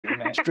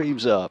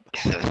Streams up.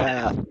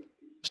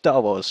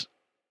 Star Wars,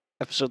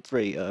 Episode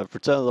 3,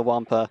 Return of the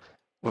Wampa.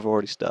 We've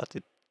already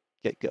started.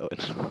 Get going.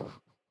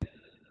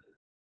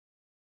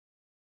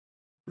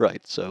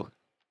 Right, so.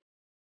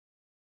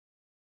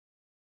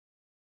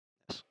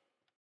 Yes.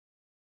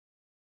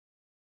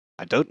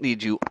 I don't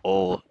need you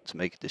all to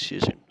make a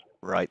decision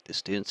right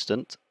this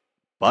instant,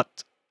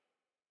 but.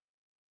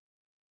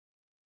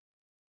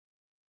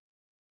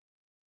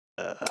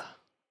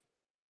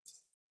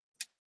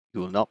 You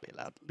will not be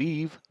allowed to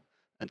leave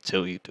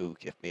until you do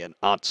give me an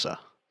answer.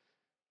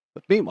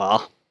 But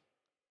meanwhile,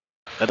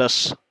 let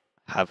us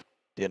have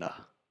dinner.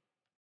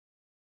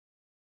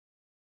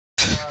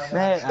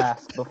 May I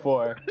ask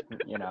before,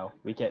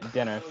 we get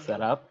dinner set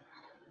up,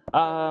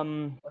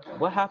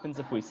 what happens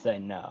if we say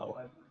no?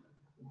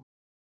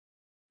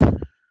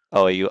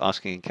 Oh, are you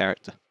asking in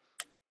character?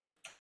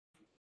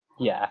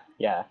 Yeah.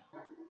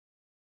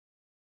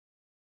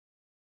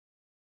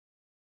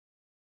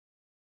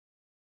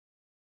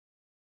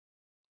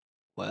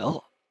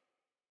 Well,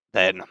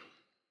 then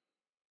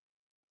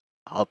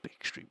I'll be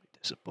extremely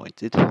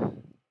disappointed.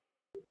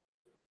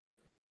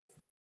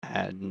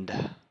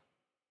 And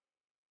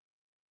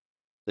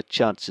the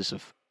chances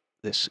of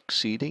this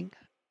succeeding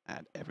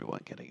and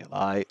everyone getting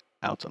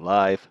out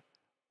alive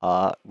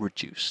are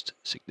reduced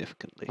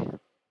significantly.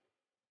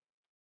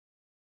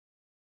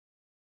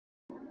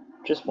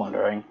 Just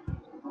wondering.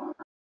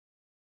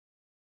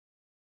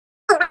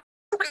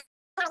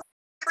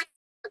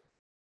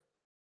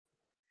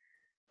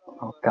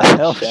 Oh God,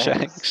 Hell,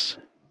 Shanks.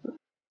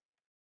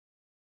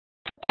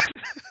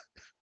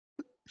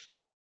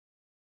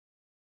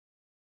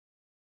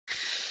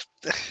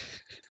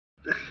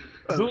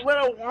 Who let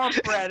a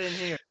womp rat in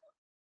here?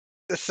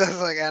 This sounds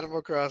like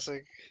Animal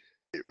Crossing.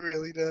 It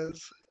really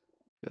does.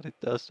 But it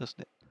does, doesn't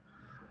it?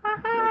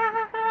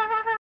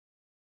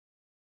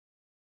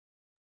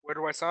 Where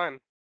do I sign?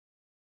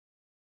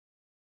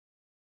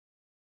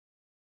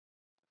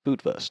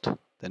 Food first,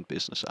 then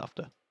business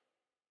after.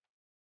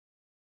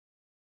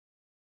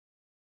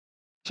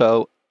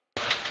 So,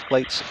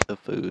 plates of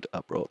food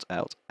are brought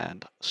out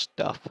and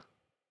stuff.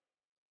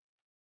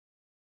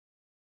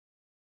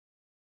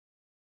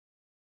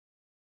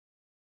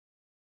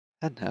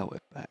 And now we're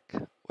back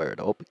where it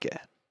all began.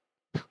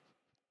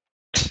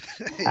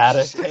 At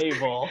a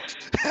table.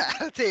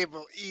 At a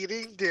table,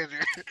 eating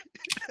dinner.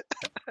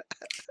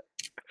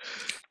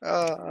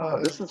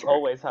 This is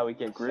always how we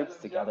get groups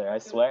together, I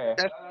swear.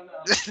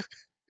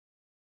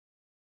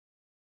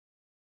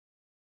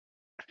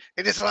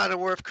 In this line of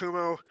work,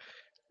 Kumo,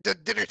 the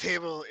dinner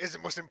table is the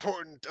most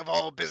important of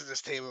all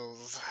business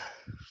tables.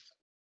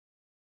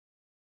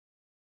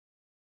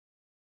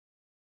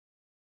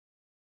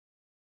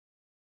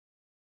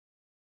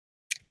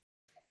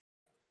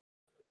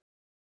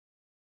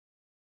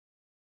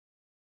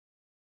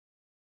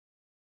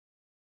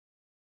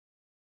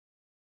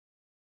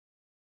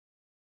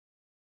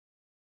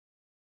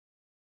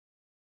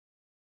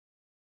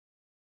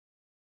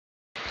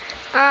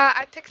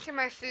 I pick through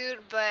my food,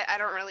 but I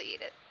don't really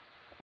eat it.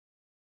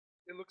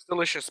 It looks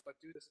delicious, but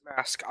due to this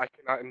mask, I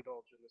cannot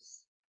indulge in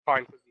this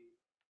fine cuisine.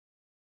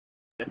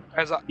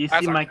 You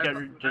see my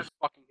character just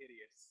fucking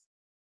hideous.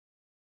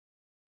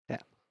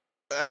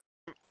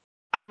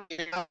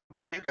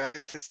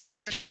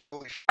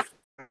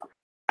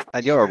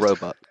 And you're a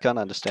robot. Can't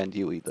understand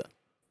you either.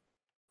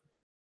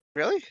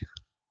 Really?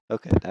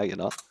 Okay, now you're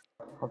not.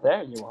 Well,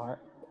 there you are.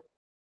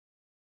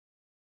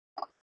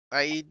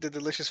 I eat the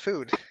delicious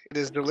food. It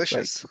is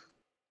delicious. Great.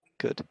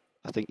 Good.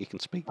 I think you can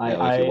speak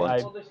now if you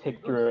want. I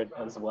pick through it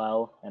as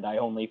well, and I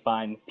only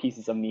find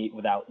pieces of meat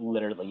without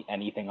literally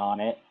anything on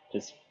it,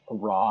 just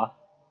raw.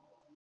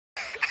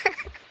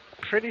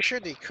 Pretty sure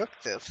they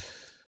cooked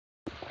this.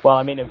 Well,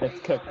 I mean, if it's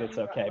cooked, it's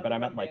okay, but I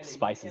meant like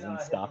spices and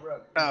stuff.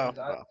 Oh,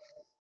 well.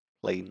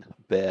 Plain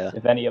bear.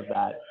 If any of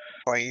that.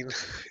 Plain,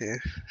 yeah.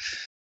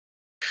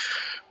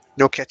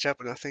 No ketchup,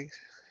 nothing.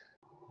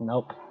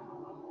 Nope.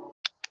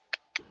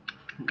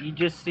 You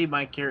just see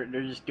my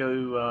character just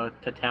go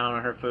to town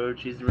on her food.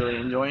 She's really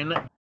enjoying it.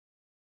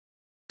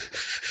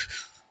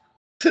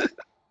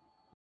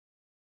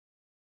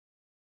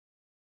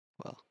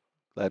 Well,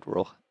 glad we're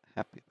all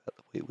happy about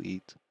the way we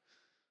eat.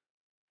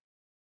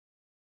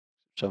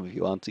 Some of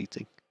you aren't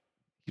eating.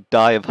 You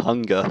die of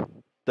hunger.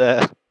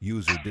 There.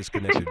 User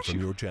disconnected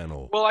from your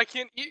channel. Well, I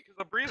can't eat because of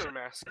the breather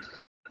mask.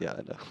 Yeah,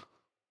 I know.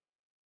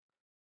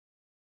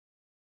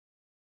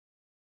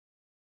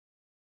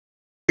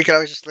 You can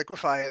always just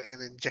liquefy it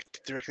and inject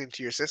it directly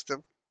into your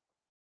system.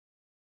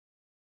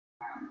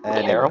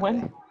 Anyway.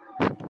 Heroin?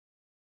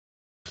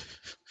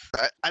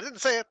 I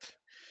didn't say it.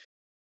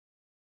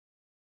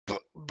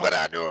 But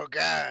I know a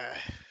guy.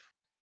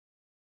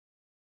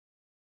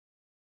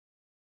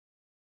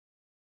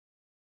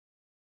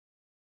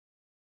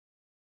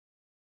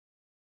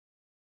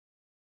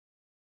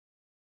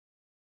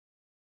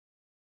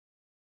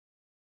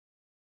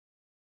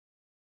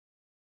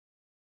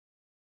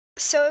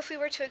 So if we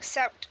were to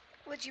accept,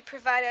 would you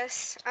provide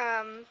us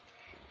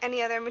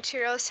any other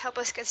materials to help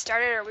us get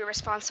started, or are we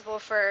responsible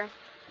for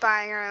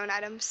buying our own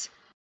items?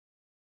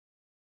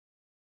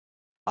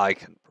 I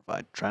can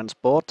provide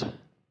transport,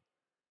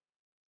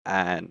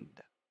 and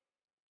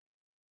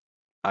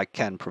I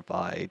can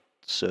provide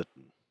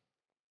certain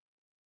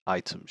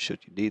items should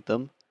you need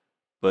them,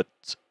 but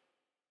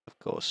of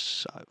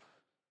course,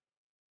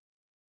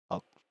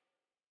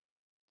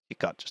 you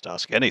can't just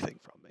ask anything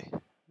from me.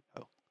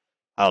 No.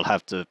 I'll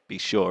have to be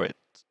sure it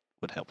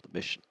would help the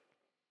mission.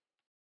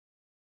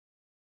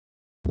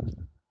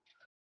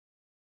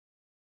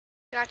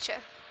 Gotcha.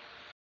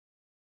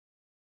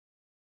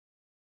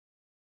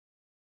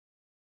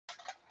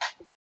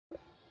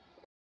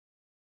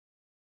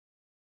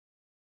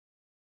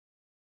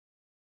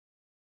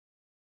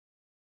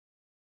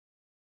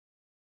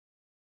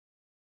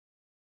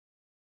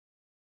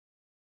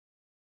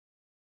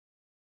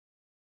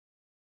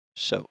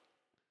 So,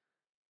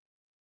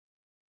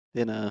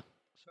 dinner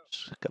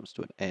comes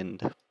to an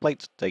end.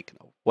 Plates taken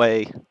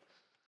away.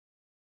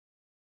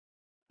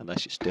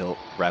 Unless you're still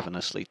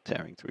ravenously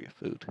tearing through your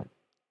food.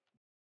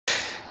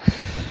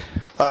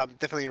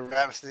 Definitely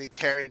ravenously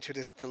tearing into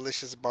this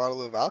delicious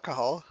bottle of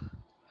alcohol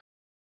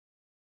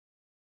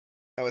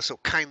that was so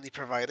kindly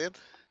provided.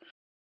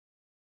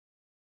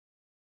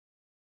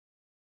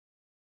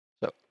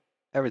 So,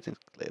 everything's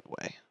cleared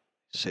away.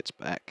 Sits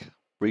back,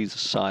 breathes a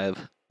sigh of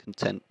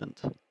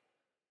contentment.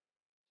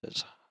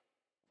 Says,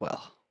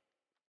 well,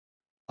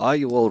 are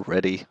you all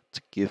ready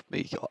to give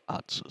me your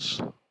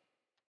answers?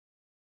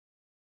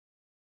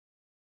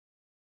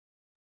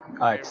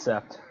 I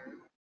accept.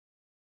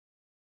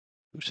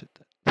 Who said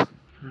that?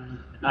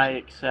 I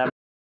accept.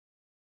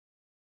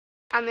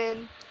 I'm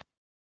in.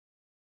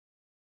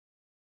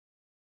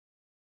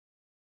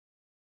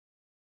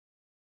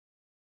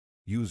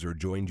 User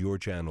joined your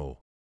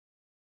channel.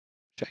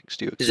 Shanks,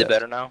 do you accept? Is it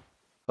better now?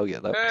 Oh yeah,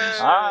 that was...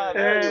 Ah,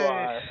 there you Hey.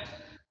 are.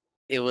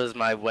 It was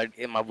my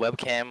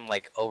webcam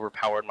like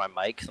overpowered my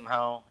mic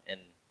somehow, and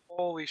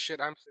Holy shit,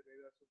 I'm sitting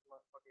there. That's what's not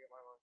fucking up my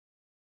mind.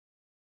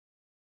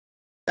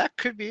 That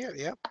could be it,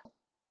 yep.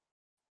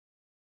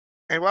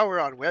 And while we're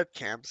on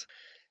webcams,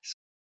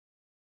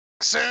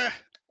 sir,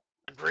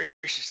 I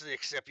graciously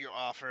accept your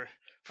offer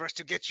for us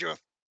to get your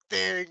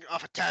thing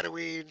off of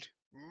Tatooine.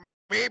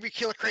 Maybe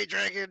kill a crate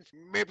dragon,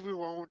 maybe we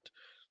won't.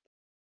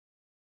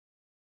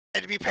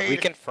 And to be have we paid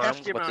a confirmed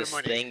hefty what amount this of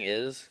money. thing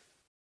is?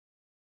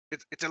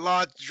 It's a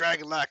large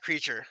dragon-like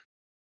creature.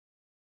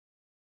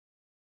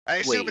 I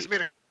assume it's Wait.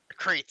 made of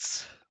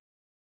crates.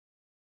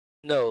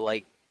 No,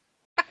 like,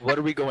 what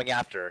are we going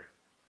after?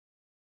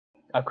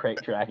 A crate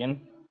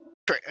dragon.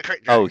 A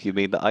crate Oh, dragon. you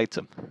mean the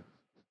item?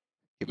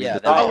 You mean Yeah, the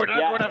that- Oh, we're not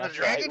going after the that's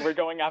right. dragon? We're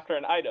going after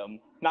an item,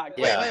 not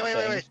Yeah.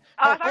 Wait.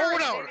 Oh, I thought we Hold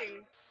were on.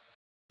 shooting.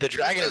 The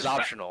dragon is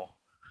optional.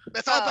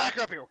 Let's all Oh. back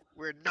up here.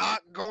 We're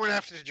not going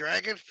after the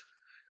dragon.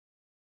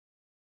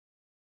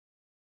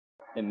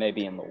 It may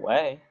be in the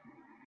way.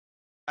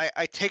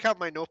 I take out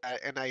my notepad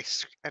and I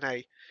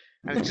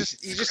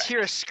just you just hear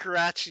a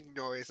scratching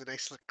noise and I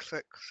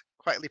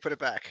quietly put it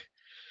back.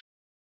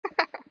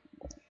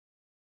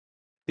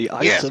 The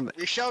Yes, item,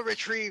 we shall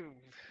retrieve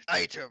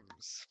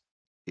items.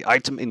 the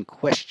item in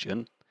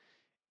question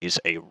is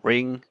a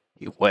ring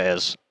he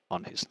wears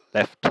on his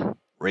left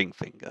ring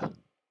finger.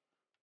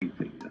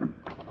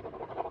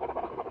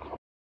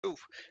 Okay,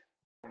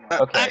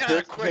 I got a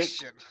here's-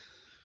 question.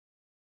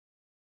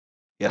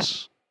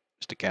 Yes,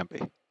 Mr.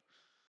 Campy.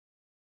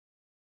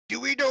 Do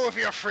we know if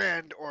your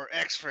friend or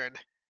ex-friend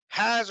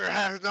has or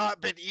has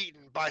not been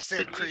eaten by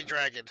said crate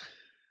dragon?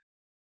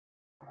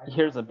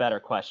 Here's a better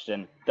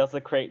question. Does the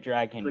crate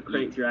dragon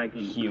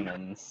eat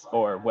humans,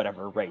 or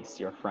whatever race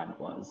your friend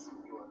was?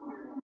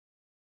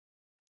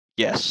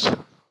 Yes.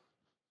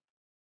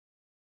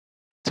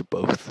 To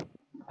both.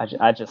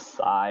 I just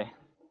sigh.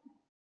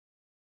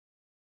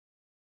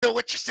 So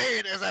what you're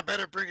saying is I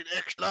better bring an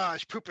extra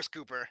large pooper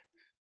scooper.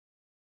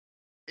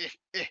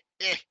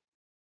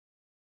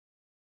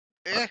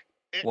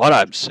 What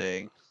I'm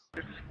saying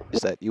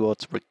is that you ought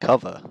to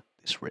recover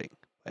this ring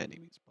by any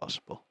means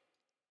possible.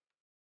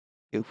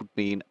 It would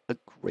mean a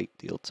great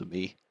deal to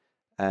me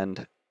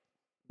and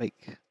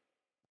make,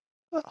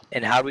 well,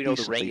 And how do we know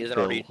the ring decently isn't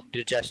already fill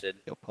digested?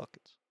 your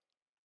pockets.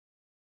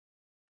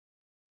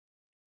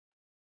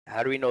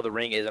 How do we know the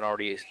ring isn't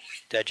already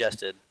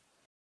digested?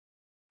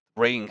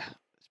 Ring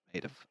is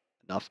made of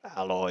enough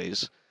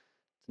alloys to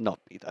not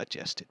be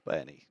digested by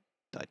any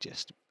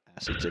digestive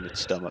acids in its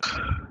stomach.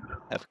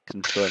 Have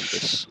confirmed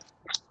this.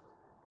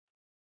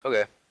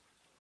 Okay.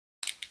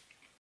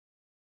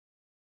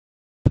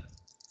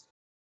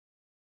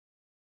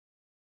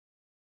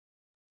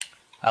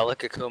 I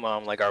look at Kuma,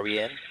 I'm like, are we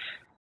in?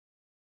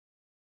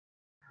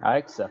 I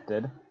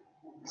accepted.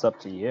 It's up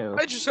to you.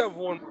 I just have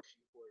one question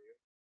for you.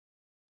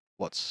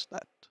 What's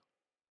that?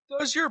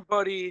 Does your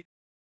buddy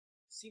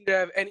seem to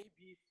have any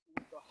beef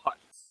with the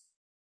Huts?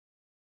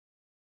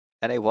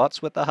 Any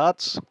what's with the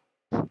huts?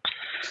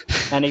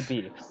 Any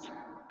beefs?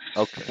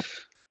 Okay.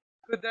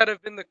 Could that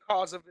have been the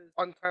cause of his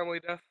untimely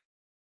death?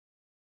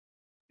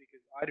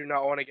 Because I do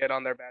not want to get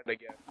on their bad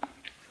again.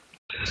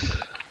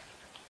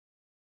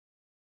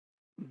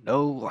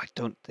 No, I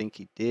don't think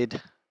he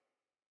did.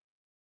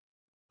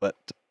 But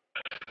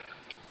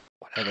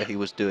whatever he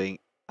was doing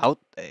out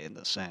there in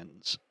the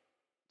sands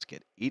to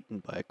get eaten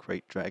by a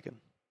great dragon?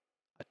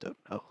 I don't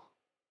know.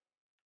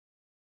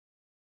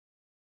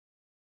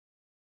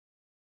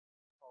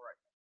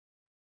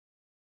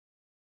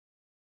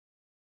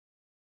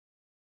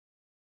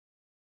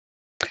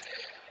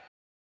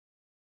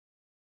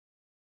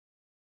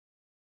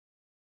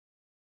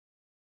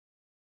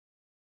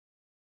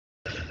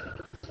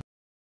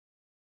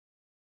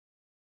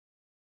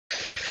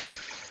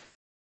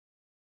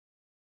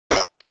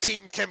 Team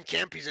Tim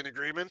Campy's in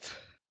agreement.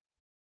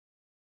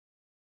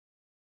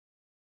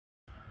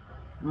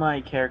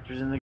 My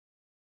character's in the.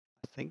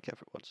 I think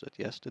everyone said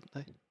yes, didn't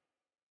they?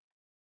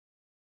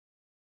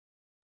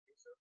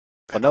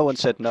 Well, no one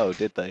said no,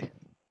 did they?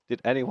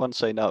 Did anyone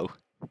say no?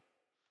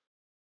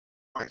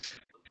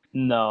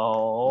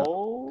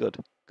 No. Good,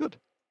 good.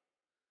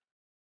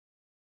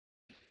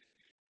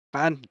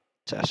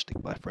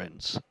 Fantastic, my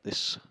friends.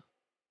 This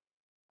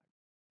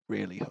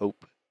really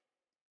hope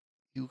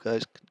you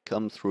guys can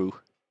come through.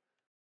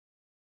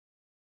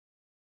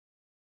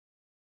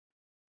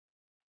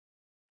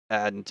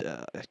 And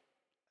as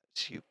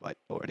you might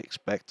already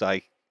expect,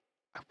 I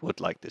would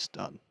like this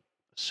done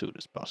as soon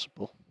as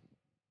possible.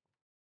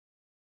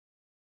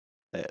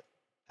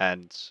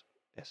 And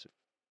yes, if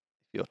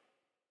you're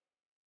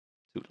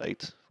too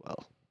late,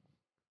 well,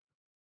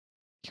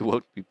 you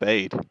won't be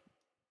paid.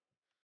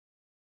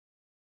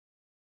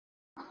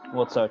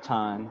 What's our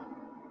time?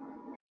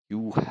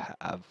 You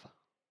have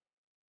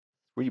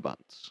 3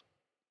 months.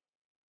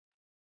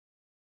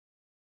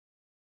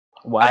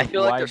 Why, I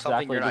feel like why there's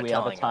something exactly you're do not we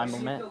have a telling time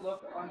us.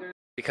 limit?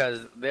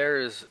 Because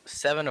there's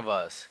 7 of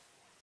us.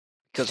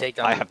 Because take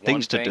down I this have one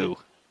things to thing. do.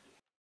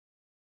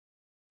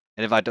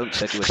 And if I don't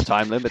set you a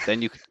time limit,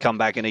 then you could come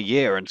back in a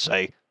year and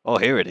say, "Oh,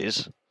 here it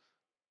is."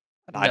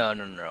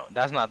 And No.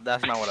 That's not what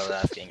I was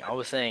asking. I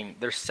was saying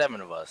there's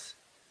 7 of us.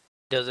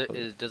 Does it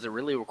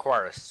really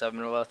require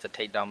 7 of us to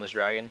take down this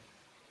dragon?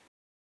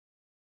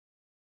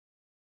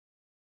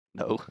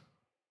 No,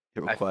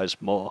 it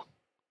requires more.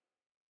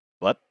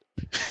 What?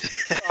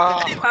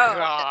 Oh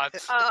God.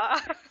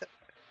 That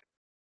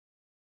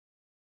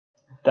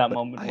But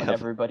moment I when have-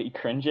 everybody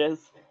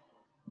cringes.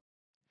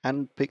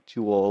 Handpicked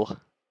you all,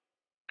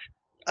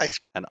 I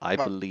and I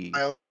believe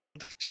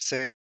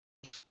say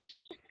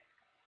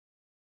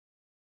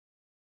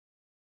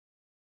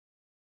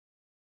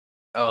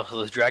Oh,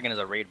 so this dragon is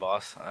a raid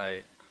boss.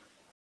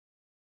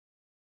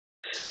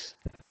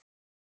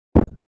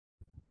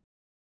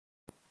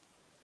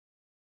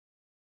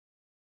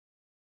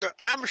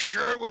 I'm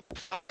sure we'll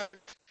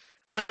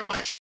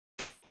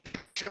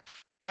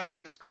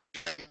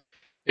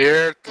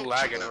You're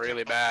lagging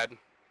really bad.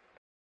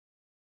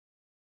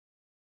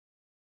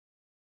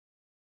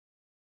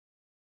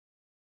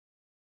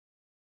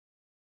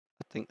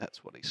 I think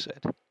that's what he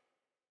said.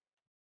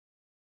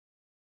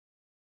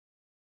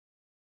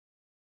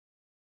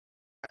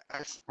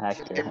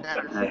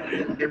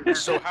 Accurate.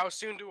 So how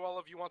soon do all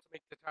of you want to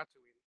make the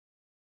Tatooine?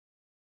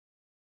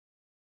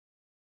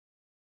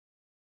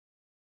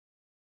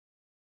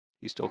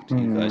 He's talking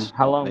to you guys.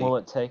 How not long me. will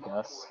it take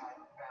us?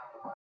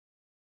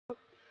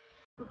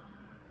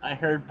 I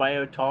heard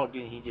Bio talk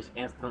and he just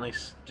instantly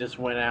just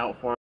went out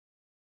for.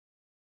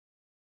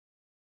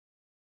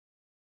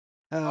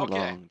 How Okay,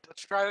 long?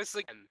 let's try this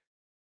again.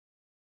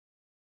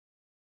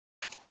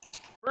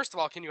 First of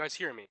all, can you guys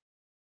hear me?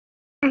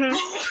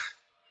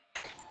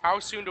 How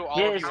soon do all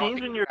Yeah, of it you want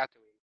seems to when make you're. the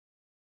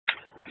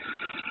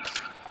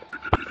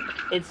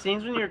Tatooine? It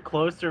seems when you're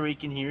closer we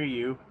can hear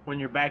you. When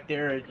you're back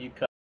there, you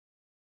cut.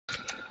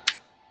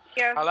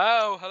 Yeah.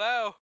 Hello,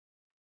 hello.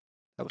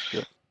 That was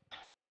good.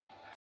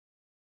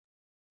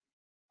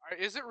 Alright,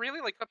 is it really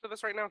like up to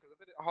this right now?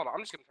 Hold on, I'm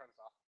just gonna turn this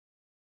off.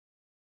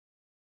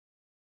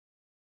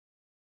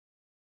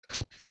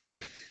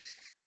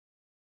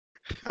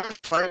 I'm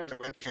fine with the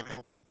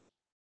webcam.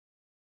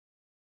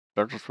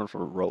 That's just for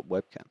a road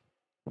webcam.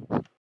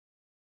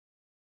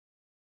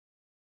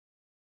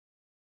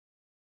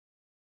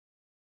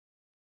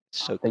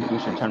 It's so I think good you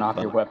should making turn off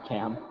fun your of-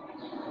 webcam.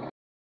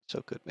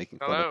 So good making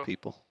fun Hello. of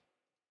people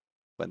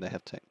when they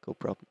have technical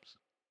problems.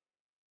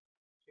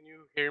 Can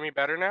you hear me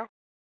better now?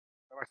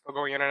 Am I still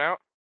going in and out?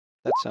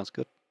 That sounds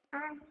good.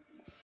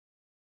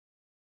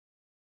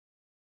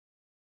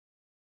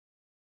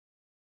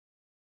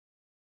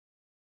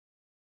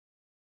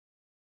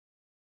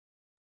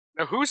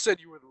 Now, who said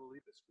you were the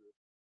lead this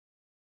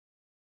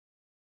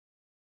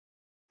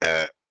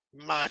group?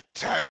 My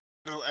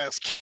title as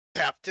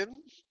captain,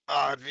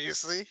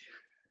 obviously.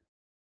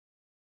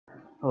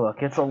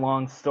 Look, it's a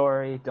long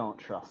story. Don't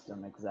trust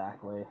him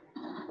exactly.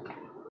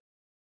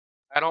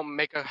 I don't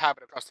make a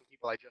habit of trusting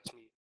people I just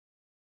meet.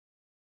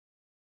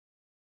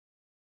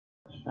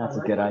 That's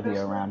a good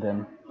idea around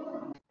him.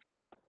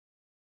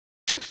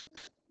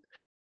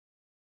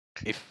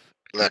 If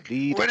Look, you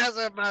need, when has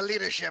my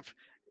leadership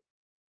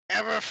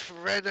ever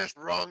read us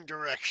wrong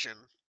direction?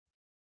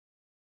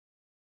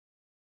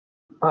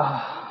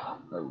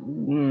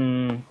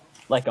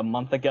 Like a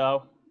month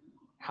ago.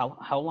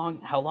 How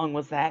long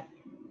was that?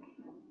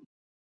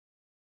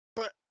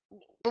 But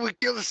we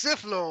killed the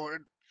Sith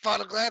Lord.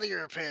 follow glad of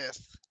your path.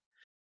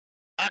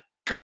 I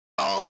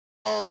call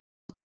all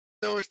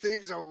those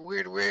things a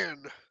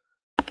win-win.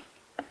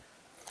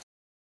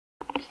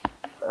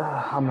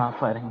 I'm not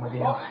fighting with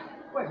you.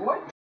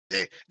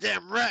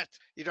 Damn right,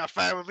 you're not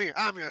fighting with me.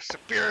 I'm your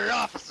superior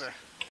officer.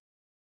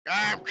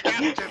 I'm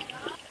Captain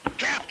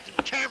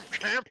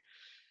Camp.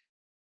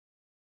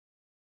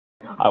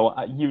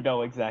 You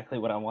know exactly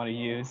what I want to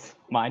use.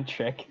 Mind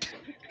trick.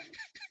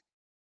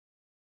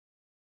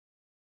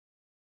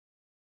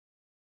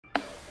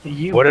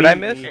 What did I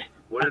miss?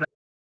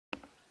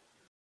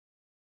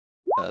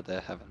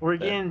 They're having We're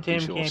their getting Tim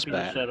usual Campy to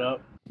spat. shut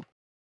up.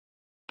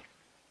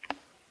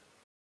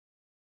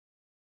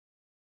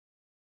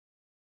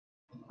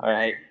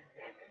 Alright.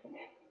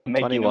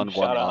 Making 21 him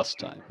won shut up. last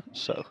time,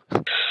 so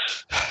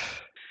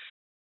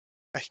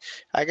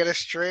I get a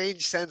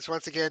strange sense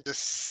once again to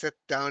sit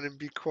down and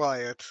be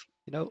quiet.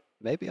 you know,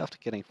 maybe after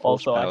getting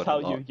force Also, I powered a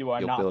tell lot, you are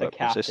you'll not build the up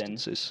captain.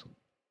 resistances.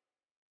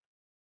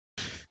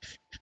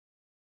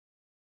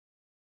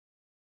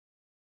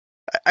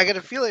 I get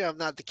a feeling I'm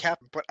not the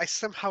captain, but I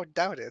somehow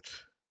doubt it.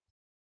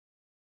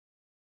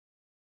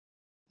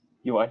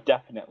 You are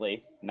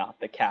definitely not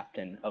the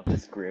captain of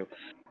this group.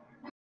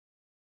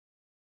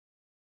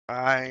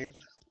 Fine.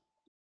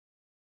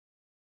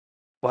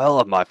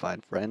 Well, my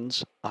fine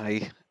friends,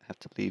 I have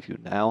to leave you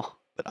now,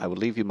 but I will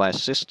leave you my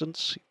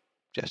assistants,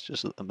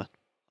 gestures at them on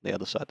the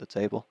other side of the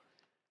table,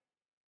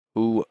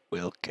 who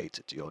will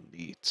cater to your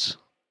needs.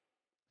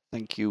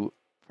 Thank you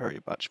very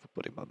much for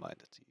putting my mind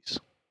at ease.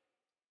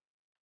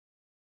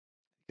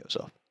 He goes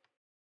off.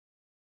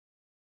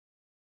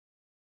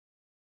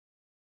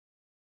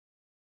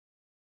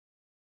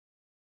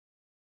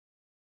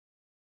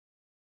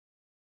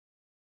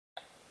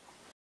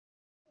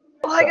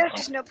 Well, I guess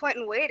there's no point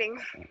in waiting.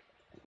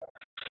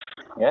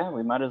 Yeah,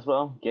 we might as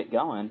well get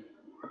going.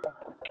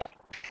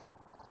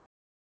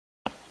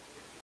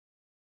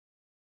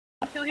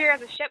 Who here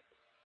has a ship?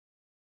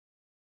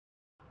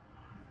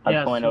 I'd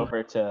Yeah, point so-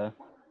 over to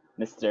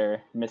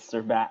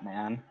Mr.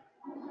 Batman.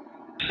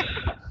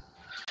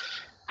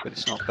 But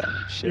it's not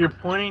Batman's ship. You're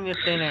pointing to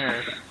thin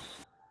air.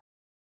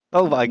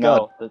 Oh my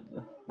god, No,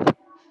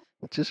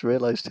 I just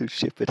realised whose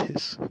ship it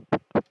is.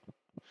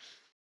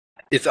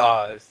 It's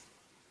Oz.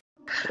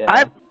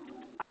 yeah.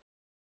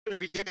 In the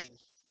beginning.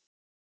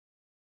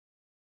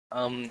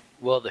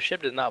 Well, the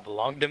ship does not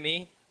belong to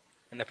me,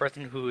 and the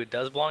person who it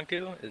does belong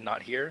to is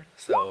not here,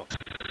 so...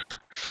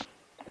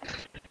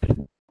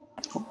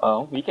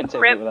 Oh, we can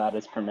take Rip. it without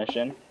his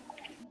permission.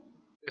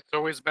 It's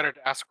always better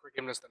to ask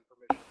forgiveness than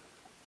permission.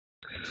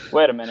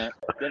 Wait a minute.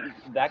 Didn't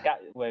that guy?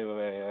 Wait.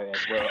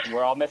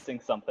 We're all missing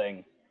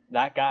something.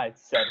 That guy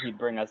said he'd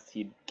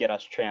get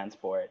us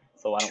transport.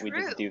 So why don't we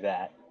just True. do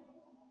that?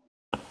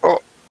 Oh,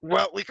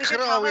 well, we We should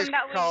could tell always them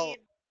that we call. need.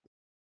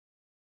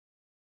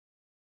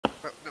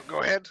 No,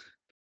 go ahead.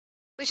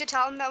 We should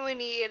tell them that we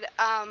need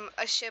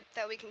a ship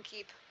that we can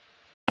keep.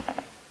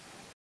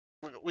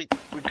 We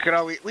could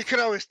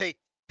always take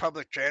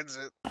public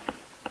transit.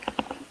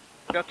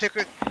 It'll take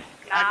us.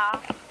 Nah,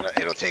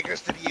 It'll take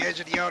us to the edge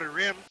of the outer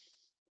rim.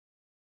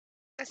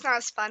 it's not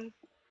as fun.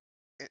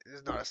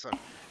 It's not a sun.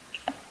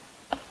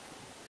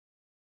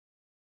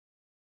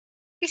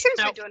 He seems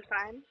to Now- be doing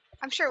fine.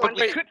 I'm sure But one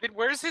wait, day.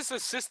 where's his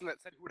assistant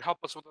that said he would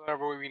help us with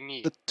whatever we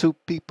need? The two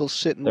people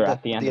sitting They're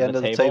at the end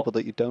of the table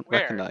that you don't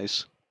Where?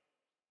 recognize.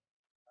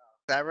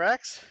 That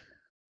Rex?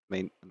 I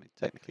mean,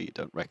 technically you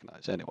don't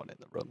recognize anyone in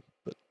the room,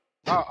 but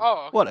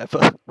Oh, okay. whatever.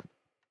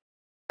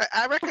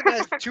 I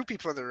recognize 2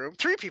 people in the room.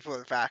 3 people,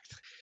 in fact.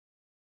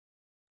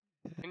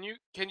 Can you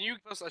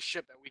give us a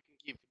ship that we can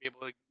keep to be able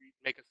to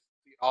make us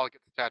all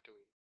get to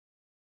Tatooine?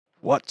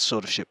 What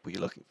sort of ship were you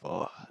looking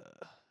for?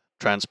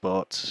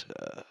 Transport?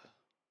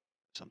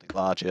 Something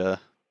larger? What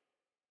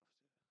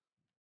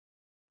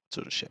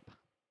sort of ship?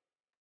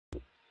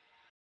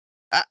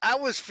 I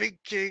was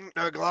thinking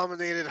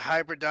agglomerated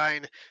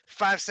hybridyne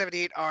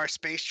 578R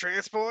space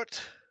transport.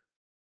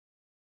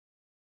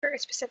 Very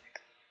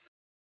specific.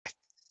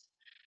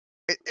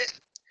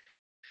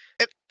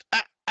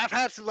 I've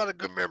had a lot of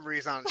good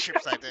memories on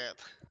ships like that.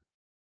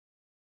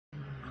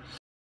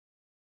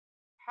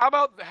 How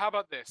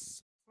about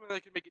this? Something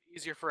that could make it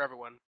easier for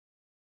everyone.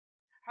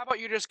 How about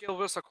you just give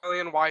us a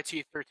Corellian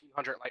YT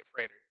 1300 light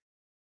freighter?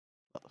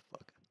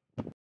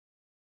 Motherfucker.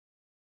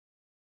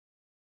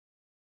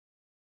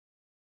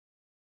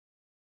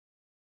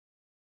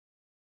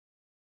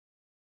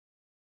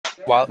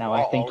 Now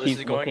I think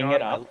he's looking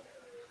it up.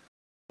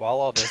 While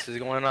all this is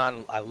going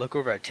on, I look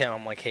over at Tim.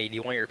 I'm like, "Hey, do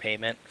you want your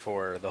payment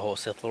for the whole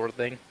Sith Lord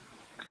thing?"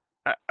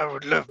 I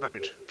would love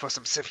for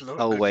some Sith Lord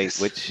Oh wait,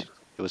 goodness.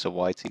 it was a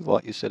whitey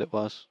what you said it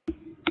was?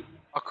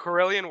 A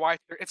Corellian YT.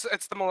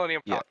 It's the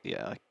Millennium Yeah, Falcon.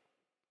 yeah, I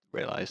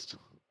realised.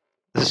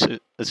 As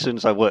soon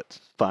as I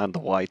found the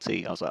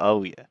YT, I was like,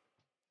 oh yeah,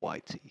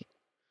 YT.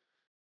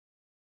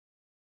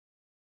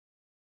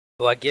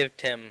 Well, I give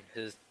Tim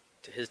his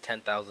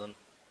 10,000.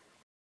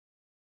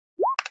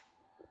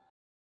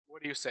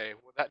 What do you say?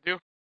 Would that do?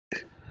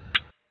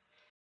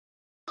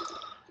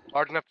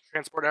 Large enough to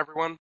transport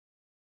everyone?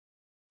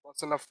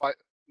 Plus enough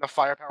enough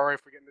firepower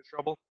if we get into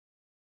trouble.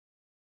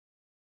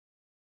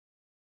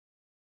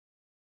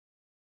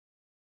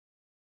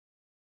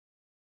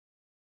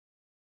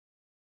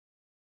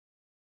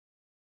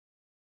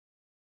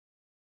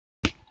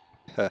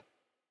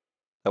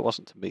 That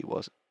wasn't to me,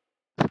 was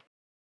it?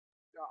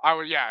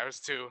 Yeah, it was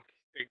to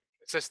the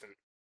assistant.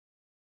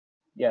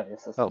 Yeah, the Oh,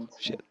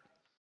 assistants. shit.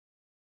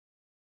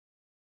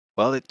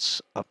 Well,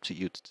 it's up to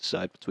you to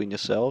decide between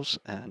yourselves,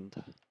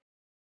 and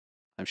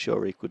I'm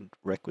sure he couldn't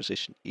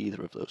requisition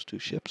either of those two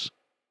ships,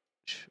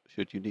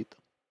 should you need them.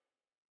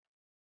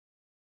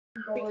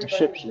 The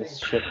ship is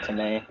shipped to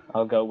me.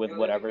 I'll go with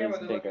whatever is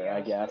bigger,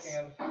 I guess.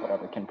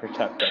 Whatever can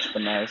protect us the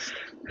most.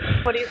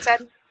 What you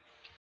said?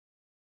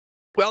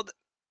 Well,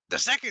 the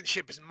second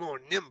ship is more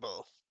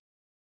nimble.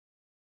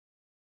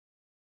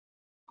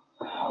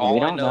 All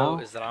We I don't know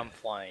know. is that I'm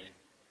flying.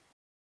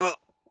 Well,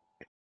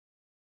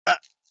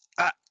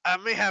 I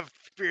may have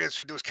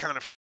experience with those kind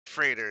of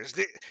freighters.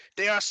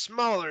 They are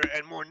smaller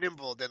and more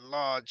nimble than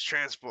large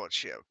transport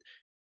ships.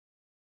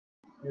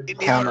 In the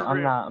Clem, outer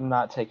rim. I'm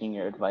not taking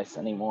your advice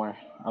anymore.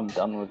 I'm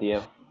done with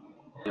you.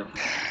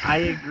 I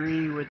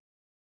agree with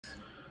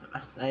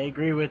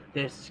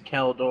this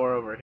Keldor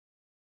over here.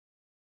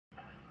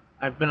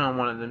 I've been on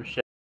one of them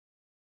ships.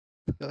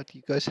 God,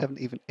 you guys haven't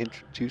even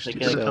introduced They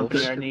can accompany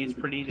yourselves our needs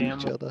pretty to damn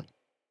each well. other.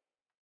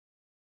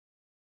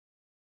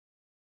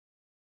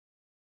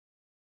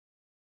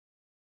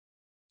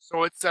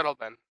 So it's settled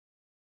then.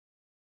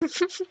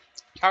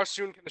 How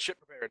soon can the ship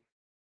prepared?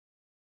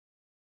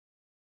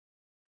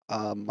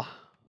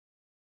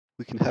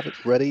 We can have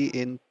it ready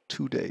in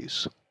 2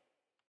 days.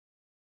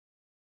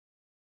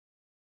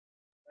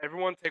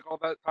 Everyone take all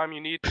that time you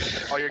need,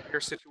 all your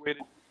gear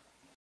situated.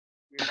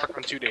 We embark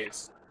on 2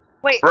 days.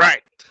 Wait,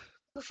 Right.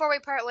 before we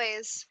part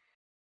ways,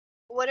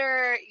 what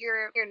are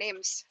your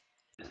names?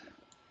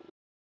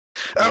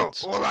 Oh,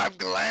 It's- well, I'm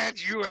glad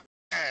you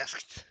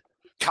asked.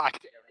 God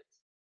damn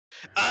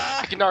it.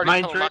 I can already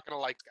Mind tell I'm trick. not gonna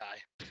like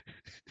Guy.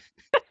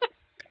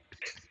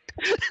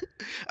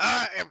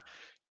 I am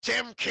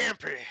Tim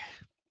Campy,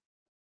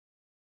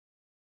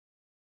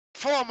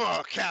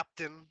 former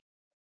captain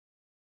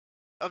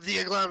of the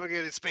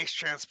agglomerated space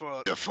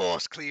transport, the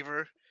Force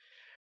Cleaver.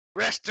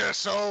 Rest her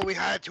soul, we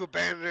had to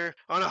abandon her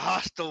on a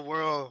hostile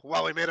world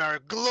while we made our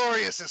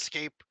glorious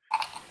escape.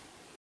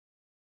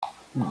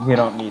 You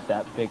don't need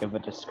that big of a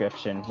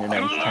description. Your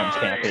name's Tim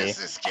Campy. Glorious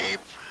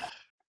escape.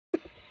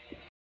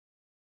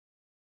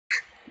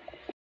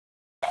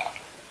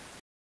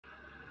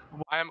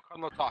 I am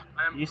Colonel Talk.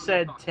 You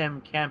said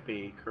Tim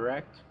Campy,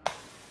 correct?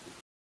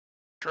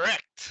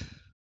 Correct.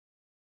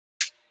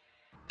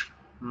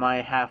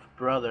 My half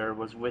brother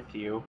was with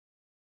you.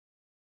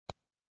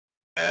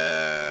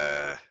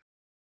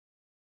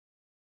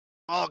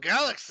 All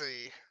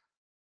galaxy.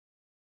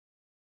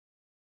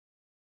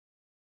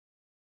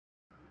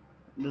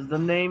 Does the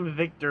name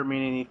Victor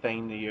mean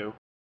anything to you?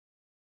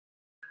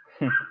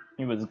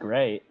 He was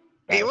great.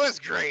 He was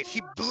great.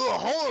 He blew a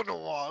hole in the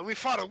wall and we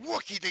fought a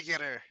Wookiee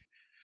together.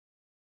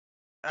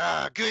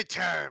 Ah, good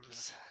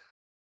times.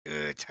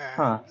 Good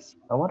times.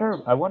 I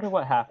wonder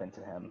what happened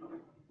to him.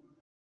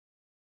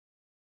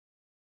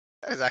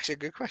 That is actually a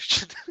good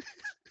question.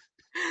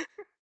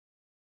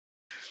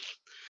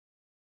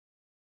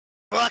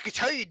 Well, I can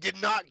tell you he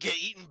did not get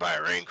eaten by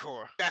a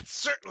Rancor. That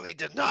certainly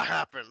did not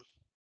happen.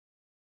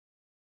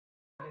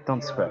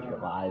 Don't spread your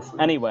lies.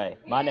 Anyway,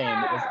 my name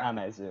is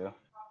Amezu.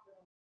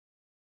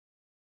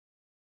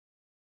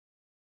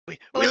 We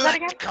What was that like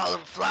again? to call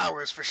him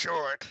Flowers for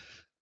short.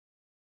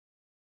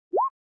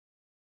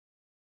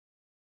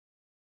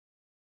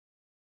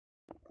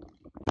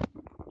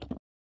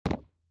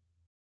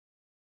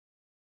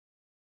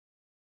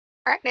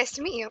 All right, nice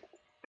to meet you.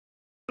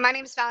 My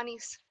name's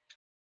Valnice.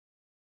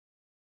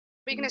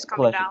 But you can just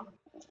call me Pleasure. Val.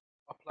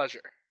 A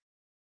pleasure.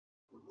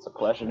 It's a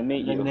pleasure to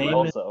meet The you. name is-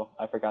 Also,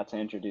 I forgot to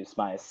introduce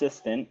my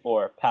assistant,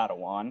 or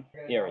Padawan,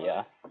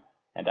 Iria.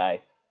 And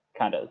I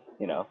kind of,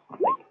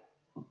 like,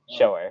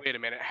 show her. Wait a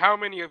minute. How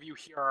many of you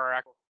here are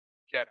actual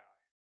Jedi?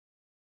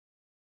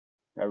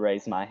 I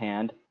raise my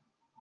hand.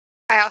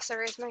 I also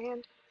raised my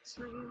hand.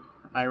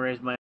 I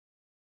raised my.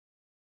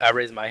 I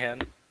raise my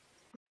hand.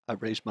 I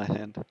raised my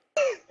hand.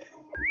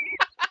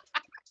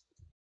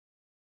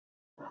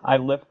 I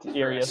lift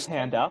Iria's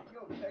hand up.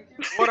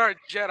 What are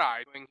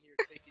Jedi doing here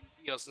taking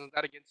deals? Isn't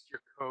that against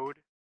your code?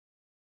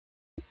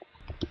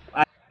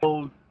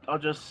 I'll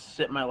just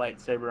sit my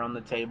lightsaber on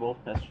the table.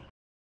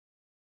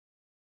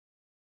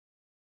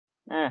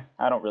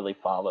 I don't really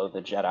follow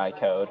the Jedi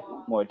code.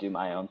 More do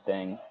my own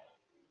thing.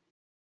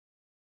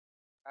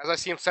 As I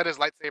see him set his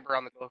lightsaber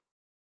on the table.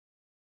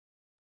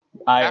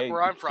 Back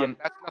where I'm from,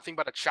 get- that's nothing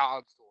but a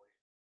child's toy.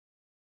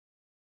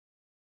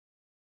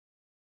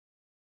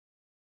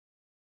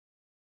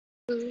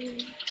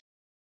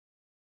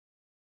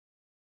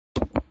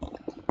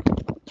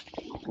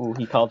 Ooh,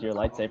 he called your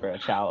lightsaber a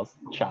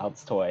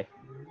child's toy.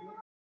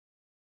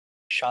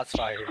 Shots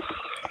fired.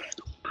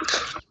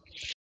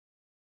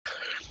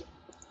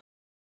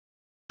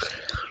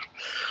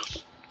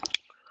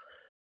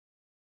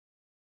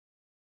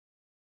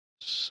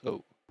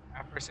 So,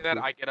 After say that,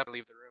 I get up and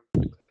leave the room.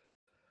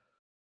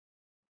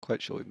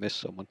 Quite sure we missed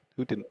someone.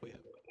 Who didn't we?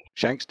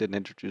 Shanks didn't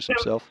introduce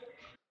himself.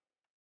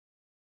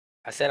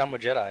 I said I'm a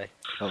Jedi.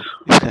 Oh.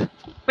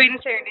 We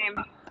didn't say your name.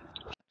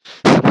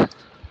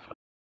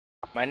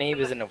 My name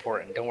isn't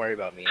important. Don't worry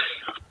about me.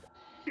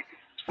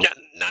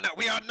 No,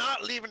 we are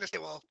not leaving this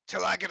table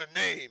till I get a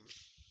name.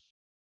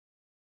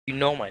 You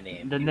know my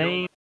name. The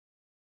name.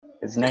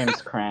 His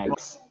name's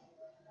Cranks.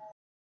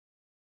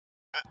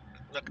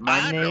 Look, My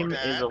I know name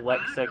that. is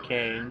Alexa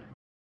Kane.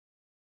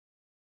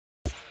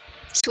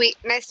 Sweet.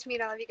 Nice to meet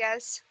all of you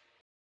guys.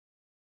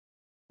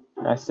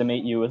 Nice to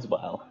meet you as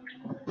well.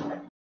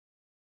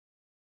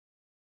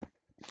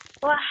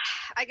 Well,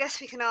 I guess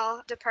we can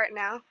all depart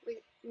now.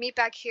 We meet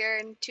back here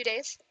in 2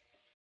 days.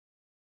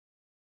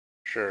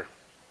 Sure.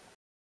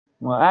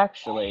 Well,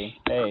 actually,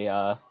 hey,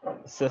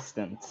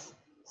 assistants.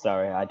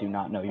 Sorry, I do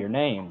not know your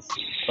names,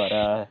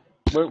 but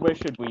where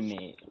should we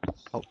meet?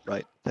 Oh,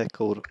 right. They're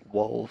called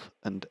Wolf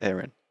and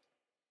Erin.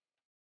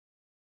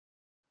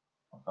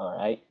 All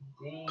right.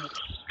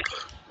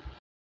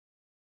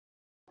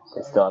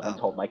 I still haven't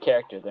told my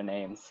character their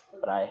names,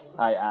 but I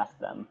asked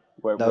them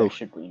where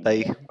should we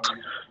meet.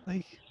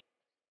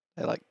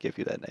 They like give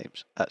you their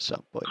names at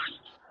some point.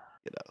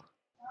 You know.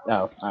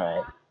 Oh, all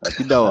right.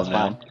 You know That's them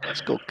now. fine.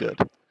 It's all good.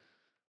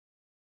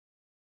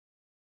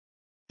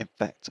 In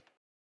fact,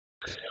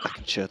 I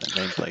can show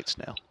their nameplates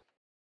now.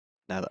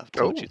 Now that I've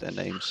told you their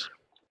names.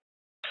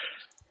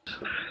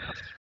 Because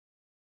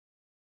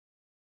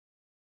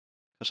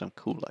I'm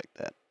cool like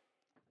that.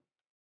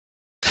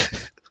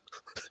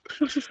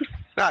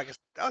 No, I guess,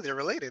 they're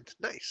related.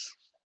 Nice.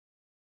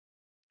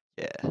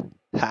 Yeah.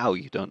 How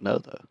you don't know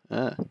though.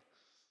 Ah.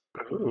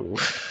 Ooh.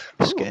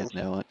 You're scared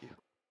now, aren't you?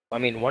 I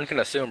mean, one can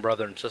assume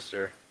brother and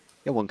sister.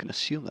 Yeah, one can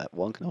assume that.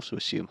 One can also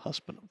assume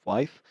husband and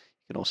wife.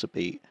 You can also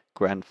be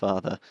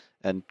grandfather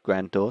and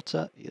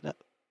granddaughter. You know,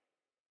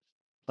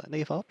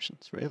 plenty of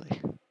options,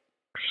 really.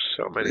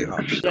 So many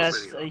options.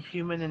 Yes, a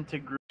human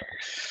integral.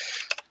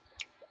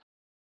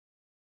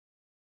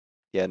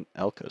 Yeah, and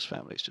Elko's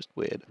family is just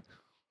weird.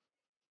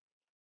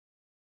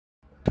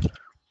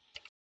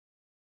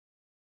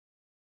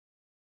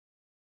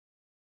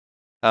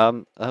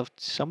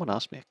 Someone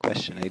asked me a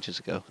question ages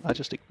ago. I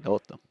just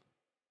ignored them.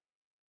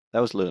 That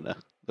was Luna.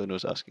 Luna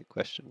was asking a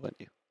question, weren't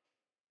you?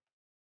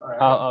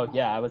 Oh,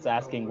 yeah. I was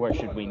asking where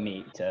should we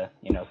meet to,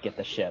 get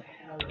the ship.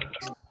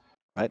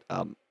 Right.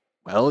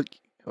 Well,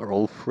 you're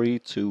all free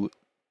to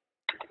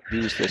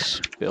use this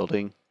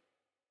building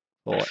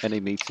for any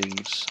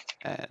meetings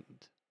and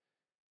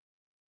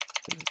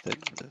the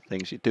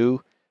things you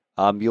do.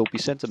 You'll be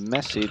sent a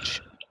message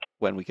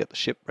when we get the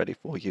ship ready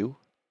for you. In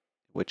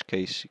which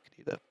case, you can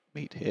either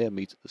meet here,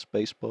 meet at the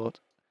spaceport.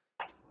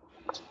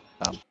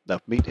 No,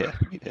 meet here,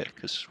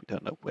 because we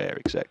don't know where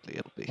exactly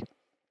it'll be.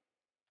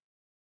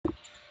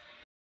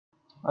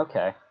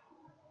 Okay.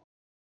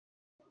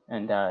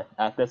 And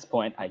at this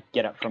point, I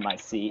get up from my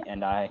seat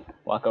and I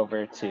walk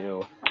over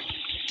to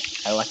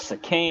Alexa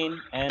Kane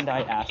and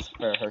I ask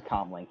for her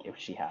comlink if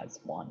she has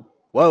one.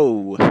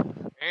 Whoa!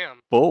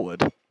 Damn.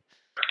 Forward.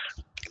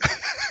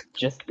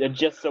 Just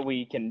so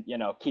we can,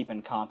 keep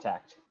in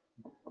contact.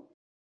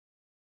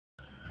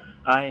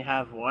 I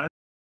have one.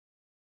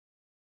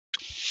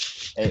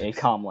 A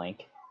comlink.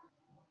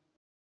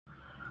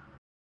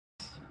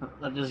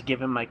 I'll just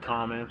give him my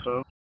comm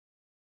info.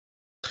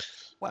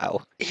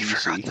 Wow, He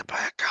forgot easy. to buy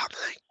a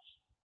comlink.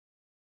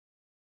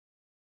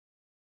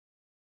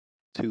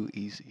 Too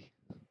easy.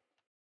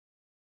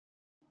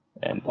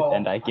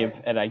 And I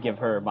give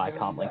her my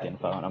comlink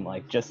info and I'm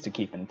like, just to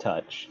keep in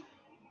touch.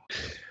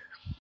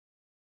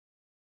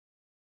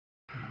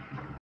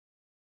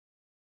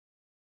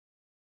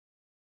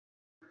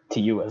 To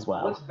you as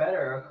well. What's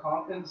better, a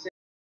compensation?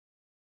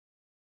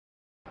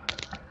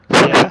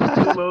 Yeah,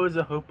 Kumo is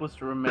a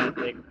hopeless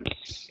romantic.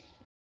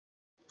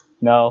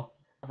 No,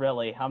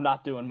 really, I'm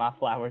not doing my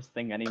flowers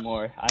thing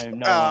anymore. I am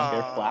no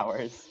longer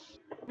flowers.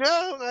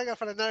 No, I gotta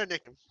find another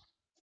nickname.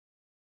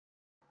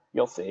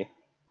 You'll see.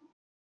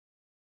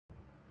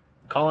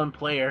 Call him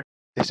player.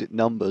 Is it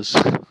numbers?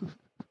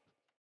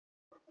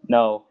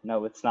 No,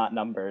 it's not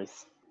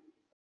numbers.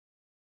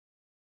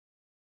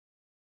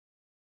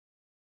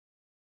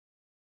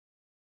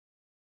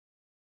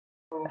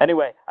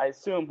 Anyway, I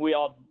assume we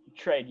all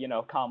trade,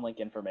 comlink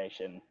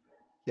information.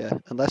 Yeah,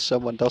 unless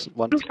someone doesn't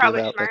want to give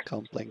Probably out their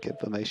smart. comlink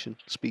information,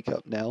 speak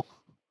up now.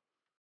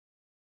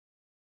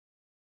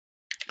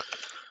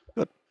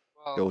 Good.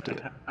 Well, Go do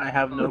it. I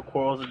have no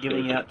quarrels with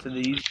giving it out to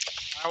these.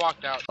 I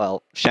walked out.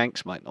 Well,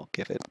 Shanks might not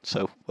give it,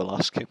 so we'll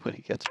ask him when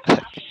he gets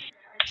back.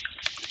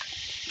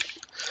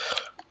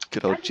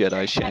 Good old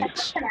Jedi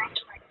Shanks.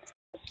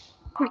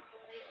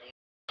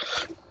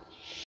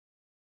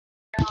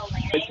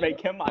 Let's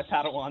make him my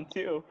Padawan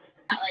too.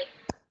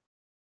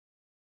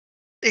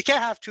 You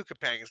can't have two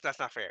companions. That's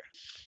not fair.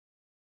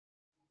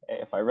 Hey,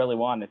 if I really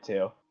wanted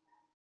to.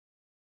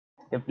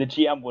 If the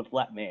GM would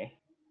let me.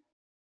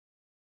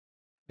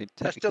 I mean,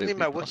 I still technically need it'd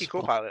my be wiki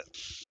possible. co-pilot.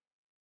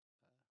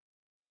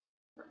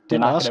 They're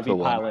Didn't not ask going to for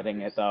be one.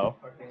 piloting it though.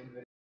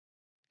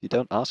 you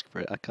don't ask for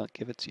it, I can't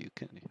give it to you,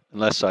 can you?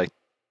 Unless I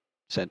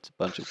sent a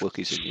bunch of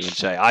Wookiees in you and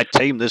say, I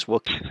tame this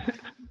Wookiee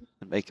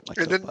and make it my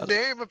In the co-pilot.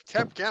 name of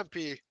Temp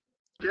Campy.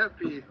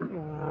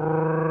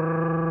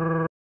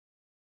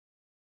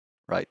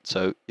 Right,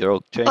 so you're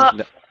all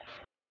changing,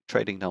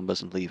 trading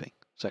numbers and leaving.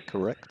 Is that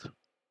correct?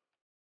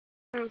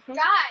 Mhm.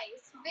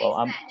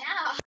 Well,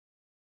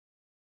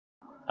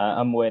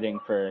 I'm waiting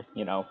for,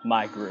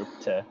 my group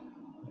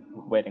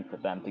waiting for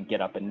them to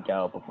get up and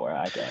go before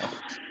I go.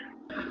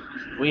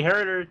 We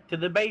heard her to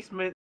the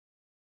basement.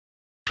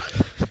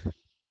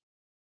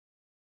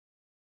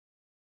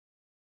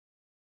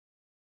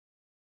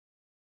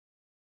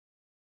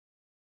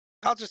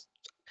 I'll just,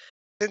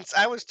 since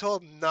I was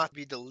told not to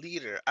be the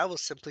leader, I will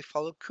simply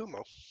follow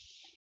Kumo.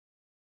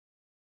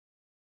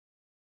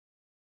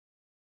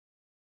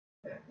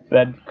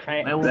 Then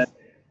I will...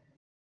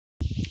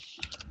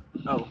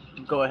 Oh,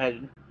 go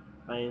ahead.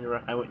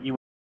 You.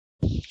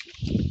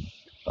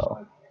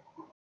 Oh.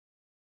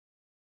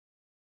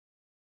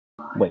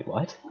 Wait,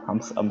 what?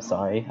 I'm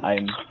sorry.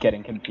 I'm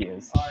getting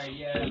confused.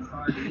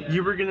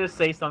 You were gonna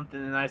say something,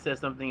 and I said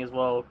something as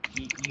well.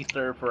 You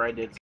stir before I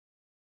did.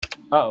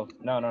 Oh,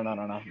 no.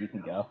 You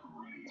can go.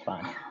 It's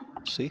fine.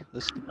 See,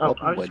 this is the Oh,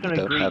 problem I was when just you gonna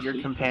don't greet have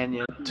your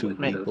companion. two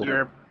people.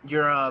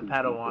 You're a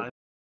Padawan.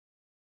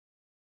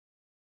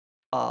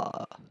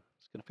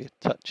 It's going to be a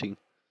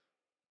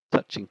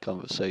touching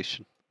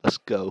conversation. Let's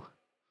go.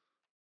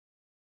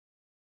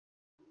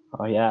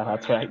 Oh yeah,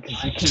 that's right,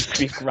 because you can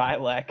speak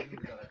Rylak.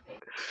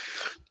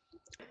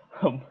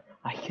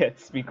 I can't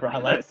speak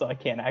Rylak, so I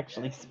can't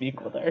actually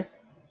speak with her.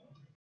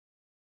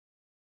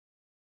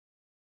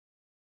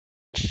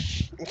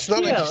 It's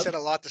not like Yeah. you said a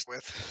lot to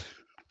with.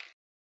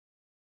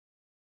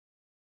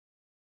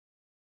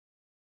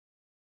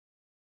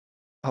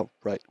 Oh,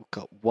 right, we've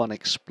got one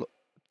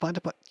Find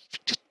a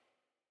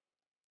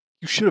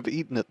You should have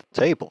eaten at the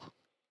table.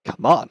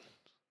 Come on.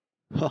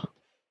 Huh.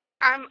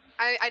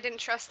 I didn't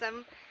trust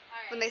them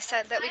when they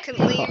said that we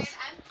couldn't leave.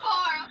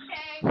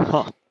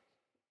 Huh.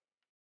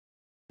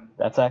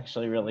 That's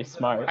actually really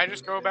smart. I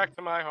just go back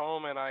to my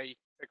home and I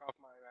take off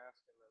my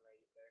mask and then I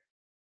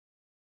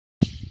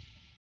eat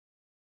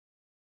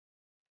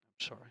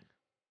there. I'm sorry.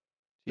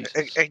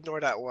 Jesus.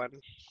 Ignore that one.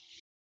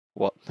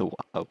 What? The one?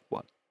 Oh,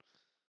 one.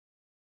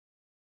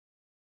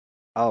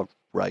 Oh,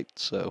 right,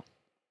 so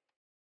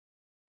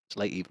it's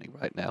late evening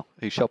right now.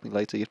 Are you shopping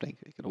late evening?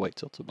 Are you going to wait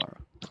till tomorrow?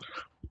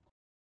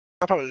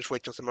 I'll probably just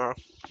wait till tomorrow.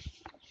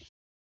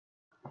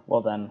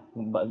 Well then,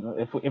 but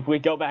if we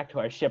go back to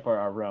our ship or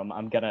our room,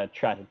 I'm gonna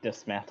try to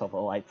dismantle the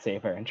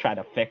lightsaber and try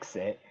to fix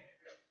it.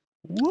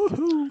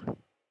 Woohoo!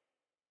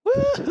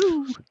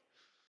 Woohoo!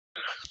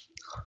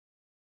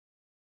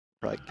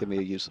 Right, give me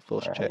a use of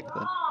force check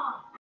then.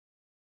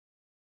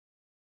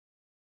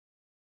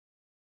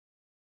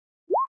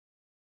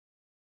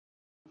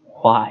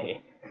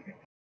 Why?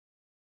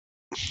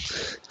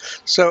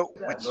 So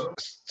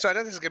I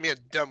know this is gonna be a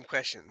dumb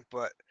question,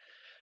 but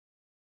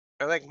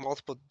are like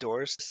multiple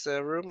doors to this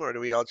room, or do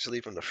we all just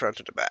leave from the front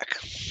or the back?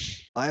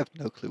 I have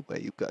no clue where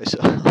you guys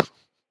are. Gonna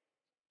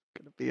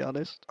be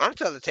honest. I'm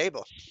still at the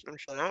table. I'm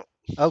chilling out.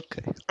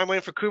 Okay. I'm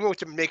waiting for Kumo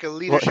to make a What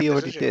leadership he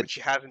already decision, did. which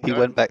he hasn't He done.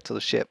 went back to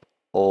the ship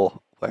or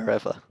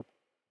wherever.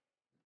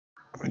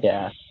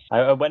 Yeah,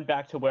 I went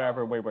back to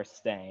wherever we were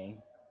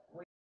staying.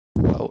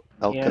 Well,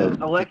 I'll go.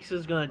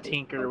 Alexa's gonna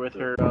tinker with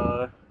her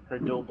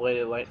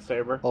dual-bladed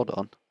lightsaber. Hold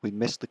on. We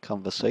missed the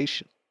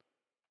conversation.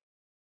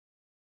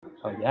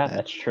 Oh yeah,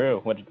 that's true.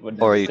 What did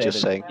Or are you you say just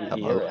to saying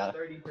hello? Ira?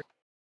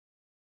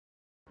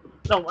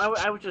 No,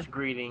 I was just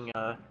greeting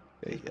Okay,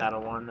 yeah.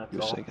 Padawan. That's You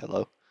were all. saying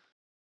hello.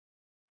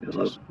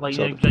 Just Like,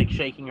 sort of- like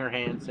shaking her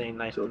hand, saying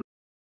nice.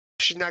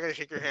 She's not gonna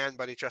shake your hand,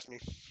 buddy. Trust me.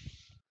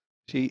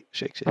 She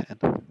shakes your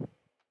hand.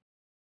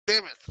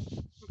 Damn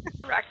it!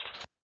 Correct.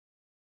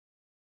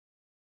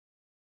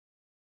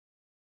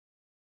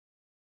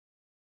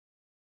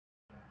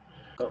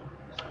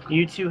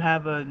 You two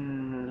have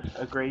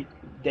a great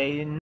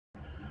day, and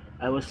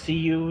I will see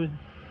you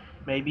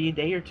maybe a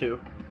day or two.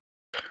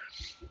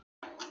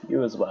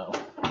 You as well.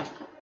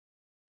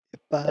 If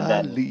I And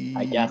then, leave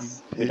I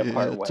guess, we here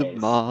depart ways.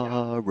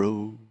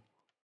 tomorrow.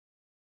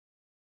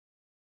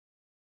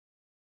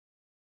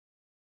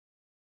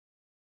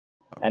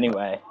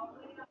 Anyway,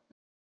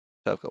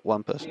 So I've got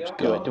one person who's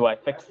gone. do I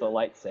fix the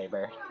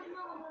lightsaber?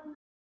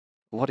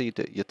 What do you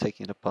do? You're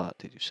taking it apart,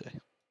 did you say?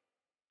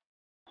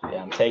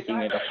 Yeah, I'm taking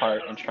it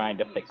apart and trying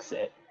to fix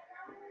it.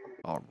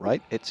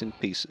 Alright, it's in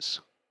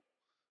pieces.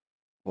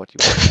 What do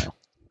you want now?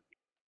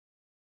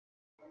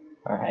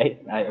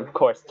 Alright, I of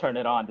course turn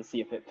it on to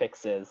see if it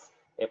fixes.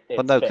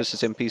 Well, no, because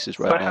it's in pieces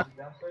right now.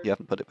 You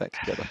haven't put it back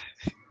together.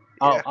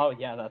 Yeah. Oh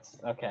yeah, that's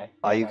okay.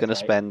 Are Yeah, you that's going to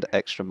right. spend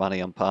extra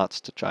money on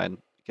parts to try and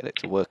get it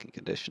to working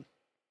condition?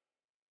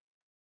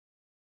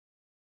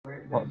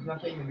 Well,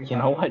 you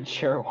know what?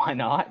 Sure, why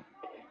not?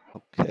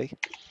 Okay.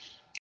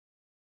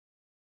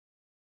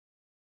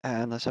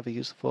 And let's have a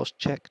use the force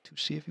check to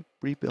see if you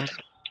rebuild it.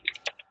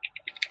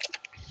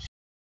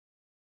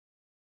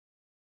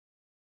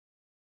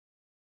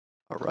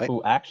 Alright.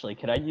 Ooh, actually,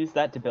 could I use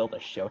that to build a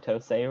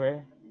Shoto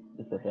saber?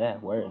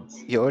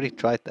 Words. You already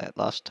tried that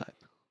last time.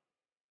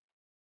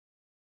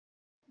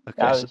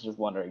 Okay, I so was just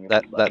wondering if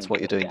that's what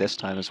do you're it doing again. this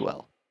time as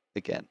well.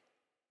 Again.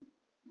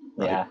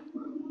 Right. Yeah.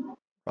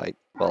 Right.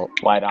 Well,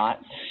 Why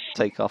not?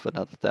 take off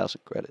another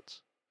 1,000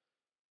 credits.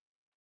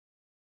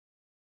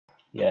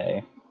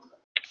 Yay.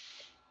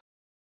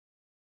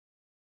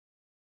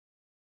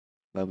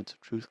 Moment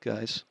of truth,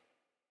 guys.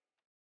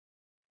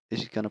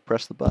 Is he gonna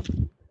press the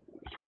button?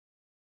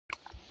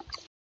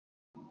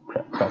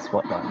 Press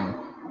what button?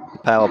 The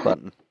power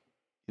button.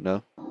 You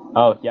know?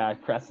 Oh, yeah, I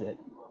press it.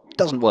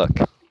 Doesn't work.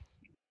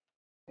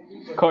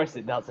 Of course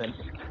it doesn't.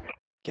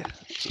 Yeah,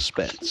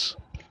 suspense.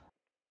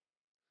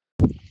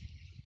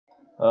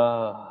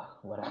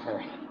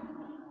 Whatever.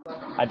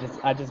 I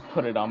just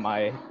put it on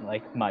my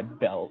my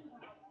belt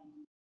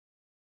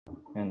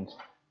and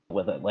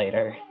with it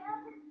later.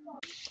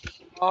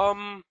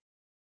 Whatchamacallit.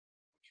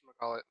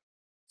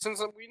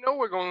 Since we know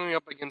we're going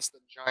up against the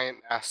giant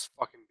ass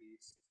fucking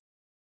beast,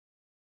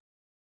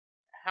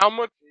 how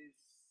much is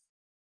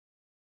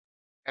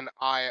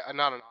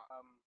not an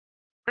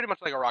pretty much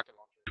like a rocket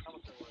launcher? How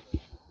much are they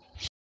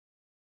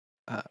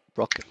worth?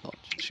 Rocket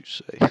launchers, you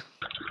say?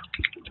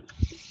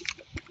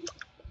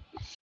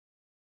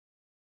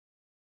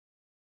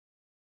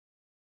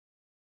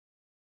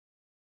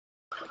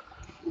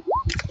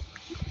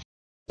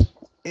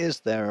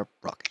 Is there a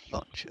rocket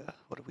launcher?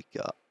 What do we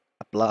got?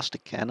 A blaster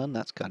cannon?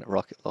 That's kind of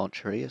rocket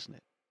launchery, isn't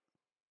it?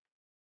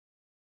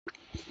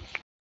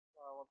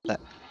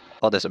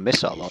 Oh, there's a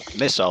missile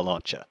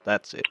launcher.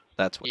 That's it.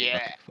 That's what you're Yeah.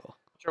 looking for.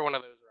 Sure, one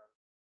of those around.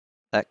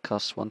 That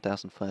costs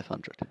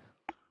 1,500.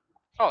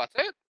 Oh, that's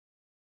it?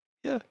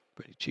 Yeah,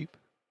 pretty cheap.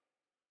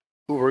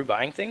 Who are we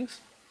buying things?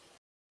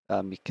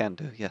 You can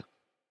do, yeah.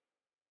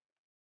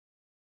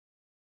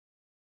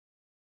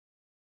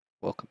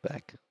 Welcome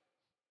back.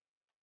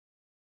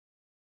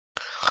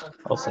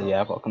 Also,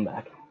 yeah, welcome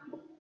back.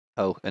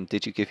 Oh, and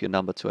did you give your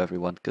number to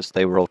everyone? Because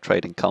they were all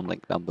trading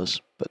comlink numbers,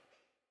 but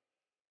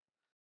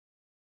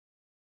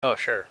Oh,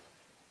 sure.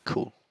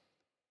 cool.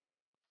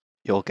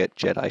 You'll get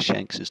Jedi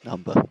Shanks'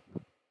 number.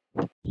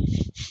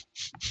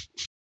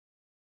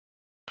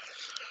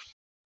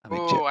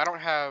 Oh, I don't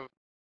have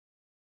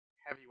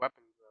heavy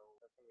weapons though.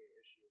 That's gonna be an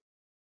issue.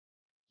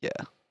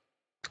 Yeah.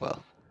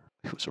 Well,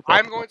 it was a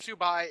I'm rocket going launcher. to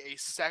buy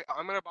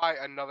I'm gonna buy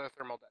another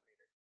thermal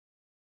detonator.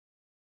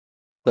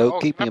 Though, Oh,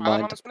 keep can I in buy that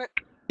on mind, this minute?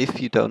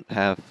 if you don't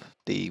have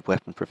the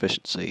weapon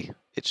proficiency,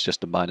 it's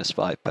just a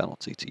 -5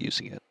 penalty to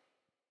using it.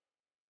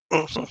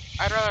 So,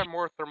 I'd rather have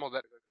more thermal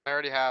detonators. I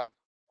already have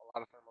a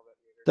lot of thermal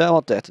detonators.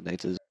 thermal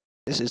detonators.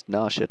 This is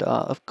Nar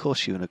Shaddaa. Of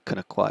course you can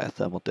acquire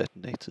thermal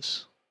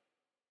detonators.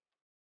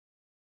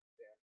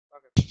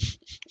 Okay.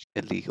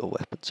 Illegal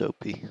weapons,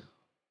 OP.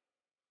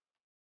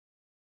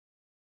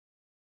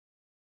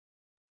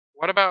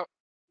 What about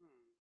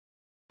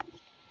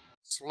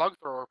slug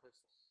thrower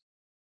pistols?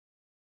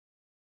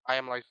 I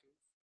am licensed.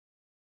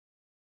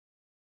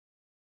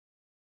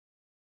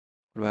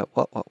 What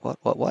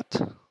about what?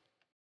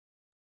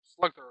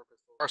 Slug thrower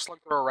pistol or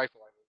slug thrower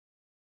rifle.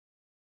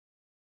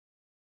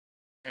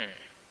 I mean.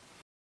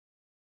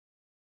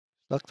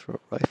 Slug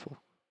thrower rifle.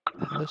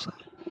 How is that?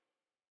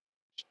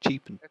 It's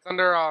cheap and It's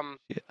under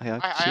yeah, I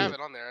I see have it. it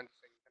on there. I'm just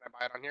saying, can I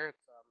buy it on here? It's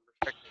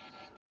restricted.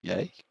 Yeah,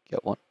 you can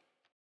get one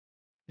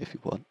if you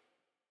want.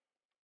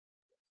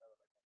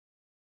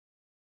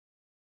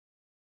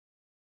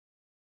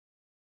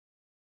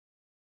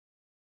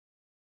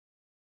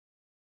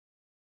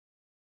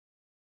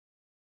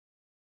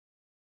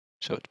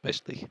 So it's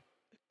basically a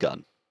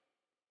gun.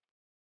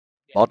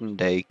 Modern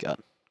day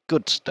gun.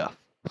 Good stuff.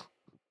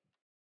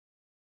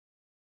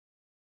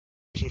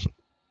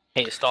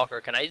 Hey,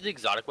 StalKer, can I use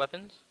exotic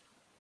weapons?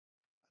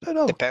 I don't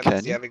know. Depends.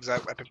 Can Do you have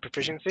exact weapon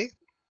proficiency?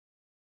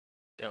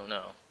 Don't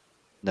know.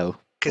 No.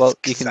 'Cause- Well,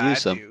 you 'cause can I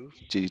use them.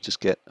 do. You just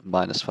get a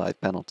 -5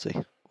 penalty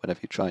whenever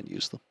you try and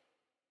use them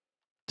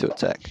to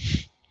attack.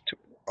 To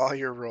all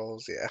your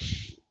rolls, yeah.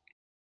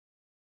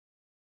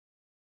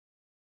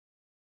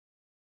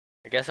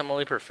 I guess I'm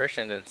only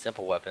proficient in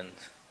simple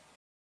weapons.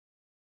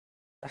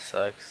 That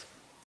sucks.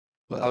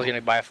 I was Well,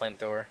 gonna buy a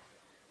flamethrower.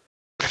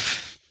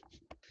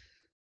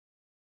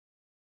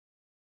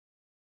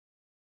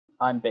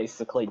 I'm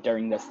basically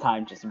during this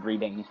time just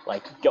reading,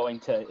 like going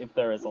to if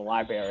there is a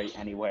library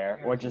anywhere,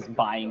 or just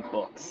buying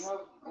books.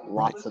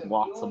 Lots and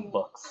lots of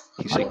books.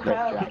 He's on ignoring.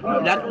 crypt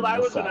dragon That's what I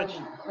and was such.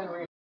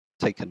 gonna.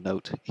 Take a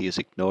note. He is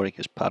ignoring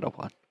his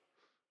Padawan.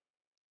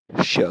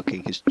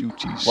 Shirking his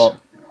duties.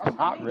 Well,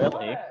 not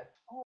really.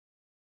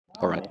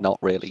 Alright, not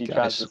really, She tries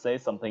guys. to say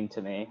something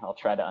to me, I'll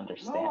try to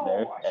understand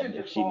her, and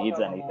if she needs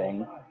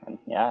anything, and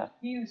yeah.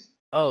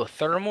 Oh,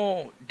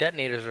 thermal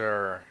detonators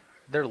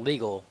they're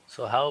legal.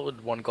 So how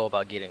would one go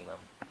about getting them?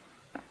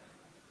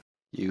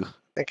 You.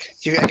 I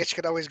guess you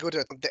could always go to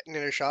a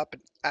detonator shop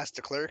and ask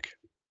the clerk.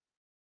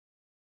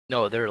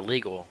 No, they're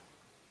illegal.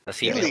 That's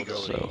the Illegal.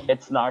 availability. So,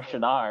 It's Nar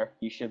Shaddaa,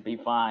 you should be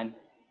fine.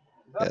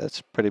 yeah,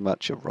 that's pretty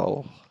much a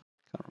roll.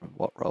 Can't remember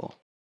what roll.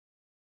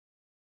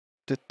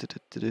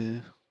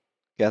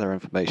 Gather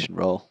information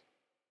roll,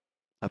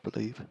 I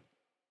believe.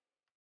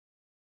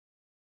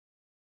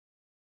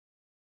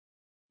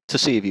 to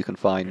see if you can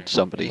find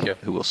somebody Okay.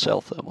 who will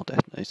sell thermal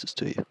detonators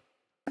to you.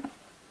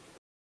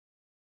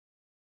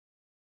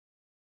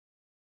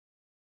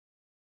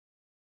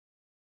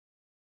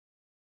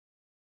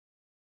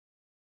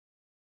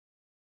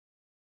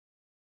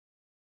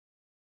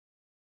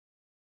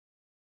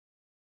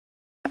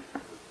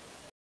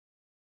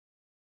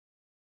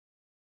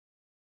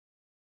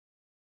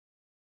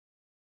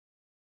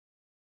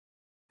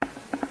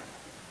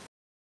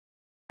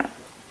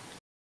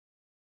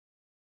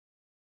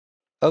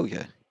 Oh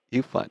yeah,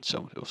 you find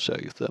someone who will sell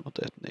you thermal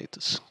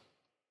detonators.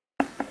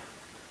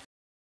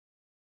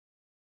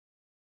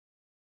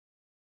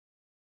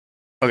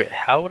 Okay,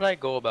 how would I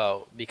go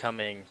about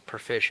becoming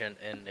proficient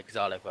in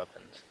exotic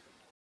weapons?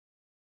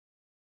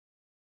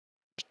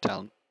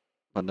 Talent.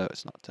 Oh no,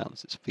 it's not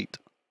talents, it's feet.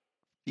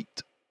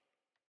 Feet.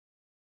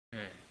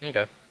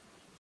 Okay. You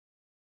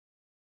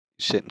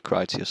sit and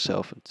cry to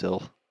yourself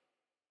until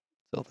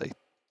they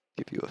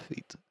give you a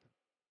feat.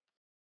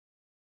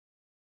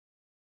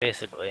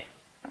 Basically.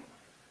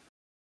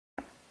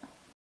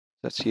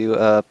 That's you.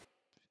 Yeah.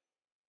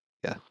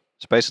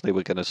 So basically,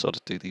 we're going to sort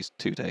of do these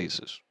 2 days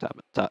as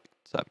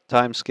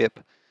time skip.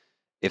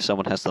 If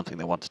someone has something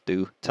they want to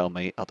do, tell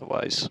me.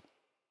 Otherwise,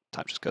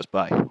 time just goes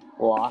by.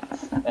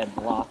 Lots and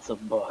lots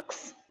of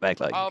books.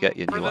 Magla, you get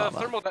your For new the armor.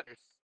 thermal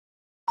detonators,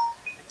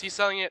 is he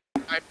selling it?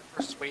 I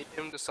persuade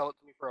him to sell it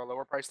to me for a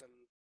lower price than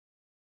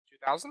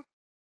 2,000.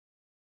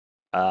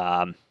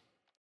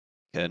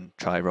 Can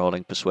try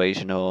rolling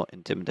persuasion or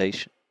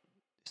intimidation.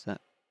 Is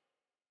that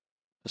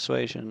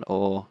persuasion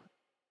or?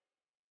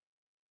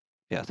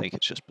 Yeah, I think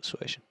it's just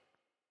persuasion.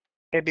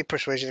 It'd be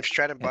persuasion. If you're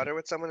trying to Yeah. butter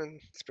with someone,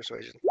 and it's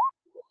persuasion.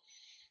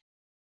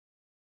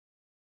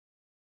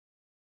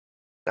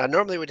 Now,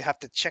 normally we'd have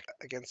to check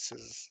against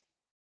his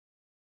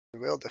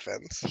will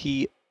defense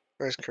He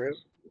or his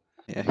charisma.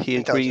 Yeah, he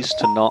Intelligence. agrees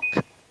to knock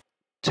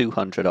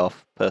 200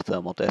 off per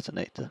thermal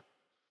detonator.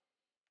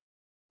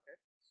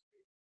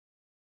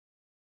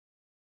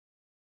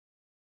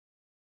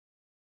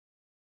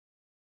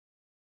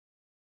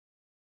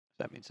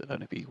 That means it'll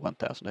only be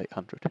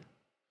 1,800.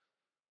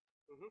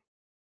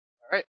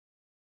 All right.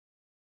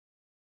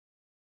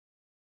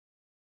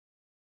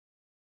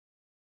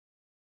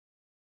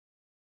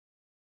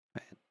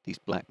 Man, these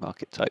black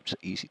market types are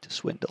easy to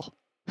swindle.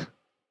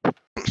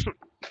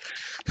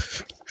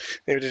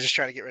 Maybe they're just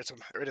trying to get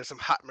rid of some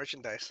hot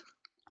merchandise.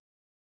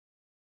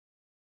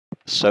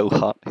 So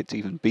hot, it's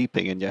even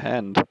beeping in your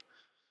hand.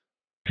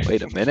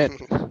 Wait a minute.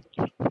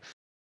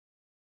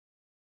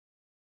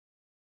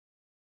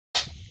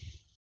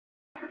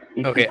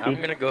 Okay, I'm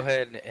gonna go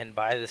ahead and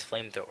buy this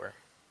flamethrower.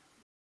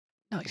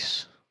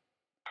 Nice.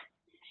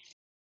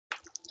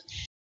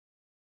 It's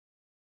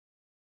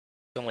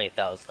only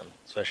 1,000,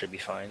 so I should be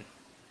fine.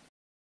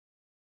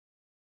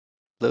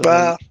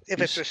 Well,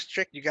 if it's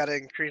restrict, you gotta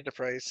increase the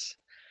price.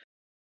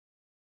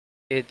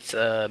 It's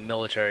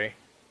military.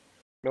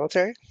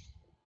 Military?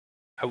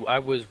 I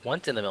was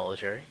once in the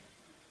military.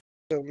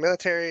 So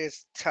military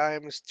is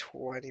times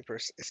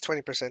 20%. It's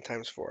 20%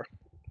 times 4.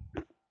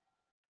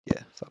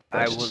 Yeah, fuck I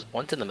prices. was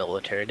once in the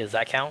military. Does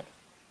that count?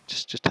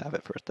 Just have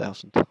it for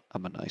 1,000.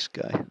 I'm a nice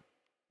guy.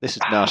 This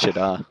is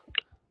Nashidar.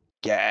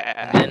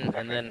 Yeah.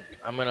 And then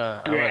I'm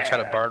gonna try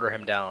to barter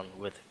him down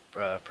with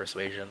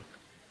persuasion.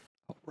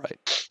 All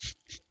right.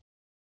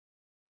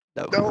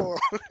 No. No.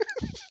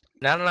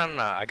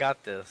 No. I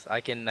got this.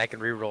 I can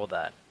re-roll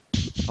that.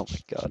 Oh my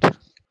god.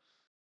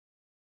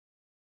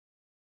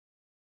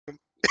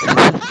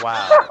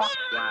 Wow.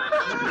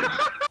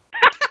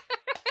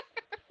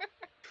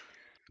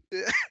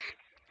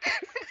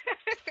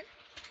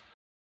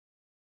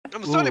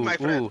 I'm sorry, my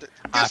friend. Ooh. This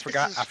I is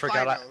forgot.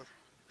 final.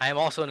 I am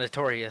also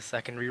notorious.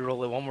 I can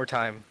re-roll it one more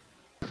time.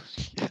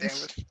 Damn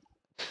Yes. it.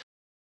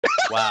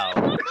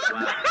 Wow.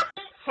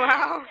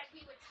 Wow.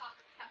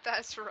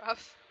 That's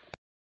rough.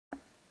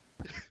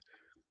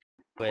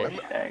 Wait.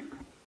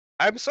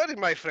 I'm sorry,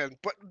 my friend,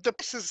 but the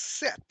price is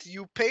set.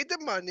 You pay the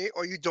money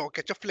or you don't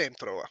get your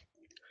flamethrower.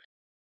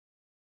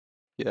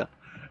 Yeah.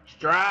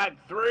 Strike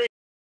 3.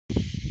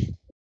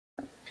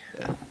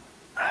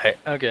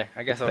 Okay.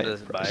 I guess I'll Pay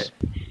just the buy price.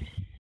 it.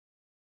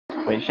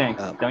 Wait,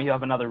 Shanks, don't you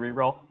have another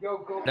reroll?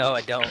 No,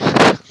 I don't.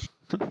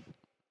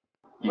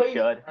 You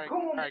should.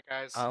 All right,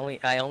 guys.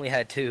 I only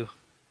had 2.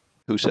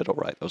 Who said all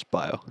right? That was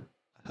Bio.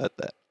 I heard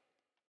that.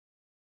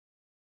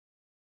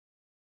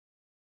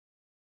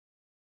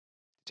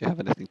 Do you have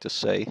anything to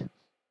say?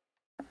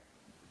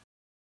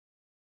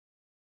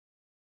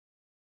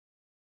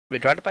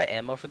 Wait, do I have to buy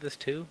ammo for this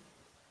too?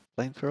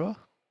 Flamethrower?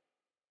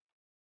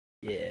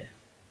 Yeah.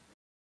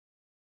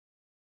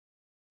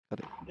 Got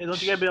it. Hey,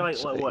 don't you gotta be like,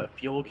 Say. what,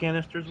 fuel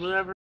canisters,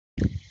 whatever?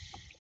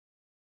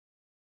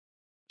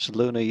 So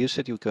Luna, you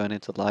said you were going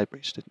into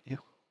libraries, didn't you?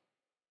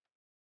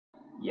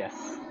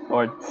 Yes.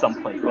 Or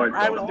someplace.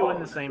 I was doing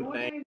the same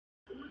thing.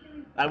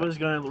 I was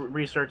gonna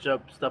research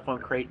up stuff on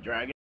Crate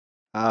Dragon.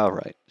 All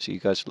right. So you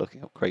guys are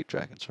looking up crate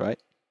dragons, right?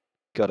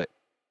 Got it.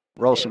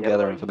 Roll some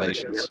gather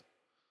informations.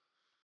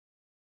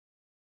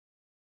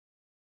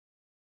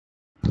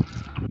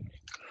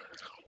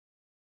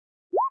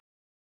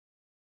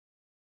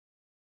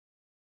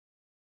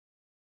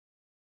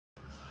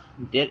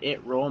 Did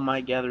it roll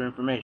my gather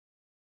information?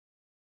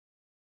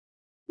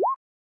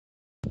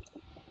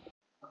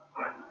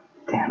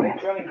 Damn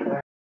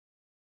it.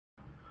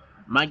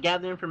 My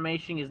gather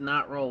information is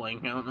not rolling.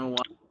 I don't know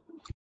why.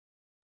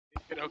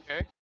 Is it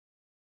okay?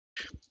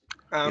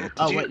 Yeah, Did did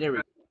Oh you? wait, there we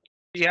go.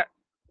 Yeah.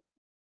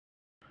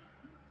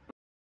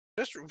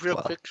 Just real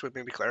Well. quick to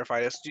maybe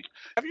clarify this. Do you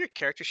have your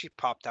character sheet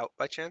popped out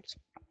by chance?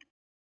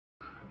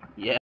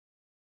 Yeah.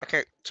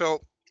 Okay,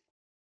 so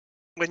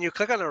when you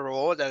click on a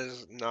role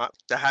that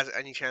has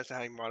any chance of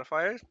having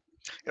modifiers,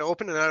 it'll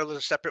open another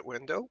little separate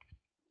window.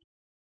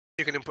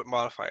 You can input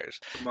modifiers.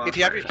 If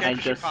you have your I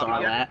character sheet just popped saw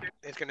out, that.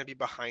 it's gonna be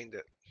behind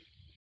it.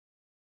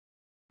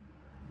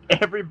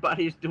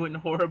 Everybody's doing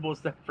horrible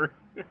except for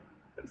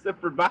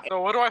Biden.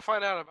 So what do I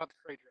find out about the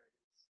crate dragon?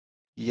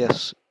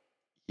 Yes,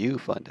 you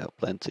find out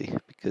plenty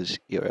because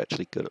you're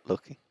actually good at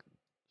looking.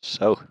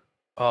 So,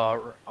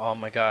 Oh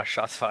my gosh,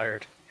 shots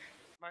fired.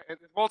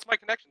 Well, it's my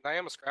connections. I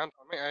am a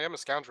scoundrel. I am a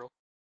scoundrel.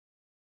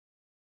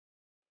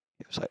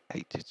 it was like,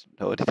 hey, did you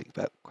know anything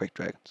about great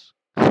dragons?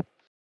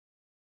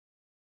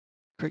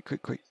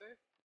 Great.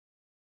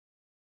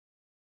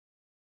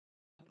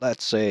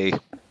 Let's see.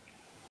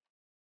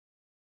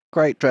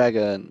 Great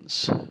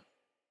dragons.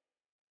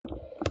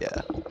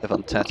 Yeah, live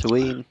on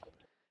Tatooine.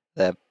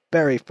 They're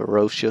very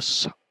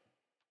ferocious.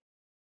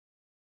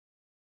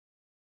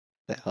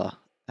 They are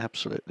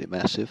absolutely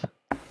massive.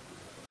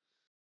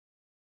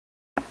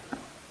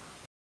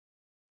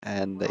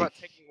 And What they about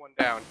taking one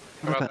down?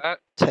 What About that?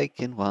 take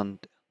in one.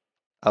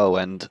 Oh,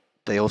 and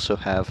they also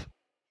have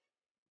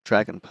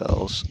dragon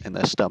pearls in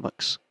their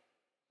stomachs.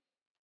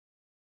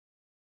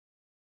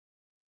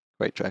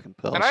 Great dragon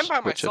pearls, And I'm by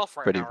which are myself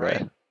right pretty now, rare.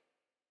 right?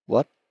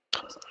 What?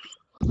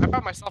 I'm by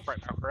myself right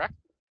now, correct?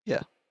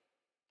 Yeah.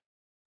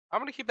 I'm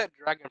gonna keep that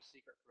dragon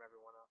secret from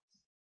everyone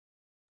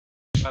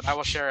else. But I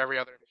will share every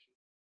other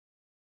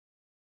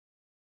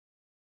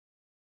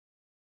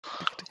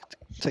mission.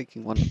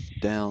 Taking one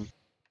down.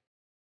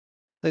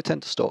 They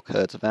tend to stalk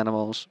herds of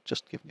animals,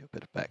 just giving you a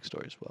bit of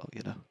backstory as well,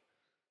 you know.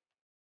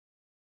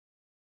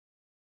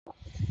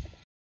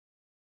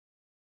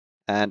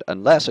 And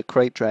unless a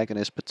crate dragon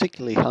is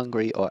particularly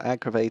hungry or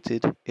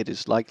aggravated, it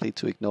is likely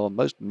to ignore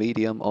most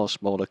medium or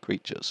smaller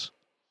creatures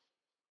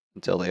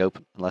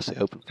unless they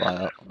open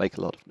fire or make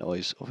a lot of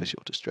noise or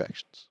visual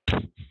distractions.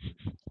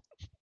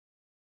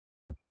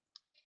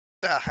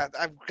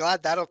 I'm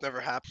glad that'll never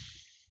happen.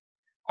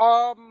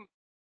 Now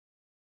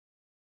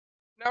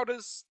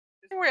is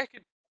there any way I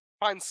could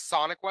find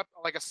sonic weapon,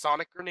 like a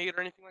sonic grenade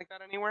or anything like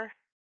that anywhere?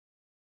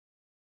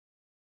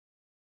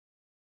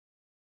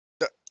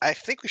 I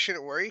think we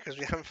shouldn't worry because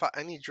we haven't fought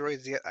any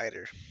droids yet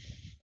either.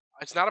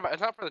 It's not for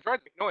the droid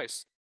to make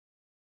noise.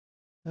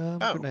 Oh.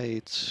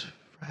 Grenades,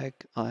 frag,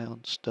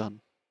 ion,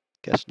 stun.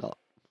 Guess not.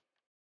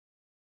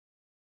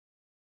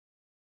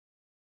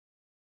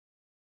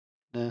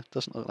 Nah,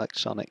 doesn't look like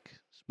Sonic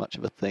is much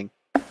of a thing.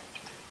 Okay.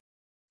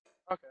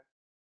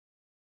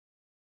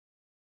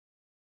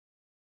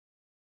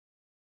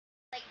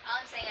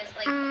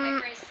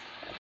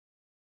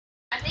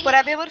 Would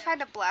I be able to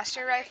find a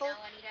blaster rifle?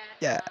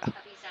 Yeah.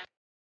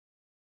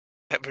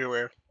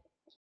 Everywhere.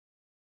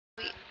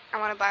 I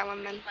want to buy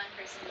one then.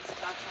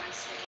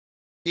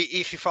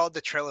 If you follow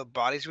the trail of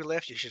bodies we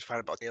left, you should find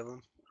about 10 of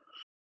them.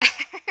 I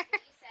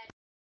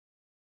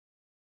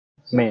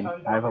mean,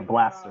 I have a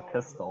blaster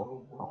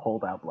pistol, a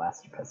holdout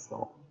blaster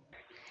pistol.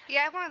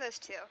 Yeah, I have one of those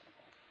too.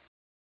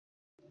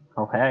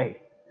 Oh hey.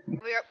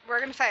 We're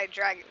gonna fight a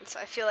dragon, so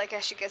I feel like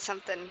I should get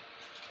something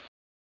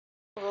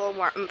a little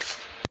more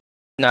oomph.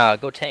 Nah,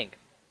 go tank.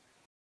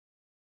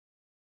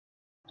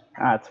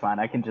 Ah, it's fine.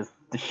 I can just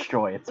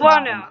destroy its Well,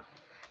 mind. no.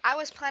 I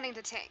was planning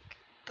to tank,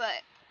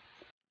 but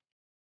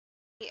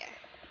yeah,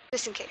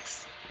 just in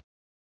case.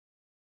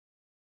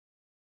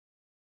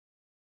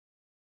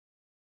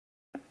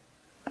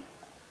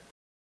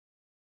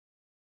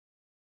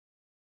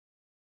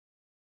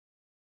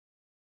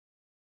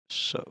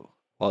 So,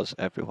 was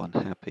everyone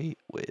happy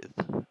with?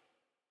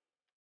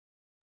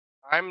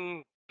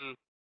 I'm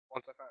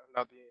once I found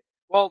out the.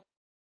 Well,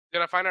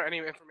 did I find out any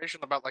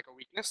information about like a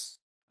weakness?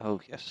 Oh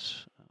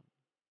yes.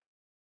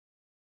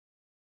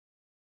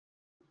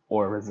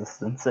 Or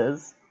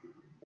resistances.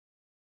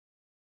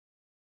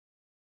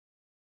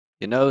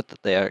 You know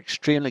that they are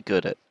extremely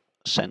good at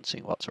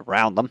sensing what's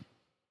around them.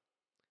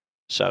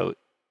 So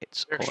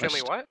it's They're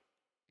extremely almost what?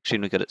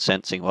 extremely good at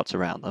sensing what's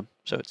around them.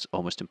 So it's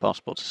almost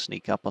impossible to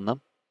sneak up on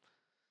them.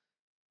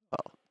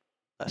 Well,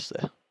 unless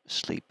they're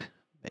asleep,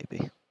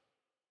 maybe.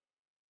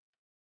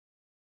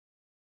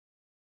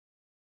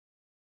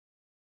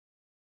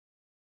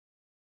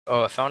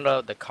 Oh, I found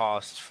out the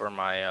cost for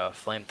my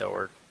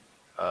flamethrower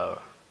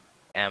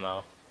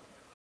ammo.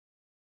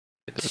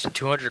 It's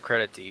 200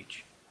 credits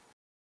each.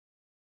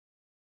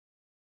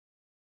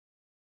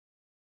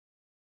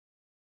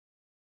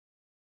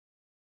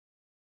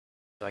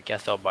 So I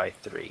guess I'll buy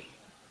 3.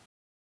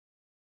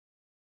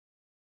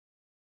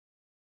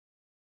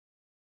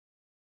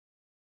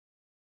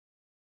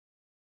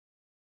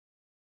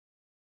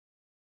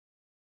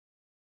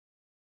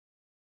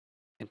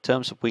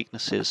 terms of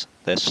weaknesses,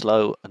 they're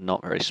slow and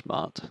not very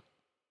smart.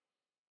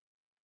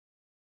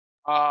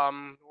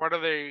 What are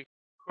they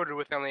coated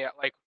with on the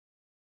like?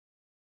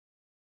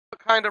 What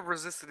kind of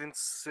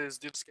resistances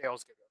do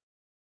scales give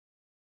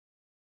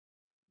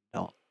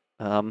them?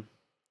 Not.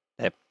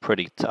 They're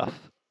pretty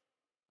tough.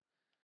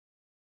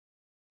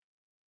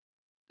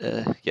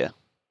 Yeah,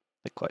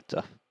 they're quite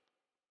tough.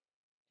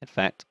 In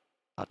fact,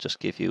 I'll just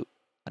give you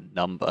a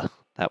number.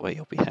 That way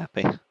you'll be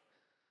happy.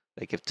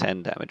 They give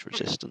 10 damage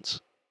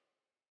resistance.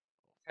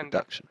 10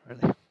 Reduction,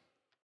 really.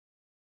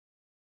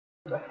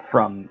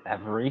 From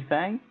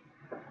everything?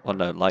 Oh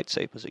no,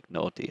 lightsabers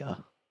ignore DR.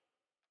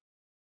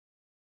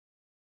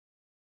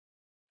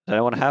 Does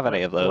anyone have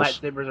any of those?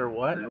 Lightsabers are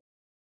what?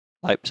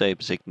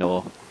 Lightsabers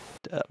ignore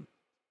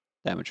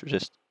damage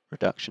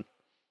reduction.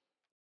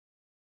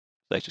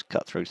 They just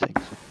cut through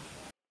things.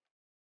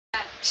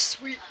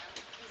 Sweet.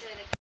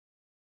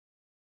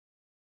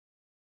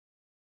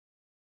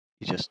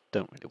 You just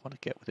don't really want to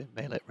get within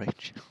melee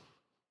range.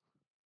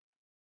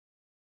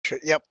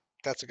 Yep,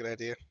 that's a good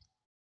idea.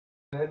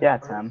 Yeah,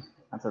 Tim.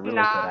 That's a really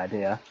Nah. good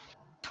idea.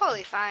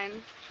 Totally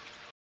fine.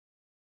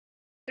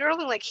 They're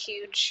only like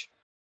huge.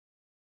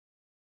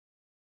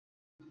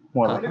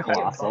 More like a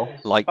colossal.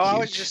 Like Oh, I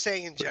was huge. just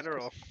saying in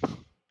general.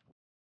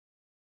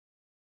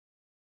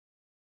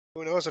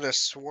 Who knows when a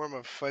swarm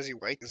of fuzzy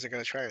whites are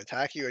going to try and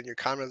attack you and your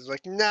comrade's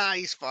like, nah,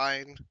 he's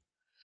fine.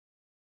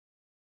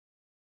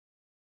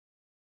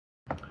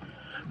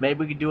 Maybe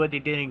we could do what they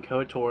did in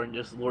KOTOR and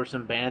just lure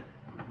some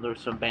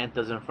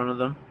banthas in front of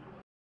them.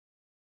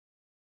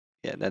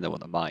 Yeah, and then there were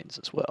the mines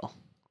as well.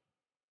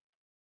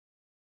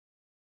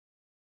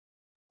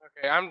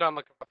 Okay, I'm done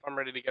looking. I'm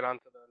ready to get on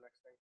to the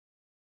next thing.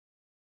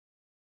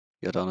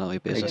 You're done all your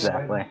business.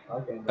 Exactly.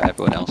 For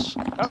everyone else.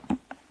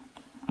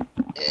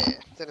 Yeah,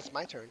 then it's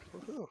my turn.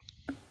 Woohoo.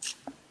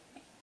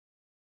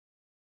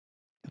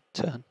 Good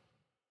turn.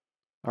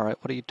 Alright,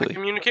 what are you I doing?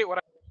 communicate what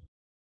I.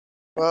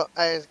 Well,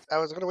 I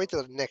was going to wait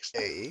till the next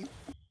day.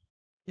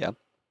 Yeah.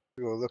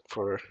 We will look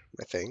for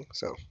my thing,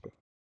 so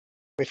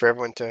wait for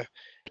everyone to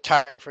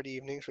retire for the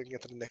evening so we can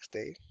get to the next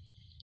day.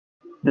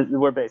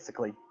 We're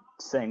basically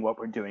saying what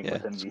we're doing Yeah,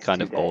 within it's these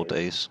kind 2 of all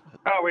days.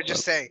 days. Oh, we're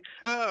just saying.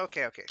 Oh,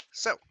 okay.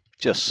 So,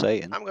 Just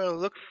saying. I'm going to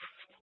look.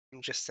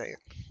 I'm just saying.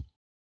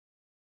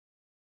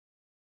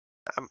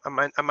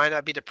 I might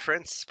not be the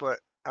prince, but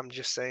I'm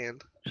just saying.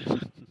 So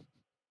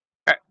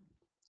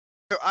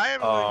I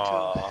am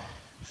going to.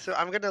 So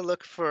I'm gonna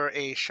look for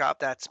a shop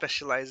that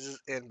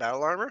specializes in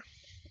battle armor.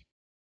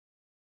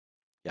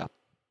 Yeah.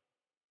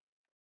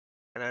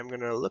 And I'm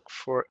gonna look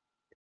for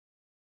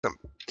some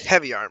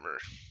heavy armor.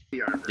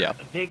 Yeah.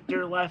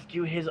 Victor left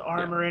you his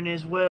armor and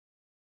his will.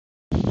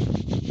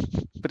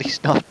 But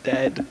he's not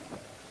dead.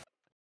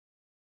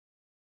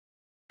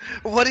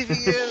 What if he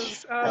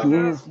is? Oh, He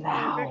no. is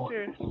now.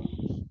 Victor.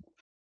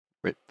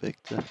 Rip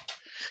Victor.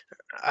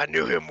 I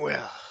knew him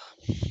well.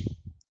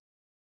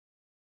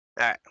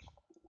 Alright.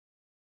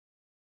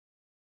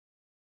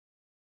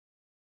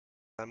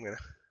 I'm gonna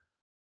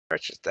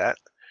purchase that.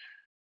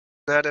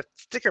 Now the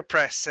sticker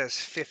price says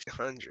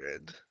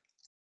 1,500.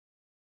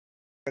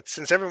 But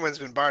since everyone's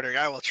been bartering,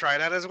 I will try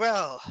that as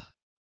well.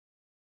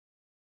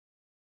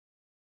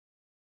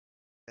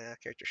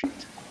 Character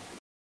sheet.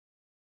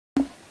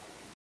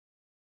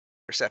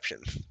 Perception.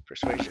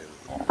 Persuasion.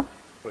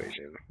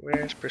 Persuasion.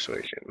 Where's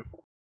persuasion?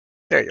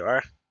 There you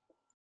are.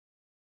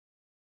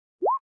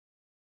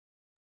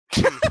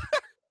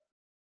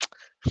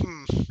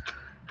 Hmm.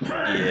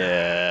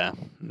 Yeah.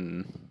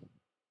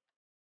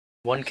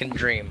 One can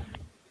dream.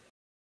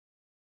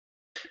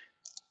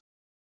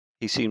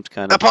 He seems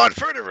kind of. Upon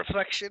further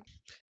reflection,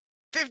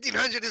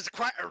 1,500 is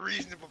quite a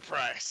reasonable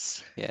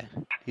price. Yeah.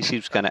 He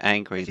seems kind of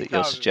angry that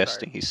you're 50,000,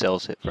 suggesting he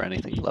sells it for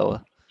anything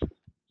lower.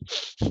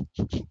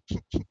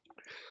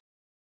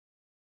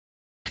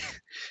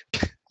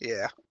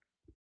 Yeah.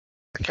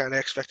 I kind of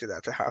expected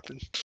that to happen.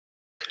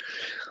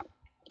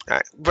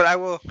 Alright, but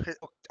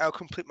I'll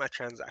complete my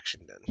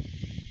transaction then.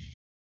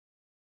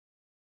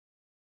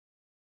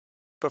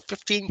 For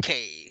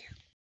 15K.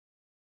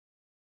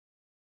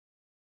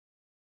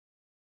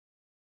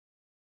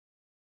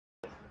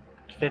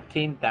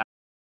 15,000.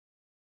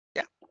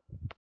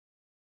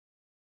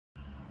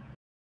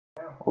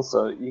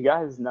 Also, you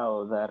guys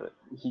know that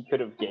he could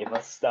have gave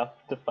us stuff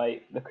to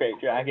fight the Crate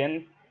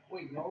Dragon.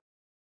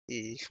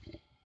 E.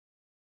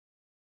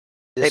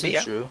 This Maybe, is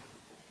yeah. true.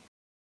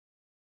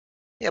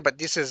 Yeah, but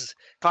this is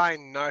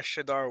fine Nar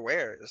Shaddaa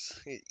wares.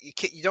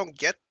 You don't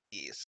get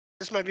these.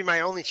 This might be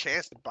my only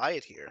chance to buy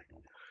it here.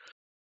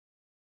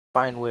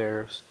 Fine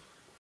wares.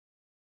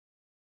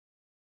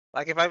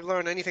 Like, if I've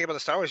learned anything about the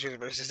Star Wars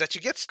universe, is that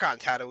you get stuck on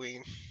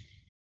Tatooine.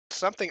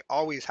 Something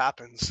always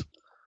happens.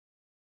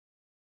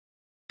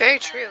 Very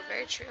true,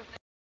 very true.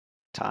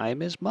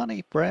 Time is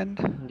money,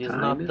 Bren. It is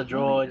not the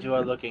droid you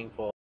are looking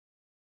for.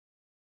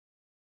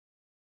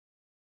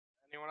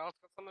 Anyone else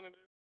got something to do?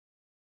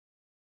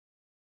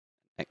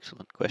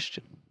 Excellent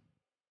question.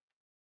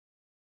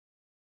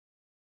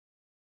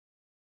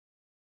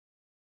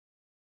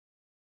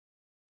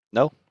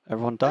 No?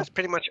 Everyone done? That's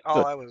pretty much all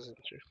Good. I was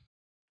into.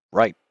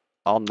 Right.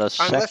 On the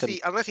second...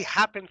 Unless he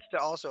happens to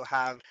also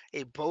have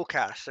a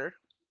bowcaster.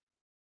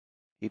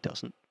 He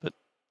doesn't, but,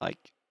 like,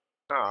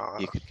 Oh,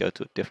 you could go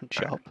to a different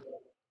shop.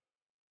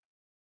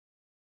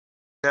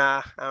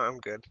 nah, I'm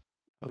good.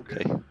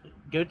 Okay.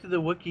 Go to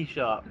the Wookiee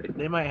shop.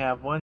 They might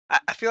have one.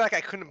 I feel like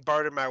I couldn't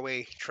barter my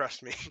way.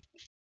 Trust me,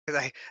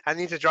 because I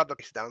need to drop the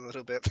price down a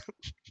little bit.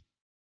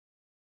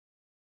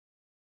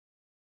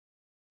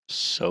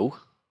 So,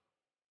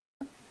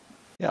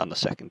 yeah, on the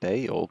second day,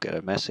 you'll get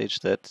a message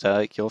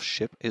that your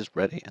ship is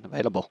ready and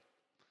available.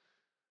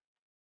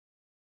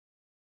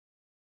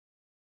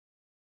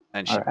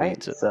 And she Alright,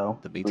 meets at so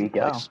the we meeting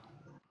go. place.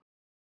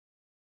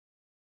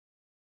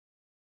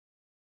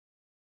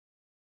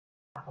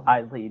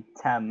 I lead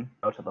Tem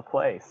go to the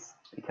place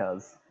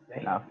because,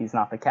 you know, he's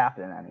not the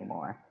captain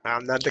anymore.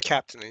 I'm not the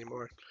captain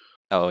anymore.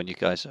 Oh, and you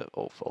guys are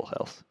all full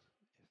health,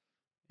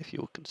 if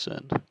you were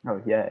concerned.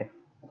 Oh, yay.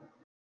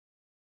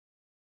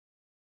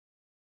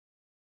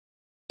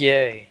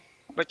 Yay.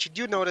 But you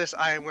do notice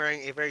I am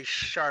wearing a very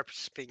sharp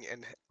sping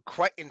and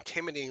quite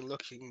intimidating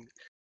looking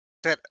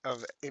set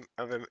of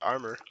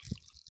armor.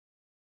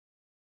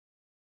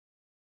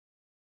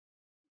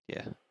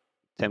 Yeah.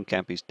 Tim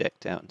Campy's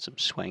decked out in some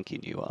swanky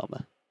new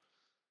armor.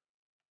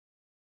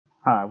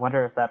 Huh, I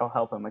wonder if that'll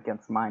help him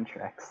against mind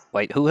tricks.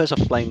 Wait, who has a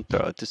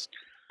flamethrower? Just...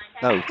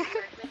 No.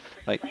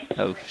 Wait,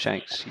 no,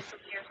 Shanks. You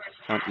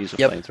can't use a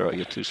Yep. flamethrower,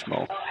 you're too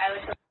small.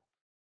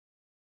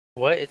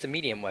 What? It's a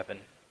medium weapon.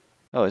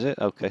 Oh, is it?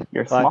 Okay.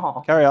 You're Fine.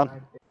 small. Carry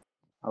on.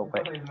 Oh,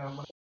 wait.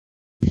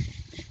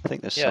 I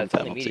think there's Yeah, some it's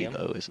only penalty, medium.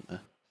 though, isn't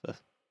there? For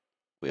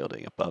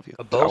wielding above your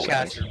A torso.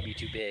 bowcaster would be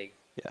too big.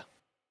 Yeah.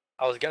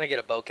 I was gonna get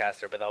a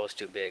bowcaster, but that was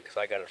too big,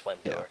 so I got a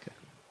flamethrower. Yeah, okay.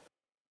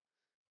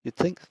 You'd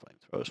think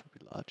flamethrowers would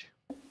be large.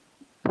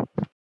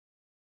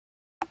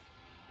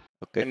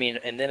 Okay. I mean,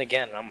 and then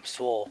again, I'm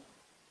swole.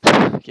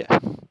 Yeah.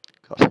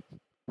 God.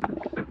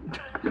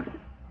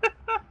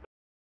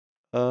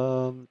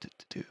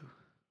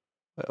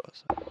 Where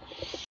was I?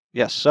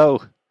 Yes,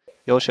 so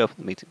you'll show up at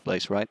the meeting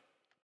place, right?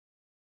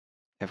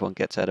 Everyone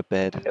gets out of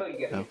bed,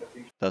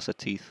 does their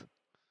teeth.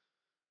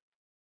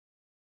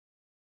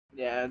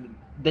 Yeah,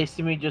 they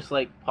see me just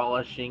like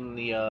polishing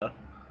the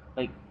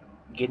like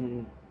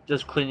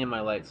just cleaning my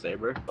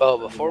lightsaber. Oh,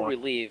 before we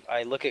leave,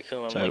 I look at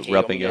Kuma. I'm So like, hey,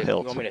 rubbing your you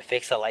hilt. want me to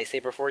fix the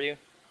lightsaber for you?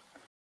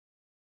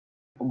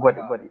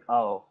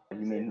 Oh, you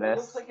mean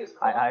this?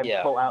 I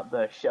Yeah. pull out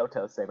the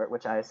Shoto saber,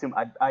 which I assume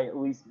I at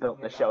least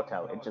built the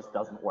Shoto, it just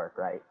doesn't work,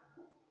 right?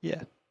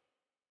 Yeah.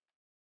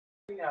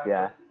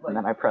 Yeah, and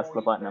then I press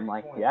the button, I'm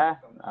like, yeah,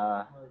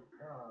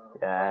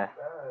 yeah,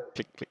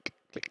 Click, click,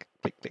 click,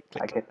 click, click,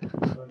 I click.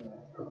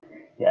 could,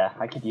 yeah,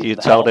 I could use Do you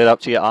the hold help. it up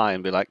to your eye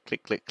and be like,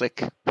 click, click,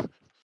 click?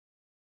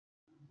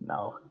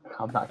 No,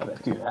 I'm not gonna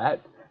do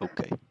that.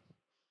 Okay.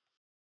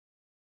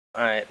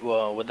 Alright,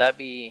 well, would that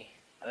be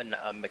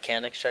a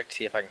mechanics check to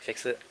see if I can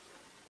fix it?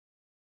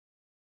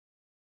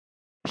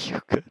 You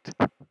could.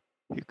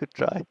 You could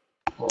try.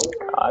 Oh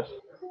gosh,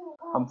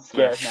 I'm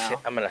scared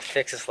now. I'm gonna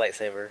fix this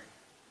lightsaber.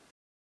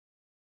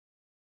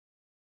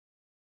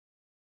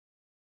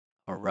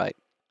 Alright.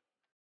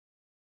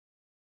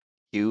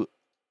 You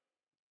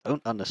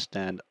don't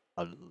understand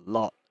a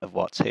lot of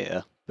what's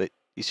here, but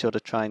you sort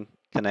of try and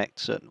connect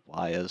certain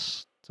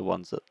wires to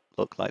ones that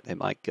look like they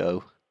might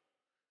go.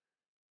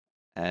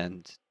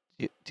 And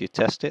do you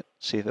test it?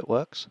 See if it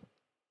works?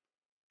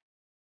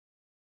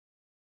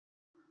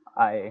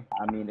 I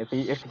mean, if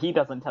he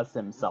doesn't test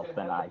himself,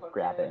 then I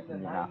grab it and,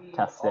 you know,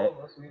 test it.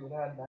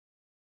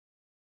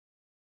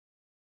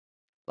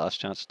 Last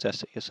chance to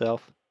test it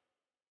yourself?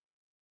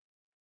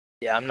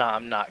 Yeah, I'm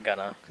not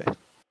gonna. Okay.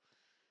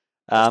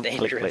 It's Click,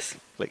 click, dangerous.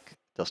 click.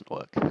 Doesn't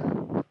work.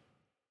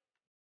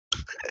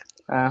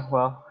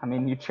 Well, I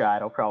mean, you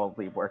tried. I'll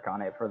probably work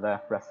on it for the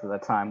rest of the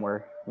time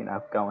we're, you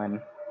know, going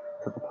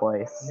to the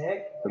place.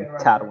 The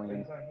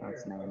Tatooine,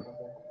 that's the name.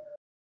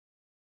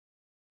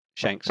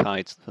 Shanks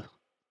hides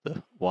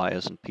the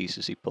wires and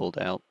pieces he pulled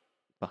out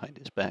behind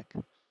his back.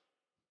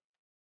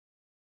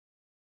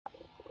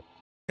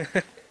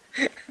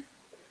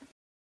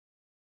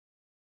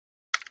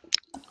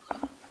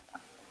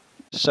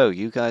 So,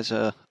 you guys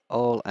are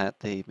all at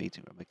the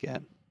meeting room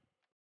again.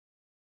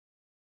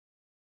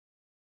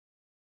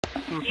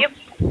 Yep.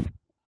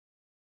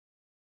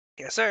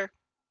 Yes, sir.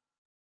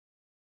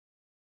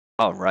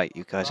 Alright,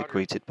 you guys are Roger.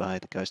 greeted by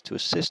the guys' two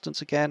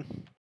assistants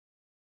again,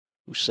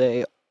 who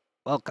say,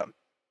 welcome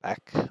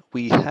back.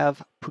 We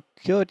have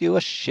procured you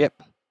a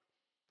ship.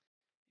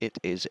 It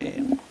is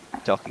in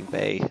Docking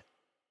Bay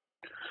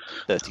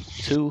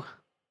 32.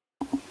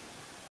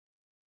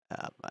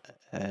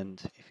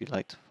 And if you'd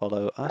like to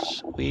follow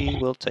us, we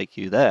will take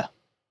you there.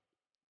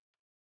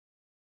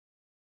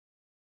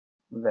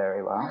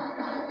 Very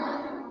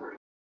well.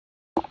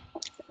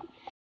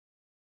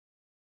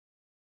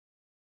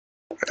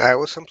 I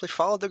will simply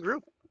follow the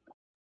group.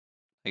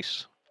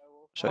 Nice. I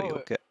will So follow you'll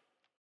it. get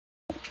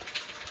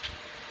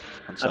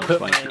on I some put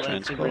my swanky lightsaber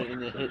transport. in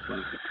the hit.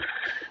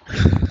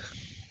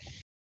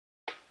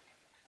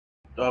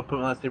 So I put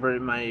my lightsaber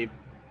in my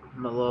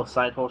little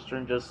side holster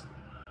and just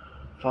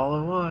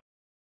follow on.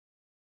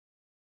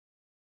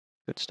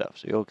 Good stuff.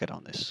 So you'll get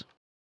on this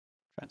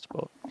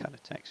transport kind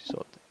of taxi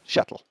sort of thing.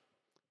 Shuttle.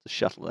 The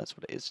shuttle, that's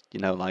what it is.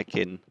 You know, like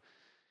in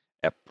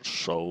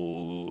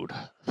episode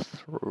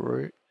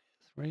three?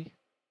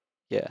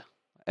 Yeah.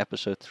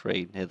 Episode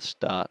 3, near the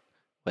start,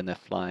 when they're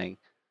flying.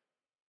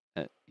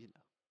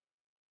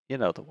 You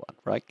know the one,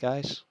 right,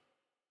 guys?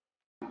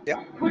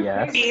 Yes.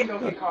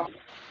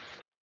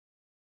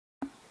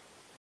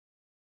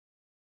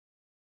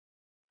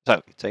 So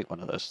you take one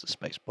of those to the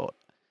spaceport,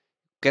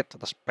 get to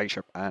the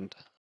spaceship, and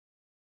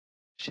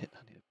shit, I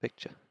need a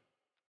picture.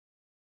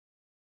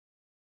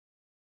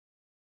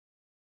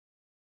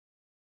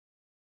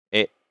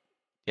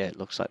 Yeah, it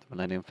looks like the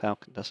Millennium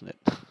Falcon, doesn't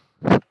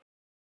it?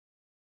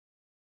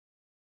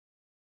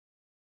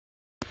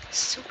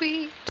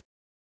 Sweet.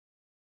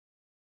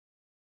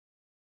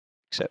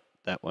 Except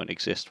that won't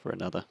exist for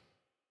another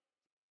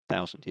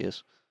 1,000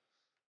 years.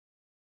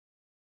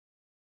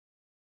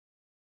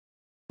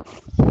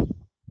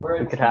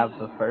 We could have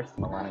the first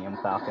Millennium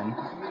Falcon.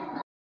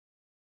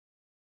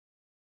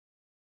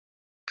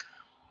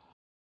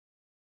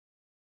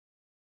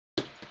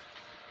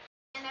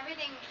 And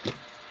everything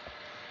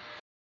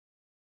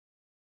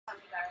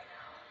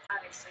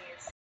obviously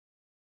is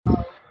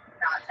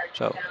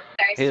So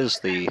here's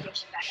the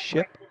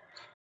ship.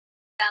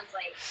 sounds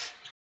like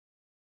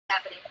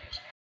happening.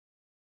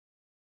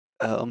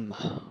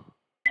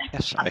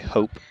 Yes, I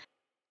hope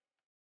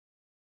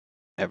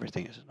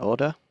everything is in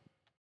order.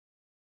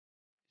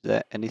 Is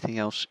there anything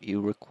else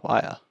you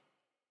require?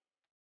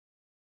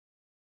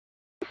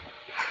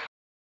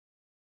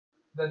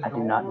 I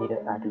do not need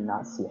it. I do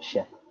not see a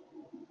ship.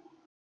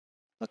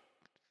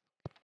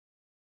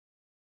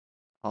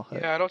 I'll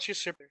hurt Yeah, I don't see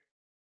ship there.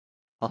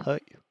 I'll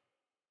hurt you.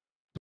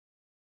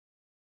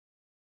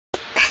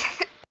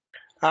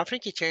 I don't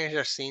think he changed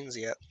their scenes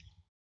yet.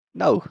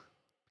 No,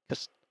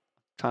 because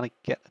I'm trying to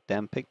get a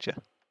damn picture.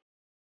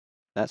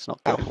 That's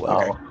not going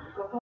well. okay.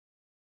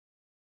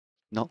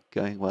 Not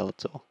going well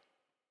at all.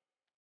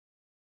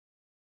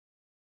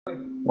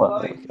 Well,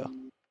 There we go.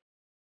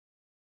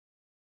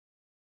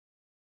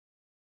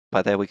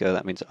 By there we go,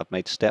 that means I've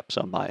made steps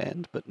on my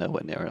end, but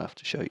nowhere near enough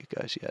to show you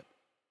guys yet.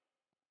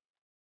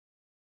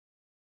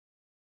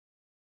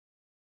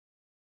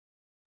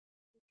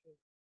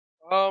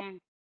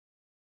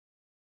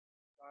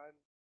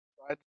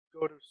 I'd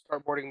go to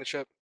start boarding the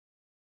ship.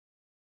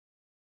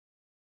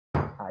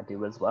 I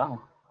do as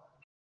well.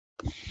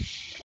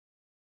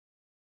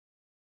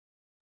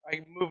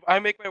 I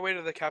make my way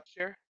to the cap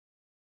chair.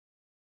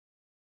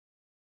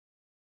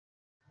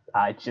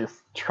 I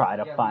just try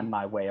to find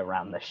my way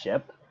around the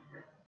ship.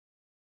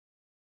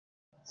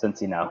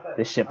 Since, you know,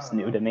 this ship's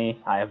new to me,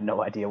 I have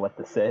no idea what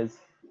this is.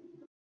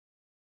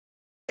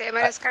 I'm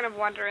just kind of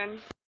wondering.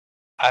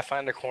 I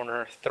find a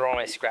corner, throw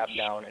my scrap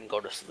down, and go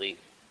to sleep.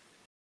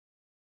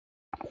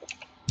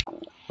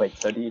 Wait,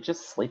 so do you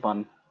just sleep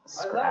on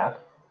scrap?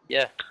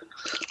 Yeah.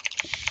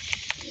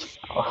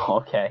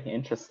 Oh, okay,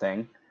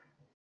 interesting.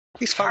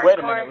 He's fine. Wait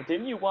a minute,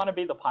 didn't you want to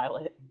be the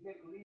pilot?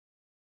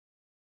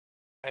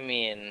 I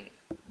mean,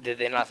 did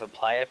they not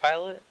supply a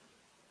pilot?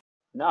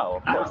 No,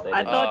 of course they I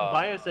didn't. thought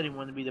Bio said he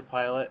wanted to be the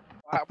pilot.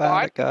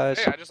 About it, guys.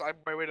 Hey, I'm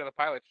my way to the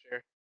pilot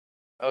chair.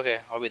 Okay,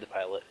 I'll be the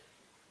pilot.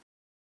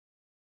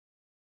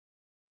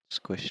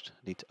 Squished.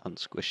 I need to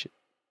unsquish it.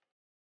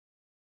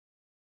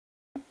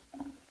 Take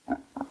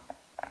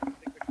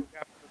the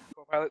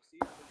co-pilot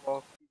seat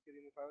while he's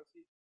getting the pilot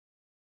seat.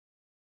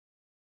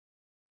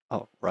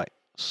 Oh, right.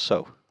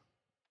 So.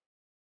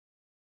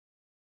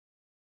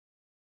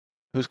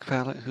 Who's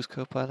pilot? Who's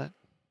co-pilot?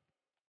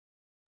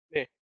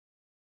 Me.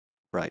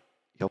 Right.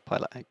 You're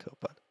pilot and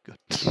co-pilot. Good.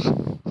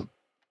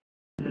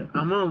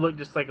 I'm gonna look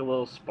just like a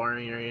little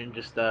sparring area and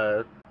just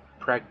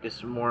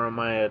practice more on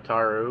my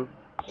Ataru.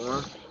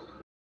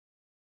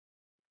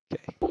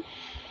 Okay.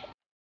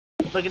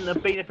 Like in the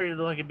beta period,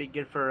 like it'd be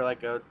good for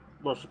like a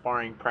little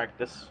sparring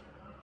practice.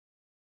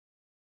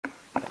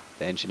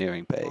 The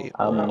engineering bay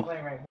Um,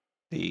 or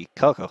the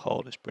cargo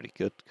hold is pretty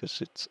good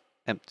because it's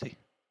empty.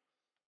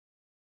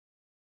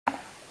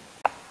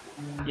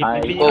 If I-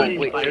 anybody's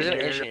Oh, wait, by there's an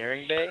there-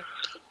 engineering bay?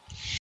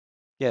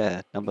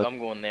 Yeah, number I'm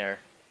going there.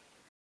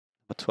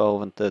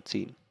 12 and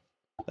 13.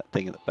 That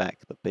thing at the back,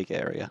 the big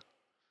area.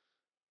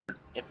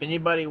 If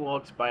anybody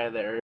walks by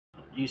there,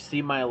 you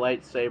see my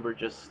lightsaber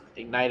just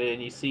ignited,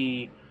 and you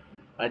see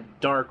a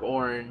dark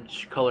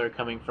orange color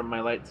coming from my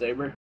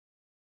lightsaber.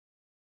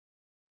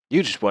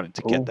 You just wanted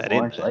to get that in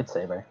orange there.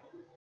 lightsaber.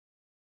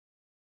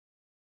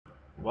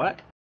 What?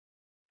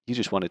 You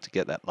just wanted to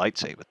get that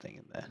lightsaber thing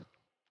in there.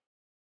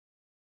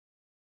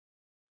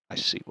 I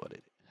see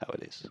how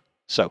it is.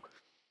 So,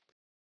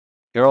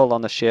 you're all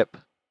on the ship.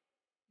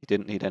 You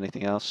didn't need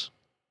anything else?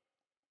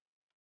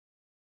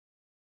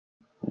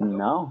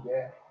 No.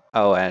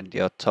 Oh, and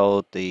you're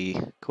told the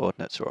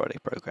coordinates are already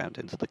programmed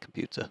into the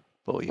computer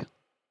for you.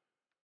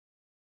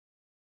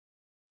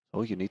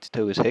 All you need to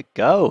do is hit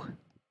go.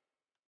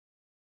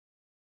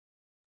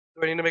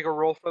 Do I need to make a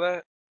roll for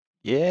that?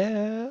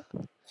 Yeah.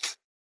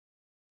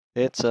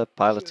 It's a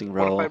piloting What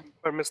roll. if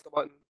I missed the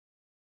button?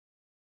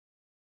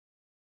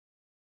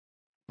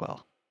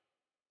 Well,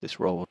 This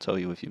roll will tell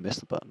you if you miss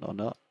the button or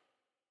not.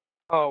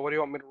 Oh, what do you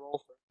want me to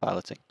roll for?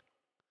 Piloting.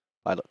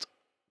 Pilot.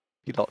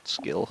 Pilot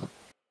skill.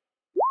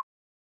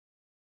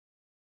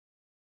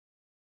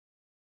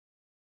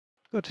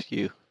 Good for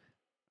you.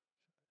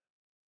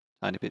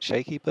 Tiny bit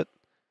shaky, but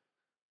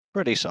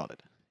pretty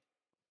solid.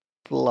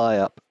 Fly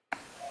up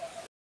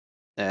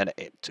and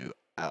into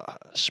outer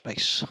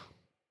space.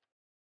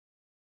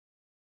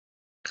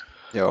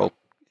 You're all,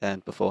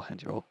 and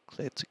beforehand you're all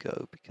cleared to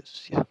go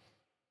because, yeah,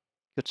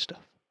 good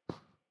stuff.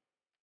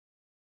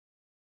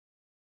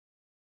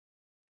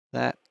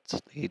 That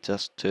leads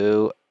us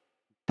to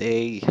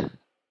the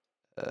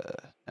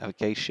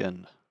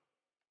navigation.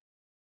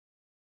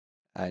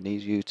 I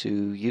need you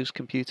to use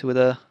computer with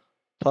a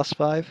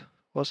 +5,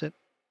 was it,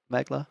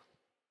 Megla?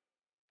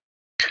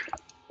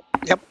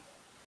 Yep.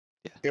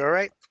 Yeah. You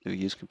alright? Do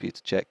use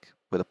computer check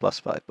with a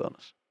 +5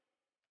 bonus.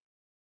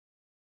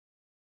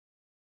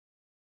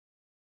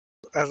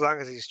 As long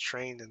as he's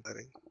trained in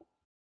that.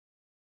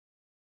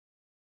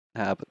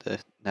 But the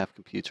nav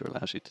computer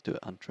allows you to do it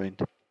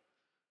untrained.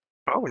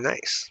 Oh,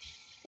 nice.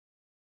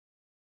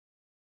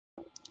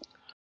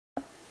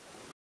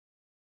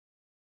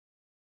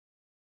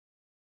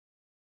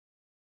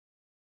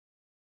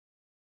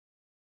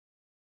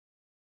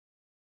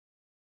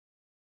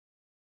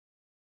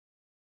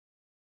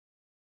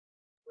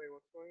 Wait,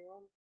 what's going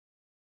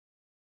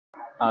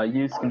on?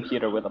 Use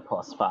computer with a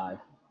 +5.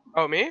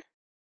 Oh, me?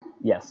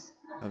 Yes.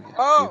 Oh yeah.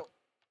 Oh!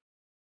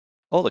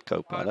 Or the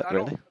co-pilot, I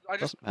really. don't. I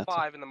just Doesn't put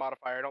matter. 5 in the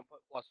modifier. I don't put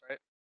plus, right?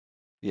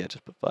 Yeah,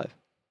 just put 5.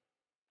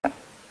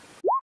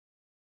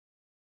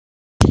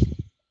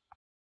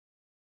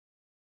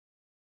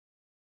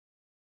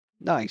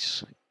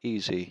 Nice.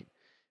 Easy.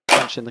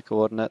 Punch in the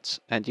coordinates,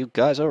 and you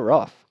guys are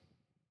off.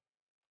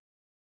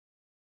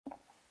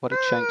 What did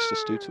Shanks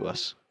just do to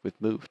us? We've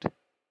moved.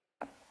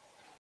 I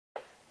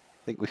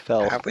think we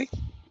fell. Have we?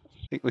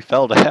 I think we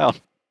fell down.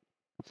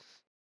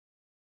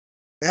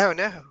 No,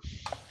 no.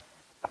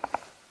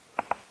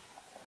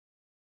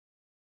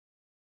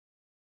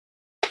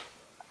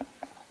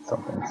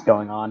 Something's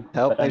going on.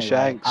 Help but me, anyway,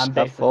 Shanks. I'm I've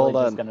basically just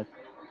fallen. gonna.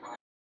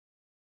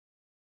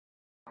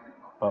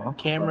 Oh,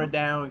 Camera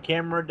down,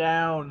 camera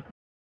down.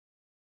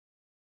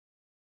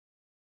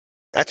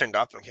 I turned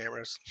off my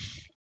cameras.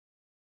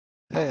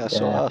 Hey, I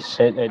saw Yeah, us.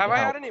 it Have I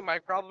had helped. any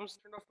mic problems to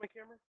turn off my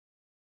camera?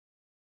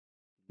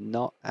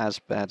 Not as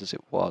bad as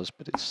it was,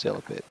 but it's still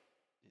a bit,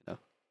 you know.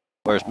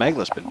 Whereas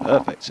Megla's been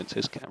perfect since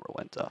his camera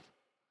went off.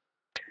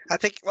 I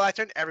think, well, I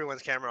turned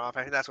everyone's camera off.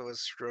 I think that's what was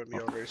screwing me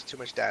over. There's too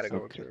much data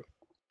going Okay. through.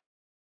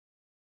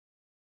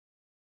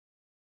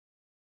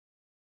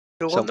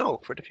 We'll Some- know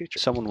for the future.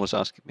 Someone was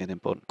asking me an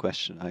important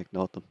question. I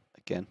ignored them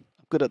again.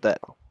 I'm good at that.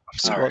 I'm Who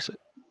sorry. was it?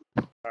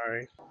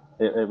 Sorry.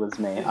 It was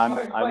me.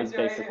 I was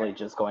basically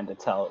just going to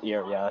tell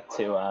Iria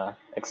to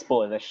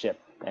explore the ship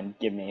and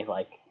give me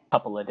like a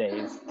couple of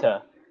days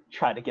to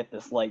try to get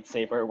this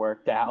lightsaber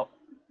worked out.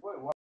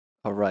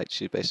 All right,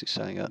 she's basically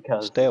saying,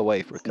 Because stay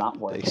away for a it's not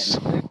couple of days.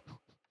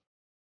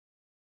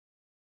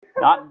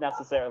 Not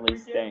necessarily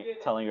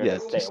telling her Yeah, to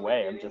stay just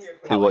away. I'm just do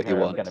telling what you her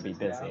I'm want. gonna be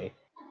busy.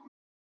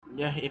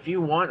 Yeah, if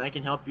you want, I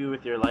can help you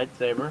with your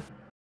lightsaber.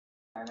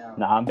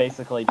 No, I'm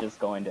basically just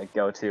going to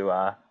go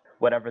to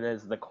whatever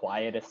is the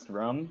quietest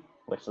room,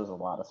 which there's a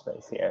lot of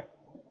space here,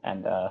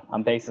 and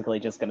I'm basically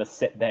just gonna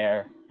sit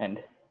there and,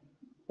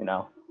 you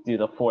know, do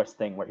the Force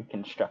thing where you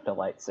construct a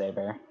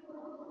lightsaber.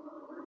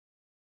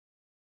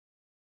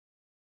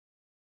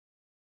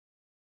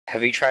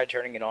 Have you tried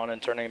turning it on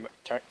and turning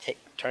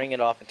it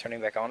off and turning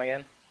it back on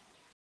again?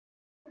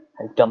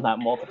 I've done that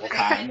multiple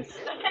times.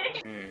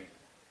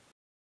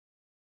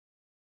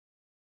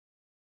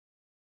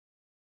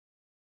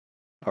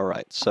 All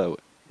right, so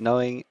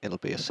knowing it'll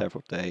be a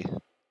several day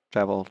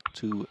travel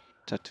to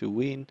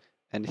Tatooine,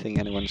 anything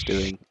anyone's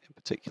doing in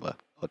particular,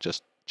 or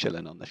just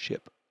chilling on the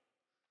ship?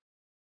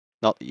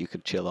 Not that you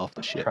could chill off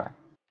the ship. Try.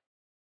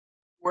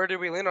 Where did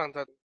we land on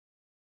that?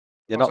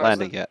 You're Was not that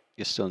landing the- yet.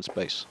 You're still in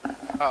space.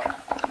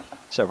 Oh.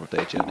 Several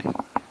day journey.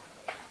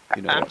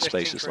 You know I'm what just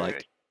space is intrigued.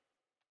 like.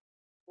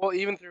 Well,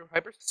 even through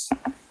hyperspace?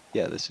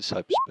 Yeah, this is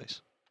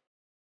hyperspace.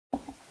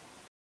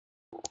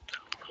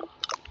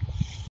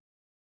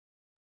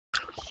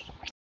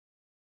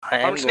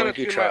 I'm just gonna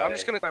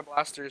tune my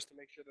blasters to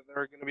make sure that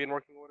they're gonna be in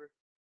working order.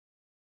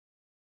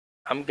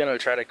 I'm gonna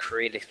try to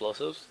create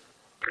explosives.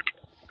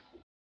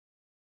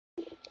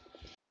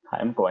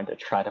 I'm going to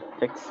try to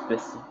fix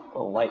this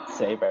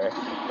lightsaber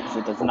because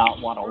it does not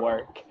want to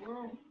work.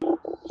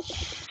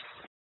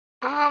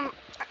 I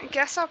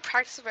guess I'll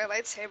practice my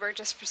lightsaber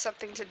just for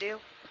something to do.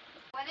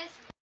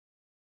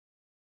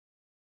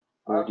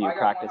 Who do you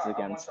practice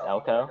against,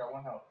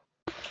 Elko?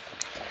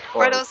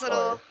 Or those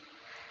little,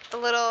 the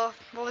little,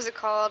 what was it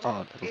called? Oh, You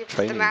little put the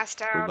training mask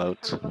down.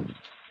 remote.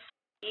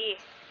 Yeah.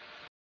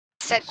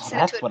 Set it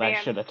That's to what I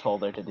advance. should have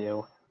told her to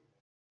do.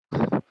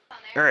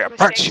 Area, Mistakes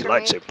practice your were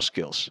made. lightsaber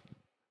skills.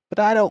 But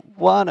I don't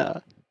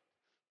wanna.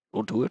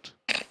 We'll do it.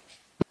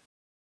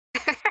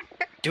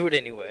 Do it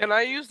anyway. Can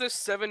I use this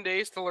 7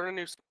 days to learn a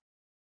new skill?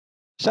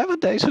 7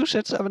 days? Who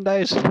said 7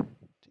 days?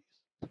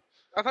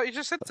 I thought you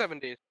just said 7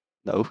 days.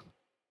 No,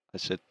 I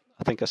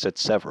think I said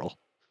several.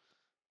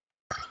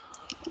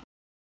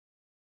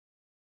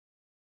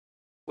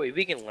 Wait,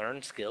 we can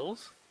learn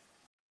skills?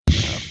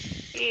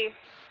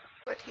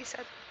 What he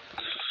said.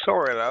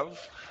 Sort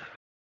of.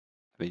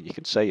 I mean, you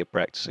can say you're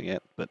practicing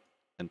it, but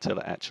until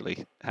it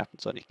actually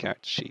happens on your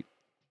character sheet,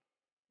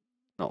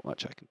 not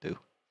much I can do.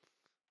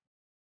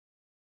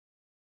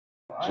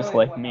 Just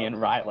like me and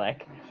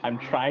Rylek, I'm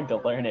trying to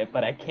learn it,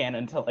 but I can't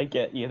until I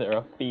get either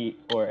a feat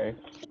or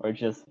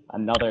just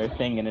another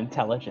thing in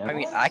intelligence. I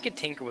mean, I could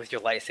tinker with your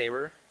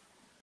lightsaber.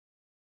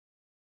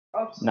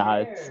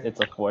 Nah, it's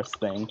a force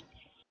thing.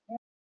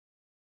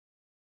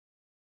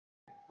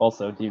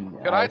 Also,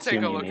 Could I take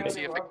assume a you look need and it.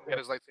 see if I can get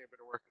his lightsaber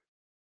to work?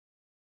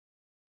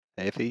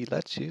 If he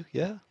lets you,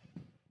 yeah.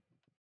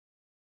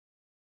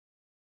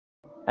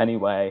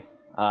 Anyway,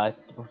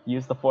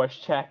 use the force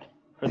check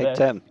for Hey, this.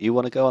 Tem, you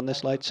want to go on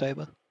this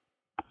lightsaber?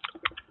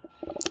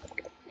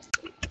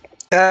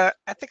 I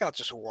think I'll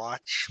just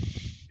watch.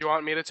 You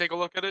want me to take a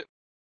look at it?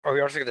 Or are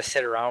we also going to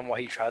sit around while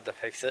he tried to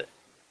fix it?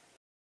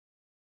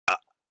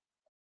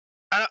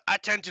 I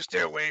tend to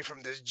stay away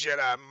from this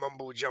Jedi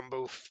mumbo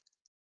jumbo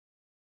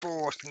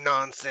forced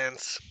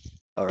nonsense.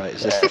 All right,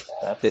 is There,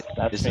 this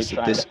that's is me this a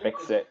trying to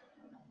fix it.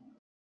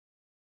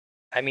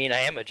 I mean, I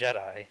am a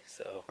Jedi,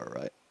 so. All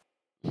right.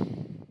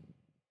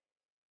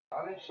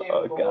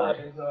 Oh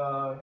god.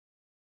 All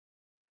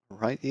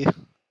right, you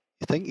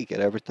think you get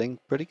everything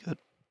pretty good?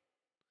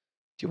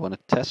 Do you want to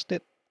test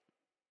it?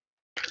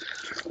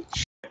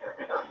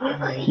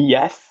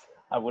 Yes,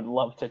 I would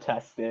love to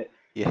test it.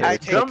 You hear I a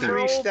take clicking, 3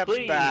 roll, steps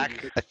please.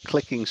 back. a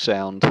clicking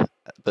sound,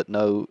 but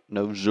no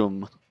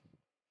zoom.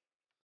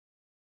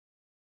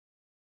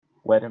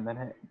 Wait a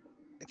minute.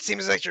 It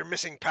seems like you're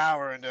missing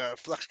power in the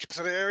flux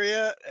capacitor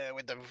area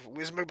with the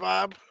Wismer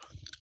Bob.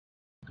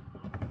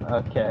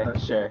 Okay,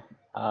 sure.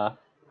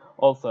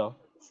 Also,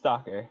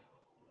 StalKer,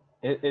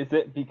 is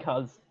it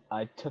because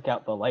I took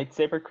out the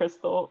lightsaber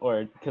crystal,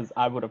 or because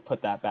I would have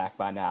put that back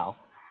by now?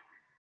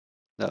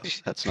 No,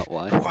 that's not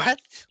why. What?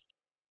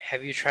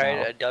 Have you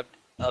tried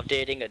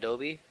updating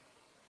Adobe?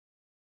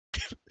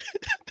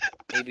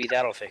 Maybe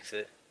that'll fix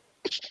it.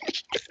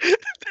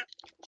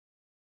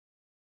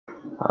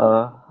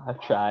 I've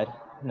tried.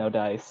 No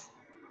dice.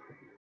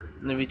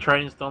 And have you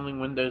tried installing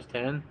Windows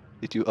 10?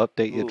 Did you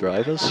update your Ooh.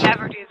 drivers?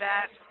 Never do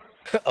that.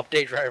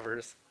 Update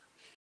drivers.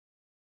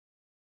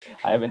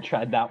 I haven't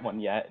tried that one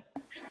yet.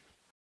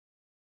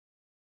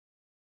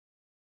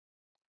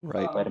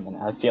 Right. Wait a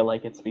minute. I feel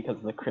like it's because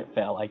of the crit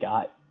fail I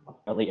got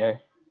earlier.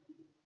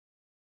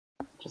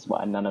 Which is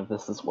why none of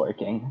this is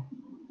working.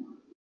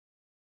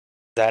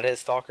 Is that it,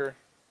 StalKer?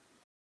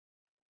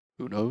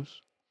 Who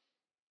knows?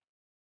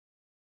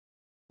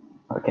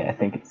 Okay, I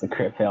think it's the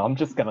crit fail. I'm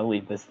just gonna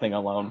leave this thing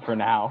alone for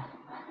now.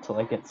 Till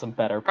I get some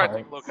better Try parts.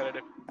 to take a look at it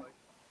if you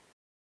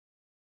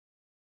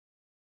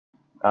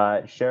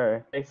like.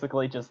 Sure.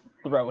 Basically just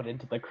throw it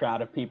into the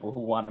crowd of people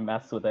who want to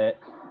mess with it.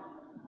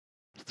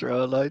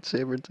 Throw a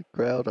lightsaber into the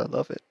crowd. I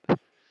love it.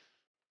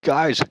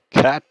 Guys,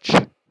 catch!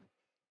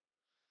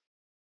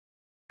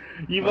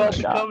 You've All all right.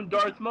 become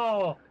Darth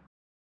Maul!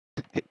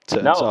 It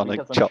turns No, on and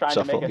because I'm chops trying to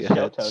off make all a your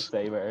Shoto heads.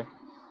 saber.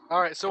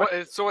 Alright, so what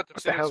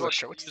the hell's a use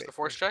Shoto the saber?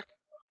 force check?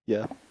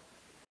 Yeah.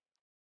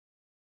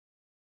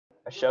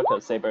 A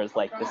Shoto saber is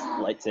like this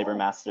lightsaber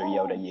master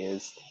Yoda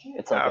used.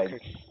 It's like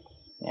Okay.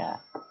 yeah.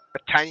 A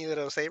tiny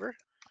little saber?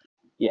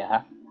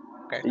 Yeah.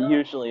 Okay.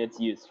 Usually it's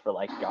used for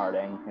like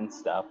guarding and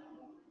stuff.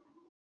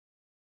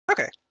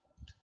 Okay.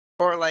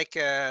 Or like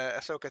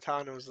Ahsoka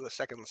Tano's the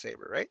second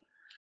saber, right?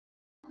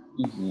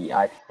 Yeah,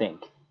 I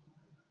think.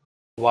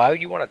 Why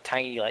would you want a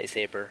tiny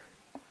lightsaber?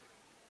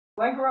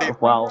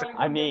 Well,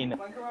 I mean,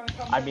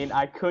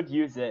 I could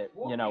use it,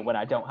 you know, when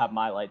I don't have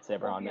my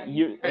lightsaber on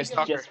me. It's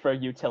StalKer. just for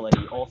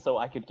utility. Also,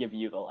 I could give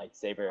you the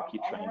lightsaber if you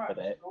train with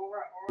it.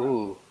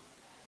 Ooh.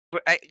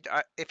 But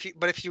if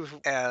you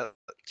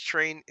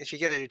train, if you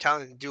get a new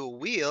talent to dual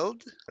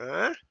wield,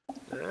 huh?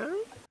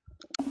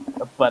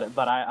 But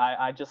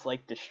I just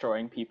like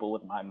destroying people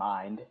with my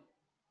mind.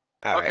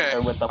 All right. Okay,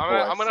 Or with the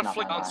I'm force, gonna not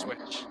flick my on mind.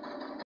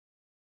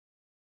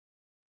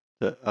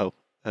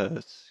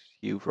 switch.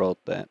 You rolled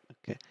that.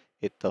 Okay.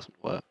 It doesn't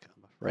work,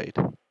 I'm afraid.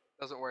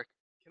 Doesn't work.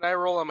 Can I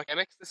roll a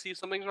mechanics to see if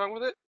something's wrong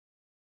with it?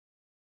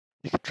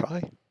 You could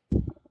try.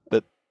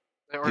 Or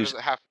does it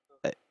have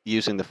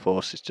Using the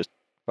force is just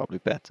probably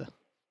better.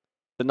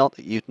 But not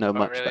that you'd know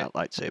much really? about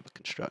lightsaber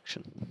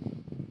construction.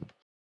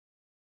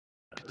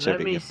 Let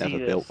Considering me you've see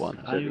never built this.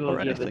 one I will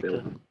or give it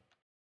anything.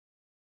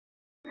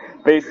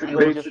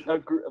 Basically, just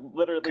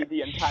literally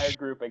the entire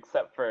group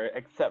except for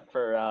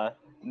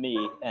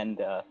me and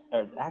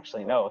or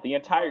actually no, the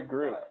entire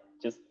group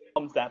just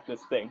comes at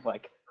this thing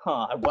like,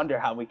 huh? I wonder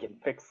how we can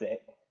fix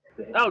it.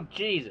 Oh,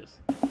 Jesus.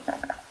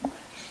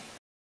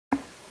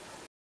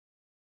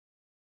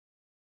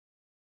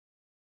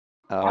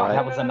 All That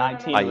right. was a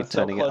 19. Are It you was so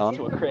turning it close on?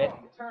 to a crit.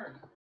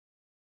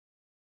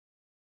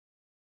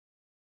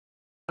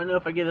 I know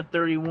if I get a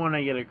 31,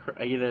 I get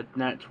a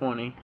nat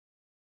 20.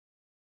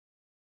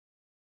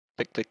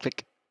 Click, click,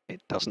 click.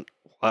 It doesn't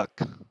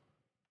work.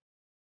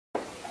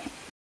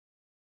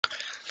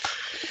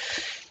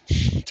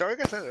 So are you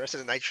guys the rest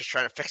of the night just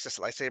trying to fix this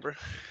lightsaber?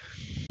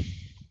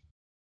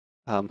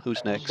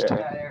 Who's next?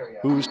 Sure.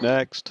 Who's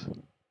next?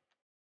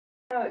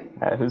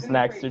 Who's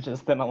next? You're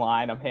just in a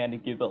line. I'm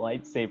handing you the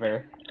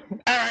lightsaber.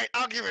 Alright,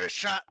 I'll give it a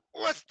shot.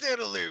 What's there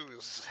to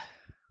lose?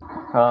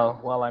 Oh,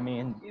 well, I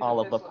mean,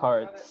 all of the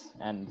parts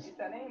and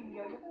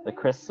the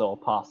crystal,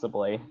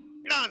 possibly.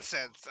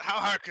 Nonsense. How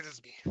hard could this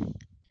be?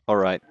 All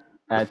right.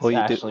 That's Before you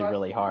do- actually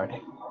really hard.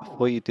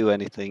 Before you do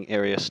anything,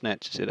 Area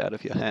snatches it out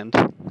of your hand.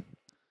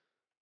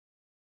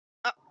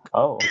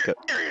 Oh.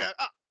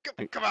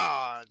 Come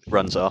on.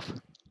 Runs off.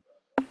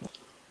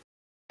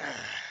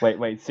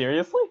 Wait,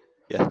 seriously?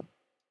 Yeah.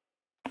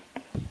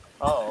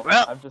 Oh,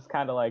 Well- I'm just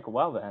kind of like,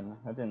 well then,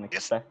 I didn't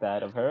expect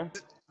that of her.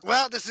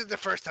 Well, this is the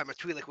first time a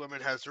Twi'lek woman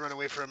has run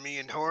away from me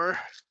in horror.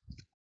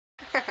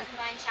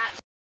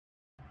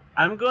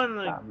 I'm going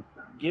to Um,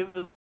 give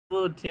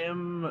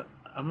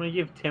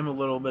Tim a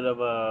little bit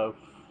of a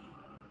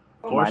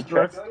force mind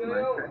trick?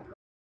 thrust.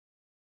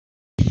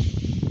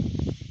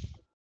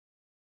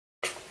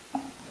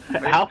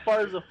 How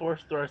far does the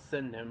force thrust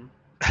send him?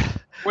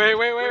 Wait,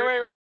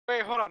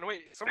 hold on,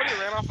 wait. Somebody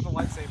ran off with a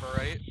lightsaber,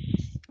 right?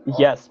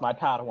 Yes, my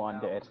Padawan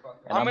did.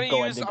 And I'm, going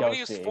to I'm go gonna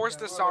use see. force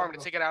disarm to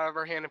take it out of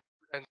her hand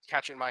and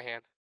catch it in my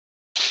hand.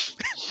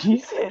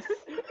 Jesus!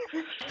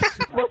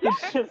 Look,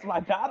 it's just my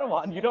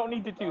Padawan. You don't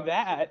need to do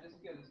that.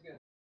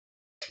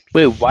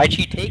 Wait, why'd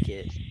she take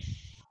it?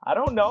 I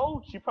don't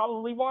know. She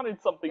probably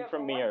wanted something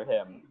from me or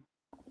him.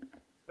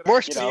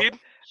 More You know, speed.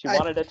 she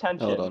wanted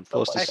attention. Hold on. stuff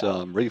Force like that.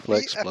 disarm.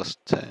 Reflex plus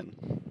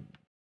 10.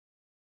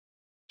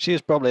 She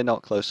is probably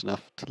not close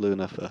enough to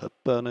Luna for her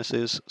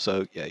bonuses,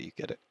 so yeah, you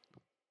get it.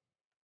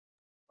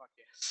 Fuck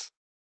yes.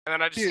 And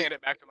then I just hand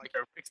it back to him like,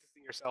 yo, fix this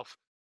thing yourself.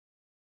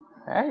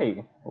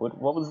 Hey, what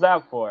was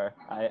that for?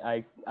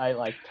 I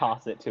like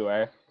toss it to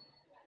her.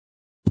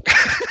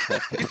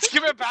 Okay.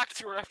 Give it back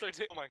to her after I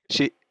take. Oh my.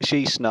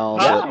 She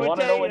snarls Yeah, at I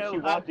wanna know what she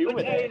wants to do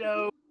with it.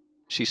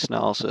 she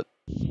snarls at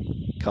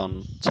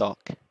Con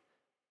Tok,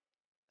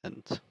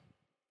 and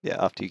yeah,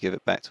 after you give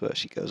it back to her,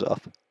 she goes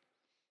off.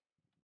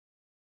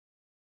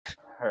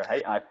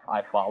 Alright,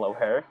 I follow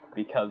her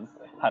because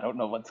I don't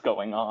know what's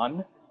going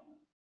on.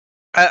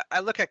 I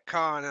look at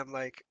Khan and I'm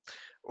like,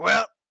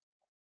 well,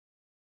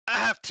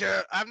 I've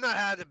not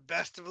had the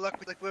best of luck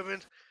with like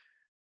women,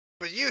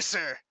 but you,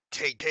 sir,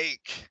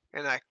 take.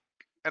 And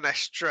I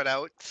strut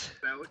out.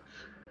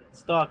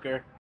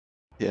 StalKer.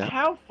 Yeah.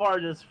 How far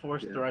does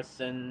force thrust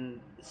send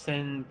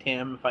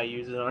Tim if I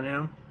use it on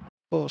him?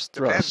 Force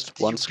Depends. thrust,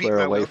 Do you one beat square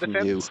my away will from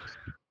defense? you,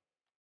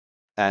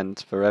 and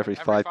for every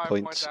 5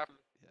 points. after.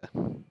 Yeah.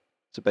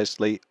 So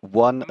basically,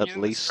 one I'm at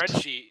using least. the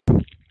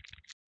spreadsheet.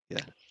 Yeah,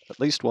 at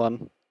least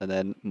one, and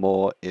then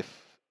more if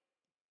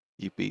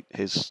you beat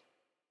his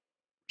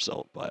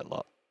result by a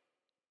lot.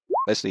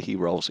 Basically, he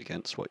rolls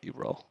against what you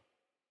roll.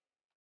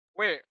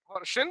 Wait, hold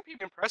on. Shouldn't people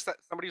be impressed that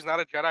somebody who's not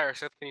a Jedi or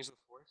Sith can use the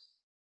Force?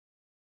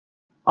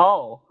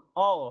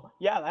 Oh,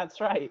 yeah,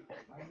 that's right.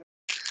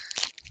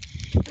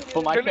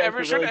 But my character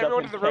really Shouldn't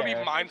everyone doesn't in the room be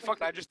care.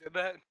 mindfucked? I just did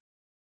that.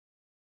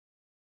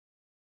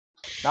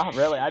 Not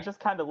really. I just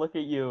kind of look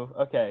at you.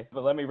 Okay,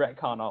 but let me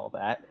retcon all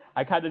that.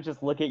 I kind of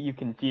just look at you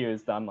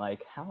confused. I'm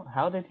like,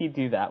 how did he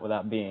do that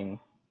without being,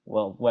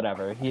 well,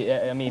 whatever.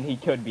 I mean, he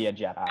could be a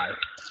Jedi.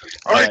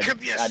 Or it But could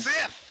be a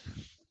Sith.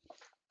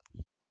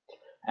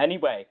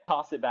 Anyway,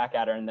 toss it back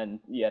at her, and then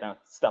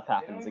stuff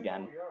happens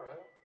again.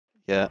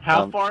 Yeah.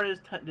 How far does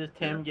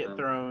Tim get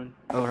thrown?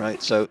 All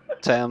right. So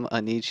Tam,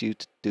 I need you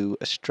to do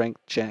a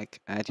strength check,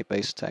 add your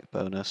base attack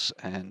bonus,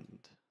 and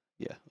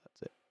yeah,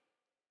 that's it.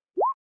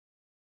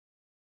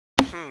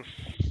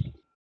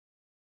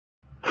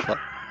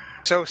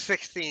 So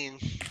 16.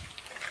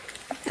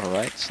 All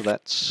right. So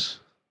that's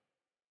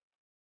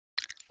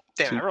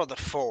Damn, Two. I rolled a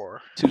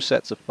 4. 2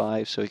 sets of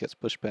 5, so he gets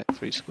pushed back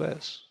 3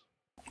 squares.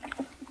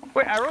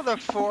 Wait, I rolled a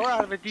 4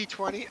 out of a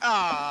d20?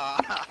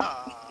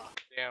 Ah.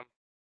 Damn.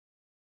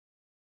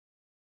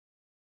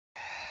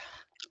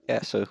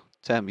 Yeah. So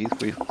Tam, you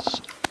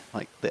feels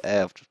like the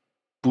air just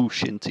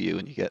boosh into you,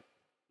 and you get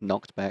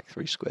knocked back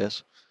 3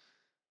 squares.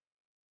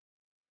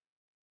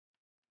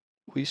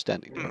 Were you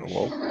standing near a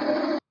wall?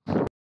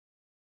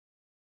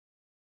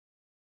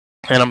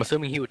 And I'm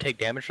assuming he would take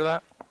damage for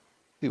that?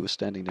 He was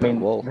standing I near a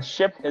mean, wall. the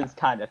ship is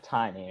kind of He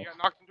tiny. got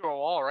knocked into a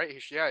wall, right? He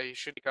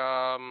should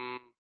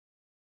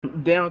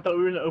Damn, I thought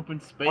we were in open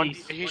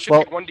space. he should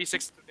Well, take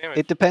 1d6 damage.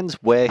 It depends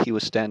where he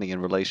was standing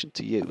in relation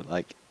to you.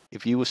 Like,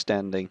 if you were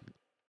standing...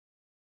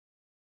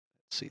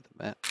 Let's see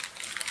the map.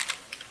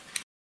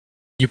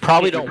 You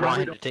probably don't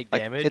want him to take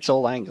Like, damage. it's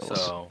all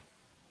angles. So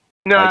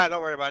No, Like,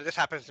 don't worry about it. This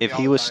happens to me If all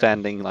he the was time.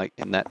 standing, like,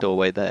 in that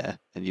doorway there,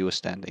 and you were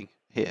standing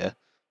here,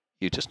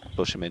 you just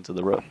push him into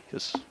the room,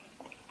 because...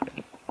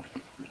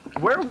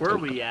 Where were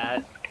we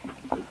at?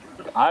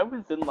 I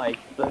was in like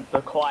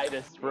the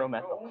quietest room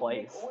at the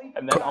place,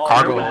 and then all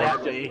Cargo the guys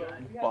hold.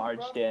 just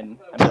barged in,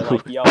 and they're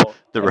like, "Yo,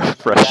 The can I see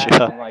refresher.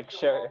 that?" I'm like,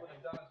 "Sure."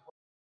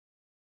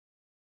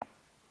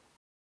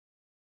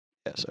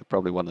 Yeah, so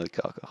probably one of the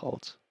cargo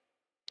holds.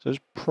 So it's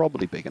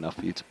probably big enough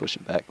for you to push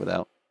him back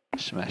without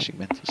smashing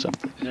him into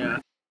something. Yeah.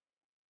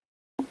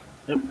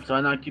 Yep, so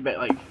I knocked you back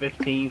like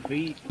 15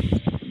 feet.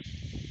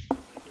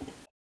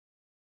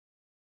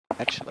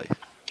 Actually,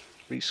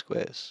 3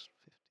 squares.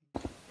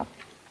 15.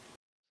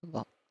 A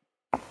lot.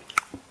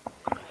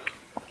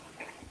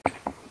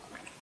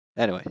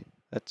 Anyway,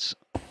 that's.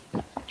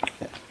 Yeah.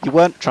 You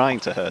weren't trying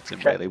to hurt him,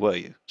 really, were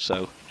you?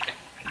 So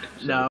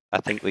No, I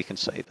think we can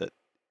say that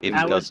if he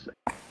I does was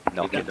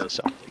knock into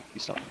something,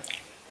 he's not.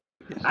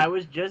 Yes. I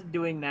was just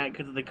doing that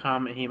because of the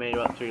comment he made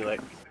about Twi'lek.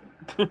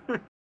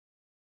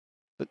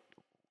 But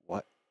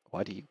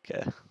why do you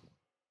care?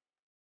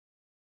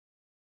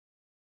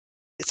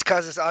 It's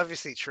because it's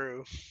obviously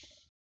true.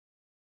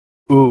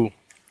 Ooh,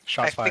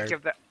 shots fired.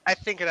 I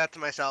think of that to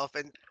myself,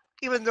 and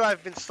even though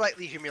I've been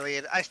slightly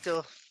humiliated, I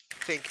still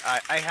think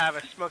I have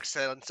a smug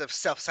sense of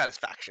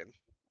self-satisfaction.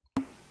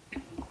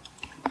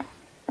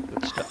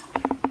 Good stuff.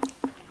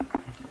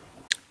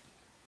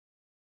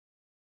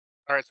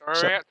 Alright, so are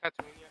So- we at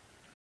Tatooine yet?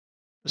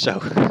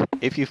 So,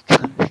 if you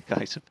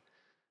guys have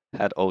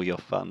had all your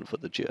fun for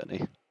the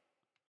journey,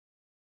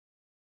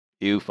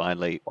 you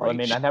finally Well, I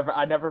mean, reached. I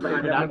never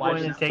figured out why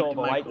going she to take stole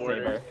the my lightsaber.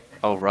 quarters.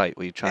 Oh right,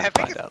 we trying I to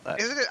think find out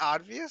that. Isn't it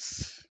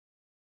obvious?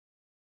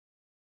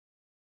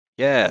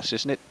 Yes,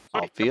 isn't it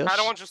So the obvious?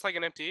 Padawan's just like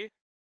an MT?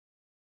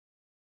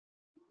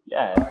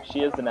 Yeah,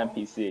 she is an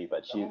NPC,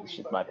 but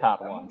she's my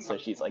Padawan, so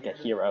she's like a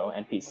hero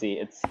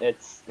NPC. It's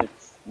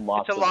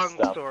lots It's a of long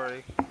stuff.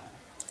 story.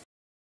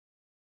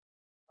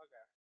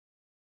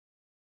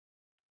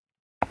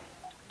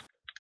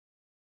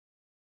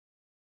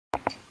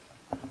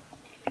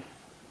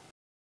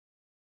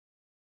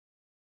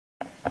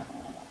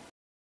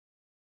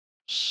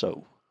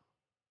 So.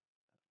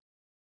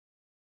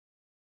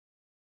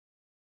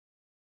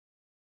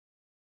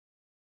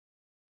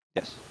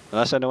 Yes.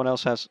 Unless anyone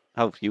else has.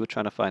 Oh, you were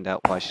trying to find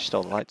out why she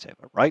stole the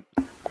lightsaber, right?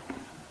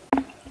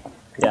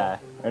 Yeah,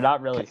 or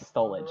not really Okay.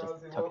 stole it, just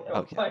took it.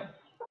 Okay.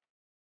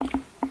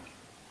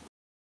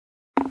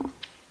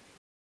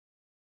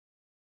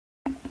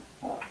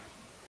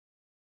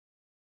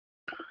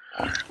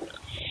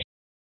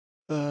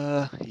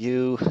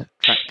 You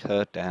track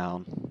her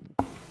down.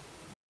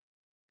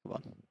 Come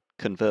on,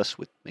 converse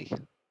with me.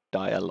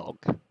 Dialogue.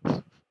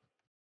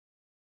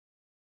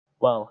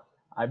 Well,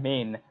 I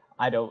mean,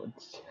 I don't.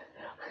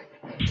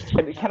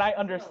 Can I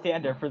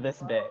understand her for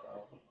this bit?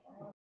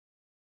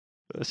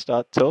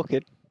 Start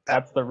talking.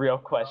 That's the real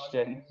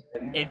question.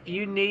 If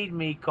you need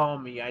me, call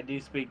me. I do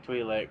speak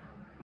Twi'lek.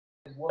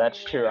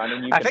 That's true. I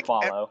mean, you I can think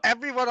follow.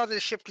 everyone on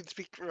this ship can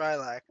speak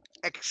Rylac,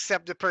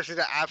 except the person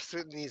that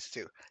absolutely needs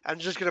to. I'm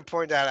just gonna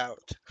point that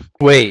out.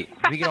 Wait,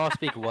 we can all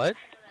speak what?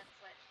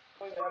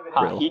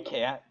 Real. He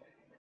can't.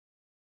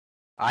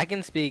 I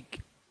can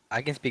speak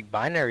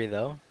binary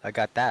though. I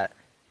got that.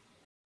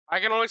 I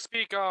can only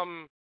speak, what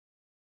can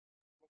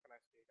I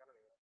speak? I don't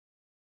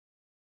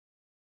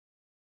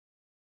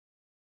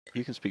even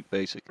You can speak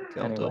basic and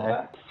Keldor.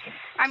 Anyway.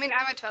 I mean,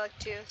 I'm a Twi'lek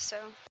too, so.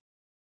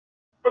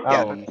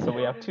 Oh, Yeah, so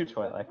we have 2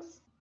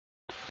 Twi'leks.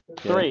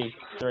 Yeah.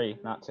 3,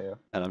 not 2.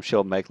 And I'm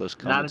sure Megla's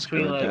Not a comments are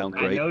going Twi'lek. down I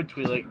great. know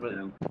Twi'lek, but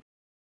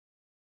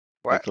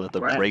What? Megla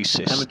the I'm a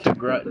racist.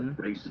 glutton.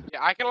 Yeah,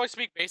 I can only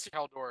speak basic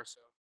Eldor, so.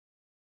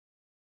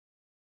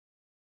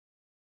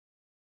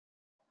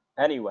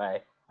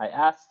 Anyway, I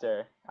asked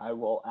her, I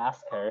will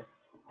ask her,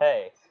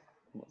 hey,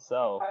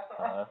 so,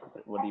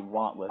 what do you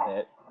want with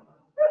it?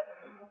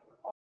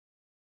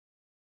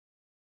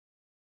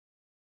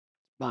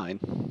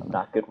 Mine. I'm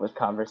not good with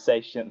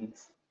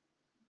conversations.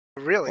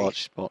 Really? What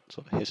sort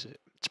of is it?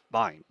 It's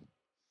mine.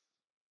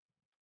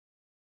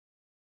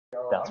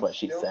 That's what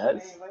she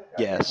says.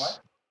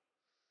 Yes.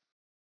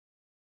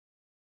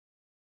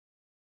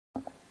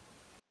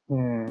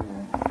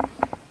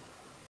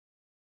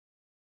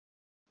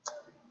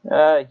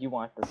 You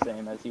aren't the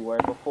same as you were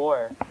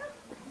before.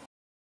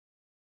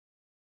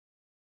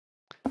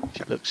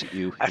 She looks at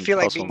you I in feel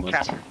like being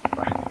puzzlement.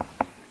 captured.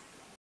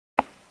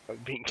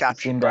 Being You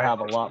captured. seem to by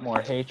have a person. lot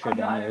more hatred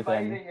in you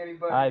than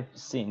I've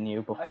seen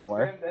you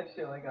before.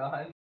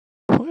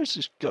 Where is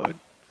this going?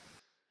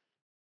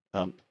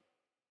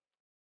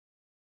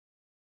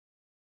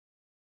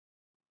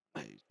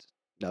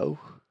 No.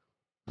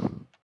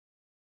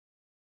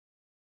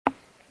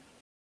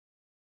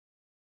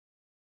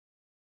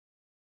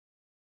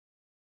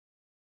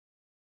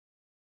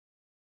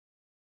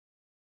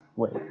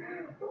 Wait,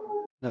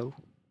 No.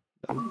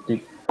 No.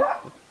 Did-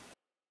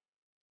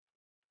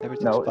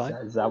 Everything's no, fine.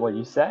 is that what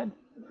you said?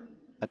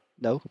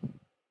 No.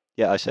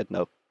 Yeah, I said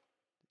no.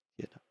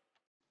 Yeah,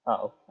 no.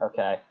 Oh,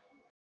 okay.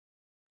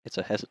 It's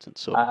a hesitant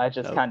sort of I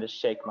just no. kind of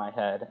shake my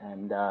head,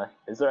 and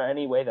is there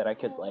any way that I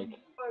could, like,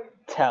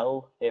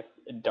 tell if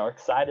dark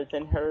side is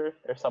in her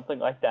or something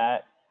like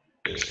that?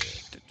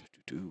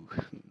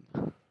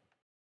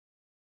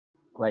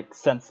 Like,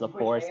 sense the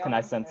force? Can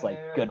I sense, like,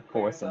 good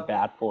force and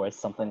bad force,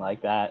 something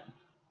like that?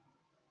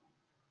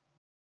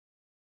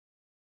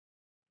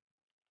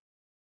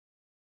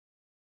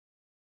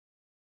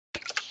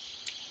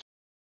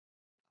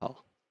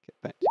 I'll get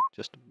back to you in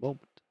just a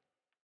moment.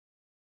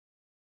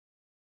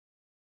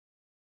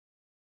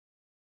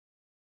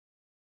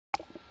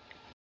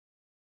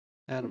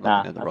 And I'm Nah,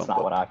 looking at the that's wrong not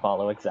book. what I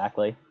follow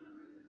exactly.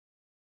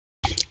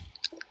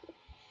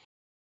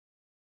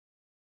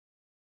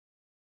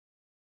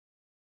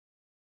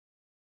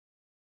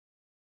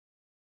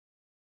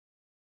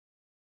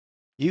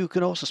 You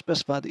can also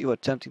specify that you are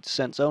attempting to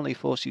sense only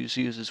force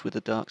users with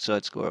a dark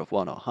side score of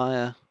 1 or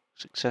higher.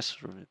 Success,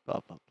 blah,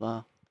 blah,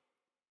 blah.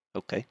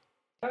 Okay.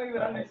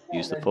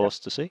 Use the force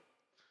to see.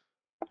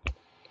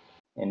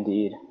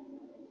 Indeed.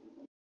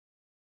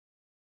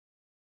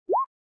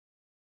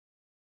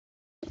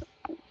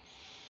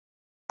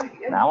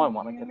 Now I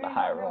want to get the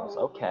high rolls.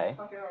 Okay.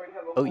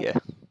 Oh yeah,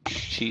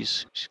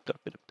 she's got a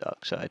bit of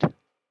dark side.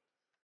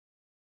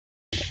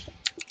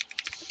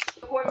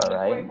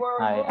 Alright.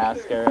 I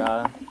ask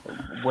her,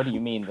 what do you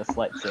mean this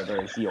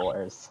lightsaber is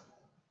yours?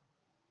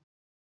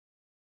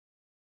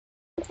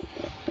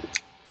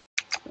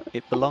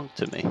 It belonged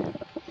to me.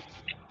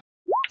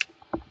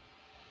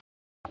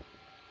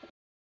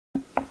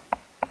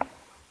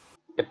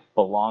 It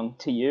belonged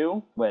to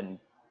you when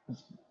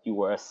you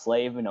were a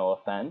slave, no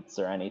offense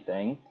or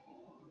anything.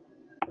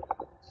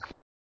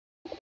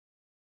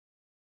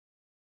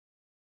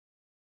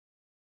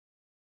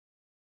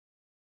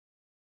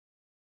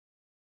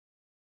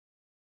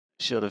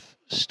 Sort of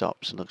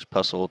stops and looks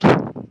puzzled.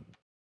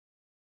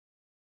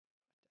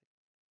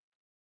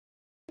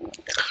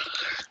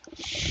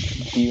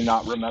 Do you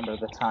not remember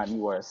the time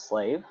you were a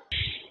slave?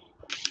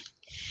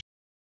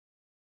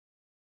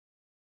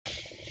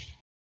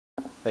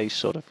 Face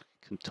sort of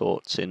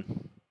contorts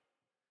in,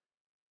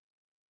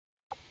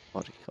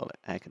 what do you call it,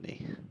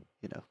 agony,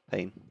 you know,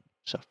 pain,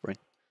 suffering.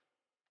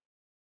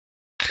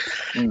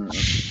 Hmm.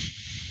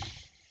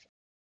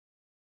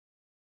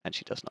 And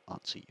she does not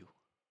answer you.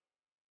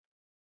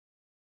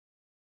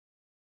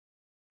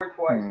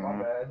 Hmm.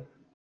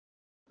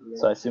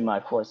 So I assume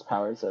my force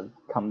powers have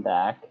come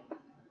back.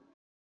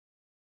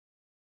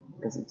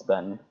 Because it's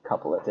been a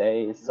couple of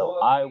days. So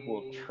I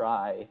will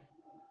try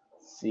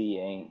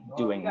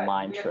doing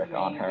mind trick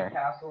on her.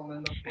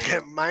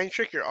 Mind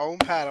trick your own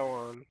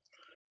Padawan.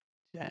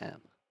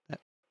 Damn,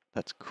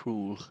 that's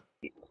cruel.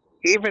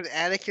 Even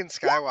Anakin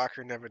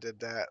Skywalker never did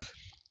that.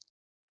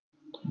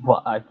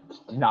 Well, I'm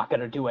not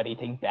gonna do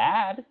anything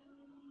bad.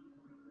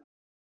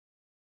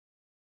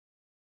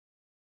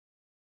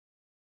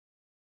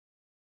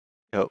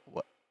 Oh,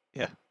 what?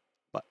 Yeah.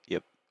 What?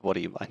 Yep. What are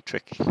you mind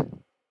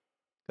tricking?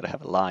 Gotta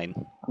have a line.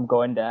 I'm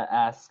going to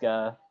ask,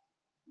 I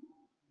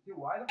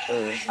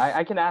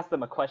can ask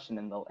them a question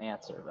and they'll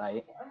answer,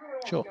 right?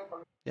 Sure.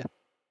 Yeah.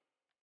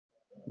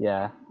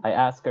 Yeah. I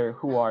ask her,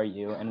 who are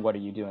you and what are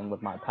you doing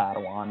with my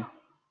Padawan?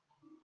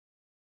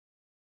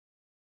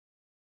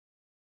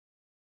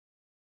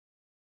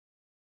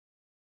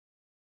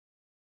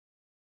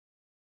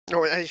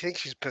 Oh, I think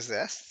she's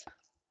possessed.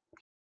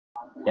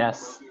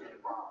 Yes.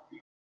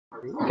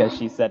 Because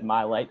she said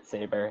my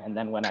lightsaber, and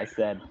then when I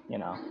said,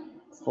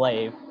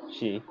 slave,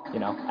 she,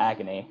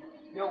 agony.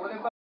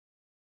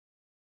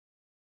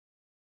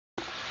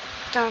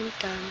 Dun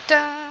dun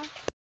dun.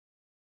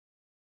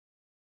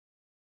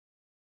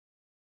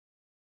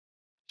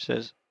 She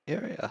says,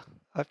 Iria,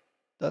 I've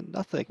done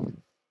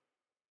nothing.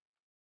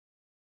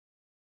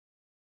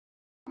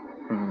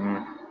 Hmm.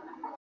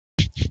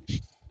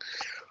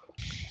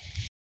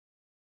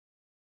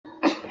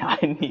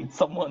 I need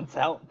someone's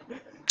help.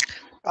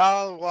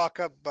 I'll walk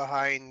up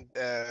behind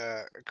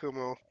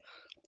Kumo,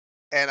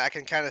 and I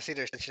can kind of see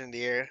there's tension in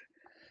the air.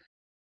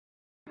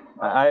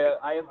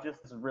 I have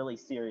just this really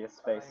serious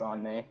face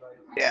on me.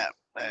 Yeah.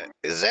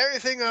 Is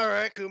everything all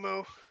right,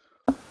 Kumo?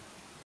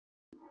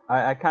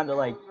 I kind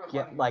of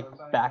get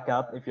back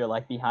up if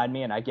you're behind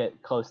me, and I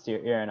get close to your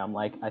ear, and I'm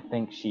like, I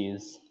think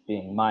she's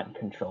being mind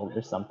controlled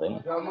or something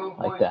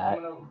like that.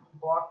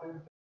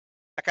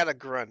 I kind of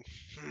grunt.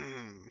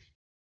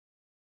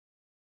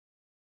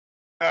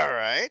 All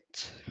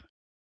right.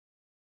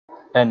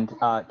 And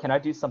can I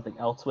do something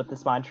else with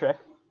this mind trick?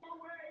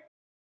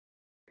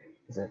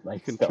 Is it You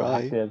can still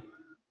try. active?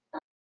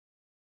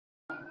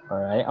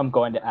 All right, I'm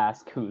going to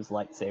ask whose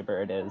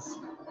lightsaber it is,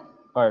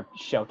 or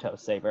Shoto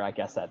saber, I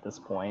guess at this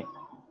point.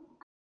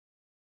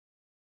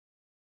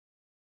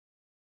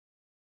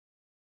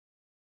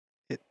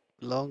 It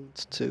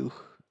belonged to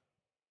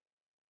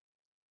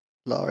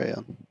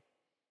Lorian.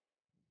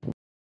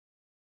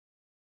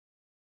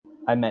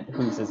 I meant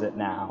whose is it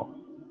now?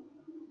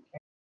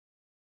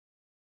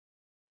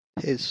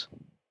 His.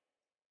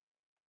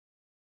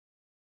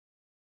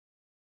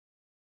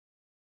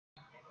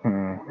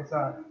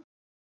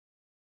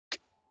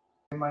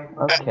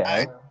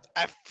 Okay.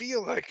 I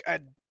feel like I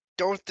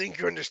don't think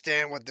you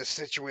understand what the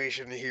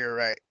situation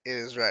here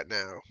is right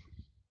now.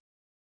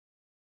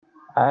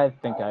 I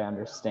think I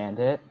understand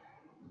it.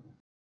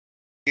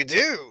 You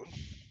do?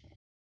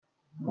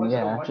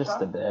 Yeah,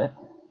 just a bit.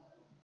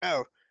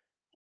 Oh.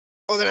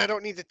 Well, then I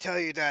don't need to tell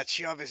you that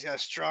she obviously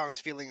has strong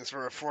feelings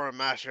for her foreign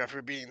master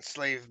after being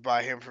enslaved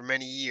by him for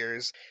many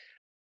years.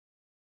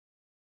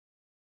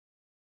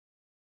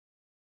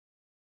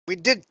 We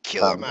did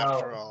kill him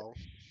after all.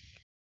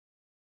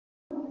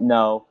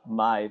 No,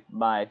 my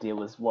idea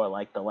was more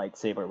like the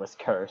lightsaber was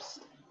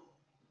cursed.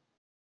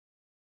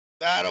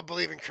 I don't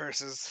believe in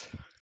curses.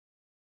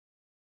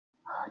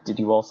 Did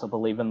you also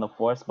believe in the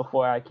Force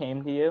before I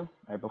came to you?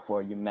 Or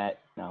before you met,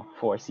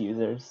 Force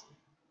users?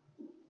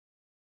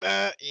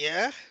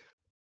 Yeah.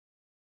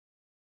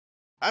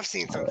 I've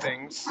seen some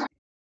things.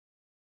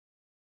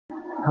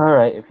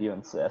 Alright, if you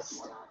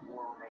insist.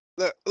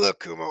 Look,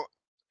 Kumo.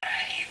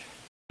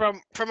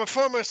 From a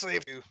former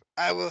slave,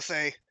 I will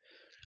say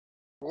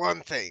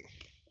one thing.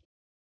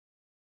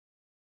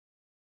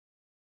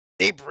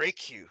 They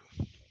break you.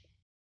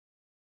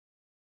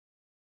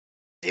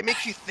 They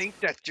make you think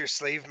that your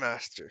slave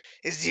master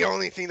is the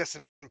only thing that's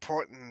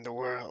important in the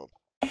world.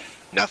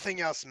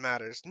 Nothing else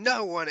matters.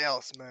 No one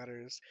else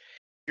matters.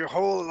 Your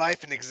whole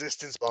life and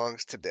existence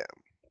belongs to them.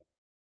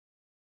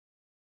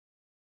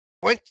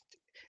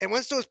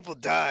 Once those people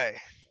die,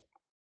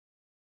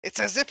 it's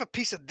as if a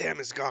piece of them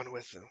is gone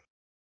with them.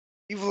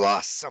 You've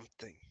lost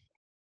something.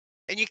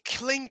 And you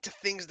cling to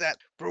things that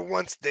were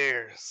once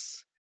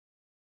theirs.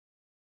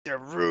 Their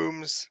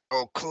rooms,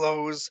 old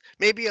clothes,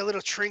 maybe a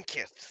little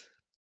trinket.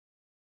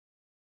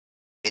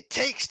 It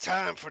takes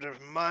time for the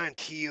mind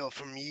to heal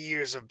from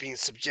years of being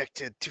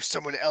subjected to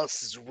someone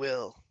else's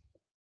will.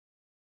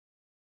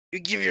 You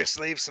give your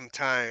slave some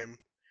time,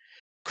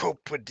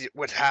 cope with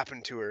what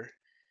happened to her,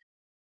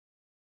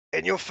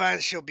 and you'll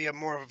find she'll be a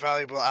more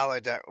valuable ally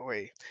that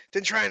way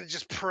than trying to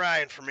just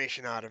pry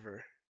information out of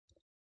her.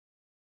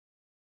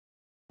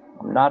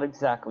 I'm not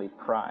exactly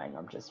prying,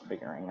 I'm just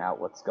figuring out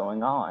what's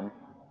going on.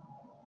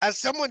 As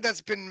someone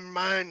that's been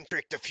mind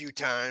tricked a few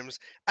times,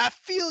 I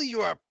feel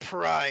you are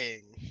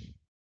prying.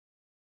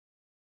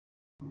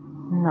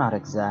 Not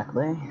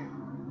exactly.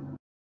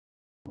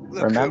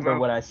 Look, Remember Kumo,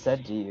 what I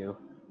said to you.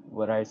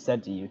 What I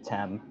said to you,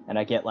 Tem. And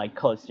I get,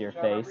 close to your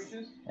face,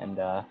 and,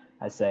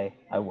 I say,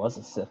 I was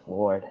a Sith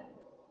Lord.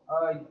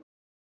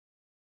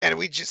 and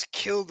we just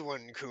killed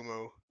one,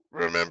 Kumo.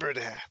 Remember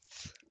that.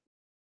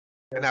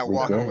 And I We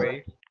walk did.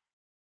 away.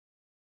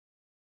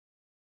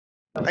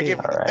 I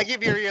Okay.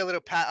 give Yuri a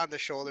little pat on the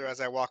shoulder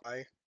as I walk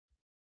by.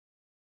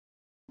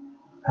 She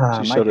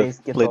My sort of face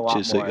gets a lot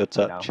flinches at more, your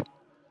touch.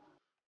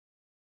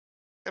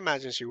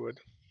 Imagine she would.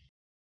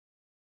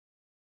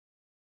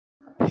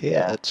 Here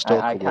Yeah, at I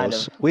StalKer kind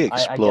Wars, of, we I get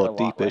explore a lot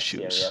deep less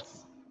issues.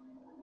 serious.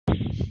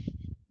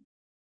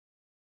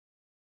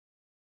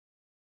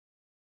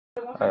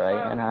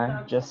 Alright, and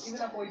I just,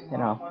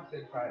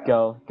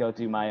 go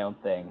do my own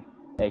thing.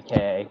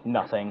 AKA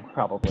nothing,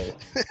 probably.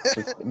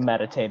 Just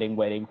meditating,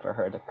 waiting for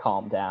her to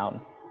calm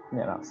down.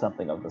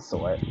 Something of the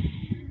sort.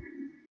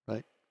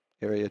 Right.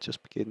 Area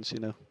just begins,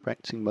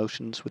 practicing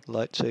motions with the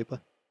lightsaber.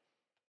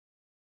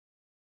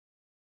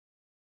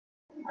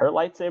 Her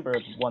lightsaber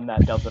is one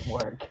that doesn't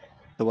work.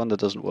 The one that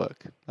doesn't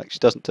work. Like, she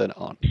doesn't turn it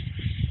on.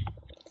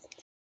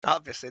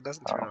 Obviously, it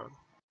doesn't turn on.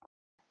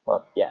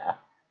 Well, yeah.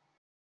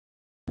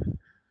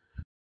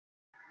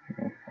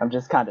 I'm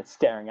just kind of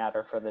staring at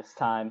her for this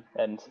time,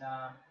 and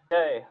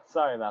hey,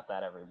 sorry about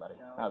that, everybody.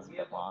 That was a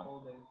bit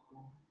long.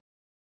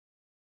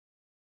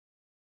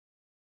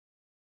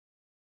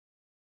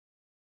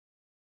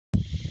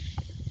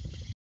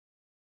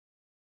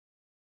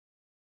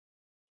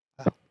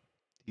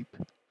 Deep.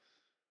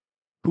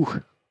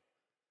 Whew.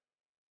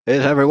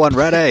 Is everyone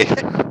ready?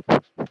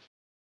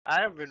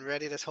 I've been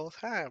ready this whole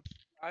time.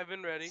 I've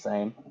been ready.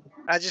 Same.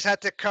 I just had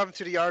to come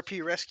to the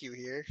RP rescue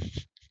here.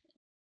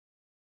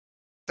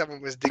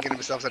 Someone was digging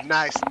themselves a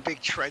nice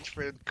big trench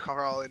for them to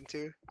crawl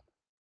into.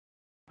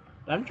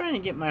 I'm trying to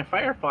get my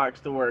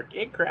Firefox to work.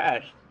 It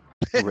crashed.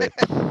 Rip.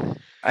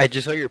 I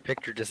just saw your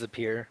picture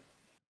disappear.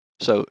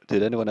 So,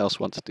 did anyone else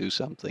want to do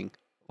something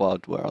while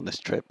we're on this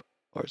trip?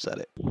 Or is that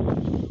it?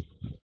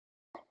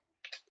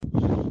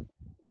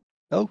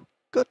 Oh,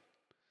 good.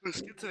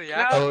 Let's get to the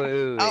action. Oh,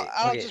 wait.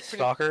 I'll Okay, just put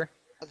it- StalKer.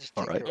 I'll just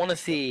All take right. it I want to over.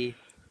 see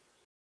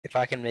if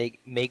I can make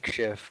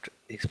makeshift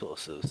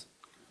explosives.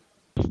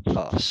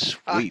 Oh,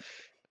 sweet.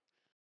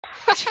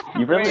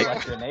 You really Wait.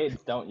 like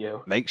grenades, don't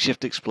you?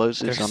 Makeshift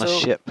explosives They're on a so-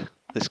 ship.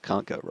 This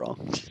can't go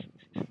wrong.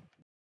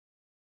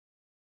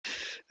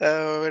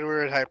 Oh, and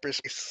we're in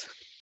hyperspace.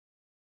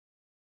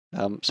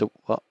 So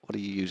what are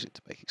you using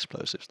to make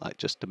explosives? Like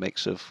just a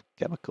mix of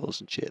chemicals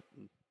and shit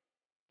and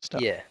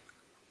stuff? Yeah.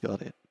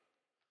 Got it.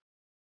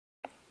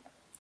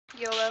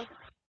 YOLO.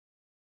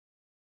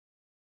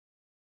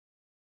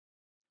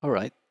 All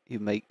right. You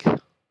make.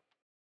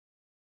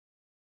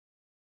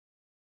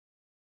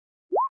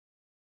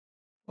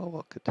 Well,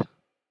 what could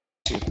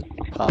be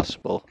a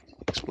passable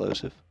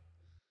explosive?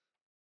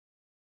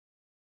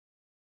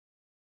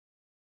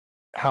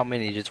 How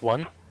many? Just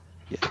one?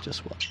 Yeah,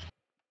 just one.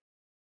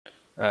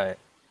 Alright.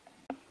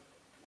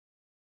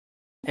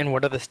 And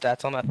what are the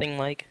stats on that thing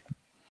like?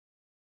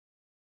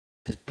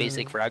 Just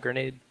basic frag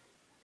grenade?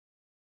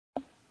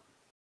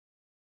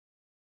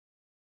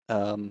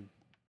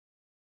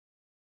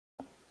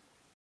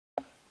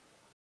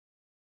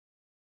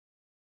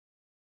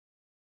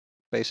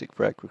 Basic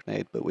frag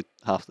grenade, but with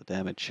half the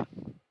damage.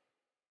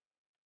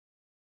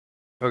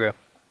 Okay.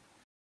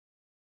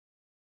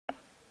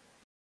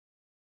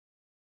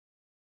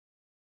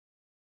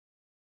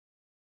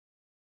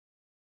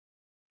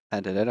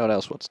 And did anyone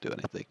else want to do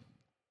anything?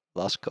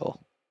 Last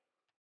call.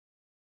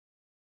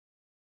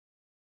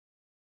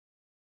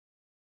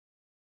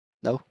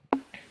 No?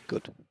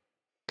 Good.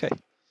 Okay.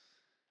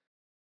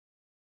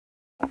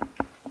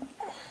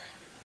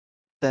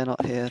 They're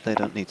not here, they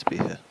don't need to be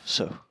here.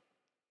 So,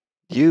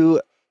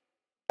 you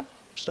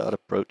start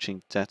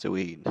approaching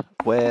Tatooine.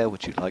 Where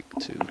would you like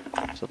to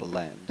sort of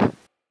land?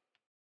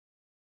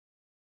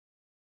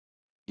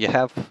 You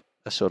have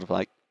a sort of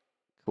like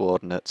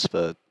coordinates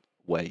for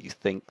where you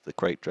think the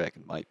Great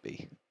Dragon might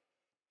be.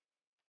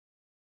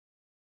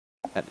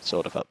 And it's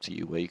sort of up to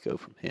you where you go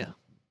from here.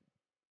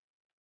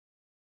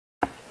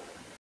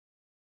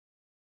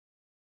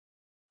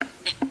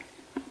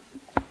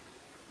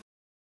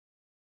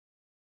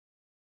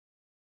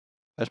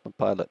 Where's my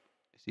pilot?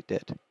 Is he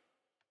dead?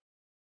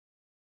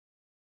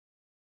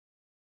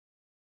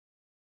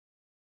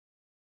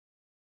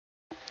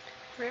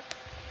 Rip.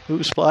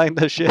 Who's flying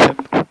the ship?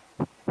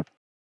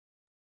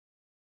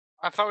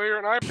 I thought we were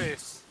in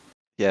iBase.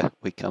 Yeah,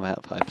 we come out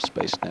of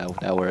hyperspace now.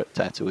 Now we're at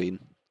Tatooine.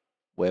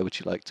 Where would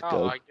you like to Oh,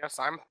 go? I guess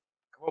I'm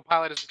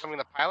co-pilot is becoming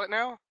the pilot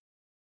now.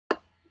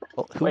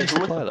 Well, Wait, who's who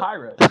the was the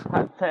pilot?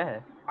 pirate?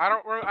 Fair. I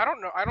don't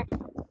know. I don't.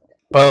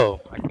 Oh,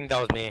 I think that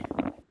was me.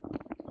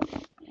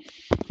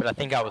 But I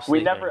think I was We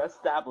sleeping. never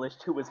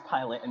established who was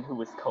pilot and who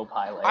was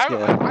co-pilot.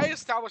 Yeah. I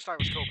established I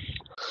was co.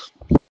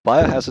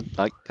 Biohazard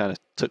like kind of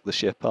took the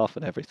ship off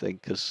and everything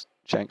because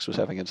Shanks was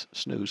having a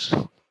snooze.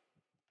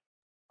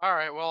 All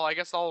right. Well, I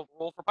guess I'll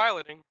roll for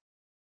piloting.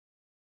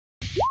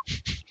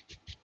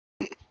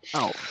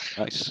 Oh,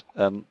 nice.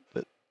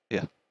 But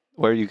yeah,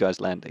 where are you guys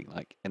landing?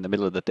 Like in the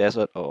middle of the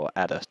desert or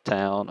at a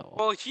town or?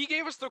 Well, he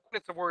gave us the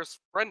coordinates of where his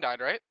friend died,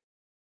 right?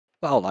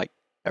 Well, like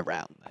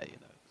around there, you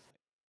know.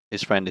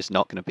 His friend is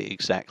not going to be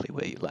exactly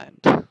where you land.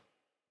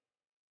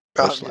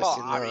 Most Well,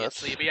 likely.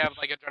 obviously, we have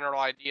like a general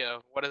idea.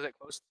 What is it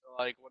close to?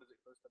 Like, what is it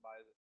close to by?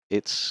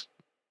 It's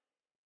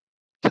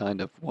kind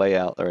of way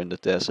out there in the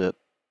desert.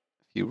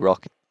 If you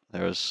rock,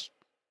 there's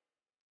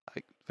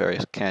like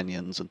various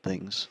canyons and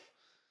things.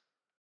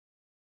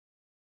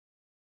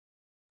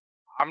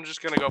 I'm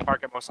just gonna go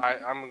park at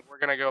we're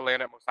gonna go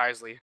land at Mos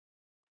Eisley.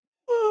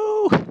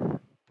 Woo! You'll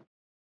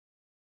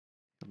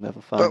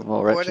never find But a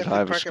more what wretched if we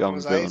hive of park at scum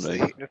Mos villainy.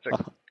 Eisley? It's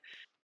a-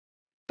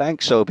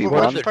 Thanks, What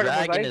Obi-Wan. if the Part of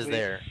Mos dragon is Eisley.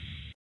 there?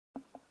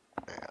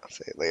 I'll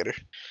say it later.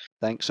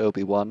 Thanks,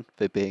 Obi-Wan,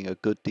 for being a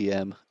good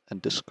DM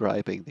and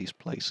describing these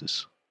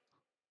places.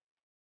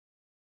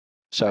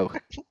 So,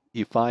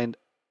 you find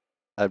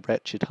a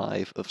wretched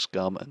hive of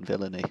scum and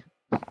villainy.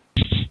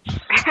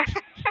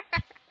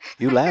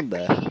 You land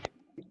there,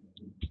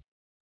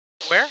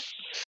 Where?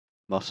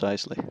 Mos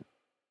Eisley.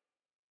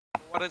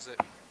 What is it?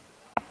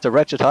 It's a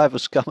wretched hive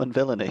of scum and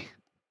villainy.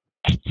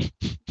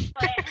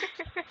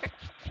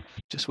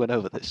 Just went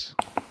over this.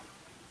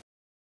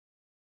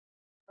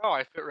 Oh,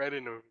 I fit right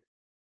into him.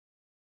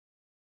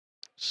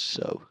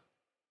 So,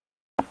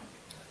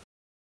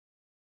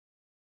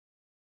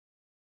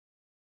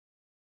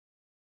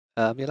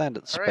 you land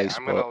at the All right,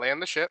 I'm gonna spaceport.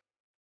 land the ship.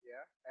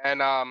 Yeah,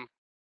 and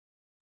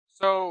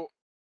so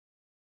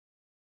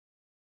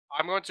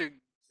I'm going to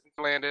since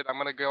I landed. I'm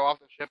gonna go off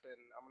the ship and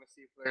I'm gonna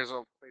see if there's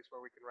a place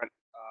where we can rent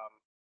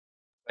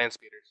land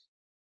speeders.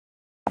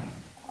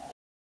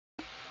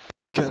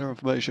 Gather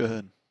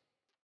information.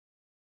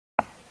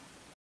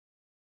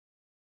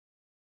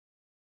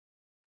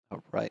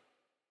 All right.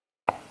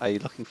 Are you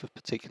looking for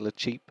particular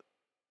cheap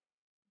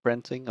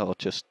renting or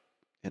just,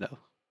 you know,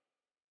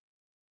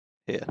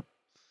 here?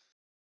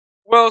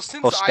 Well,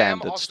 since Or I am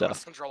standard also a stuff.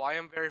 Central, I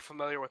am very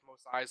familiar with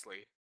Mos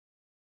Eisley.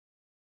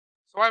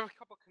 So I have a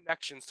couple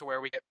connections to where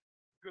we get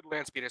good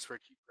land speeders for a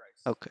cheap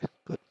price. Okay,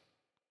 good.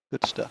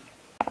 Good stuff.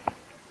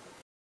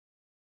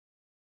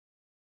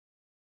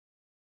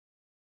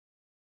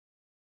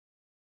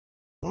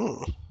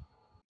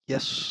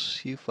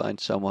 Yes, you find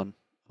someone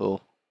who,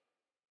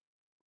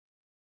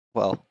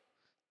 well, are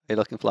you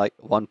looking for like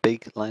one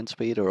big land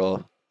speeder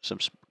or some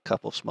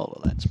couple smaller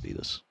land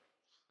speeders?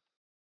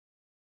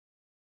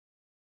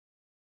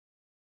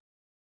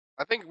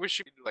 I think we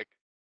should do like.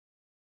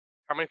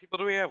 How many people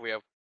do we have? We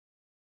have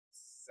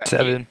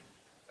 7.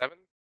 7.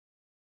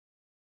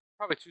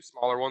 Probably 2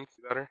 smaller ones.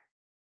 Better.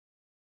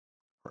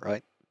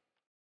 Right.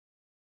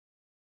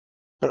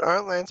 But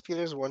aren't land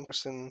speeders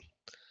one-person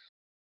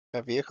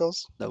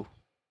vehicles? No,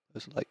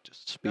 those are like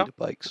just speeder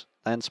bikes.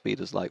 Land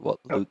speeders like what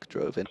Oh. Luke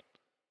drove in,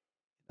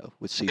 you know,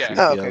 with C-3PO Yeah.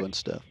 Oh, okay. and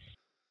stuff.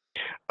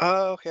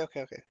 Oh, okay.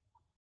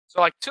 So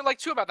like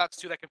two about that's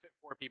 2 that can fit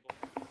 4 people.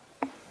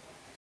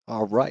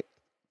 All right.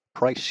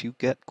 Price you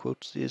get,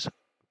 quotes, is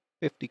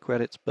 50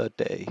 credits per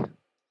day.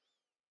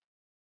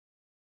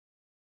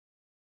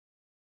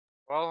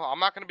 Well, I'm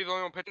not gonna be the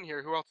only one pitching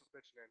here. Who else is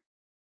pitching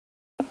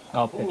in?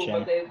 I'll pitch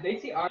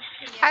in.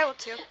 I will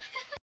too.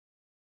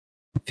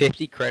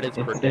 50 credits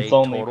per day It's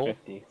only total.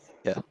 50.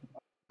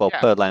 Well,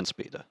 Yeah. per land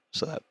speeder.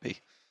 So that'd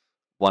be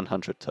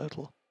 100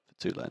 total for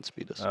 2 land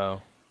speeders.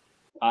 Oh.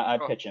 I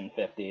pitch in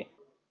 50.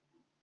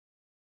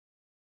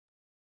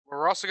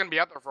 We're also gonna be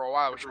out there for a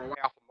while. We should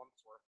pay off a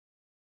month's worth.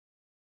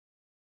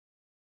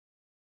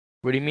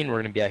 What do you mean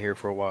we're gonna be out here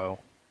for a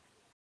while?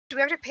 Do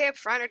we have to pay up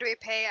front or do we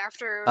pay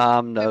after we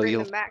No, bring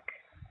you'll. them back?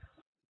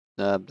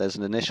 There's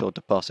an initial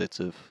deposit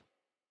of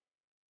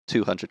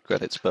 200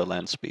 credits per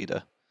land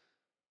speeder,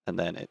 and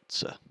then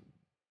it's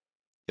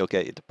you'll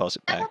get your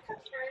deposit back From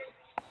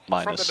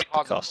minus the the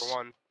deposit costs. for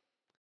one.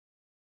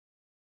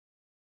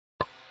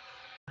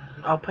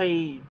 I'll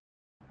pay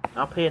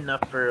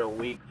enough for a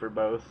week for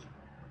both.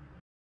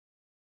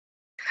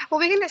 Well,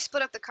 we can just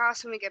split up the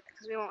cost when we get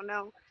because we won't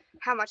know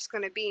how much it's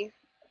going to be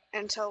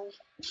until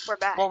we're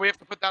back. Well, we have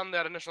to put down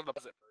that initial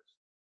deposit first.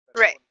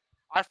 Right.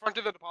 I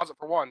fronted the deposit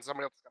for one.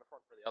 Somebody else is gonna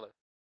front for the other.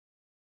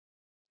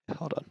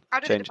 Hold on.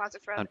 I'll do the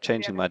deposit for I'm the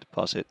changing other. my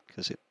deposit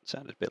because it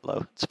sounded a bit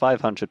low. It's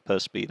 500 per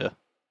speeder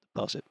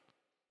deposit.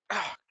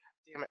 Oh,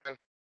 damn it, man.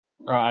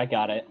 Oh, I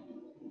got it.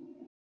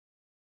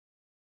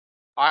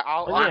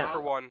 I'll Oh, yeah. add for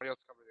one. Somebody else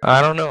cover the other.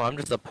 I don't know. I'm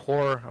just a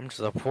poor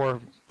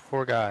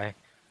guy.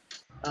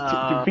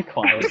 Be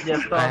quiet. Yes,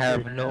 I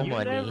have Stalker, no you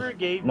money. never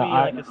gave No, me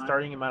I- like a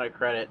starting amount of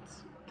credits.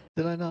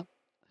 Did I not?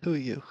 Who are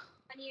you?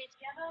 That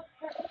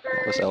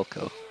was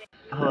Elko.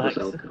 Alex.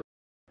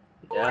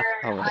 Yeah.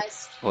 All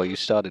right. Well, you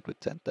started with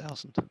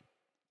 10,000.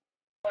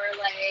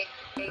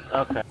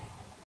 Okay.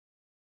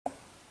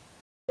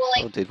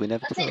 Oh, did we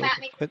never go over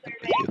equipment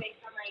with you?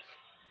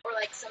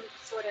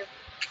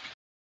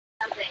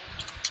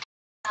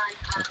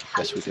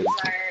 Guess we didn't.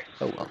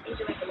 Oh well.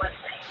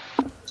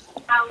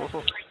 How would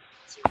you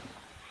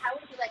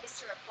like us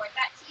to report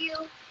that to you?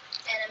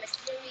 And I'm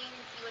assuming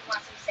you would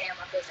want some say on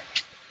what goes in there.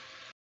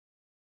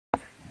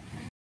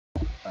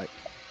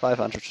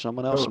 500 for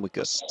someone else, and we're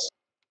good.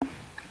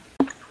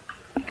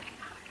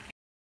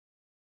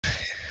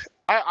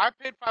 I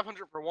paid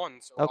 500 for one,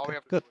 so all Okay, we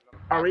have to good. do is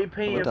another Are we 500.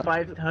 paying We're done.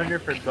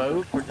 500 for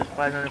both or just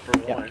 500 for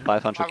Yeah, one?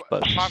 500 for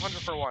both.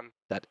 500 for one.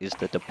 That is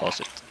the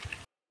deposit.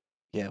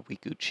 Yeah, we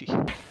Gucci.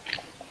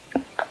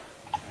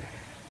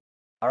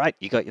 All right,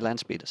 you got your land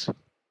speeders.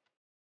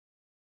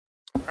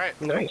 Alright.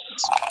 Nice.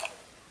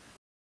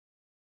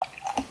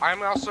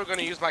 I'm also going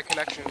to use my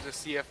connections to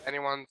see if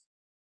anyone's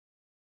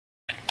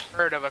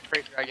heard of a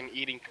crate dragon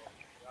eating people,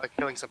 like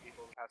killing some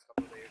people in the past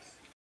couple of days.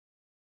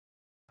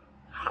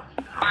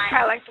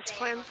 I like this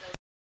plan.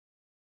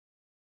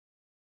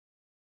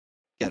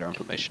 Get our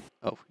information.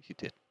 Oh, you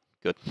did.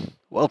 Good.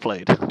 Well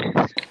played.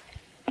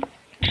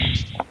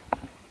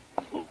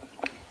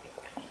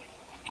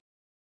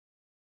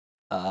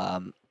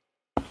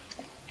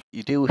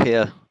 You do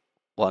hear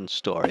one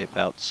story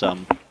about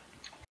some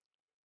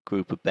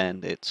group of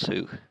bandits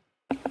who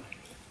it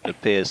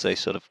appears they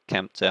sort of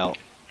camped out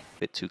a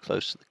bit too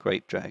close to the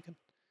Great Dragon.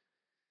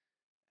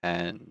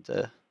 And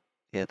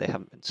yeah, they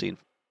haven't been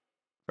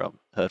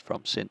heard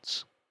from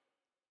since.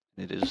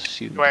 It is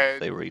assumed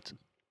they were eaten.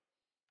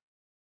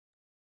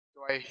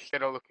 Do I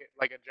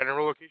get a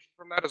general location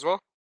from that as well?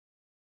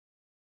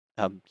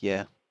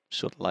 Yeah,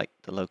 sort of like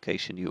the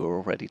location you were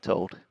already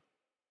told.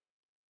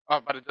 Oh,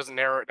 but it doesn't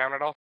narrow it down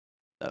at all?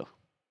 No.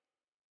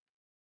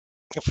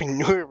 If we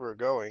knew where we were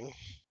going.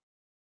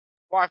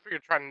 Well, I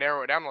figured try to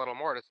narrow it down a little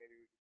more to see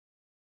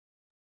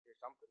hear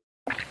something.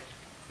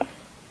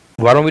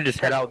 Why don't we just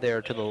head out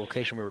there to the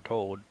location we were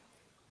told,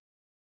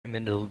 and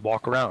then just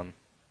walk around?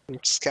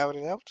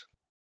 Scouting out?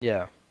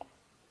 Yeah.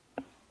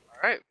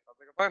 Alright, sounds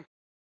like a plan.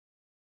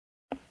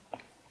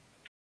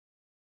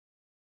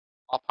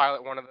 I'll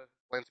pilot one of the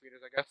land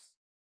speeders, I guess.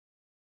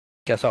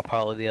 Guess I'll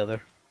pilot the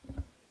other.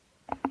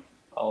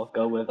 I'll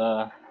go with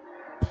I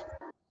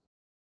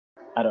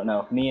don't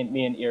know. Me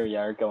and Iria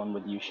are going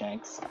with you,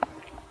 Shanks.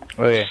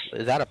 Okay.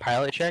 Is that a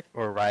pilot check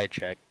or a ride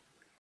check?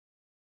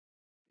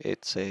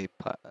 It's a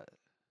pilot.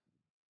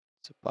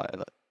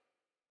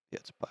 Yeah,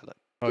 it's a pilot.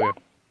 Okay.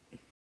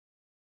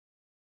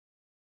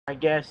 I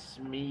guess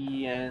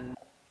me and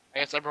I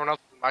guess everyone else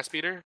is my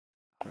speeder.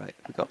 Right,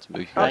 we got to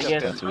move. I you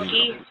guess down to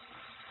move.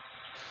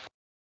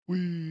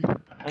 Whee.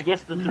 I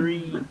guess the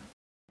three,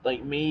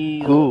 like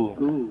me.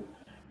 Ooh.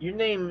 Your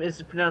name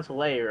is pronounced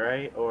Lay,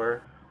 right?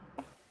 Or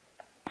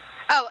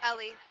Oh,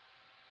 Ellie.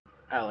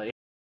 Ellie.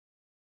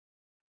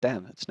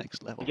 Damn, that's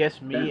next level. I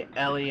guess me,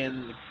 Ellie,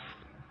 and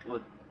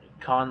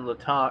Con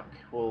Latak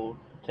will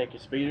take a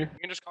speeder. You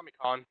can just call me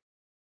Con.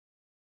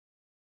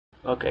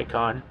 Okay,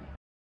 Con.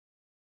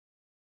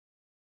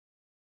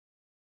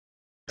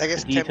 I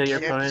guess Do you tell your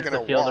Tim opponents is to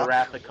gonna feel the walk.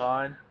 wrap of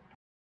Con?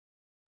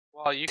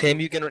 Well, you Tim, can,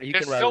 you can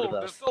there's ride still, with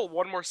there's us. still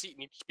one more seat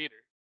in each speeder.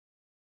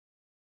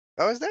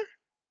 Oh, is there?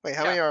 Wait,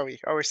 how Yeah. many are we?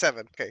 Oh, we're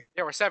 7. Okay.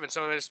 Yeah, we're 7,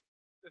 so there's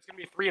going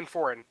to be 3 and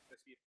 4 in this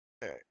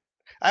speeder.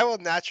 I will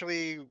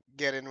naturally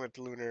get in with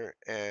Lunar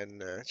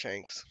and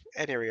Shanks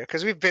and Iria,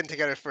 because we've been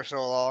together for so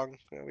long.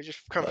 We're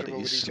just comfortable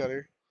with Buddies. each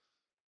other.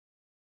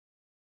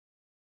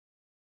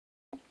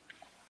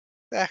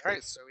 Exactly.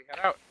 Alright, so we head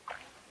out.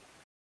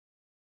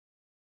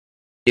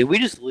 Did we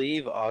just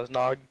leave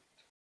Osnog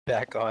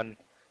back on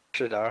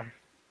Shadar?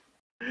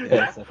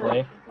 Yeah,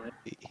 Basically.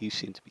 he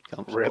seemed to be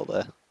comfortable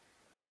there.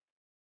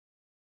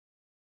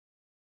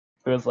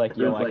 Feels like,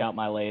 yo, I got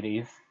my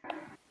ladies.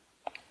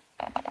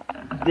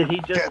 Did he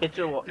just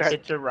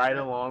get to ride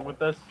along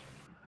with us?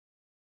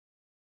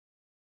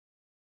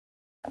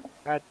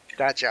 Not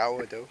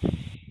Jawa though.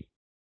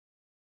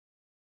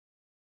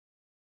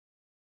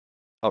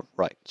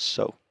 Alright,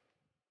 so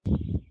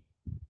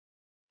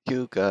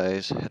you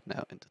guys heading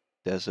out into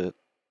the desert.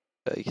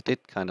 You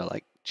did kind of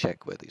like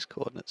check where these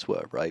coordinates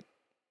were, right?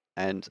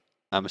 And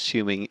I'm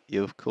assuming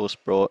you, of course,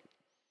 brought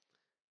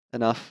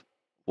enough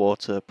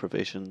water,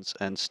 provisions,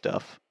 and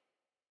stuff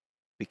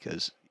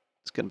because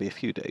it's going to be a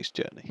few days'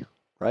 journey,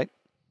 right?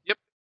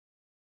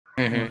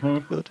 Mm-hmm.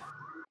 Mhm. Good.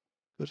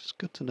 Good. It's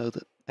good to know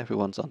that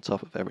everyone's on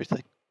top of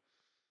everything,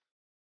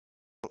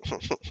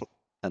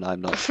 and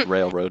I'm not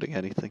railroading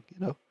anything,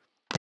 you know?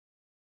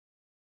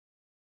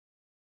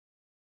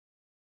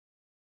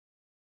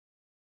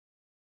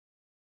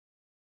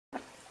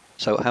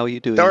 So how are you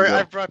doing? Don't worry,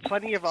 I've brought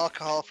plenty of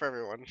alcohol for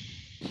everyone.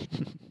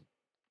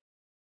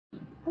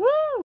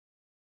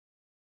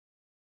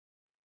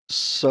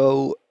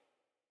 So,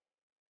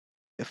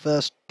 your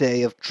first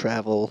day of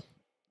travel,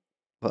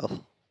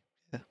 well,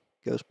 yeah,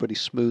 goes pretty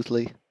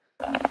smoothly.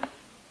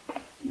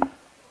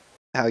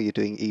 How are you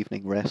doing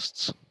evening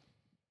rests?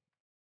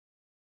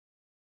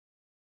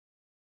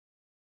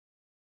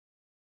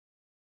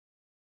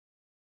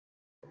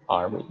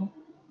 Are we?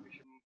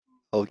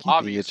 Oh,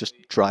 you mean you're just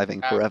Obviously,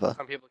 driving forever?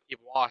 some people keep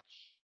watch.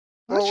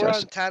 Well, we're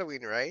That's on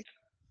Tatooine, right?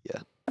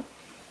 Yeah.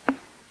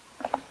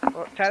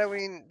 Well,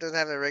 Tatooine doesn't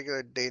have a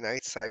regular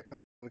day-night cycle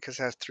because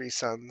it has 3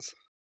 suns.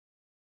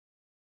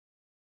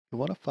 You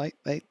want to fight,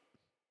 mate?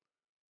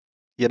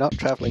 You're not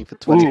traveling for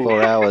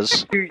 24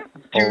 hours Do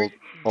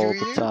all the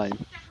you? time.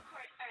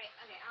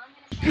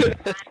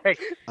 Hey,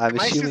 I'm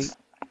my assuming suit's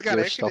got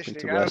you're air stopping to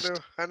conditioning. I don't know.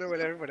 rest. I don't know what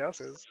everyone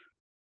else is.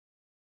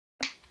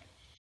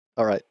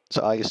 All right.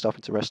 So are you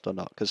stopping to rest or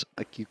not? Because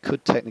like you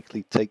could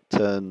technically take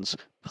turns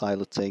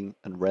piloting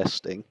and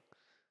resting.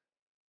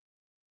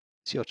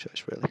 It's your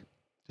choice, really.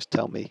 Just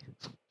tell me.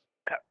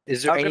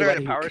 Is there How good are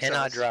anybody the who power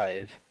cannot cells?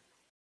 drive?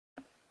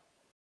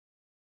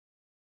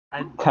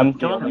 I Tim's the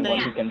don't only one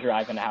think who can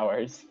drive in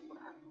hours.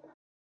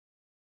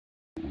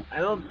 I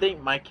don't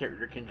think my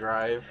character can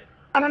drive.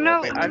 I don't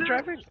know. Wait, I'm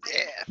driving?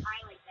 Yeah.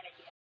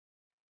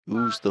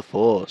 Use the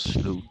force,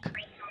 Luke.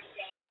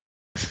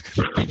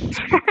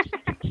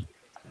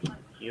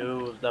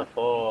 Use the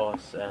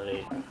force,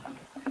 Ellie.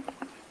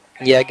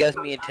 Yeah, I guess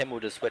me and Tim will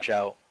just switch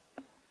out.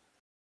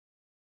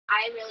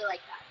 I really like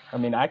that. I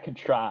mean, I could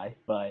try,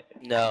 but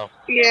No.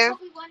 Yeah.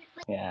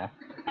 yeah.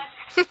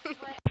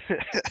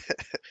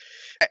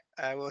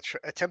 I will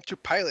attempt to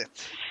pilot.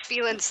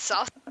 Feeling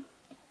saucy.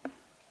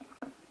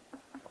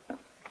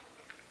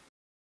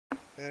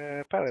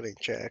 Piloting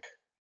check.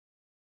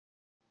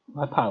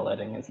 My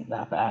piloting isn't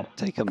that bad.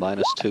 Take a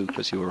 -2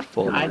 because you were a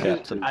former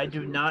captain. I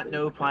do not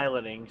know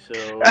piloting,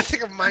 so I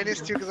think a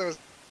 -2 because I was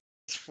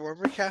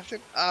former captain.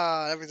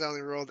 Ah, that means I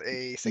only rolled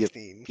a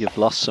 16. You've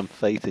lost some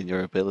faith in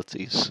your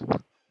abilities.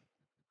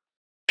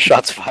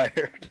 Shots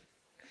fired.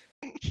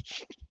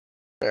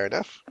 Fair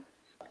enough.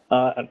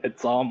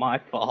 It's all my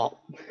fault.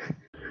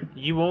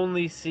 you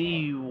only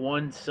see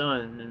one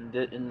sun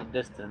in the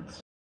distance.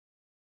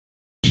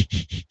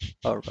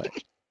 All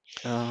right.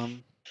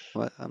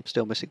 Well, I'm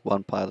still missing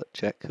one pilot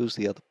check. Who's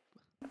the other?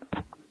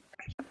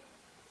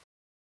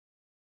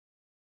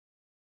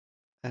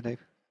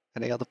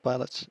 Any other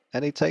pilots?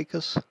 Any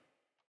takers?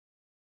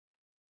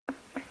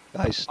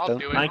 Guys, I'll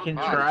do it. I can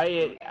try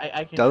it.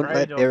 I can Don't try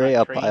let it. I'm not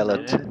Iria trained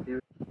pilot.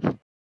 in it.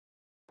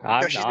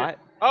 I'm she's not.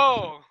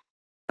 Oh,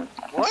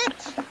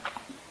 What?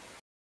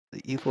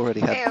 You've already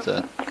had a Damn.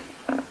 turn.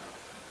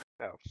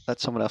 Oh. Let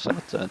someone else have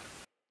a turn.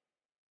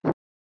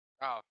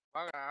 oh,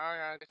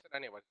 okay, they said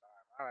anyway.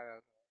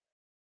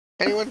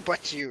 Anyone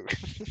but you.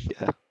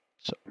 Yeah.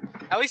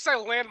 At least I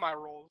land my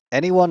rolls.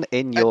 Anyone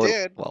in I your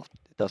did. well,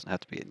 it doesn't have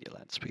to be in your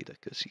land speeder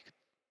because you.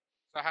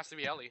 So it has to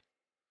be Ellie.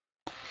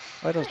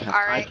 Well, it doesn't have. All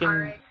I right.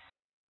 can.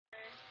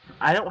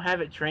 I don't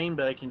have it trained,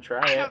 but I can try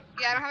I it. don't,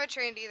 yeah, I don't have it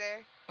trained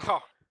either.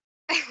 Oh,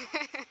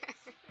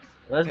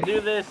 Let's Hey, do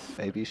this.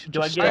 Maybe you should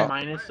Do I just get a stop.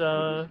 minus,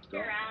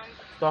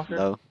 StalKer?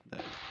 No.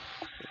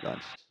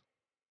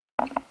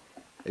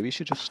 Maybe you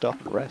should just stop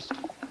and rest.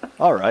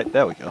 All right,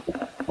 there we go.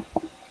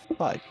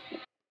 Fine.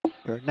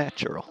 You're a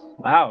natural.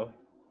 Wow.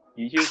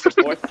 You used the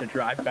force to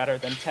drive better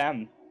than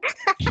Tim.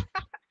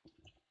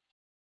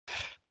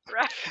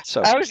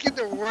 So, I always get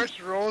the worst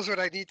rolls when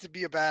I need to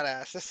be a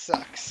badass. This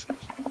sucks.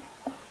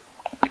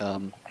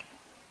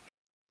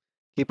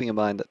 keeping in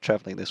mind that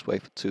traveling this way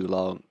for too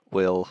long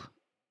will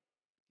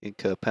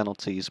incur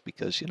penalties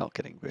because you're not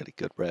getting really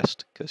good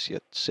rest because you're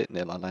sitting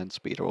in a land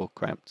speeder all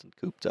cramped and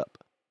cooped up.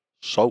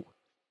 So,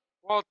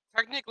 well,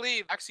 technically,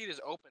 the back seat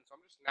is open, so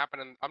I'm just napping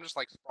and I'm just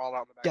like sprawled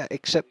out in the back. yeah,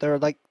 except there are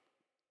like,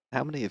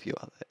 how many of you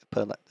are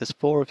there? There's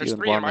 4 of There's you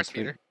and 3 in one my and three,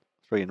 speeder.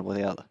 3 in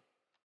the other.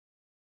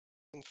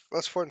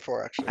 That's 4 and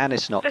 4 actually. And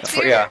it's not That's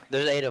covered. Iria. Yeah,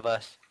 there's 8 of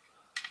us.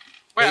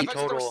 Wait, I Eight thought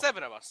there were total.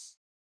 7 of us.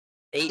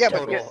 8 Yeah, but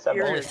total. yeah,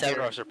 seven. Only Iria's 7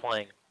 here. of us are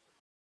playing.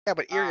 Yeah,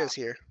 but Iria's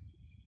here.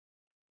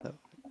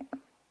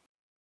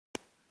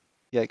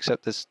 Yeah,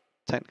 except there's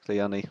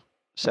technically only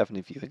 7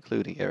 of you,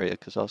 including area,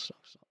 because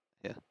Osnok's not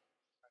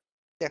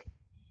here.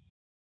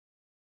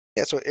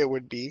 Yeah, so it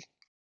would be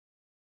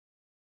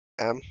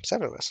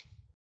 7 of us.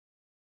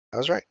 I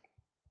was right.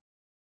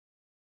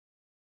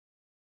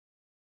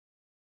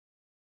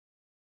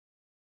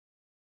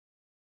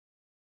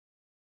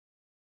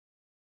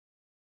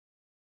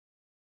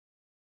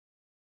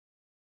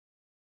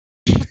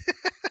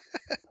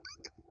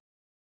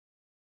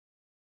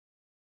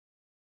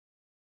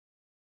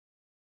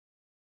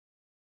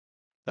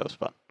 That was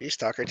fun. You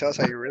StalKer, tell us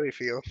how you really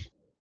feel.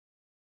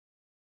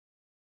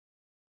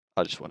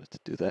 I just wanted to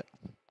do that.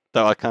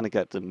 Though I kind of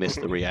got to miss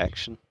the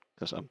reaction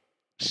because I'm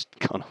just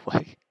gone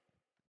away.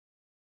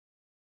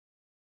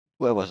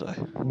 Where was I?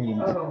 I mean,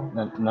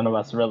 none of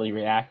us really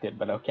reacted,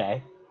 but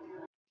okay.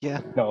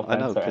 Yeah, No I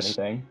know, offense or 'cause,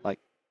 anything. like,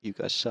 you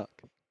guys suck.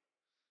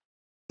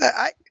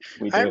 I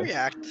We I do.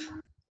 react.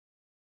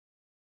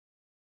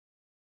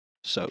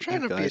 So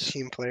Trying you to be a guys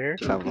team player.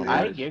 travel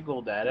I along.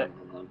 giggled at it.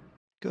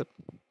 Good.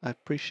 I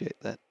appreciate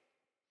that.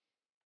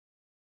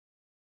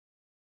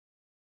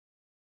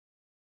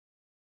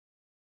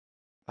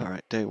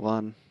 Alright, day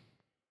one.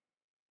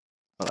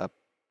 Well,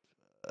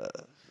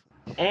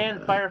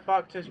 And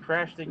Firefox has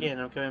crashed again.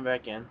 I'm coming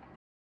back in.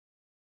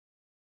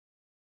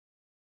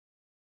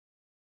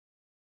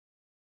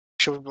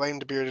 Should we blame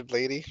the bearded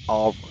lady?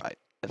 Alright.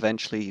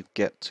 Eventually you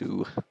get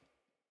to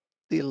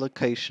the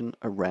location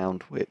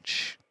around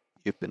which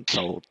you've been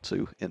told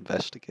to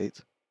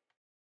investigate.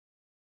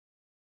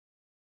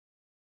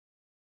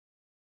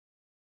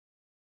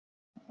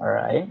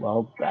 Alright,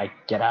 well, I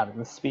get out of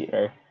the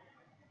speeder.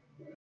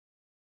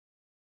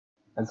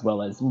 As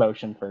well as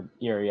motion for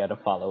Iria to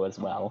follow as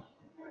well.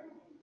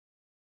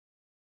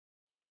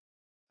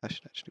 I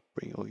should actually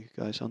bring all you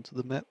guys onto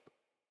the map.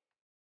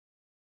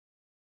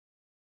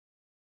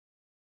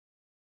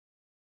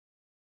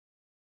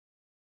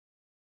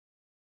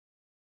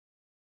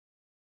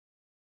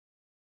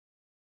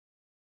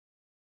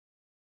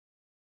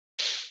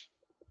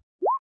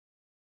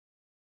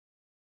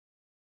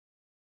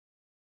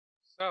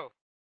 So,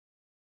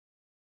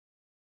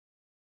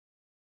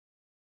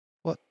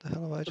 What the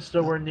hell have I just So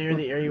done? we're near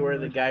the area where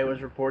the guy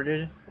was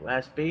reported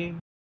last being.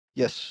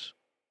 Yes.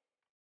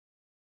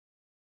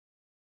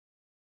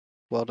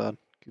 Well done.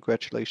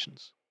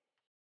 Congratulations.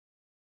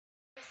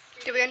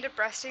 Did we end up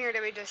resting or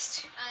did we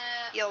just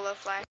YOLO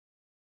fly?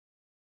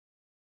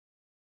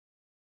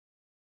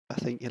 I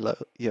think you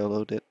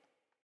YOLO'd it.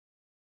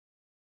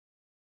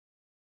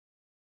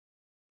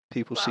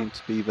 People Wow. seem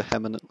to be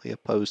vehemently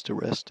opposed to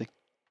resting.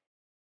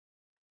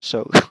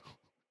 So,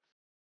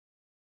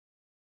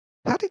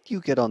 how did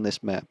you get on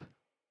this map?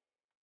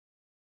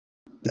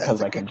 Because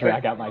That's a I can good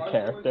drag out my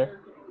character.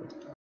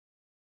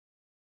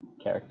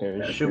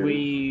 Characters. Should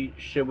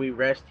we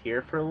rest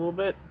here for a little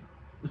bit?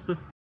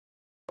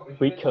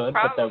 We could,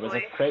 but there was a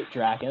Probably. crate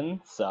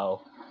dragon,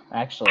 so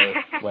actually,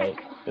 wait.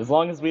 As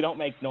long as we don't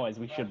make noise,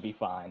 we should be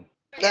fine.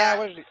 Nah,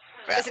 what are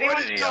Does the, anyone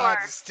what are the snore?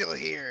 odds it's still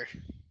here?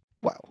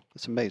 Wow,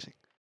 that's amazing.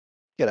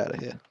 Get out of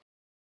here.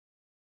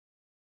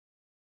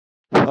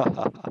 Ha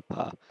ha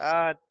ha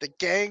ha. The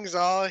gang's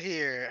all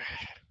here.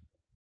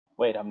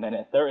 Wait a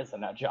minute, there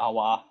isn't a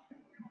Jawa.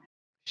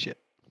 Shit.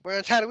 We're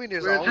on Tatooine,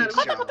 there's always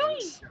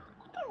Jawas.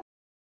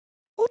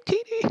 Oh,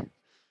 TD!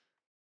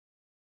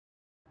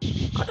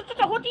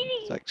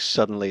 It's like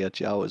suddenly a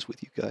Jawa's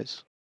with you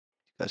guys.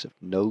 You guys have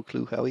no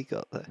clue how he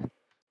got there.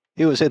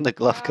 He was in the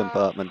glove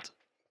compartment.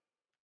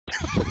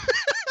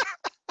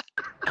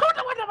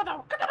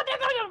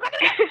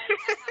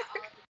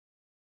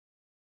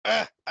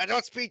 I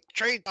don't speak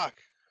trade talk.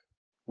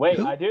 Wait,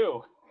 Who? I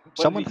do. What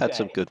Someone did he had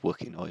some say? good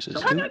Wookiee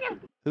noises.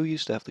 Who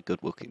used to have the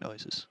good Wookiee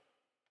noises?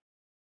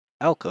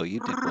 Alco, you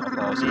did Wookiee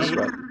noises,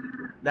 right?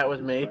 That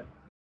was me.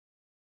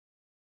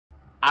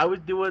 I was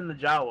doing the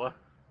Jawa.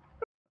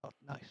 Oh,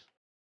 nice.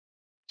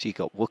 So you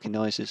got Wookiee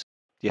noises.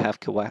 Do you have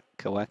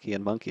Kawaki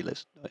and Monkey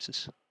List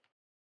noises?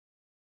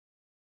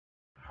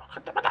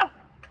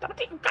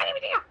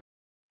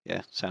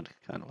 Yeah, sounded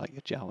kind of like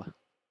a Jawa.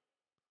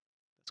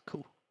 That's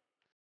cool.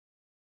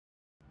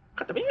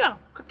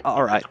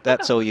 Alright,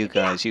 that's all you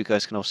guys. You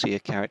guys can all see your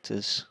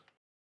characters,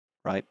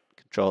 right?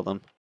 Control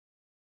them.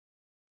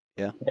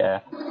 Yeah.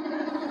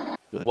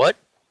 Good. What?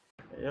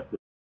 Yep.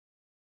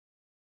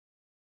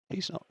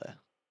 He's not there.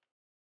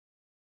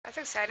 That's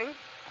exciting.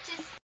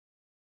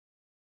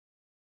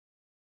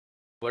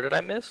 What did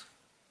I miss?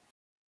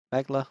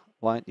 Magla,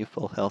 why aren't you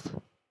full health?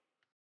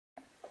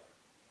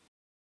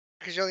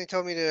 Because you only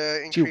told me to Do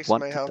you increase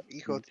want my to health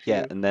equal to...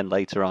 Yeah, and then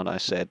later on I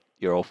said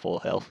you're all full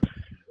health.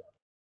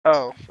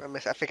 Oh, I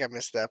think I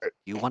missed that.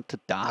 You want to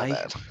My die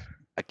bad.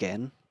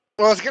 again?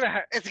 Well, it's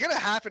gonna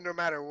happen no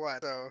matter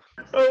what. So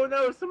Oh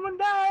no, someone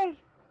died!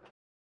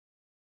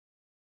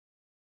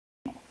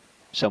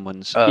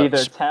 Someone's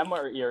Either Tem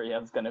or Iria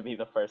is gonna be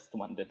the first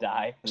one to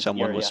die. since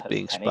someone Iria was has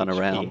being 10 spun HP.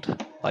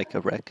 around like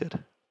a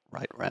record,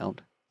 right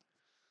round.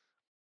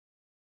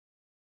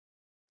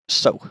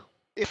 So,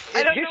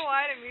 I don't know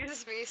why it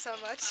amuses me so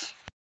much.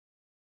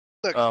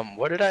 look,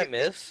 What did I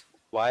miss?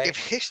 Why? if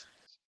history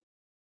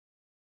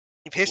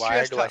Why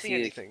has do I taught me see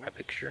anything, my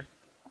picture?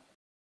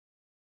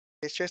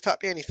 history has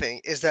taught me anything,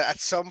 is that at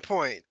some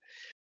point,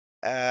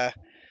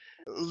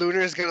 Lunar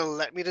is gonna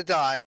let me to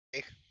die,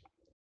 do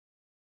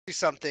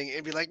something,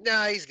 and be like,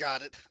 nah, he's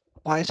got it.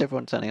 why is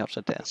everyone turning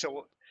upside down?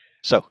 So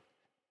So,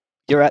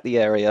 you're at the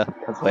area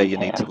 'Cause where we you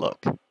need to can.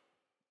 look.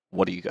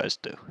 What do you guys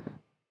do?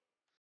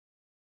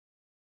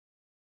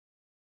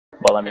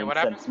 Well, I Wait, mean, what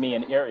since me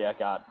and Iria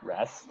got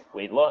rest,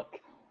 we look.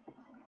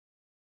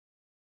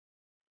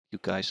 You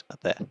guys are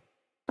there.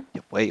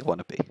 You're where you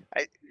want to be.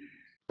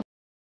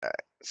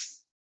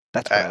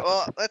 That's what Alright, well,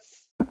 happened.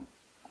 let's.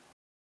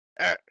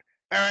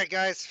 Alright,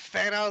 guys,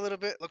 fan out a little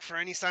bit. Look for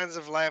any signs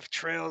of life,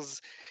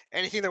 trails,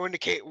 anything that will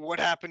indicate what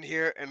happened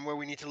here and where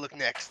we need to look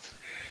next.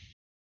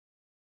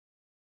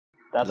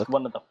 That's Look.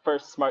 one of the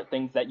first smart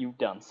things that you've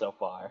done so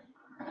far.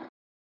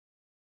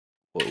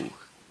 Whoa.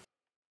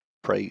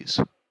 Praise.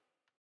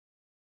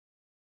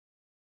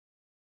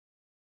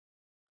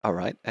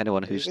 Alright,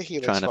 anyone Here's who's a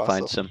helix trying to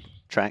find fossil. some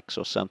tracks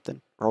or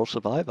something, roll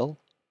survival.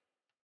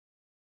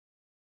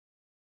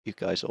 You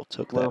guys all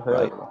took that,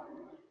 right?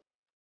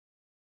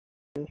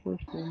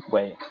 Woohoo.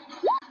 Wait,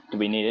 do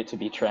we need it to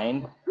be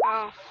trained?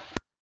 Oh.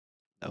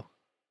 No.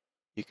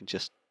 You can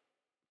just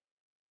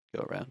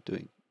go around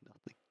doing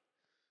nothing.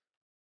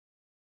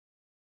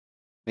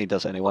 I mean,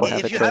 does anyone have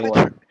If it you have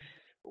trained? it,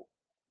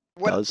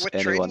 what Does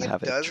anyone training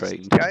have it does,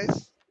 trained?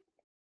 guys?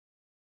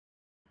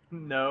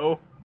 No.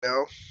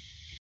 No.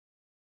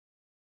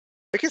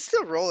 We can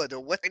still roll it though.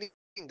 What training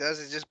does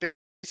is just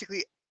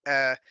basically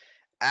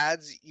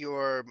adds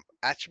your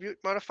attribute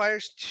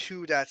modifiers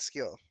to that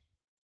skill.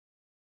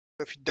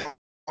 If you don't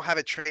have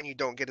it trained, you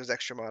don't get those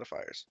extra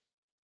modifiers.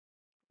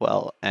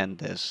 Well, and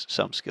there's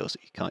some skills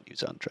that you can't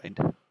use untrained,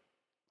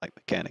 like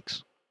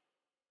mechanics,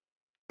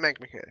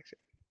 Mechanics.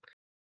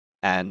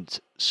 and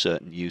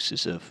certain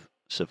uses of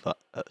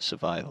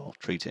survival,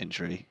 treat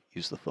injury,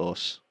 use the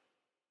force,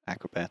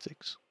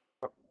 acrobatics,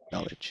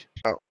 knowledge.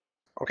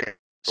 Okay.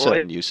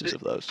 Certain uses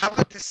of those. How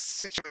about this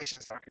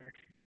situation, StalKer?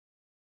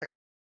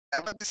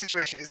 How about this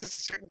situation? Is this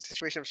a certain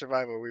situation of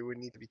survival where we would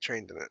need to be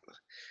trained in it?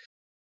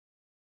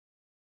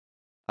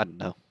 I don't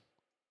know,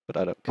 but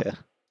I don't care.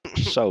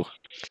 So,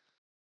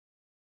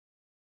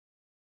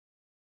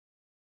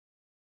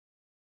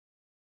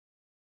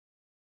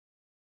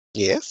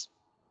 Yes.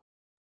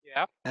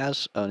 Yeah.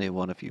 as only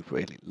one of you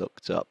really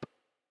looked up,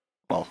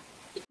 well,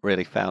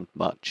 really found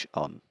much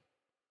on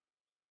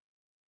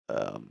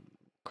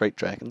great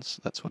dragons.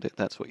 That's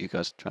what you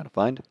guys are trying to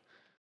find.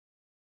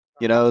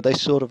 You know, they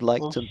sort of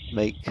like to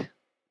make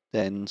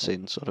dens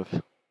in sort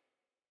of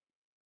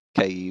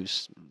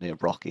caves near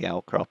rocky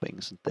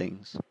outcroppings and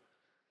things.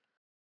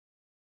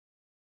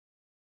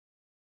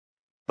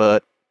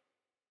 But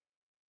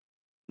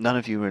none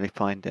of you really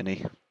find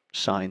any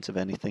signs of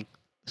anything.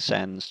 The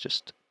sands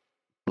just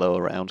blow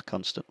around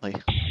constantly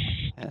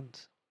and,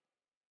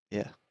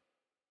 yeah,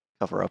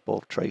 cover up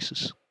all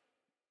traces.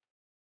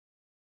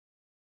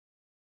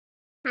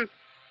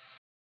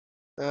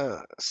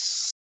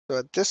 So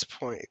at this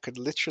point, it could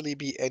literally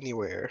be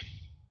anywhere.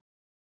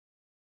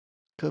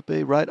 Could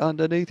be right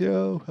underneath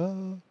you.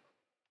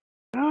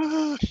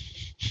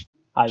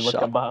 I look So.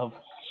 above.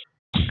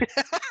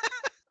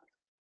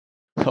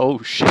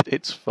 Oh shit,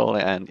 it's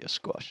falling and you're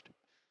squashed.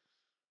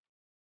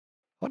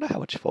 I wonder how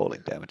much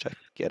falling damage I could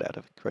get out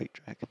of a great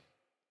dragon.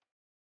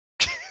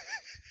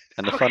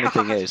 And the funny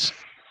thing is,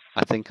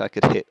 I think I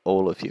could hit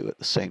all of you at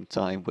the same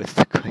time with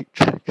the great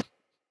dragon.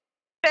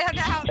 Fan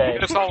out. Hey,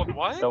 Hit us all with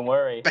what? don't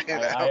worry. Ban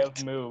I have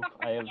out. move.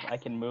 I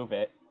can move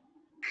it.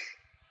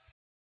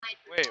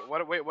 Wait,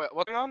 what's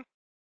going on?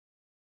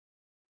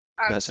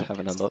 You guys are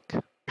having a look.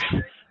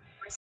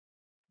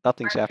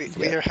 Nothing's happened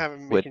We yet. are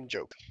having We're- making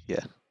joke.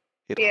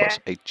 It Yeah. was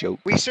a joke.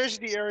 We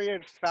searched the area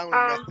and found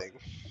nothing.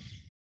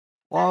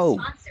 Whoa,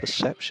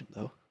 perception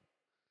though.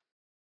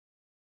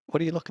 What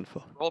are you looking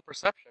for? Roll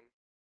perception.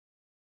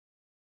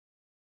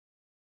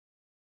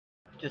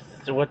 Just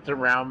what's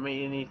around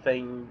me,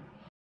 anything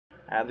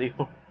out of the.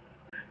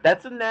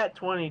 That's a nat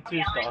 22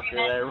 StalKer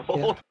that I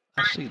rolled.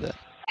 I see that.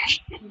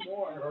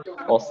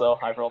 Also,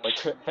 I rolled a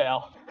crit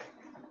fail.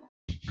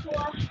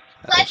 I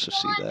also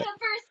see that.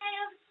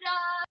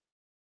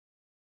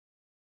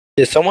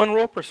 Did someone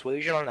roll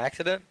persuasion on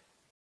accident?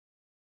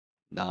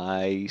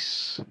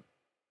 Nice.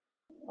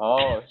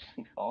 Oh.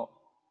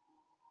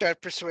 Try to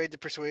persuade the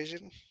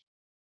persuasion.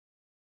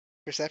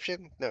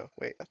 Perception? No,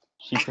 wait.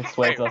 She persuades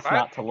Wait, us what?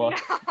 not to look.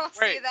 No, see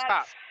Wait, that?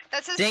 stop.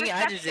 That's his Dang it,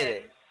 perception. I just did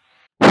it.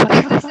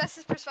 That's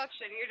his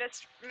perception. You're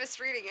just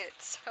misreading it.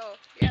 So,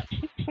 yep.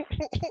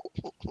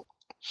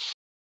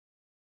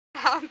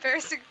 How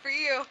embarrassing for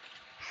you.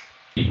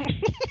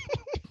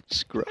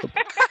 Scrub.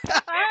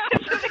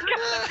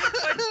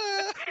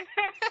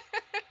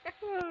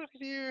 Oh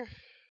dear.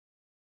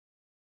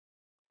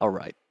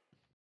 Alright.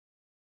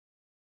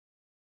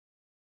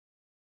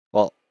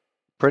 Well,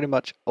 pretty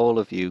much all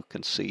of you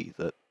can see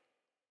that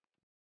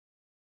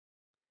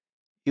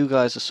you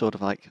guys are sort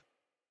of like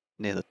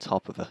near the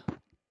top of a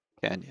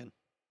canyon,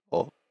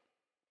 or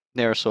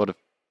near a sort of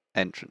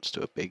entrance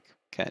to a big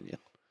canyon.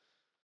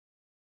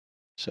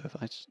 So if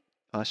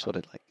I sort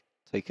of like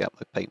take out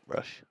my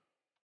paintbrush,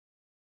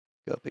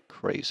 go a bit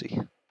crazy.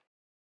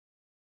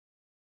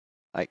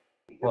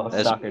 Well,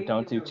 There's- StalKer,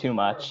 don't do too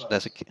much.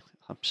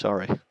 I'm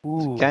sorry. There's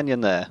Ooh, a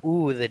canyon there,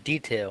 ooh, the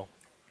detail.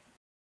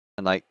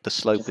 and like the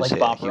slope Just is like here.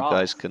 Bob You Ross.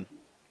 guys can,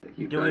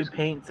 Do we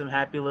paint some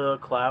happy little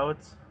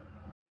clouds?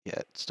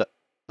 yeah.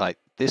 Like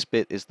this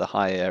bit is the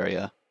high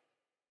area.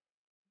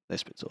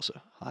 This bit's also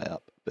high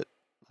up, but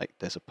like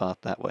there's a path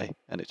that way,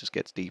 and it just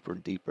gets deeper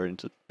and deeper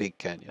into the big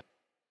canyon.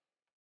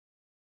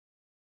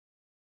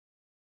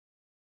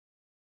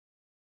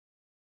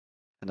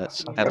 And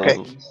let's add a Okay.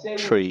 little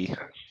tree.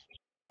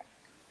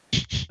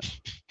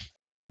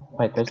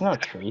 Wait, there's no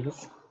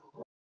trees.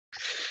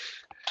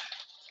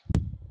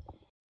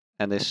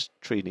 And this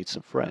tree needs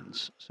some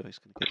friends, so he's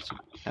going to get some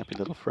happy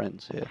little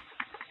friends here.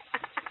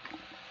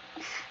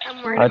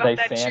 I'm worried Are about they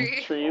that sand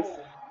tree. trees?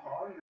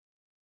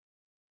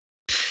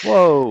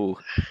 Whoa!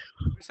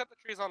 We set the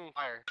trees on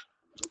fire.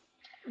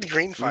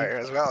 Green fire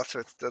as well, so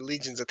it's the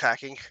Legion's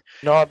attacking.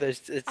 No, it's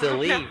the Oh, no.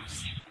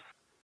 leaves.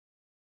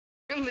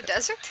 In the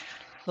desert?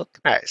 Look,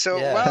 Alright, so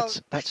Yeah. while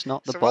that's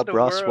not the so while Bob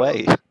Ross world,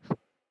 way.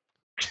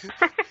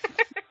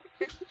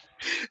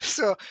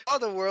 So while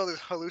the world is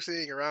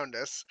hallucinating around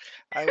us,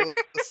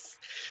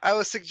 I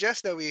will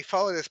suggest that we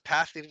follow this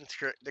path leading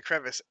to the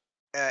crevice.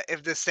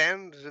 If the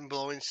sand has been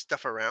blowing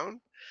stuff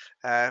around,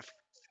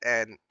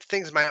 and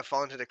things might have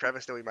fallen into the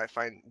crevice, then we might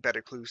find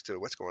better clues to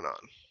what's going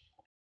on.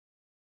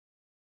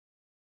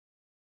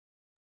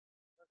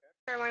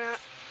 Sure, why not?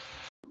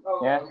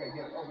 Yeah.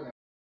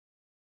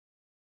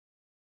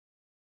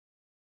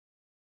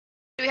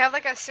 Do we have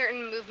like a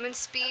certain movement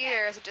speed,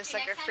 or is it just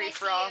like a Next time I free see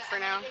for all you, for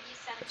I'm now? gonna give you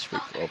some That's free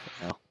for all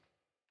for now.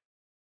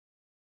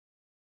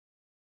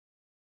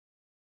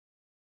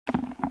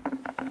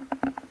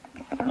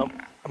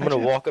 I'm gonna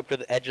walk up to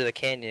the edge of the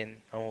canyon.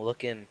 I'm gonna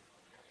look in.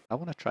 I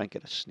want to try and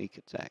get a sneak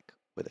attack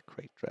with a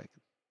crate dragon.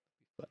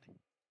 Funny.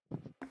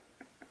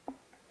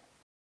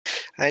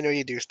 I know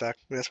you do, Stock.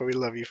 That's why we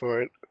love you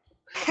for it.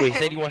 Wait, you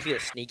said you want to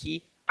get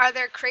sneaky? Are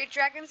there crate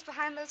dragons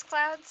behind those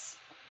clouds?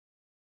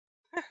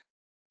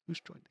 Who's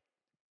joined?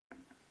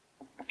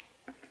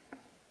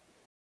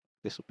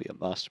 This will be a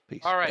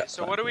masterpiece. All right, by the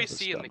so time what do the we others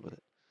see in done the- with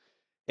it.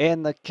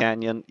 In the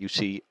canyon, you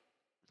see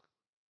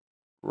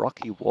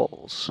rocky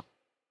walls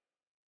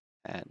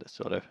and a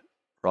sort of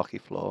rocky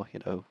floor, you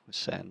know, with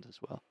sand as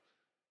well.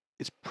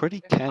 It's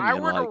pretty If I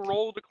were to canyon-like.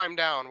 roll to climb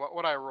down, what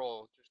would I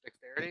roll? Just You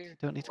dexterity?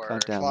 don't need to Or- climb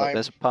down. Climb. Look,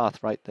 there's a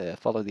path right there.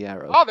 Follow the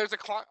arrow. Oh, there's a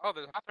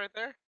there's a path right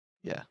there.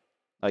 Yeah.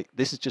 Like,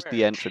 this is just the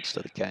Where? entrance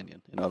to the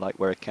canyon. You know, like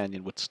where a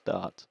canyon would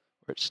start.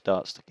 Where it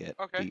starts to get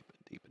Okay. deep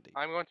and deep and deep.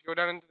 I'm going to go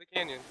down into the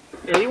canyon.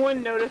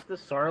 Anyone notice the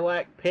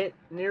Sarlacc pit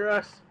near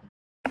us?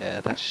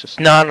 Yeah, that's just...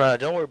 No,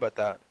 don't worry about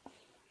that.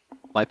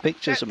 My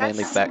pictures are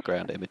mainly That's-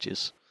 background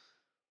images.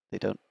 They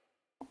don't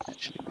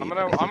actually I'm mean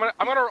gonna anything.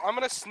 I'm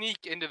gonna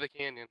sneak into the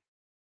canyon.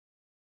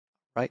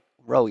 Right?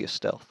 Roll your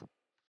stealth.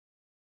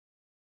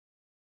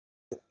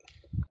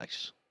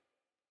 Nice.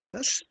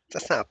 That's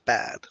not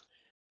bad.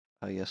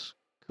 Oh yes,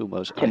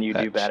 Kumo's Can eye you do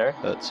patch better?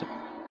 hurts him.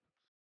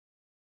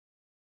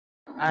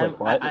 Wait,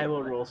 what? I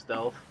will roll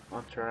stealth.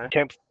 I'll try.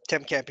 Temp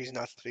Campy's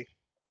not stealthy.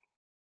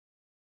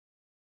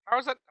 How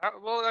is that?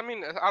 Well, I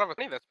mean, out of a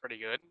 20, that's pretty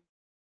good.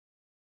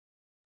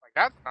 Like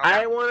that's not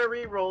I want to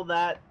re-roll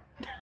that.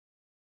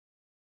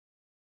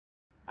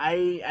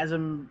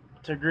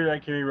 To agree that I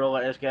can re-roll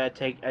it, I just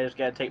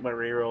gotta take my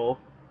re-roll,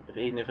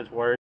 even if it's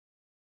worse.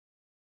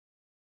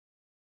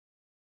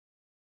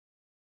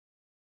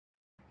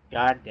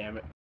 God damn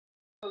it.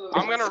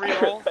 I'm gonna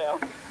re-roll. Fail.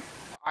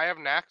 I have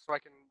knack, so I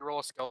can roll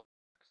a skill.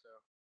 So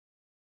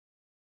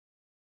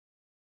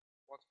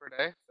once per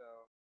day. So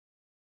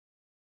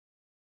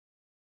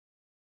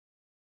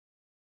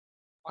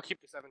I'll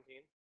keep the 17.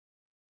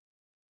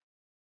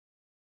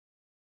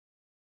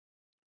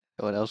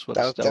 Anyone else want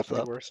That to was stealth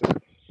definitely up? worse.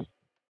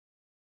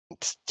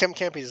 Tim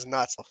Campy is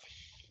not stealth.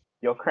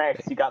 Yo,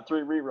 Cranks, you got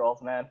 3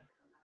 re-rolls, man.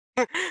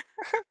 Alright,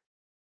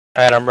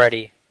 I'm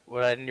ready.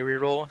 What I need to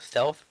reroll?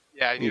 Stealth?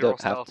 Yeah, you need You to roll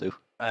don't have stealth.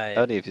 to. Alright.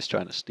 Only if he's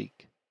trying to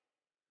sneak.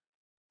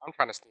 I'm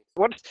trying to sneak.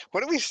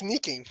 What are we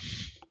sneaking?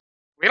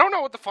 We don't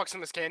know what the fuck's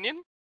in this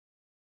canyon.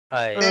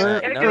 Alright,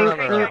 Gotta no, go no, to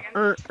no, crate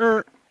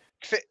no.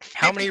 dragon.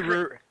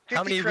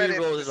 How many 50 credits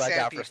rerolls to do I sand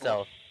got for people.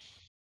 stealth?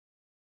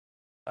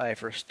 Alright,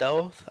 for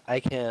stealth, I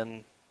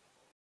can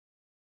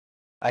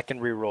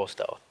reroll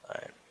stealth.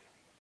 Alright.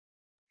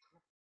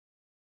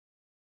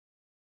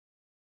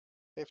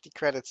 50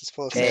 credits is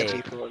full of Hey.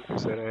 sand people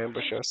who's gonna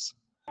ambush us.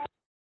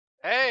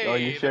 Hey, Are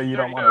you the sure you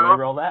don't 30 want to now.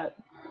 re-roll that?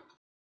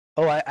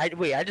 Oh,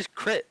 wait, I just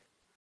crit.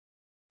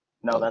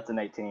 No, Oh. that's an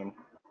 18.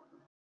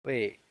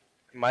 Wait,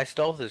 my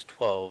stealth is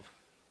 12.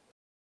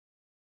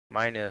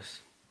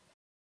 Minus...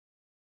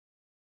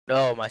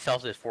 No, my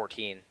stealth is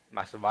 14.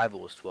 My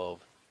survival is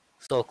 12.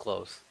 Still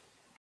close.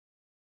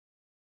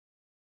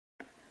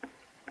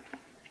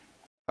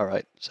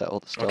 Alright, is that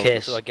all the stealth Okay,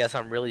 is? so I guess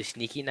I'm really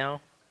sneaky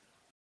now?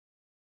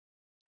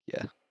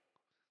 Yeah.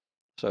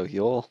 So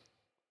you'll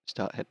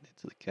start heading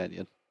into the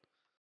canyon.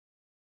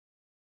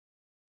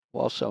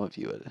 While some of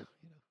you are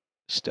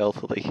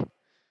stealthily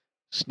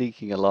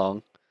sneaking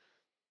along,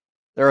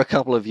 there are a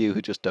couple of you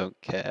who just don't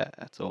care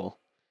at all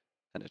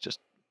and are just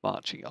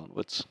marching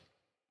onwards.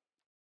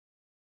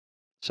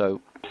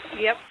 So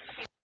Yep.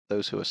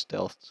 those who are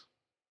stealthed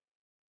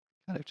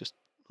kind of just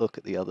look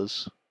at the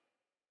others.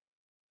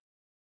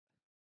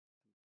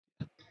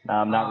 No,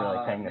 I'm not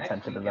really paying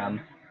attention to them.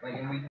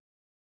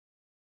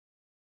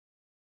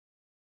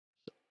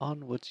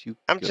 Onwards you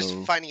I'm go. just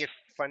finding it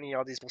funny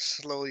all these people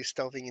slowly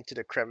stealthing into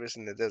the crevice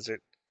in the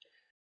desert.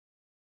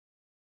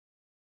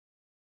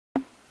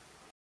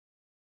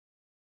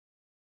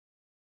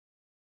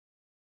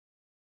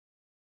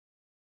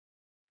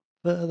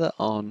 Further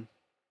on,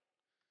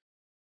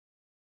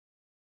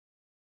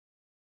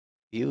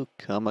 you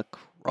come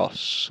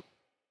across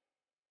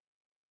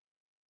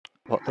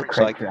what looks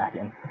Great like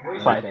dragon.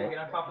 No. Fight it.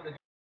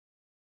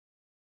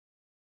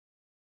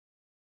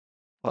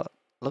 what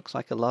looks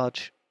like a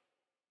large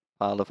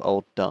pile of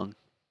old dung.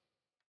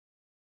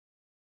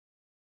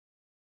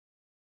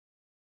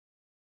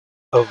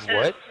 Of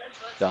what?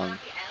 Dung.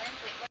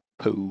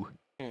 Poo.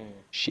 Hmm.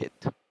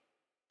 Shit.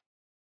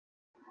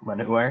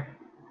 Manure.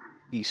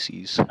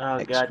 Feces. Oh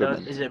god,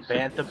 Excrement. is it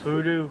Bantha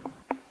Voodoo?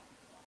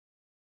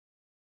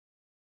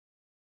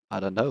 I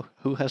don't know.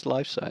 Who has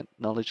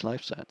knowledge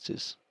life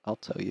sciences? I'll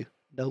tell you.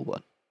 No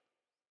one.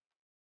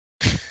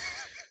 Can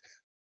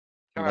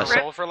Unless I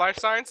I- roll for life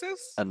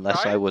sciences?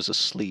 Unless Try I it? was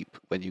asleep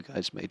when you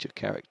guys made your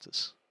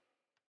characters.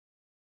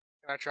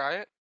 Can I try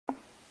it?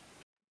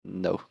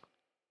 No.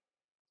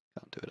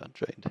 Can't do it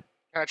untrained.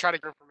 Can I try to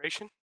get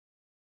information?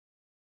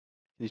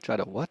 Can you try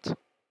to what?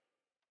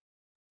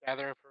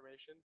 Gather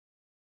information?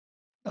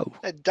 No.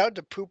 I doubt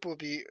the poop will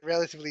be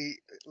relatively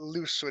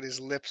loose with his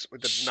lips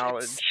with the Shit,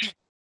 knowledge.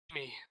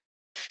 Me.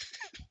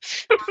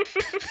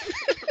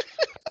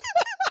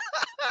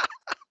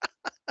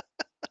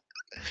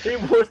 He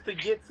wants to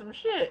get some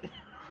shit.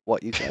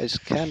 What you guys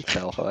can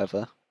tell,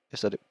 however,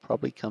 is that it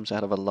probably comes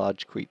out of a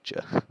large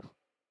creature. Can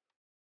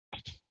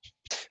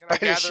By I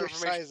the gather sheer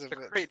information size from of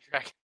the it. crate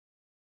dragon?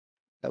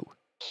 No.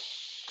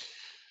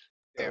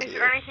 Damn Is you.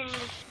 there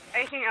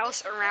anything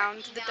else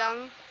around the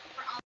dung?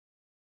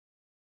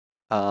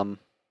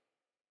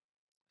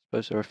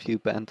 Suppose there are a few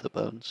bantha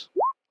bones.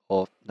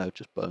 Or, no,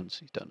 just bones.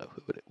 You don't know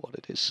what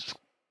it is.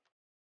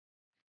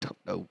 Don't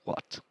know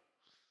what.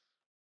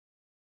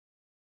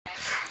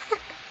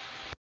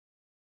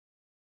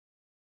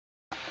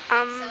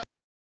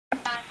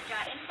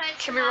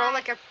 Can we roll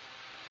like a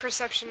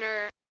perception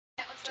or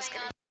just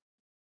kidding?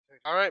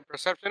 Alright,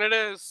 perception it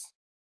is.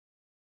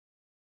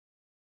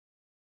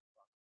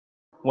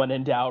 When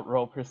in doubt,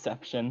 roll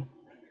perception.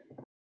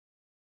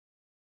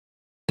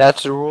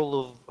 That's the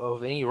rule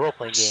of any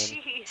role-playing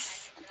game. Jeez.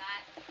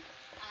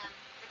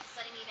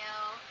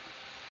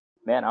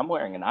 Man, I'm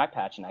wearing an eye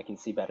patch and I can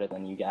see better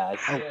than you guys.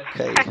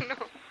 Okay. I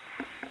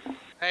know.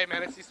 Hey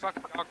man, it's these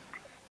fucking dogs.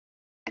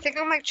 I think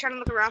I'm like trying to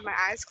look around with my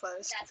eyes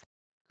closed.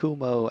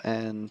 Kumo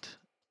and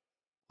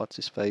what's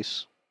his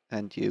face,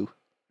 and you,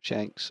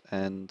 Shanks,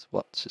 and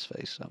what's his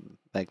face,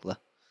 Megla.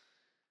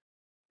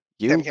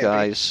 You Them can't be.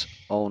 guys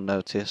all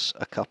notice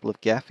a couple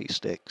of gaffy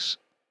sticks.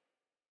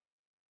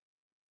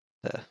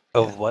 There,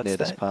 Of what's near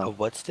this that? pile. Of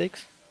what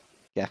sticks?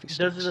 Gaffy sticks.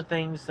 Those are the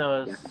things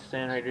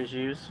Sand Raiders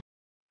use.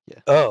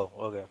 Oh,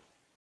 okay.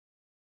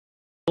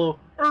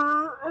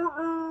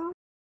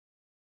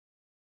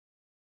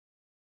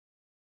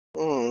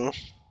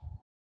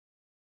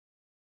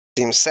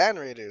 Seems sand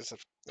raiders.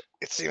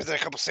 It seems that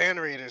a couple sand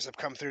raiders have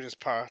come through these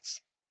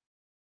parts.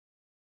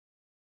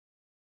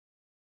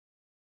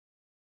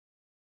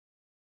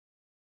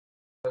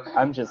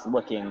 I'm just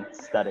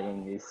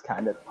studying these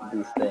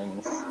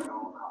things,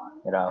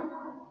 you know.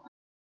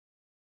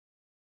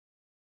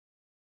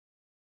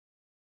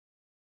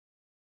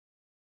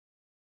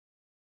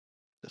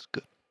 That's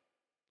good.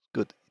 It's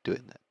good that you're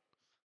doing that.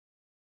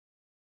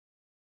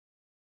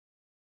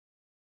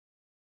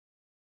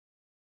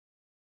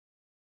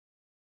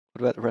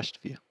 What about the rest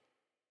of you?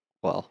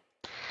 Well,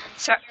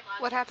 So,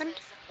 what happened?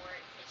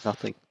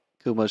 nothing.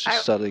 Kumo's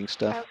just studying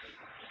stuff,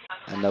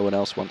 and no one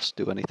else wants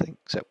to do anything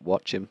except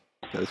watch him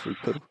go through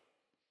poo.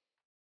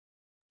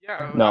 Yeah, I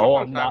don't No,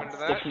 want I'm to dive not into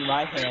that. sticking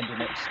my hand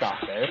in it,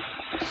 StalKer.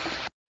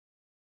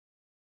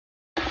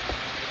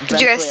 Did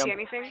you guys Eventually, see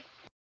anything?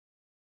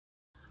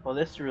 Well,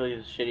 this really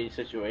is a shitty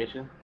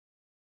situation.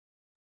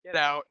 Get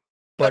out.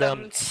 But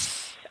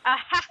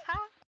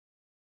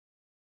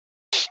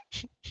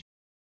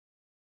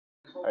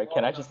Alright,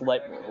 can I just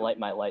light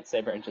my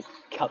lightsaber and just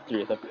cut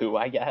through the poo,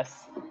 I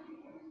guess?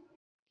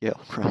 Yeah,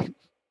 right.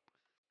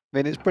 I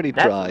mean, it's pretty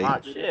That's dry,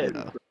 hot you shit.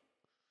 know.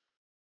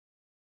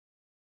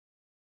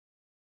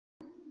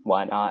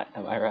 Why not?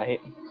 Am I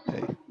right?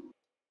 Hey,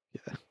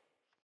 yeah.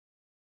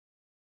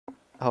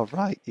 All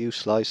right, you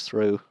slice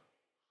through.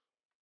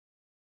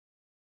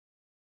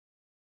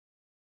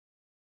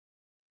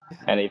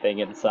 Anything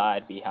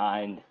inside,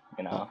 behind,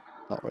 you know.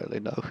 Not really,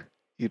 no.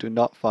 You do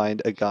not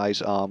find a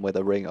guy's arm with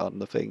a ring on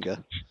the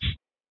finger.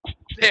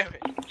 Damn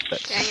it.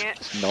 Dang it.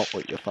 That's not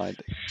what you're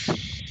finding.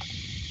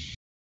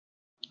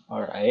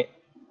 Alright.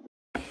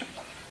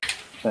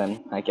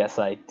 Then I guess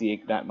I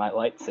de-ignite my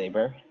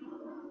lightsaber.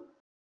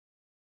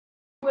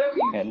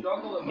 And,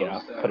 you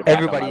know, put it back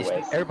on my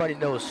waist. everybody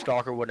knows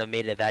StalKer wouldn't have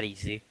made it that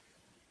easy.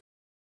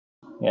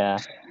 Yeah.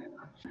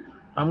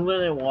 I'm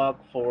gonna walk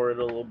forward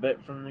a little bit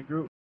from the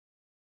group.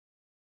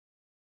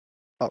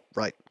 Oh,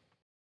 right.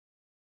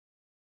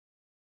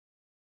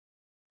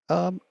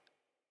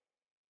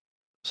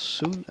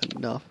 Soon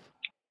enough,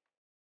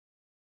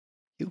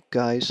 you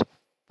guys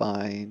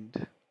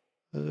find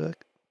a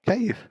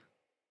cave.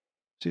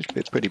 Seems to be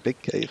a pretty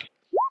big cave.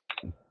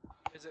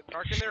 Is it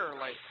dark in there or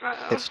light?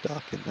 Uh-oh. It's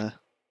dark in there.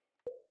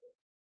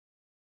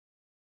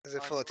 Is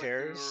it full of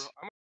terrors?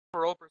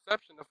 Roll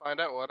perception to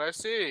find out what I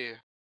see.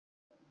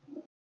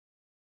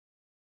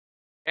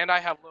 And I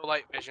have low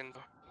light vision.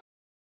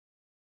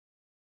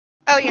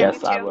 Oh yeah,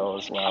 Yes, me I too. will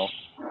as well.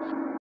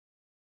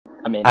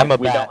 I mean, I'm a if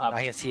we bat. don't have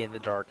I can see in the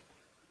dark.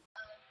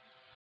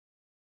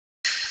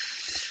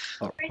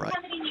 All right.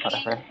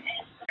 whatever.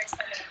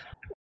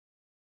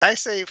 I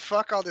say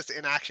fuck all this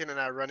inaction and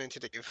I run into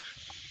the cave.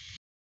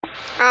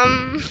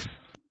 Um,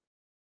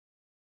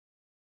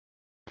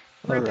 All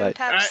we're doing right.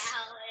 peps.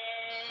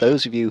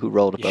 Those of you who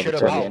rolled You above a should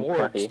have 20, bought Brilliant,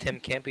 wards, Preppy. Tim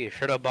Campy. You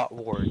should have bought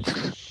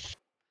wards.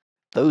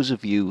 those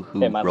of you Hey,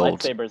 who my rolled,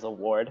 lightsaber's a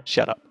ward.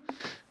 shut up,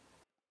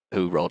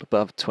 who rolled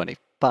above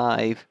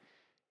 25,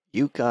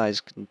 you guys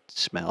can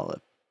smell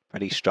a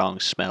pretty strong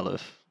smell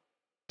of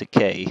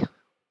decay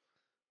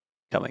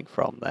coming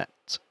from that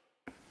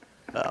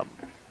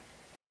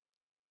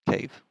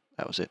cave.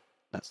 That was it.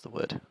 That's the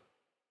word.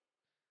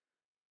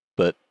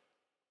 But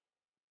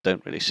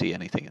don't really see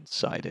anything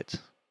inside it.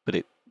 But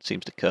it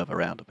seems to curve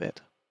around a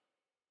bit.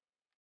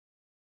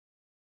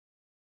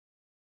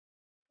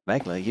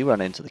 Megla, you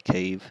run into the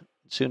cave.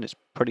 Soon it's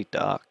pretty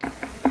dark.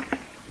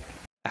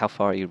 How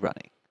far are you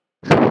running?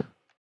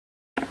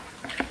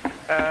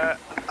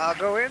 I'll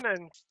go in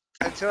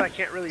until I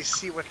can't really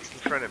see what's in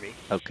front of me.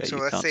 Okay, So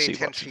you let's can't say see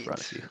 10 what's in front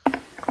of feet. you.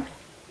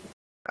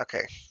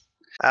 Okay.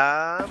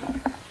 Now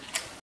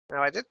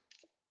I did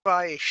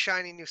buy a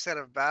shiny new set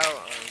of battle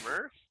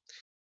armor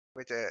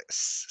with a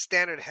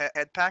standard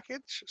head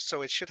package,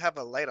 so it should have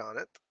a light on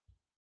it.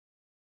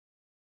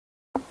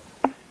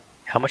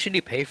 How much did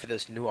you pay for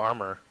this new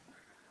armor?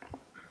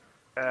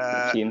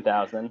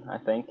 15,000, I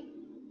think.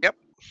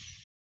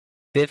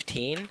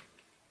 15?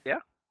 Yeah.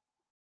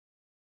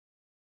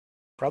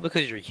 Probably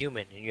because you're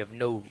human and you have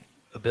no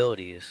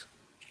abilities.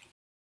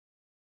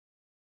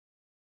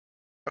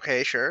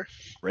 Okay, sure.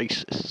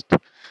 Racist.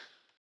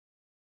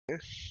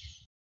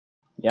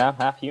 Yeah, I'm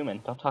half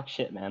human. Don't talk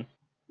shit, man.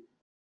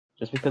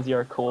 Just because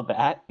you're a cool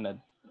bat in a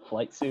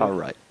flight suit.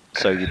 Alright,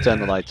 so you turn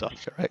the lights on,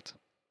 correct?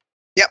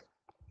 Yep.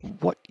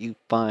 What you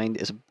find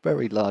is a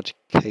very large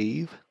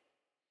cave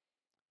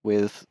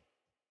with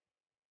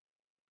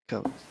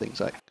things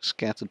like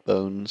scattered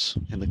bones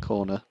in the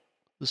corner.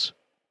 There's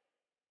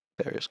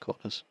various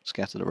corners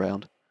scattered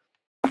around.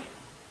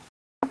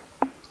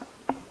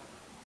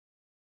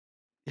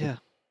 Yeah,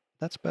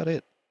 that's about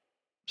it.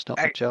 There's not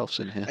much else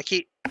in here. I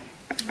keep.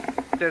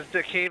 Does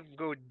the cave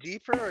go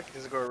deeper, or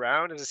does it go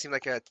around? Does it seem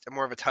like a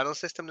more of a tunnel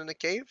system than a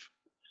cave?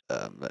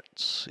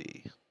 Let's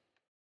see.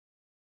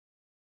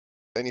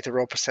 I need to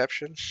roll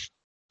perception.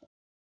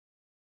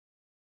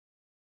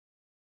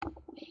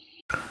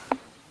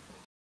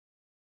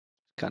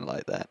 Kind of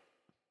like that.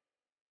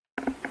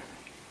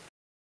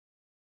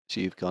 So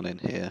you've gone in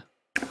here.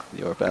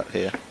 You're about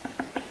here.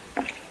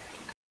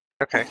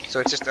 Okay, so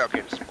it's just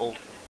okay, just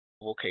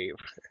oval cave.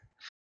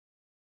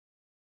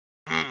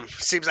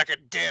 Seems like a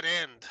dead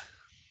end.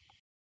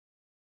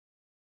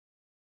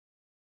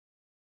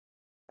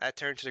 I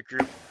turn to the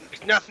group.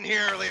 There's nothing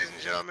here, ladies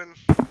and gentlemen.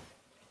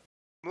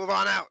 Move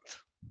on out.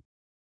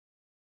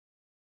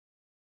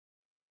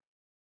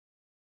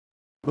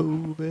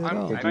 Move it I'm,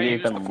 on. Did can you I use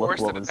even the look force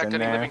to what was detect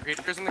in any there? living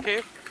creatures in the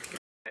cave?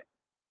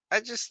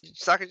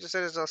 StalKer just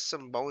said there's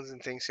some bones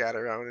and things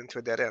scattered around into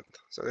a dead end.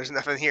 So there's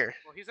nothing here.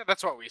 Well, he said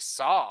that's what we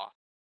saw.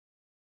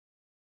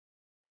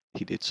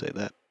 He did say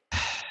that.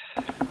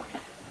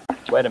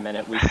 Wait a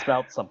minute, we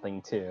smelt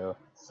something too.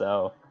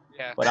 So,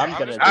 Yeah. what so I'm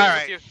gonna just do- curious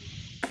Alright.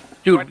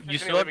 if Dude, detect you any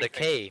still have living the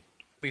things. cave.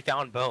 We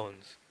found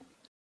bones.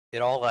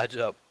 It all adds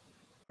up.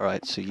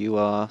 Alright, so you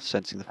are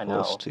sensing the I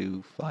force know.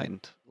 to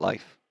find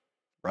life,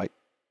 right?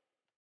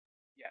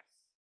 Yes.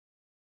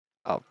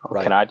 Oh, Oh,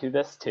 right. Can I do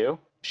this too?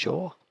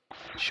 Sure.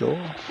 Sure.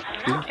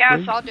 Feel Yeah,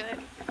 free. so I'll do it.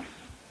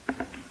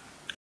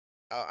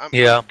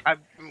 Yeah.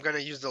 I'm gonna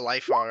use the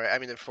life aura. I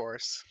mean the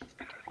force.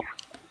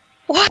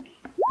 What?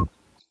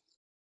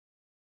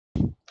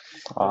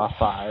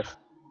 5.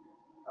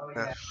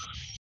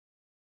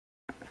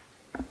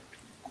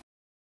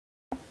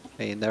 I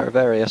mean, there are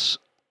various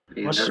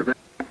What's-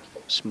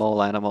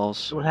 small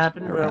animals What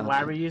happened? around.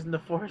 Why were you using the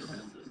force?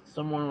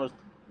 Someone was.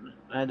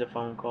 I had a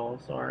phone call.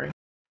 Sorry.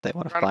 They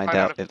want to Trying to find find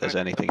out out if if there's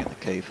there's anything in the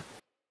cave.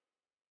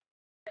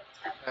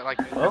 Like,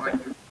 Okay.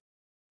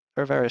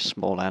 There are various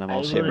small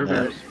animals I here and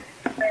there.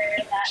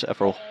 remember.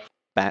 Several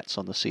bats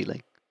on the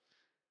ceiling.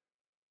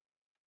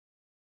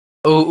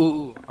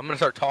 Ooh. I'm gonna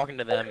start talking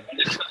to them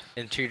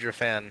in Choose Your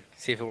Fan.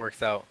 See if it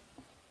works out.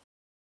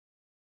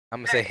 I'm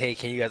gonna say, hey,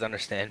 can you guys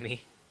understand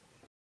me?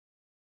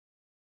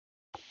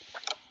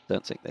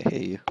 Don't think they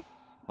hear you.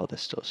 While they're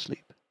still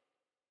asleep.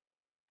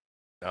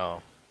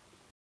 No.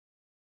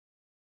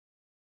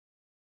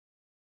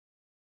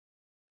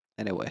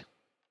 Anyway.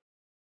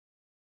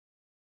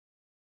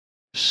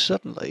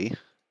 Suddenly,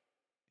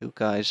 you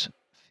guys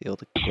feel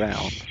the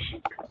ground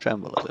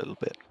tremble a little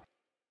bit.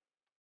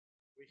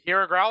 we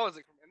hear a growl. Is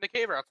it from in the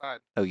cave or outside?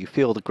 Oh, you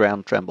feel the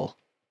ground tremble.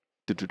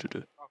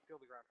 Do-do-do-do. Oh, feel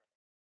the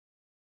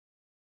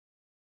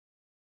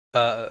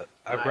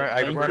ground.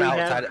 I think run we have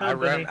outside. I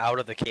run company. out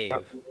of the cave.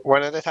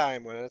 One at a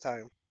time. One at a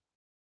time.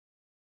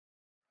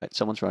 Right,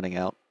 someone's running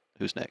out.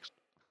 Who's next?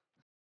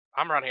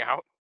 I'm running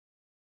out.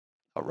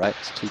 Alright,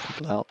 it's 2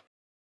 people out.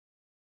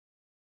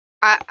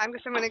 I'm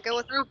guess I'm gonna go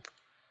with rope.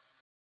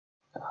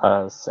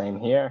 Same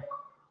here.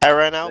 I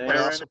ran out, but I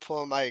There. also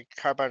pull my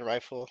carbine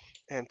rifle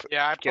and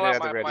Yeah, I get pull it out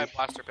at the my ready.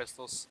 blaster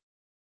pistols.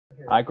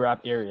 I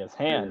grab Iria's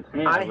hand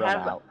and I run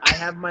out.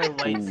 have my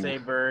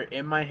lightsaber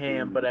in my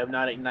hand, but I'm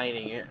not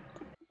igniting it.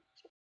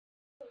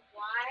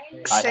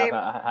 Why? Same.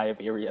 I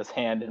have Iria's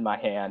hand in my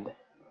hand.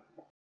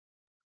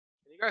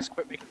 Can you guys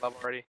quit making love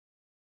already?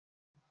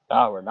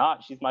 Oh, we're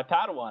not. She's my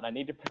Padawan. I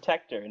need to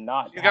protect her and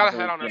not You got have a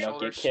head her, on her get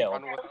shoulders. killed.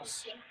 Run with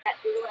us. That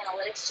Google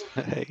Analytics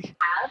just Hey,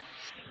 have,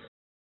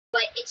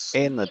 but it's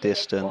in the Well,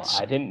 distance,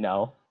 I didn't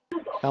know.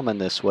 coming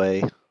this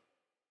way.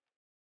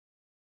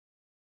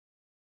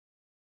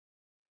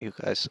 You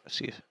guys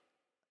see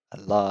a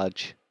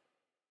large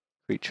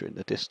creature in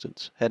the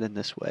distance, heading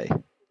this way.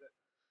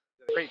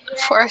 Great.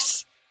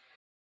 Force.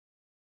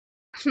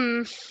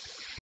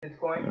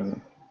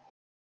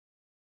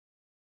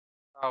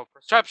 Oh,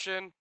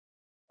 perception.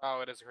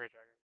 Oh, it is a great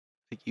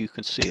dragon. You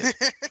can see it.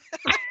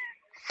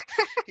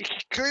 You can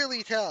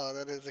clearly tell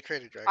that it's a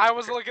crater dragon. I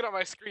was looking at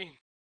my screen.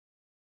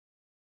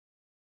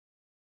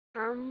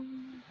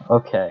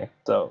 Okay,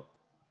 so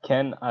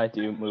can I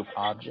do move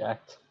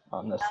object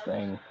on this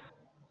thing?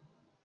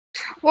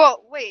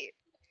 Well, wait.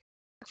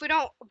 If we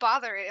don't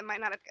bother it, it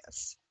might not have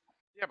guessed.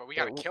 Yeah, but we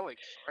gotta Yeah, kill it.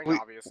 we-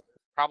 Obviously.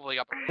 Probably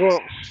up.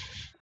 Well,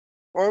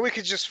 or we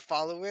could just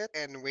follow it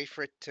and wait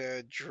for it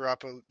to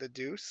drop the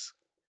deuce.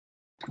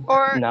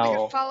 Or we No.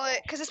 could follow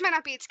it, because this might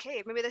not be its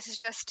cave. Maybe this is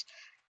just,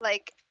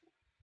 like,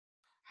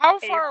 How a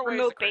far away is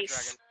the remote great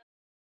base.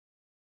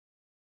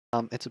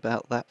 dragon? It's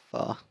about that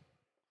far.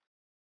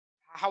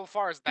 How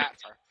far is that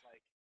far?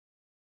 Like,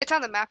 It's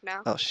on the map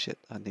now. Oh shit,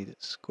 I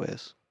needed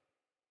squares.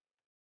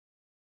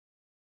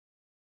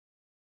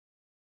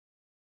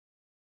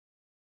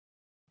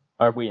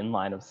 Are we in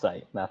line of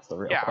sight? That's the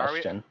real Yeah, are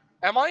we- question.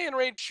 am I in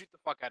range? Shoot the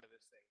fuck out of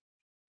this thing.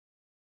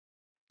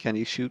 Can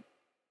you shoot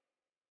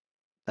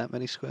that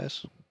many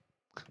squares?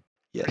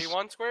 Yes.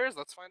 31 squares?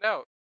 Let's find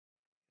out.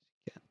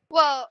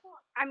 Well,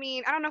 I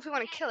mean, I don't know if we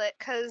want to kill it,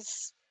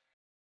 because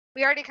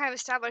we already kind of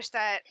established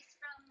that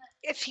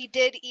if he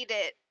did eat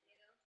it,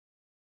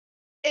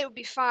 it would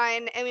be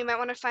fine, and we might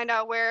want to find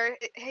out where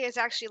he is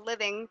actually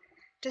living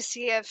to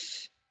see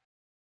if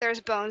there's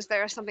bones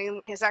there or something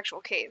in his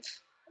actual cave.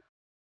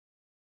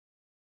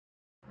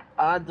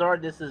 Odds are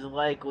this is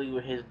likely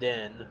his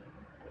den.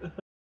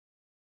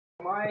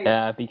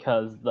 Yeah,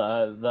 because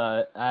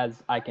the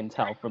as I can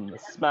tell from the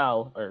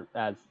smell, or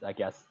as I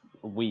guess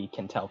we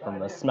can tell from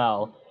the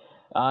smell,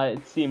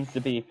 it seems to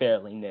be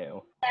fairly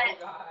new.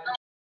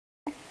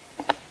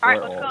 Alright,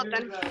 Or let's go old.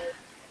 up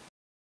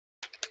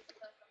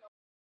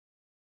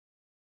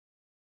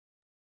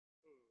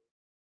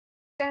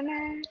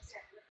then.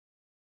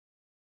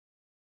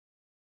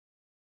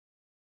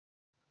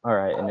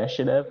 Alright,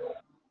 initiative.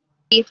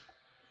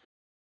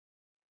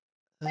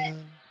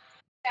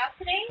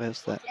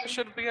 Where's that? This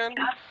should begin.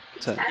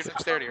 So,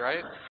 6:30,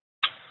 right?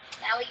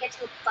 Now we get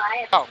to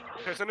apply Oh,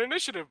 there's an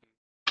initiative.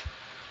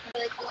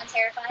 really cool and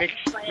terrifying.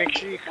 Make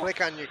sure you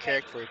click on your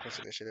character for request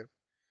initiative.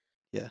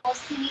 I'll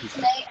see you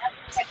tonight at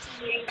the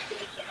protecting meeting to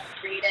get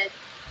upgraded.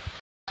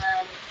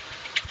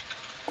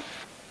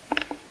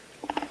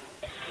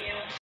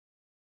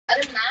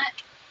 Other than that,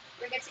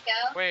 we're good to go.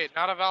 Wait,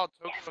 not a valid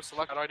token was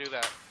selected. How do I do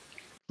that?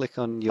 click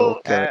on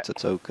your character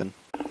token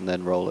and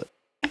then roll it.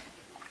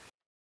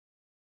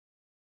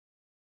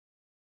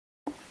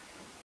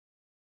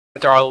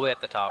 They're all the way at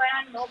the top.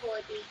 But on mobile,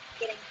 it'd be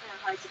getting kind of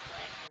hard to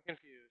play. I'm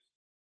confused.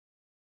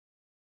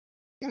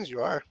 Seems you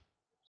are.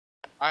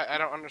 I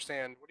don't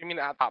understand. What do you mean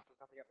at the top? There's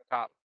nothing at the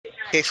top.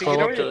 Okay, so you Scroll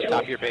know up to what the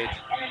top of your page.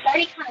 And it's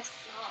already kind of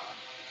small.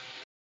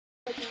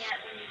 Looking at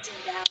when you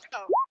zoom out.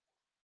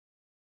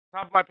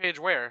 Top of my page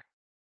where?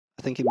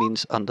 I think it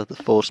means under the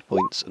force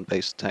points and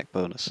base attack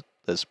bonus.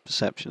 There's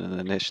perception and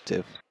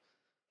initiative.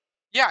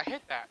 Yeah,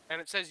 hit that. And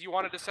it says you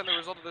wanted to send the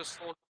result of this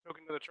soul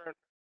token to the turn.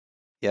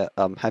 Yeah,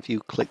 have you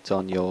clicked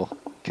on your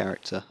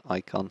character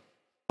icon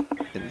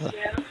in the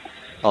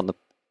on the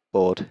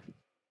board?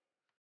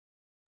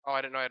 Oh,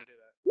 I didn't know how to do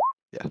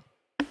that. Yeah.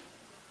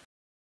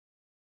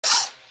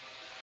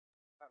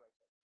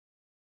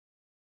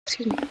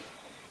 Excuse me.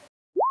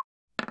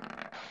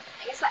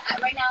 I guess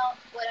right now,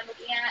 what I'm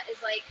looking at is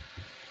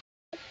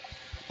like,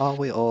 Are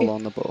we all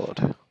on the board?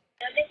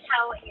 notice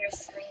how in your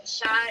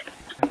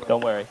screenshot,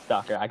 Don't worry,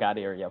 StalKer, I got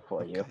area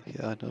for you. Okay,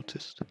 yeah, I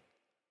noticed.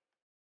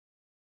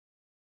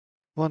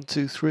 1,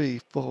 2, 3,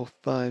 4,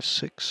 5,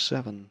 6,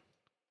 7.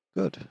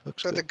 Good.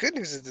 Looks So good. the good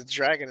news is the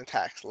dragon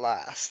attacks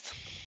last.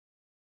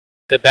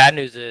 The bad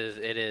news is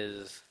it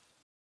is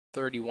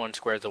 31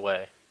 squares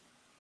away.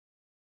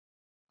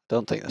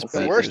 Don't think that's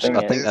The bad worst news. thing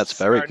I think is that's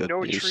very there are good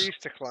no news. trees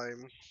to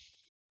climb.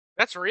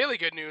 That's really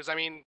good news. I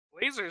mean,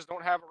 lasers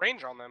don't have a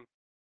range on them.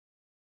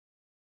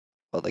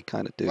 Well, they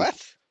kind of do.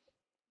 What?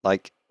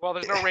 Like Well,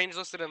 there's no range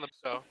listed in the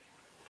so.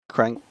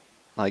 crank,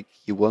 like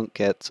you won't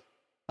get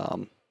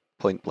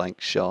point blank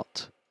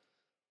shot.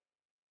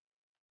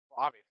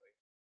 Well, obviously.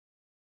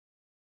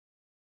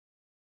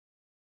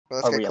 Well,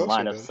 let's Are get we in closer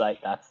line of then. sight?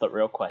 That's the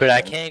real question. But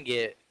I can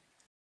get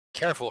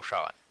careful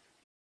shot.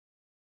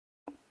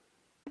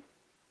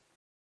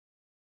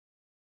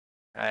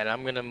 Alright,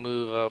 I'm gonna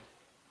move up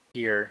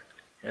here,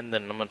 and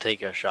then I'm gonna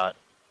take a shot.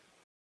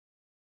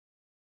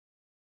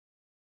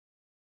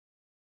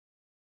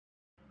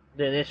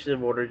 The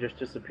initiative order just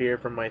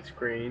disappeared from my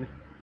screen.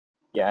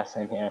 Yeah,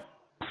 same here.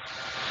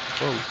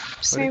 Whoa,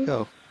 where'd Same. it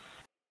go?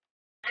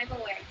 I'm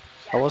aware.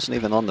 I wasn't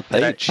even on the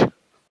Did I- page.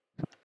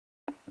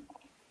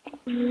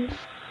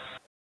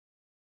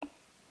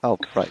 Oh,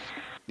 right.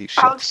 You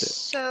shot it.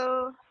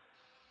 Also,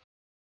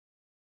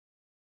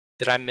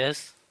 Did I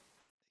miss?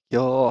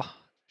 Your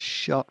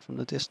shot from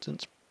the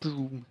distance.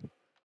 Boom.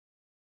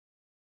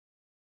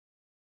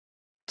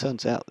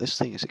 Turns out this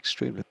thing is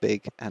extremely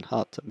big and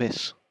hard to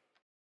miss.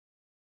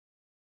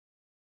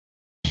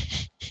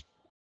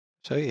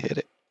 So you hit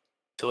it.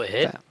 So it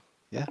hit? Bam.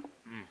 Yeah,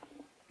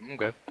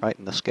 Okay. right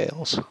in the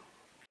scales.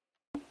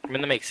 I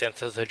mean, that makes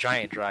sense. It's a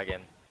giant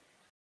dragon.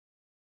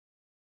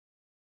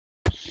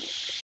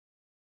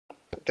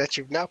 That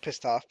you've now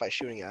pissed off by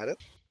shooting at it.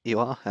 You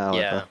are, however,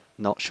 Yeah.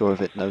 not sure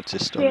if it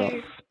noticed or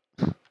yay.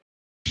 not.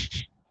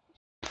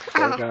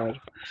 Oh, God.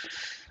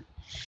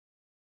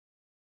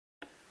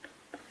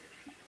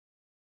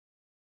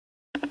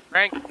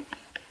 Frank,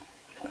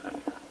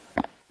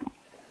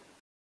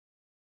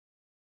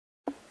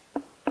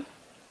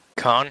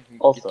 Con,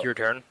 Also- it's your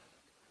turn.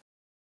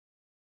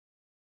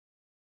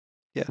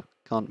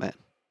 Can't man.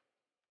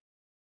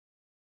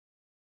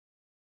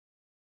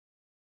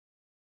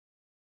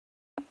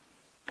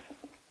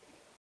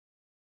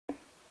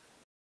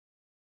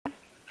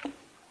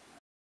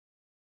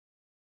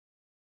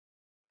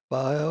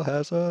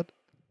 Biohazard.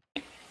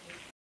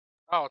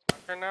 oh, it's my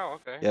turn now.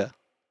 Okay. Yeah.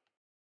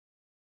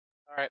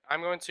 All right,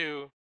 I'm going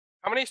to.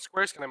 How many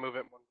squares can I move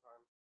at one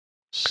time?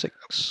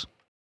 6.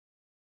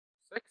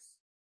 6.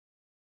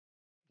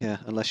 Yeah,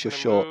 unless you're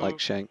Gonna short like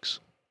move- Shanks.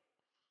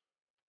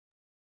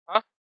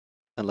 Huh?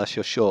 Unless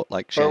you're short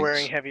like Or Shanks.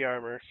 wearing heavy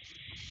armor.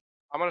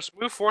 I'm gonna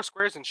move 4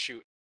 squares and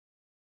shoot.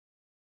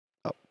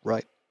 Oh,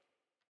 right.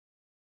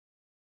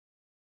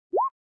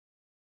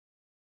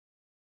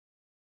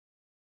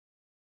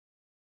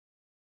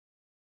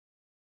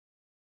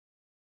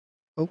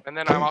 Oh, And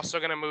then I'm also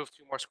gonna move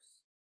 2 more squares.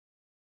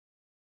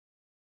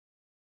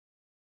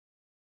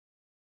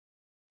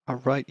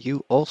 Alright,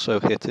 you also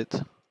hit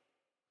it.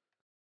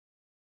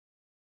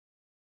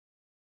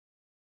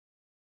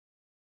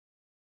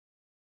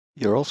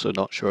 You're also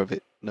not sure if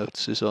it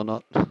notices or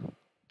not.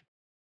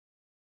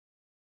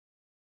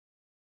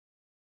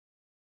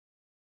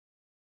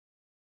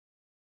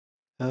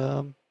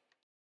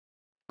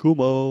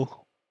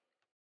 Kumo.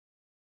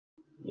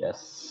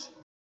 Yes.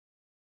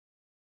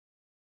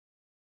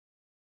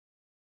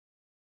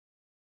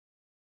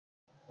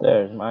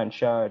 There's mine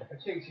shard.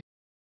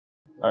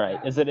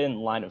 Alright, is it in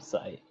line of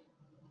sight?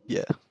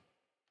 Yeah.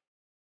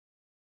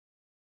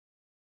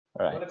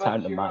 Alright,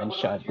 time to mind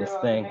shard this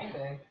thing.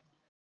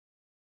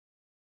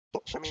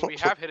 I mean, we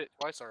have hit it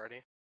twice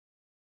already.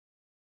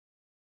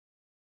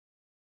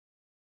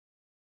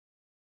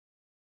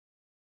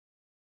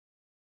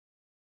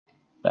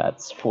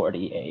 That's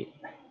 48.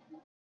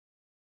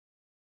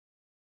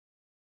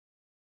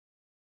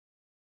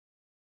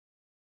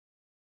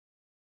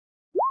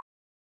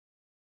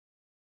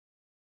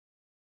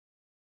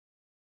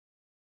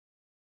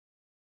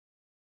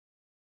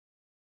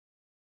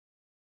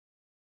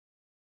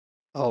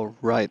 Oh,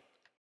 right.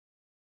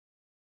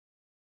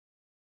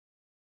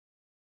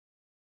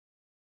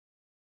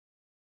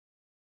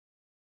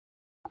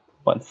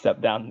 One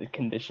step down the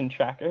condition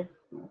tracker.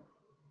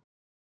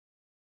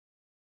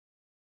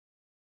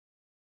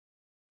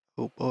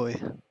 Oh boy.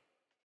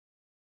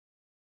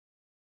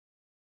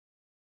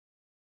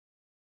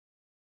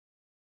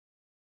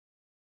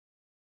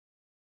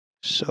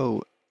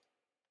 So,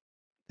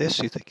 this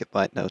you think it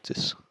might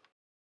notice?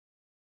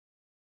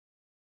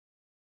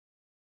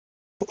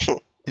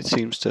 It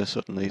seems to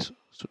suddenly sort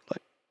of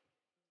like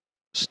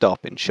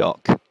stop in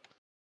shock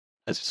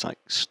as it's like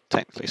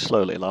technically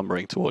slowly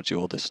lumbering towards you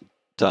all this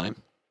time.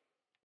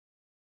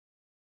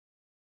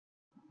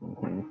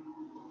 Mm-hmm.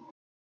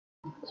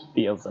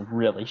 Feels a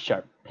really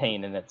sharp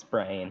pain in its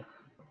brain.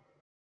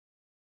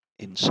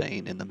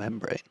 Insane in the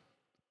membrane.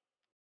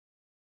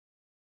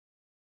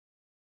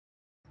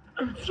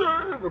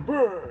 Insane in the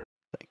bird.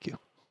 Thank you.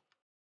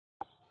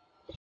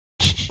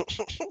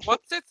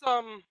 What's its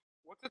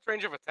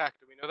range of attack?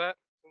 Do we know that?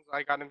 Since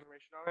I got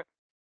information on it.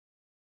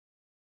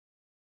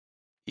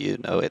 You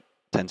know it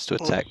tends to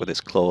attack with its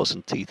claws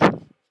and teeth.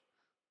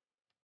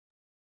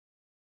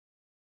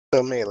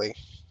 So melee.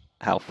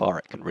 How far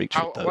it can reach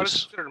with What is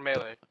those. considered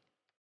melee?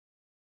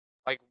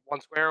 Like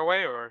 1 square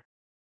away, or?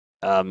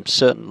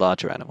 Certain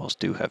larger animals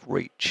do have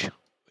reach,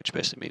 which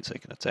basically means they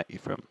can attack you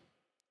from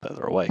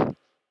further away,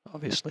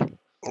 obviously.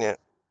 Yeah.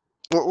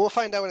 We'll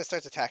find out when it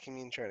starts attacking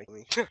me and trying to kill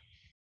me.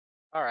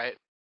 All right.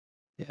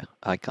 Yeah,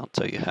 I can't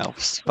tell you how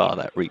far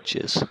that reach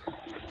is. Doesn't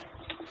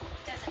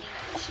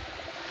even.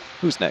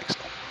 Who's next?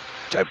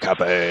 Jab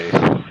Cabe.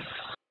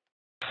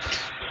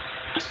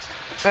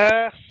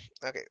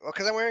 Okay, well,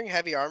 because I'm wearing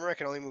heavy armor, I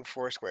can only move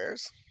 4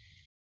 squares.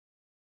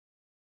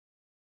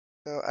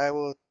 So I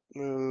will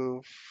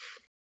move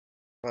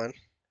 1.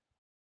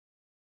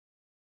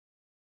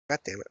 God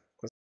damn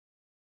it.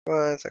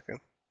 1 second.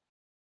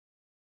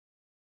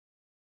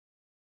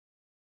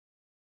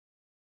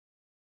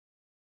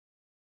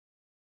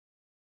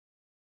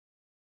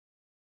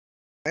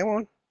 I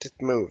want to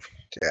move.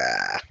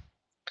 Yeah.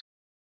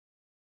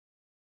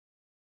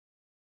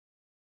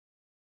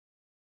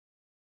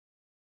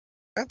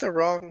 Not the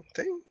wrong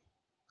thing.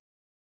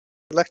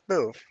 Select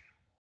move.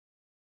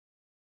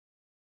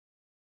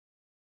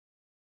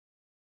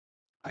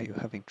 Are you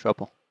having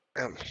trouble?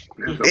 Yeah, If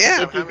I'm you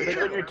having click on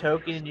trouble. your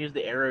token and use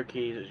the arrow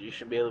keys, you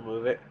should be able to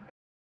move it.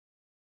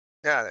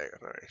 Yeah, there you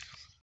go. Alright.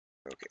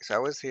 Okay, so I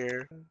was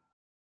here.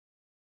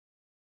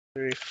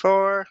 3,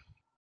 4.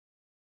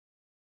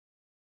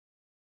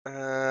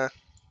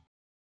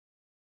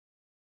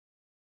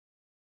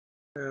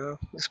 No,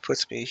 this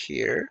puts me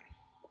here.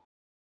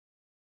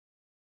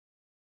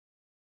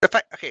 If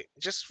I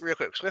just real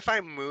quick. So if I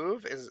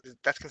move,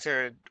 that's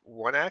considered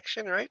 1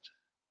 action, right?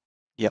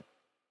 Yep,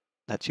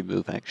 that's your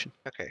move action.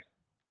 Okay.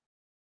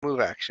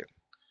 Move action.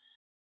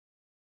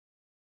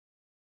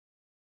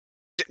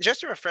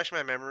 Just to refresh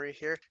my memory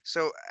here,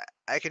 so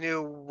I can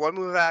do 1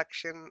 move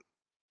action,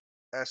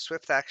 a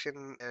swift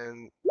action,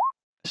 and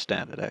A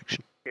standard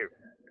action.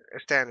 a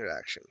standard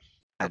action.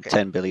 And Okay.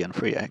 10 billion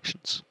free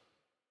actions.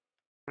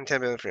 And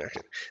 10 billion free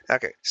action.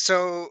 Okay,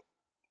 so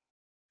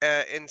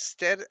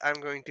instead,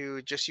 I'm going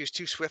to just use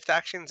 2 swift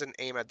actions and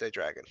aim at the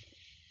dragon,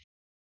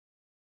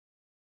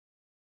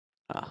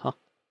 Uh-huh.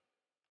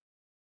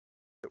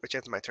 which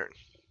ends my turn.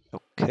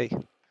 Okay.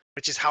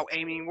 Which is how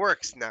aiming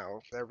works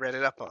now. I read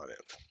it up on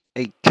it.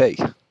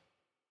 8K.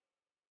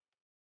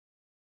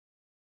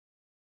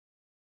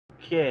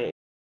 Okay.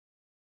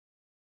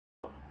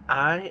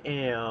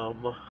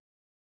 I'm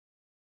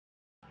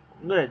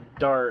gonna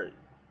dart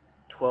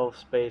 12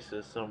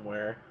 spaces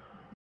somewhere.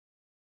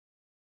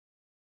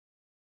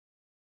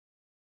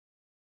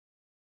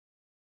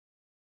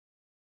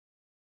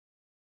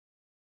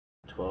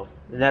 12.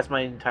 And that's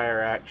my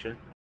entire action.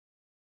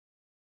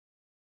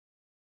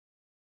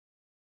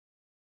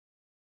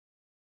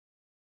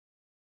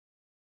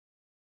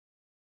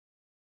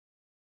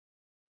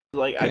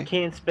 Like, I Okay.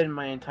 can't spend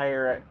my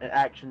entire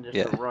action just to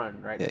Yeah.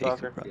 run, right, Yeah, you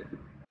can StalKer?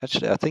 run.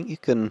 Actually, I think you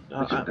can.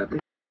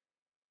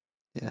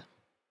 Yeah.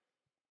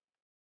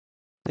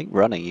 I think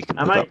running you can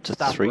I move up might to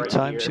stop 3 right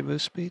times here. your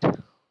move speed.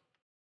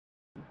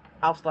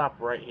 I'll stop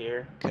right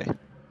here. Okay.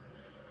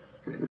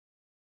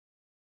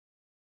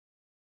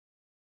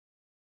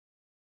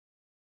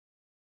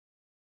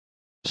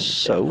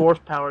 So. Force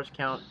powers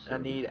count. I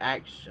need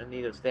action. I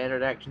need a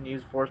standard action to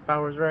use force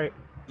powers, right?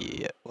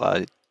 Yeah. Well,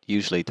 it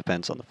usually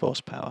depends on the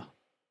force power.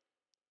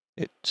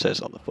 It says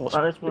on the force.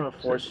 I just want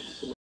to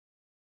force.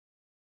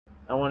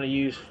 I want to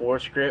use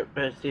force grip,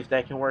 but see if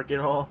that can work at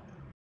all.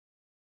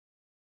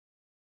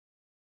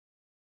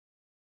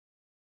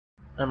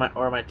 Am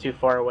I too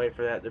far away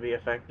for that to be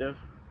effective?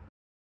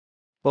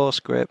 Force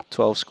grip,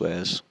 12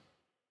 squares.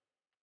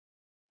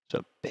 It's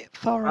a bit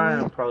far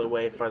away. I'm probably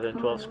way farther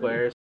than 12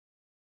 squares.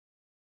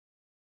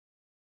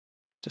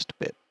 Just a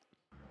bit.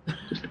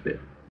 Just a bit.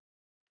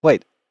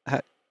 Wait,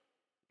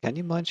 can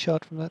you mind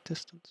shot from that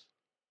distance?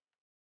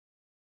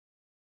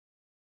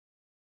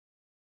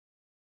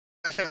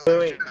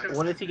 Wait,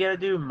 what does he gotta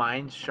do?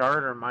 Mind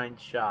shard or mind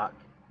shock?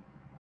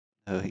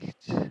 No, he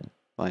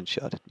mind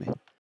shot at me.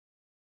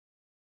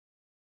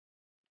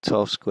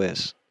 12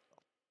 squares.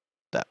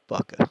 That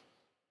bucker.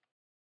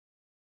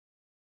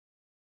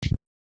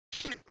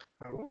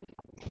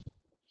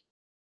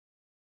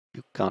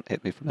 You can't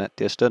hit me from that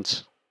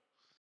distance.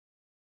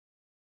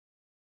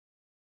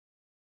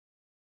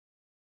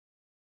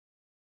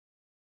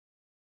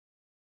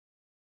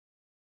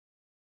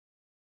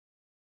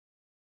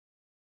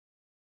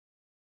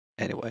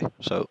 Anyway,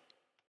 so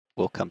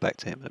we'll come back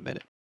to him in a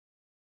minute.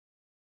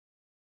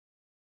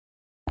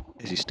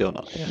 Is he still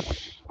not here?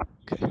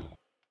 Okay.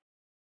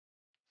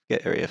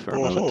 Get area for a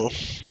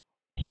moment.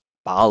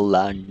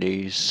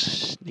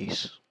 Balinese.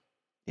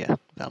 Yeah,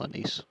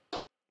 Balinese.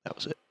 That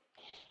was it.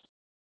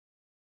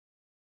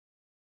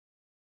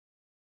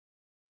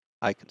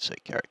 I can say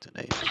character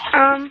names.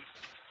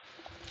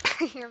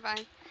 You're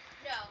fine.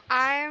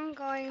 I'm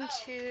going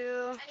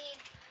to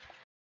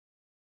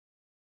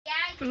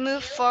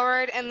move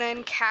forward and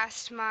then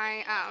cast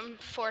my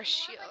force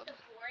shield.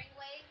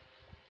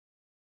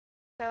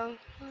 So.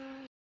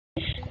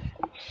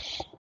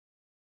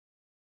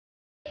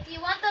 If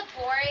you want the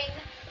boring,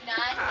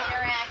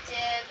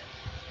 non-interactive,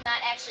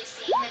 not actually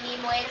seeing the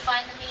meme way to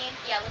find the meme,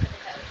 yeah, look at the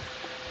code.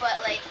 But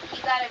like,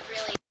 you gotta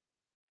really.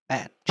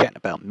 Man, chatting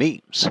about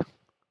memes.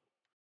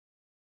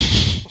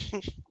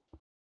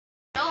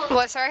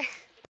 What? Sorry.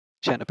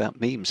 Chatting about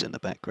memes in the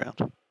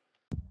background.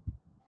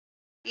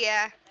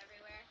 Yeah.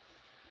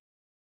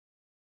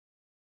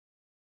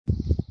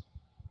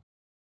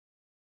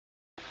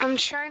 I'm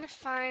trying to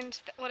find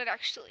how it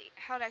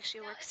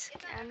actually works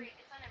again.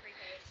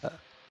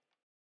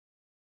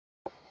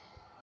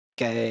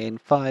 gain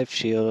 5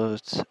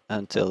 shields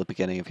until the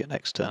beginning of your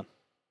next turn.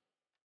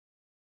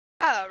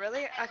 Oh,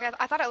 really? Okay,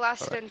 I thought it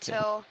lasted Alright, yeah.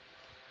 until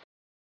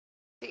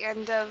the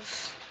end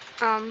of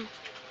um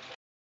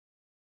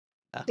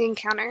Nah. the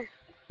encounter.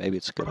 Maybe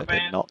it's a good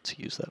idea not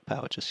to use that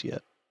power just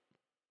yet.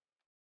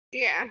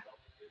 Yeah.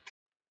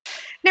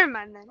 Never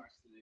mind then.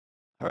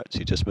 Alright, so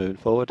you're just moving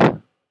forward.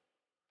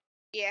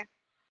 Yeah.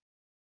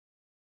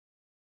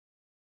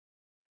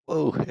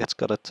 Whoa, it's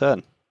got a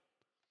turn.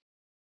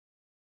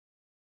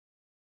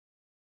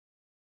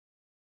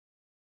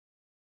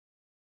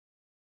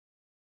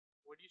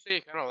 Would you say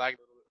it kind of lagged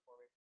a little bit for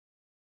me?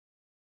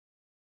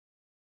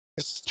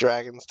 It's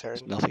Dragon's turn.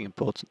 It's nothing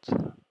important.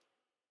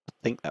 I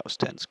think that was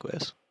 10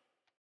 squares.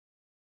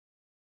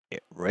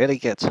 It really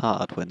gets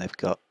hard when they've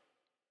got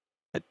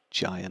a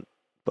giant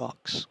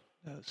box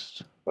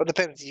as Well, it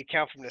depends. Do you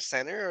count from the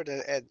center or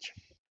the edge?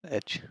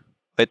 edge.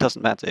 It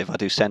doesn't matter. If I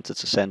do center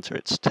to center,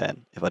 it's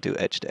 10. If I do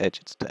edge to edge,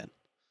 it's 10.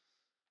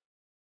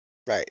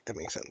 Right, that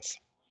makes sense.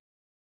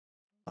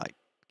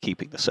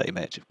 Keeping the same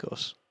edge, of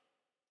course.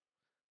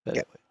 But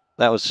Yep. anyway,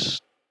 that was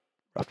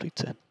roughly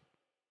 10.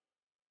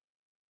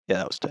 Yeah,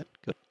 that was 10.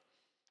 Good.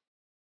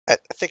 I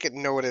think it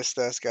noticed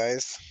us,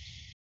 guys.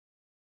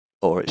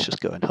 Or it's just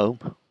going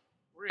home.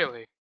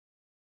 Really?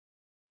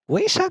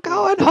 We are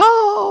going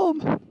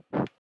home!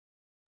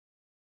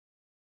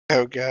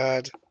 Oh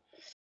god.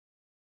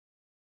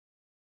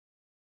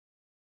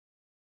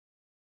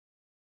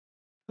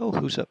 Oh,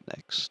 who's up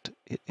next?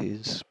 It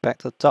is back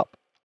to the top.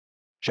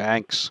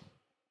 Shanks.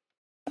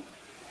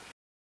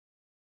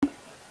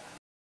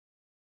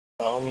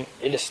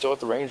 It is still at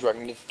the range where I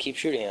can just keep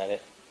shooting at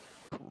it.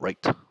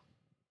 Great.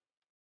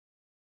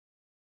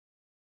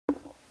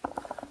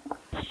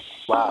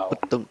 Wow.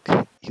 Dunk.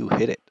 You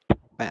hit it.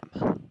 Bam.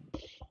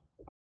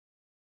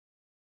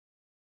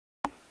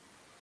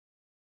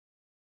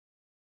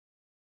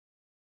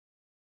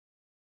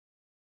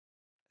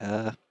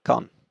 Con.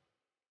 I'm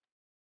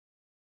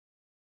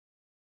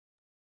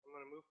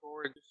gonna move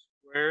forward 2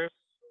 squares.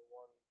 So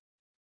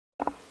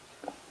 1.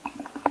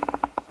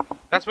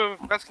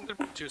 That's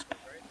considered 2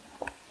 squares,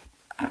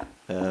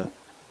 right?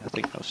 I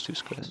think that was 2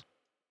 squares.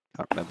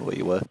 Can't remember where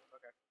you were. Okay.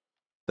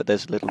 But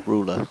there's a little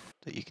ruler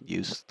that you can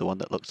use, the one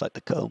that looks like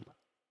the comb.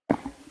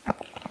 Okay.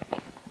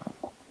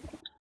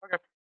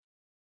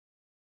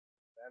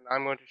 And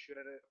I'm going to shoot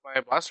at it with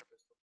my blaster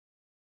pistol.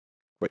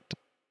 Great.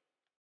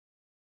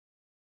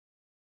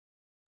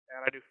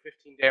 And I do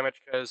 15 damage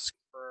because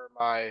for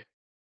my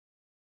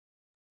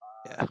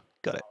Yeah,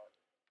 got it.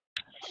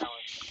 my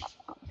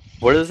talent.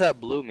 What does that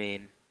blue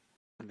mean?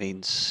 It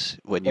means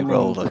when It you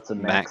roll means a it's a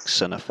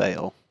max and a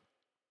fail,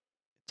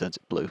 it turns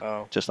it blue.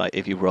 Oh. Just like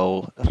if you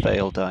roll a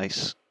fail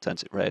dice, it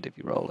turns it red. If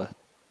you roll a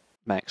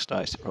max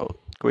dice, it rolls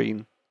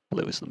green.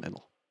 Blue is the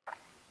middle.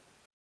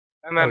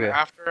 And then Okay.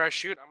 after I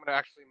shoot, I'm gonna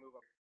actually move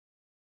up.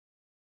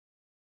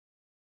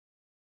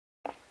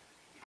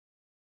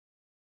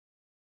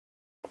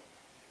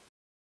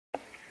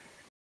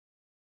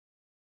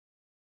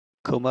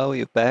 Kumo,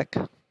 you back?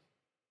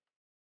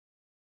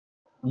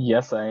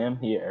 Yes, I am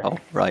here. Oh,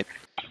 right.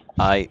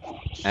 I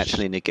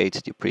actually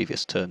negated your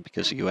previous turn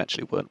because you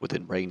actually weren't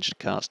within range to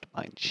cast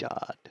Mind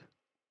Shard.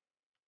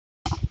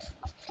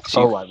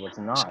 So Oh, I was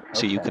not.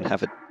 so you Okay. can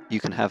have it. You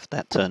can have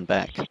that turn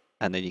back,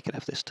 and then you can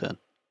have this turn.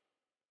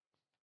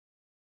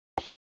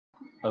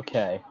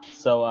 Okay.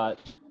 So,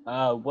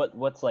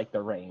 what's like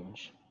the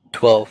range?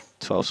 12.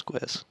 12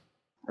 squares.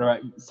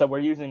 Alright, so we're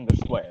using the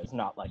squares,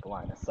 not like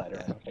line of sight or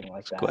Yeah, anything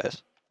like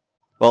Squares.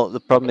 Well, the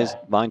problem is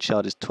Okay. Mind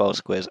Shard is 12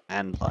 squares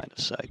and line of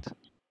sight. that.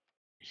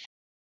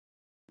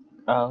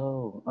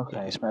 Oh, So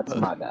okay. it's That's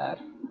both. my bad.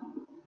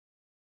 In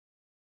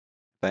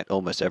fact,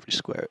 almost every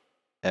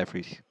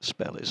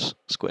spell is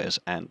squares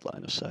and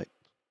line of sight.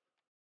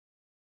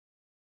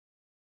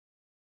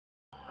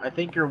 I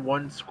think you're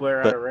 1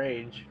 square But- out of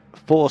range.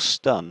 Force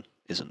stun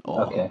is an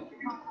awe, Okay.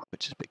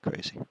 which is a bit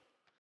crazy.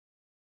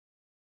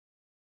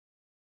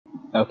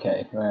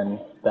 Okay, then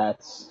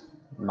that's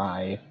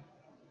my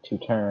 2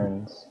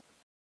 turns.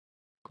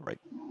 Great.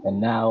 And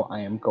now I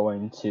am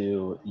going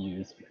to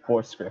use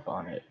Force Grip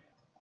on it.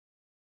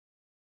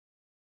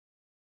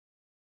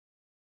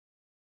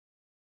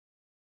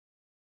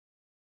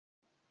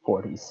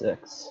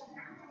 $46.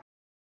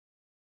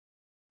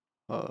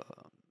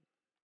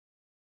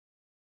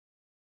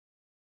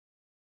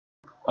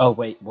 Oh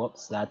wait,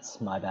 whoops, that's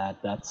my bad.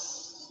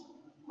 That's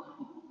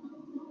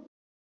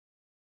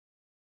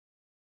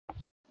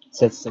it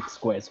says 6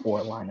 squares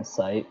or line of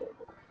sight.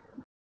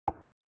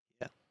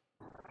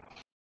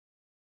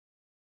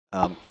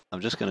 I'm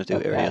just going to do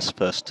Okay. Iria's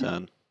first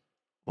turn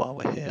while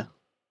we're here.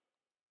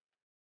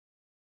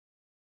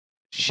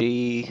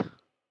 She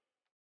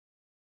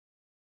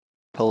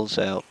pulls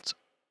out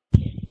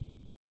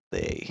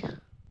the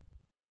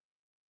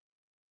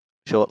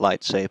short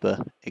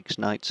lightsaber,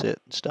 ignites it,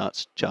 and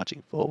starts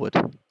charging forward.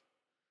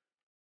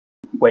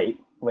 Wait,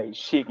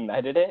 she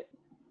ignited it?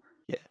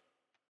 Yeah.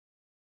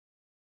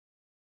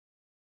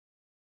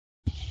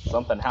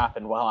 Something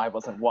happened while I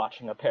wasn't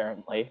watching,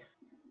 apparently.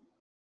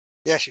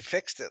 Yeah, she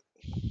fixed it.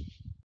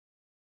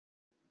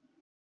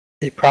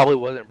 It probably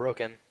wasn't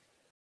broken.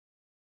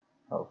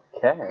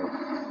 Okay.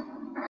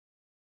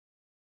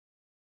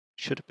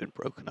 Should have been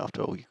broken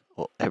after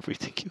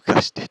everything you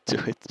guys did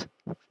to it.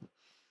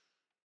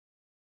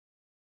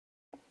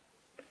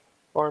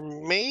 Or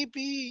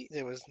maybe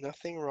there was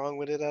nothing wrong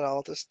with it at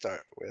all to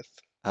start with.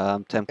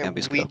 10 can And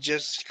be we go.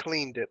 just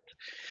cleaned it.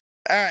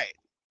 Alright.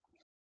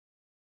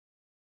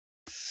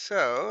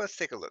 So, let's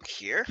take a look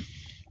here.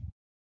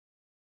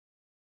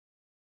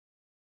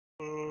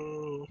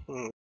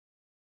 Mhm.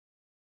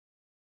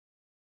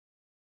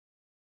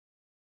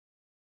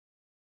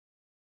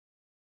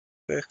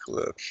 Quick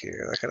look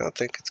here. Like, I don't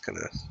think it's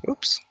gonna.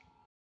 Oops.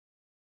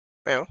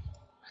 Well,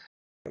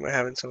 am I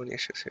having so many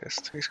issues here?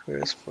 It's 3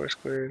 squares, 4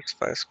 squares,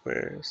 5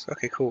 squares.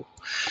 Okay, cool.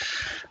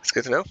 That's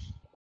good to know.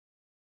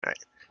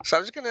 Alright. So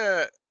I'm just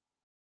gonna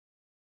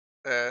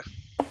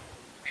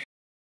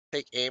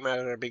take aim out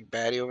of our big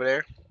baddie over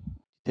there.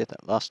 Did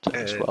that last turn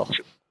as And well.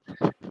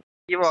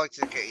 Yeah, well,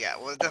 it's okay. Yeah,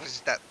 well, that was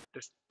just that.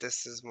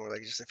 This is more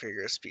like just a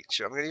figure of speech.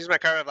 So I'm gonna use my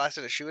Carbon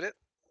Blaster to shoot it,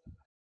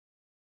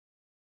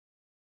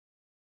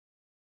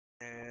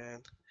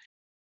 and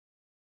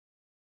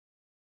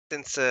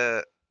since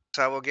so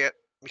I will get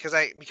let's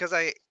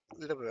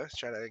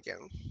try that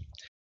again.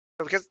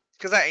 So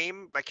because I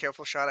aim my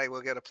careful shot, I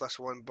will get a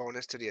 +1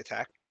 bonus to the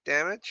attack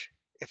damage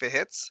if it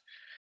hits,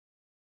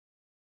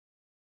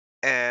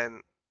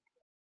 and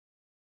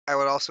I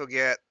would also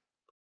get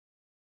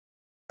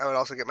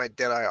my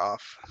Deadeye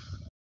off.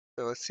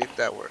 So let's see if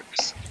that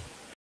works.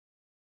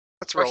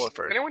 Let's roll it Question,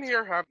 first. anyone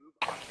here have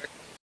object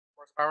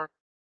horsepower?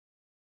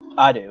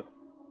 I do.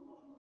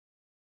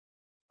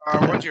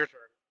 When's your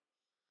turn?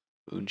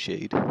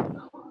 Moonshade. I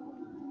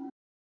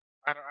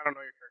don't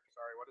know your character.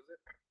 Sorry, what is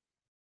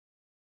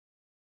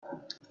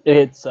it?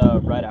 It's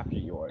right after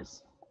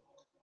yours.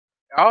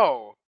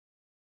 Oh,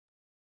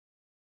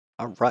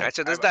 Alright. Alright,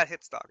 so does that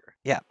hit StalKer?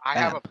 Yeah. I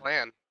have bam. a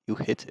plan. You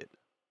hit it.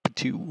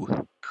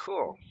 2.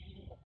 Cool.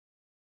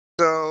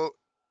 So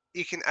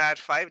you can add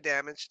 5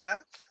 damage to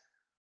that.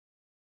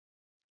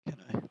 Can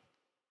I?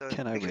 So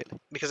Can I really?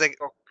 Because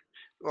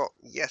well,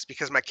 yes,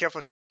 because my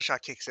careful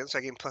shot kicks in, so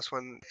I gain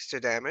 +1 extra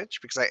damage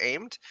because I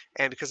aimed,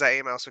 and because I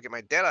aim, I also get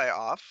my Deadeye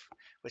off,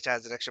 which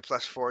adds an extra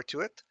 +4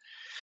 to it,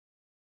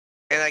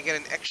 and I get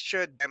an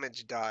extra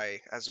damage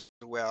die as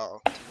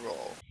well to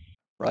roll.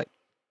 Right.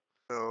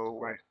 So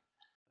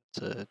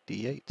It's a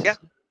D8. Yeah.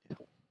 Isn't it?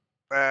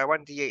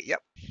 1d8.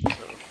 Yep.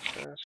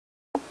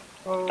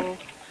 So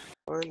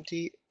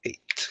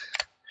 1d8.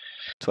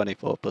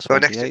 24 plus So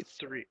 1 an extra D8.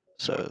 3.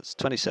 So it's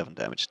 27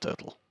 damage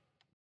total.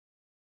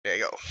 There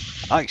you go.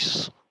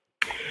 Nice.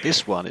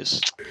 This one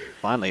is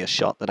finally a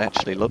shot that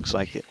actually looks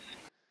like it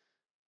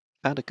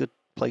found a good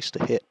place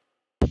to hit.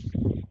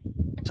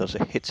 So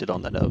it hits it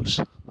on the nose.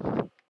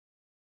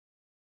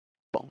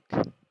 Bonk.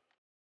 And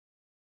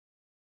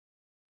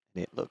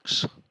it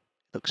looks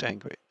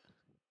angry.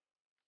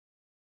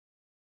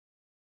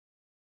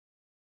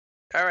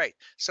 All right.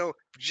 So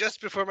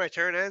just before my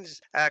turn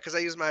ends, because I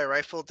use my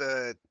rifle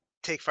to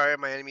take fire at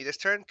my enemy this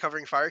turn,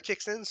 covering fire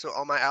kicks in, so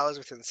all my allies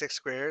within 6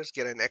 squares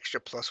get an extra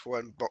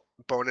 +1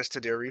 bonus to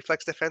their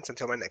reflex defense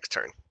until my next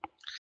turn.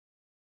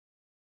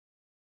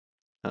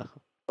 Oh,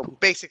 So cool.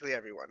 basically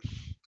everyone.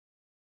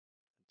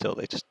 Until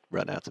they just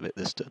run out of it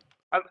this turn.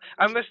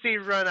 Unless they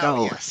run out,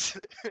 Go. yes.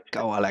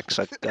 Go,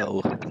 Alexa,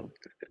 go.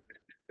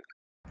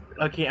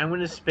 Okay, I'm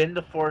gonna spend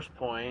the force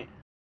point,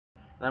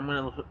 and I'm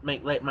gonna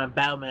let my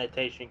bow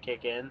meditation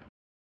kick in.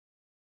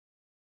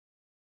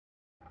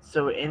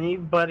 So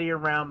anybody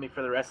around me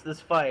for the rest of this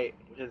fight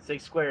within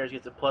 6 squares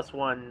gets a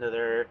 +1 to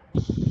their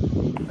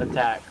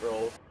attack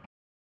roll.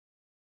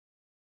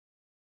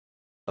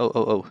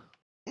 Oh.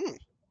 Hmm.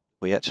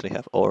 We actually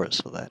have auras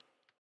for that.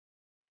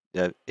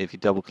 Yeah, if you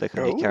double click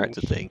on your Oh.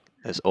 character thing,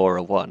 there's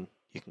aura 1.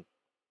 You can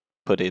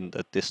put in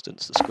the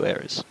distance the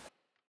square is.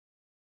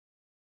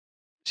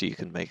 So you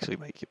can make your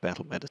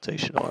battle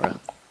meditation aura.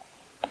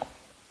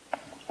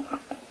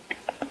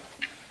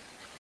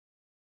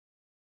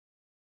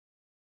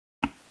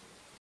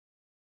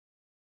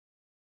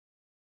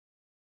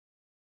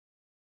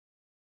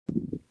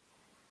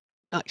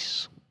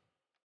 Nice.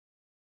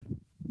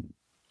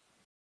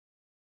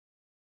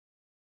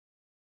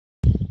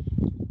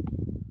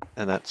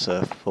 And that's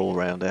a full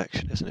round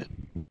action, isn't it?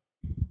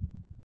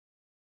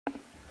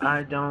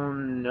 I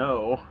don't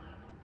know.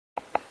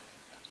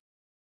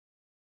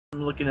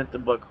 I'm looking at the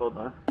book, hold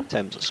on.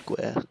 10's a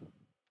square.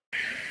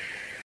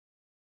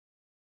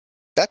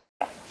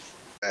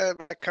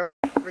 My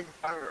covering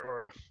fire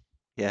or.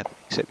 Yeah,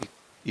 except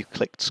you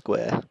clicked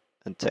square,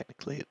 and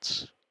technically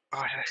it's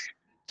Oh,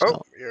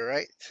 not. you're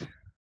right.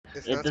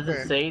 It's It not doesn't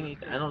square. say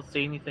anything. I don't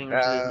see anything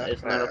that says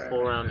it's not a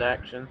full round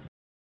action.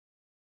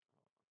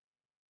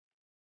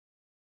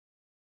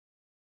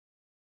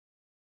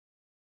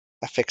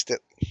 I fixed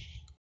it.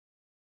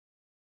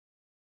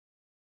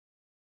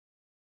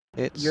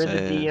 It You're the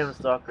DM,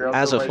 says, StalKer. I'll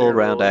as go a by full your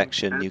round rules.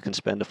 action, you can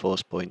spend a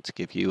force point to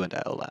give you and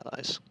all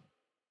allies.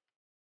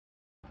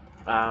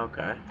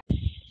 Okay.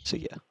 So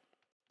yeah,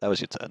 that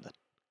was your turn then.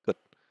 Good.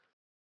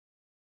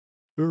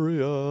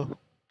 Hurry up.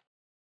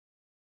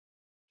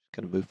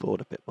 Gonna move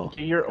forward a bit more.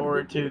 Do your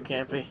aura too,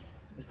 Campy.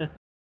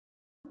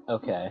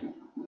 Okay.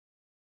 You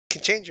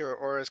can change your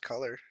aura's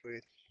color.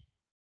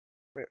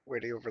 Where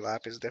the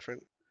overlap is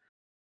different.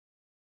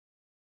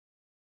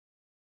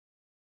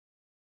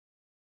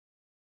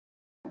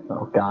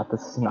 Oh god,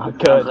 this is not How's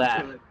good.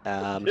 that?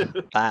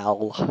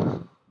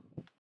 Val.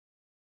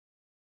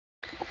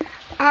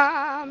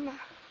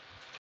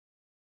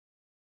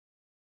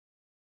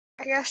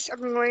 I guess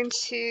I'm going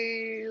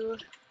to.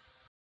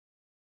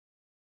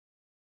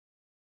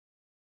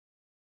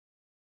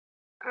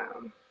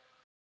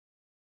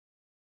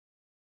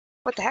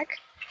 What the heck?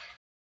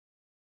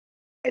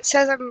 It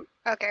says I'm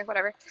okay.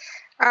 Whatever.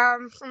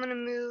 I'm gonna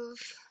move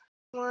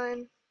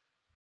 1,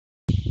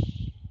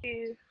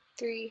 2,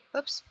 3.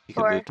 Whoops. You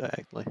can 4. move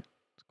diagonally.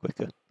 It's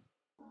quicker.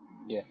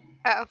 Yeah.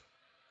 Oh. Okay.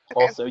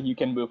 Also, you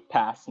can move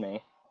past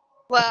me.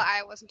 Well,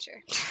 I wasn't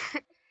sure.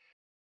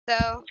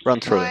 So. Run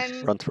through 1,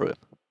 it. Run through it.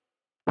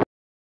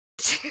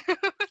 2,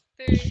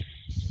 3,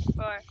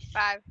 4,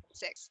 5,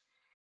 6.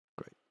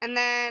 Great. And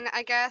then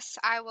I guess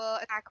I will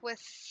attack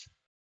with.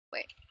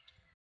 Wait.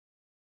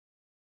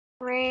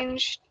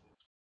 Range.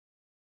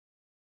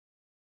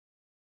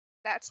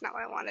 That's not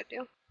what I want to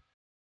do.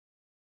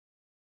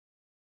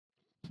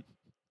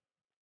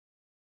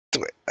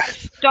 Do it.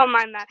 Don't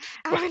mind that.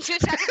 I'm going to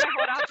attack with my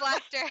hold-out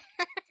blaster.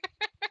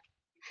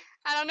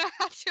 I don't know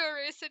how to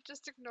erase it.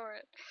 Just ignore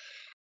it.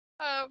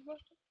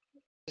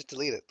 Just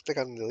delete it. Click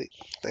on delete.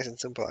 Nice and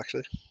simple,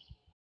 actually.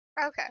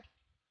 Okay.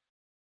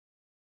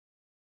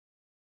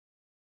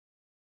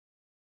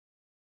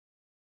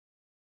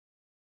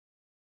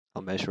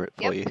 I'll measure it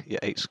for you. Yeah,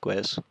 8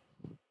 squares.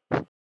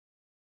 I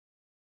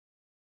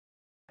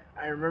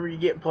remember you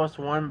get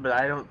 +1, but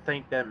I don't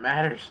think that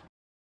matters.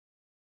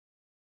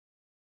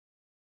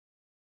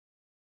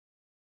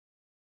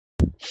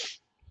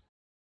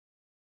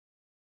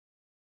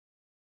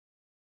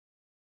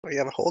 Oh, you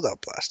have a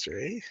holdout blaster,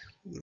 eh?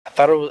 I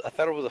thought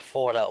it was a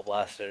fold-out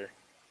blaster.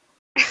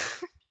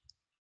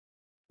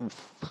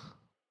 Oof.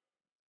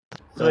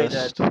 Sweet,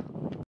 The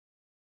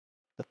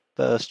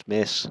first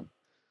miss.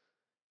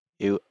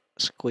 You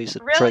squeeze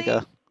the Really?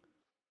 trigger.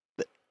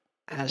 But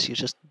as you're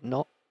just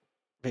not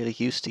really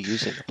used to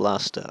using a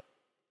blaster,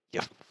 you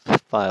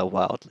fire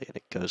wildly and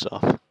it goes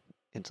off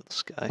into the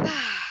sky.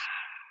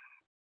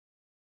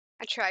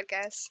 I tried,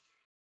 guys.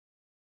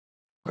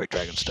 Great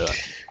Dragon's turn.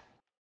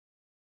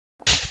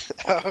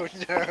 Oh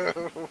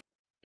no!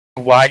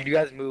 Why do you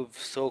guys move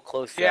so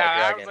close to that Yeah, I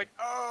dragon? was like,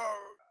 oh.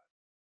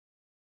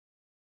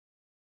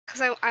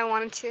 Because I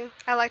wanted to.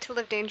 I like to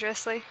live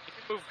dangerously. You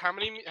can move how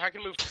many? I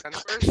can move 10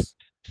 squares.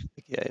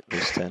 Yeah, it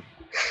moves 10.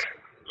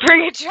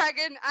 Bring it,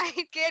 dragon!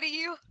 I get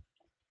you!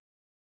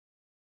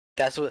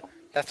 That's what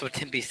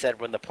Timpy said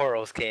when the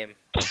Poros came.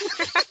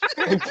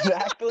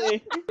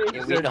 Exactly.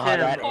 Yeah, we So, know how Tim,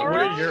 that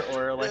what ends. is your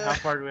aura? Like, how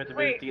far do we have to move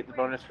Wait. to get the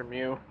bonus from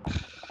you?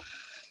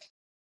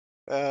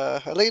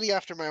 A lady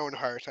after my own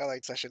heart. I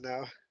like session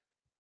now.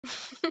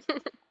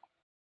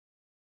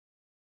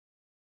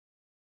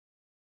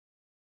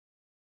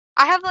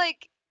 I have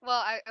like. Well,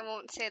 I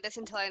won't say this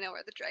until I know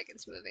where the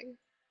dragon's moving.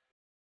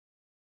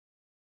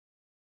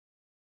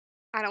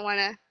 I don't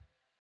wanna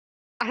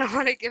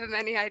give him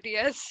any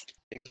ideas.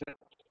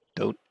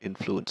 Don't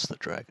influence the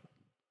dragon.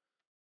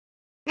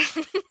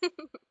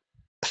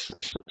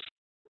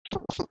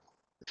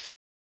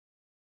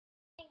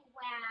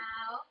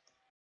 Wow.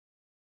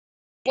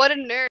 What a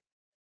nerd.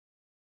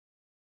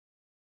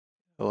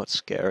 Oh, what's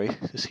scary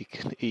is he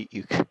can eat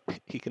you.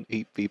 He can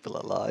eat people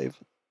alive.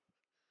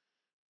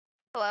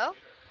 Hello?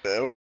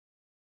 No.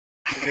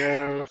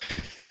 No.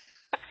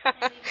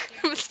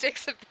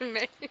 Mistakes have been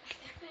made.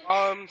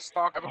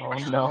 Stock. I have a Oh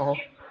question. no.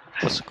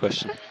 What's the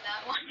question?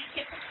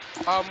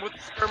 With the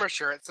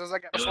skirmisher, it says I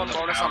get +1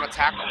 bonus on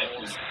attack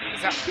rolls.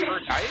 Is that per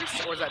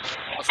dice, or is that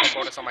 +1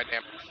 bonus on my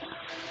damage?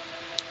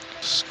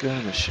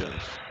 Skirmisher.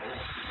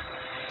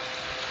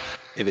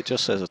 If it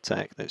just says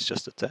attack, then it's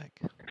just attack.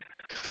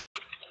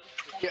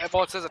 Yeah,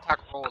 well, it says attack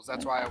rolls.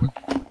 That's why I would.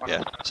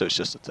 Yeah, so it's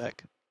just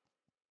attack.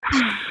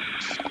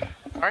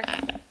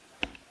 Alright.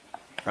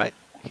 Right,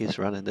 he's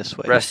running this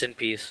way. Rest in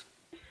peace.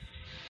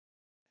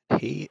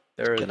 He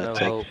There is gonna no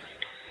take hope.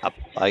 a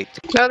bite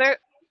No, there.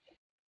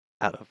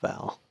 out of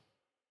Val.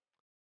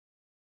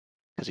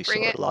 Because he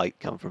Bring saw it. a light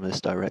come from this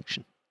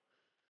direction.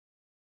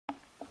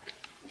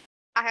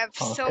 I have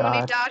Oh, so many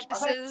God. dodge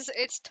misses.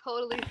 It's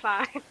totally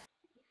fine.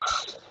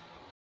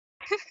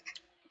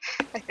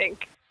 I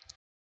think.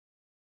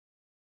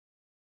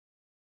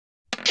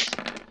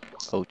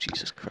 Oh,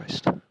 Jesus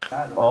Christ.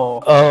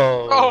 Oh.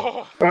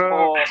 Oh!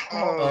 Oh.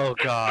 Oh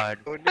god.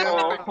 Oh I'm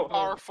no!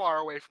 far, far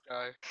away from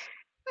guy.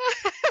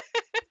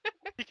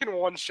 He can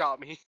one-shot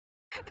me.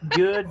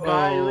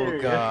 Goodbye, Oh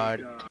Lyria.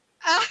 god. Okay.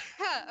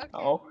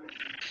 Oh.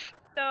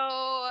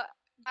 So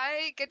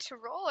I get to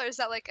roll, or is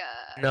that like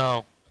a?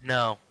 No.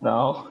 No.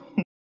 No.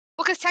 Well,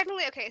 because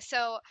technically, okay.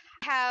 So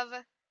I have.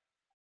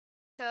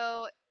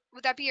 So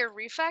would that be a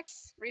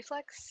reflex?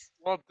 Reflex?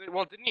 Well,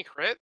 didn't he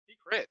crit? He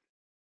crit.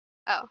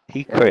 Oh.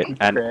 He crit,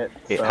 and Crit,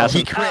 it so-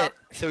 hasn't. He crit,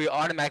 so he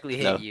automatically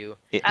hit No. you.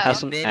 It Oh.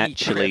 hasn't And then he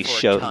crit actually for a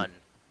shown. ton.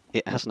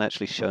 it hasn't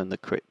actually shown the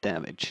crit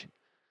damage,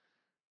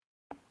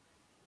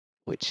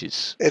 which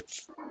is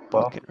It's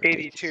Well, fucking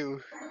ridiculous.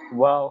 82.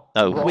 Well,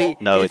 No, roll,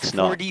 Wait, no, it's it's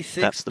not. 4d6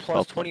 That's the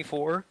plus problem.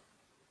 24?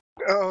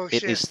 Oh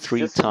It shit. is 3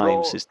 just times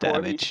roll his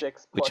damage,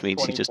 46 which plus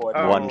means he just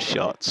 24 one damage.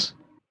 shots.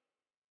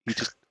 He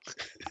just.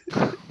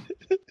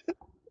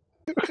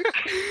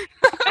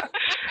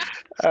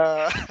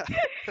 Well,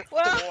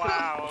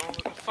 Wow.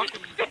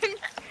 Fucking.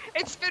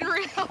 it's been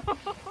real.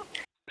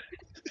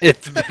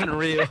 It's been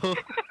real.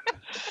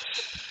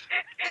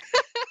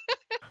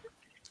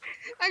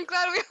 I'm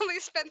glad we only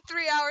spent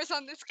 3 hours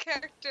on this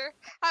character.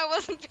 I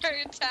wasn't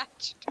very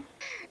attached.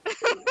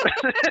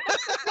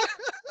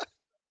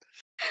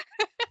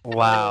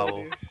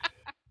 Wow.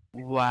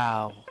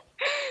 Wow.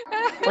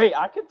 Wait,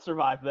 I could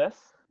survive this.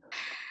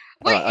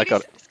 Wait, Alright, I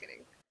got it. Just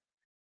kidding.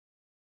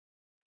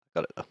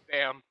 Got it though.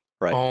 Damn.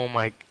 Right. Oh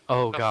my.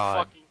 Oh The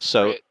god. fucking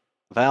So crit.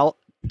 Val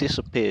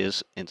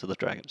disappears into the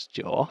dragon's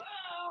jaw.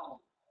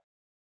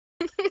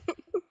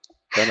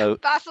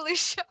 Baffling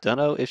show. Don't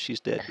know if she's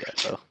dead yet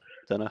though.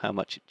 Don't know how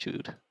much it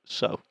chewed.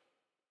 So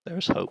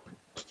there's hope.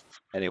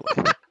 Anyway,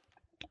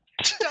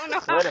 Don't know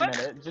how Wait a much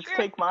minute, just shoot.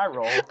 take my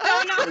roll.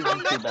 Don't know This how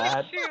isn't too much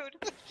bad. shoot.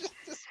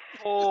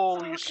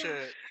 Holy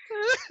shit.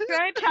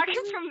 Can I attack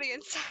him from the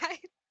inside?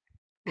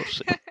 we'll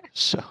see.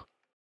 So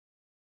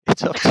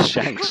it's up to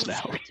Shanks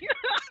now.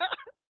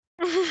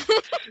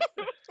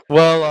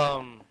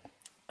 Well,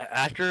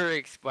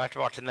 after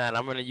watching that,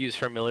 I'm gonna use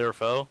Familiar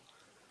Foe,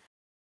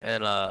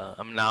 and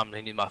I'm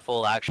gonna need my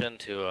full action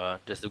to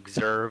just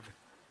observe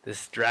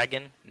this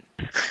dragon,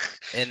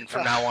 and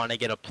from now on I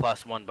get a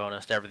 +1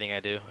 bonus to everything I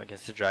do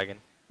against the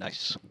dragon.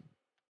 Nice.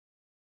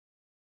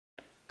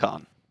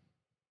 Con.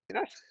 You're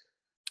not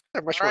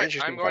much more Alright,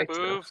 interesting I'm going fights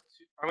to now. move.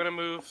 I'm gonna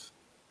move.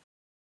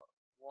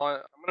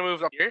 I'm gonna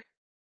move up here,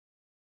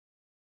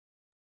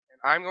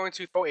 and I'm going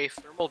to throw a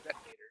thermal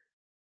detonator.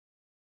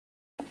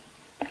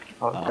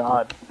 Oh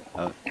god.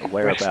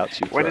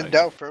 Whereabouts you When in throwing?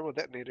 doubt, thermal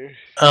detonator.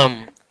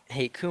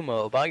 Hey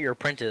Kumo, about your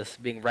apprentice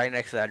being right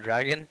next to that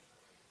dragon.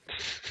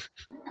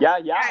 Yeah,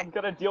 I'm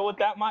gonna deal with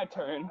that my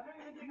turn.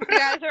 You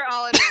guys are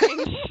all in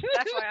range.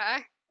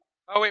 FYI.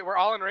 Oh wait, we're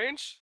all in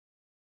range?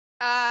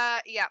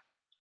 Yeah.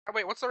 Oh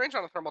wait, what's the range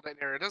on the thermal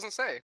detonator? It doesn't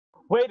say.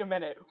 Wait a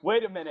minute.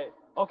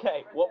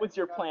 Okay, what was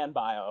your plan,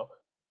 Bio?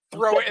 You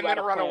Throw said it and you had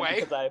then a run plan away.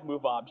 Because I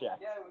move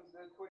objects.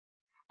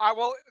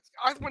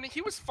 When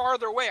he was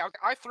farther away,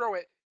 I throw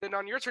it. Then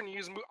on your turn, you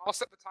use. I'll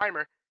set the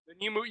timer. Then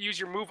you use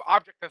your move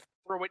object to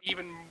throw it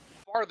even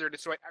farther,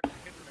 so it actually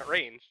hits in that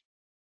range.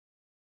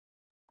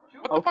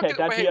 What the fuck is,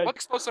 that'd be a... what's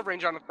explosive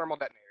range on a thermal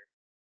detonator?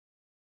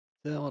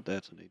 Thermal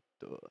detonator.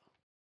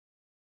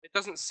 It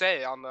doesn't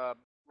say on the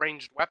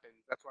ranged weapons.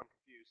 That's why I'm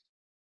confused.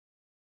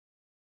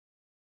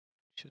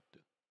 Should do.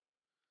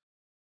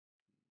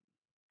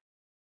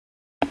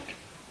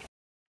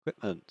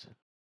 Equipment.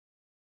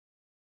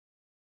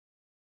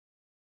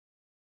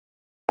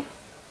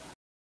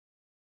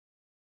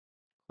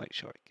 Quite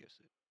sure it gives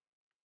it.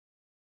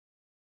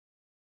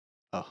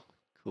 Oh,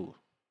 cool.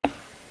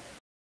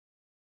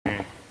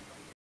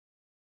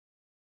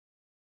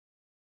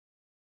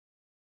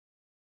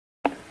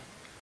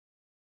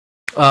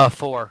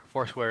 4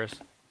 squares.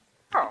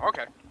 Oh,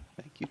 okay.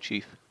 Thank you,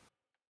 Chief.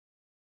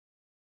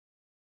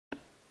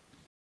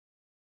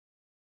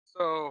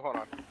 So hold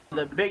on.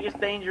 The biggest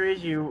danger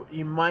is you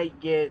might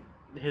get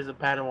his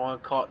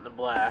Padawan caught in the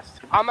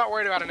blast. I'm not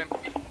worried about an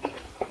MP.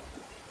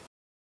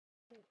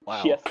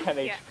 Wow. She has 10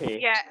 Yeah.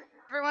 HP. Yeah.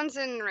 Everyone's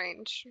in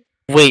range.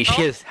 Wait, No,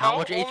 she has how no,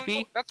 much only-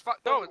 HP? That's fine.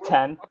 No, it's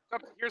 10.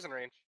 up to here's in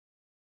range.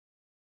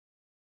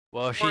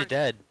 Well, she's Or-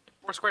 dead.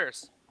 4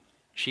 squares.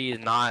 She is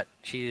not.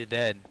 She is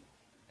dead.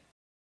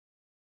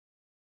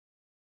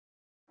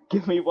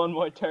 Give me one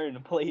more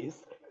turn,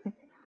 please.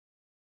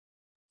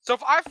 So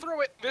if I throw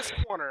it this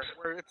corner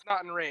where it's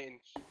not in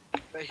range,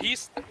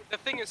 the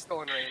thing is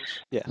still in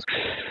range. Yeah.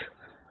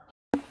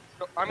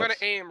 So I'm gonna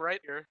Yes. aim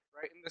right here,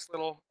 right in this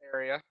little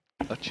area.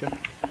 Gotcha.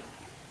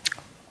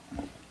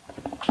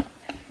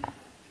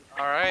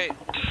 All right.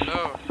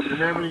 So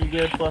Remember, you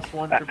get a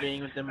 +1 for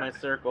being within my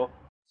circle.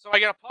 I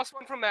get a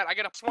 +1 from that. I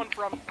get a +1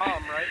 from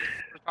Tom, right?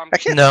 For Tom. I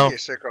can't No. see your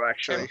circle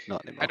actually.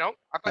 Not anymore. I don't.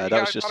 I thought that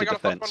was I just thought a I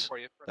got +1 defense. for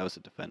you. That was a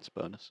defense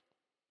bonus.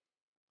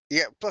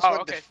 Yeah, plus Oh,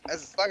 one. okay.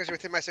 As long as you're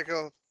within my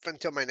circle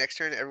until my next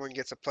turn, everyone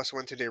gets a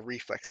 +1 to their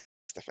reflex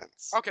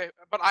defense. Okay,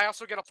 but I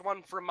also get a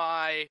 +1 for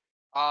my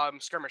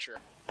skirmisher.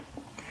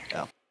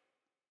 Yeah.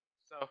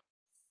 So,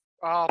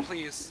 oh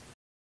please.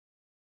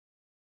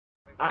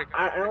 I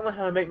don't know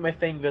how to make my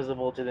thing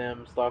visible to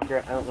them,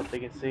 StalKer. I don't know if they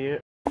can see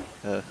it.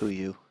 Who are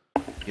you?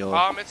 You're.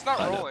 It's not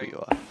I know who rolling.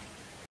 you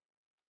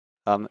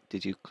are.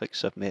 Did you click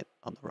submit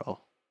on the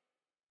roll?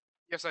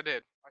 Yes, I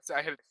did.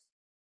 I hit it.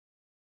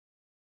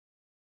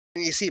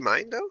 Can you see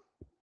mine though?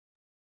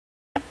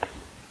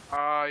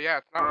 Yeah,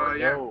 it's not rolling.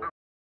 No.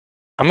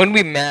 I'm gonna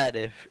be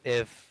mad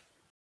if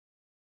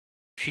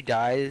she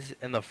dies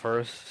in the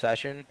first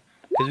session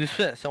because we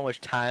spent so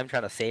much time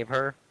trying to save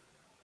her.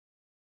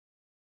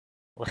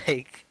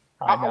 Like,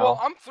 I know. Well,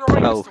 I'm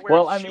throwing Oh, this to where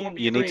Well, I she won't mean,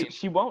 be you in need to- range.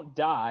 she won't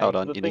die. Hold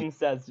on, The you thing need-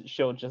 says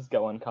she'll just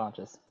go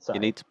unconscious. Sorry. You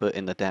need to put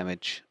in the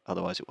damage,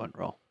 otherwise it won't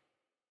roll.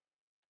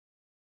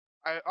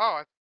 I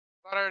thought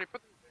I already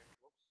put these in.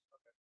 Whoops.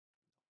 Okay.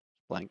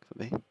 Blank for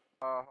me. Hold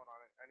on.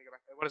 I need to go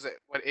back. What is it?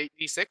 What,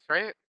 8d6,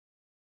 right?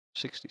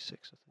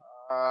 66,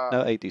 I think.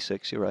 No,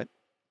 86, you're right.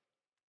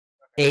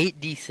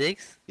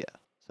 8d6? Yeah,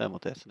 thermal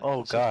detonator.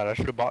 Oh god, I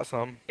should have bought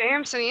some.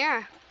 Damn, so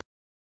yeah.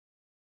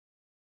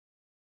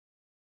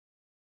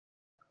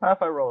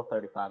 If I roll a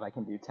 35, I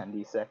can do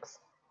 10d6.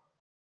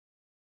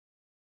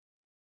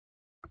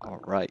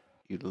 Alright,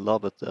 you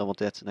lob a thermal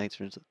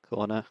detonator into the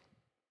corner.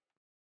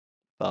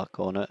 Far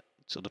corner,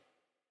 sort of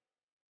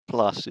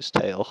blasts his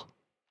tail.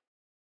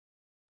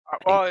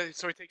 Well,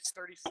 so he takes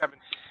 37.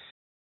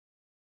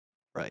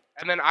 Right.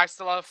 And then I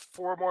still have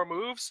 4 more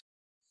moves.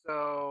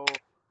 So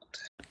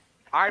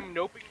I'm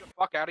noping the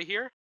fuck out of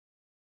here.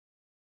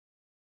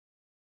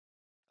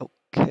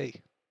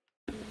 Okay.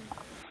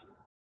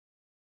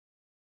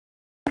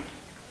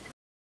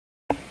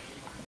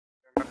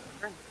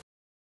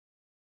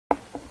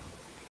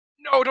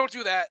 No, don't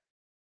do that.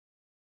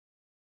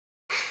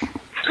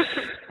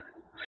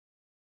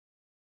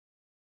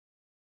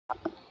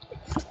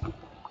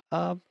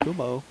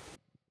 Kumo.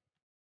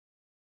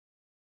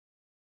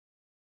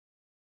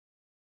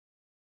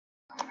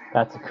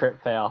 That's a crit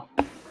fail.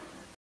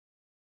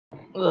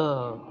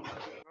 Ugh.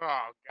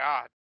 Oh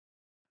god.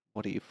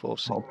 What are you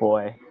forcing? Oh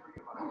boy.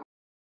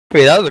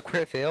 Wait, that was a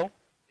crit fail?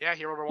 Yeah,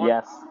 he rolled a 1.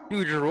 Yes.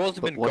 Dude, your rolls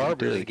have But been what are you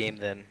garbage this doing? game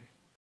then.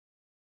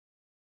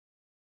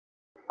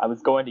 I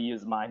was going to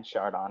use Mind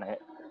Shard on it.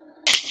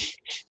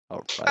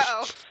 Alright.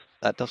 Uh-oh.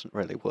 That doesn't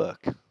really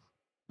work.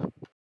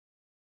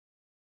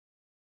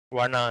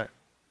 Why not?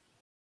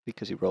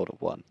 Because he rolled a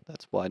 1.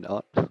 That's why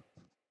not.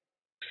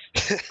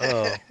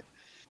 Oh.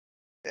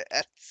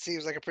 That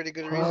seems like a pretty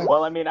good reason.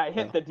 Well, I mean, I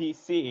hit Oh. the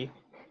DC,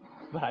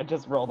 but I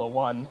just rolled a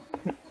 1.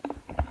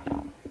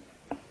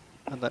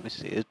 And let me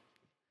see it.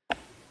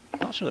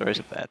 Not sure there is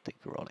a bad thing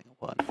for rolling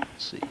a 1.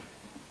 Let's see.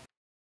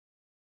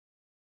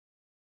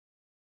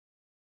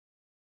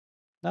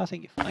 No, I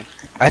think you're fine.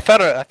 I thought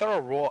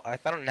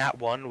a nat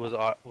 1 was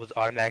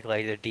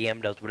automatically like the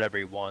DM does whatever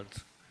he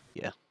wants.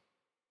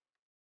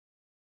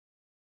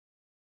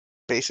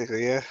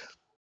 Basically, yeah.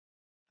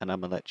 And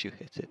I'm gonna let you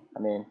hit it. I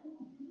mean,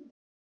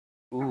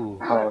 Ooh.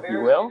 oh,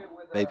 you will?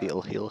 Maybe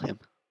it'll heal him.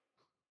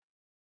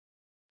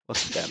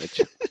 What's the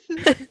damage?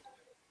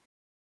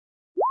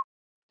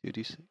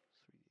 2d6,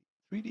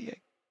 3d8.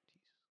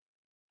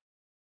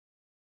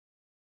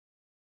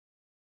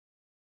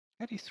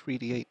 How do you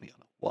 3d8 me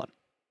on a 1?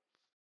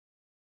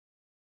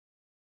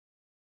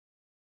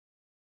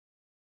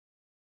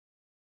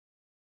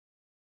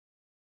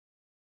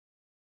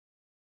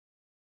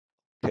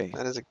 Okay,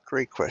 That is a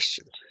great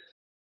question.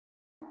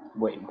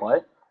 Wait,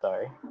 what?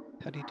 Sorry.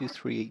 how do you do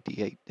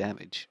 3d8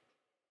 damage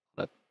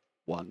on a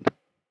 1?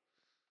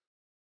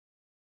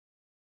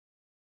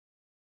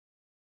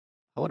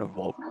 I want to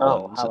roll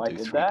Oh, 1s how and I do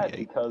did 3d8 that?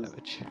 Because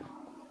damage.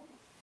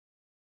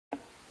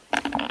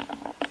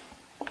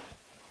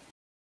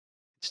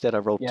 Instead I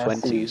rolled yeah,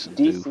 20s see, and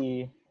do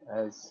DC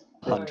as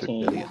 100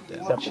 15 million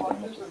damage.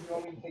 separate damages.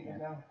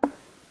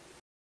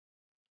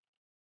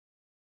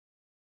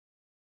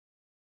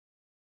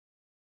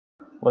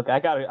 Look, I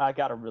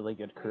got a really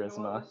good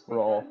charisma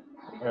roll,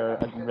 or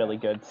a really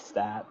good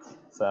stats.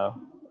 So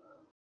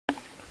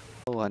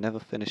Oh, I never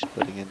finished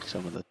putting in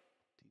some of the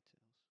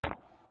details.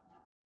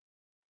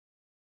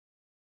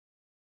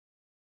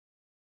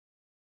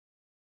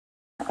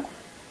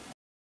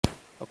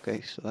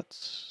 Okay, so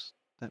that's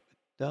that bit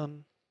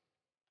done.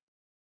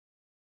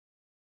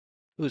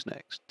 Who's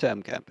next?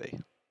 Tem can be.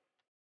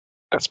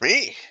 That's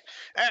me.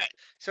 All right.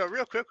 So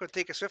real quick, we'll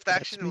take a swift That's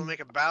action and we'll me. make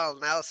a battle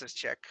analysis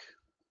check.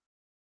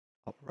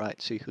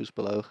 Alright, see who's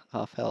below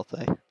half health,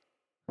 eh?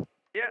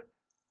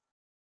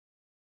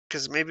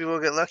 Because maybe we'll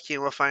get lucky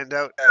and we'll find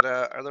out that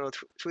our little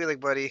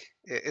Twi'lek buddy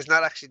is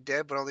not actually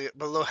dead, but only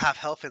below half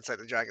health inside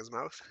the dragon's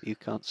mouth. You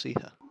can't see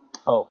her.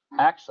 oh,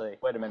 actually,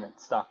 wait a minute,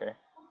 StalKer.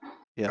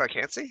 Yeah. Oh, I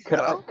can't see. Could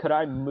at I all? could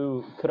I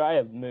move? Could I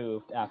have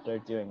moved after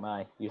doing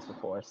my use of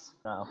force?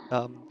 No.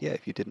 Yeah,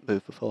 if you didn't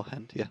move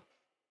beforehand, yeah.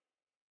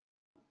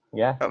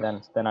 Yeah. Oh.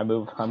 Then I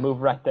move. I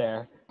move right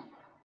there.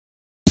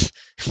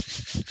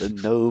 The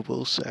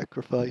noble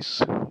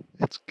sacrifice.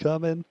 It's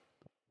coming.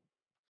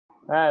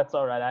 It's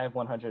all right. I have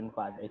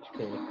 105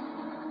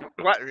 HP.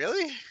 What,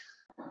 really?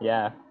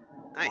 Yeah.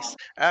 Nice.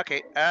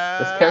 Okay. This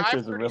Yeah, I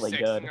character's have really 36.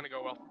 good. Isn't gonna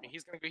go well for me.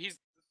 This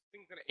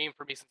thing's gonna aim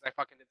for me since I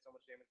fucking did so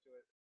much damage to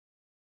it.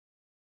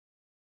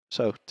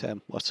 So,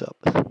 Tem, what's up?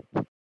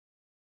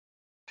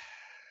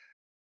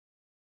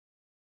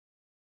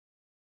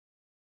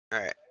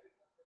 Alright.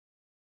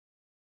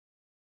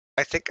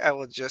 I think I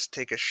will just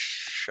take a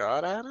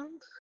shot at him.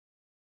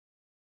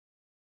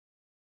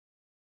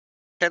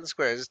 10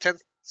 squares. Is 10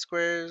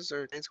 squares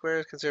or 9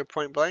 squares considered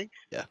point blank?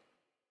 Yeah.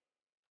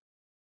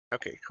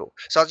 Okay, cool.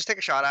 So I'll just take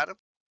a shot at him.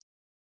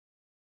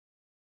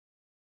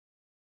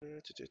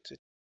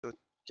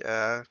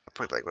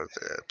 Point blank,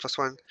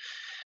 +1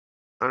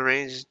 on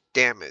range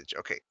damage.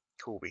 Okay.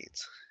 Cool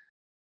beans.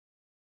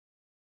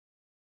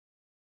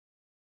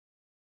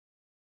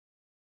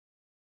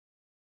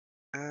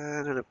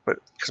 And but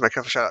because my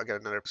cover shot, I'll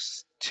get another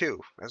 +2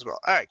 as well.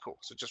 All right, cool.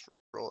 So just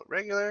roll it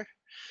regular.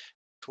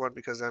 It's 1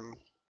 because I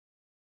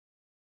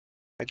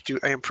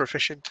am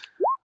proficient.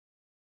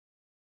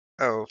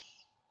 Oh,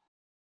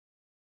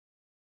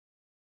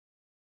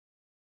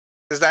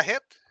 does that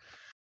hit?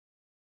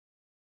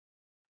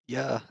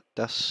 Ja,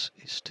 das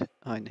ist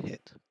ein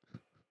Hit.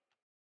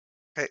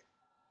 Okay.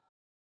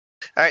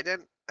 All right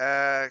then.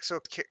 So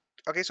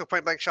okay, so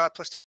point blank shot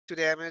 +2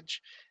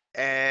 damage,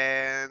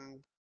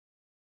 and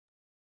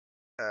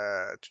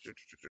and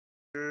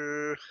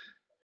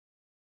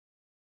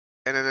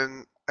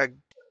then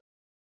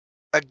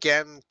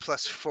again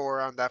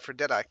 +4 on that for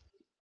Deadeye.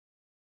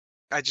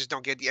 I just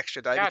don't get the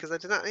extra die Yeah. because I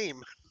did not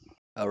aim.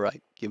 All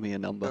right, give me a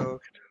number. So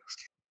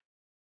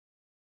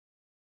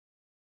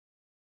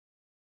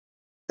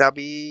that'll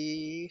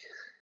be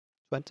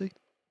 20?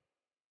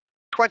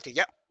 20.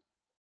 Yep.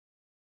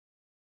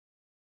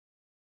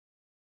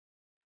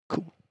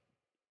 Cool.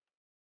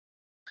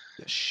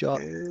 Your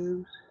shot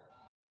And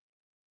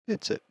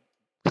hits it.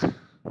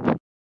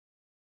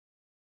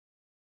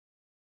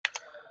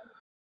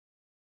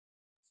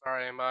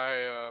 Sorry,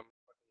 my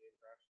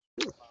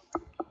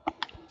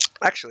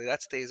actually,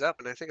 that stays up,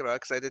 and I think about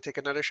it because I did take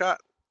another shot.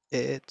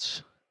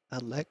 It's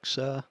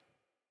Alexa.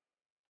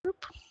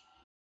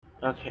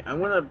 Okay, I'm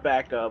gonna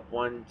back up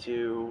 1,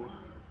 2.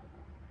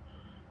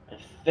 I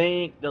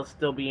think they'll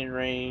still be in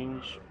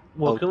range.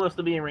 Will Oh. Kuma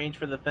still be in range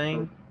for the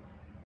thing?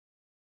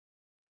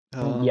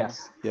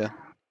 Yes. Yeah.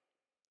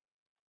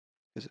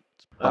 Because it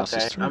passes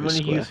Okay, through I'm the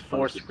gonna square. use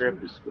Force Grip.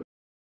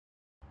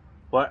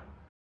 What?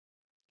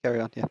 Carry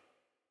on, yeah.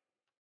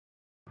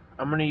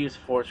 I'm gonna use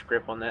Force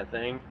Grip on that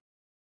thing.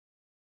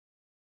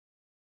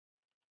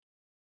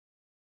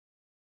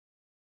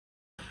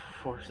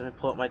 Force, let me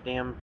pull up my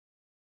damn.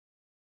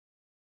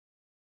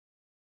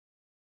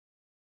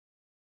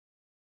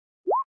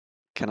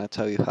 Can I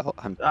tell you how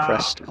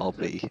impressed I'll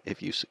be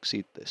if you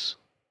succeed this?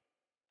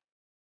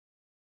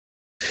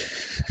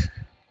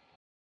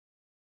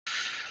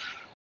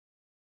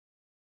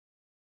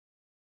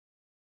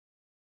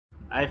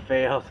 I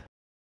failed.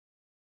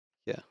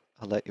 Yeah,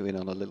 I'll let you in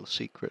on a little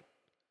secret.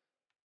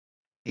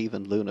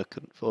 Even Luna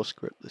couldn't force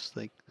grip this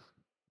thing.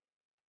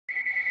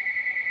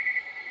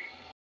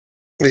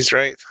 He's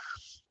right.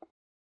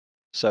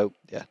 So,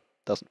 yeah,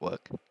 doesn't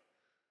work.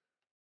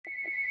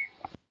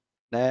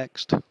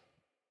 Next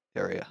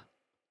area.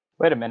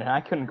 Wait a minute,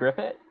 I couldn't grip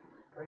it?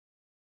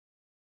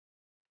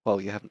 Well,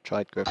 you haven't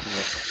tried gripping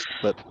it,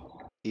 but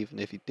even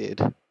if you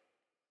did,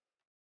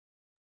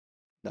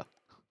 no.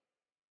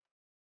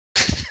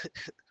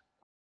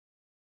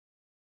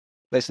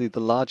 Basically, the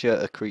larger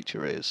a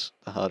creature is,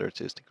 the harder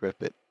it is to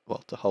grip it,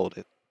 well, to hold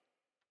it.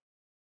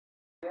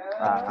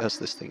 And because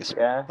this thing is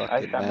Yeah,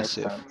 fucking that makes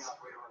massive, sense.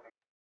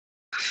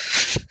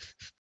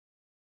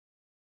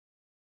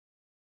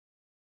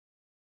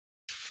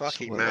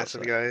 Fucking where was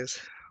massive, I? guys.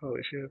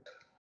 Holy shit.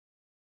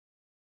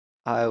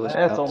 I was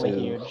That's about only to...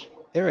 huge.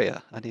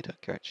 Area, I need a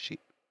character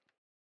sheet.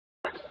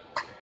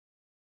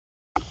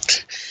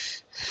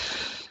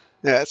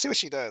 Yeah, let's see what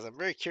she does. I'm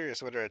very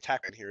curious what her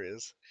attack in here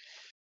is.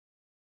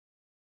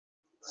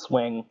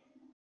 Swing.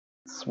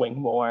 Swing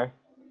more.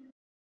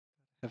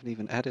 Haven't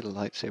even added a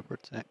lightsaber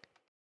attack.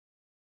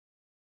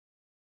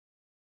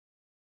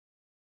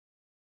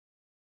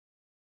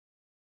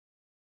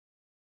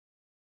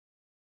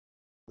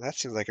 That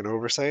seems like an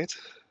oversight.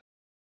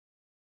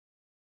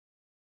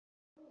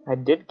 I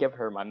did give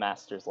her my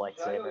master's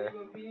lightsaber.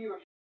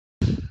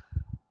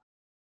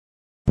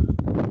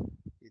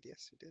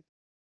 Yes, you did.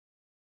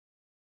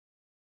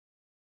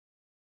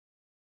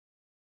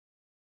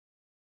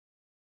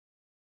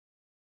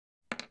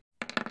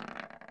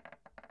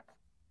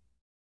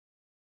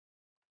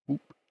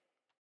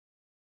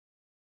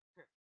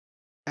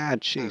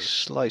 And she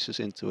slices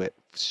into it.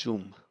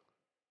 Zoom.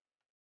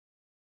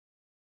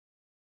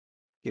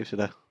 Gives it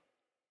a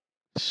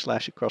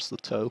slash across the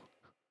toe.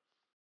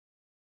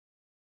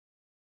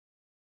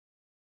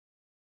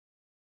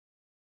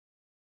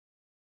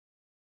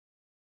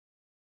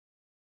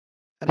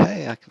 And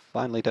hey, I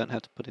finally don't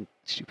have to put in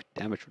stupid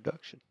damage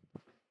reduction.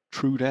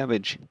 True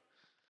damage.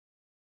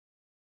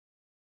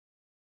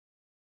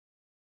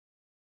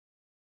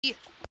 Yeah.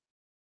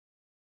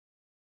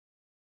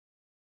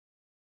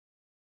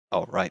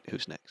 Alright,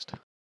 who's next?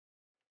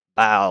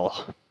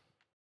 Bal.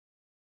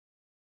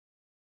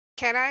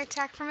 Can I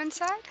attack from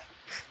inside?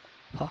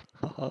 Ha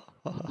ha ha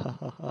ha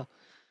ha ha.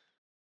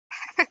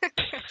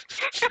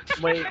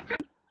 Wait,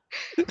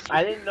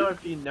 I didn't know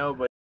if you know,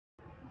 but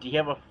do you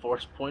have a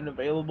Force Point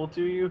available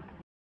to you?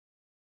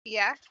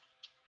 Yeah.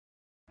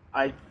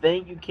 I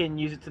think you can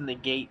use it to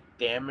negate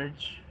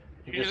damage.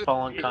 You just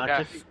fall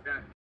unconscious. Oh.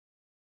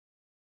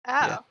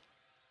 Yeah.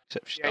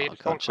 Except she's Yeah, not you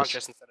just go unconscious.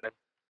 unconscious instead of him.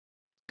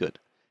 Good.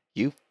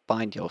 You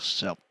find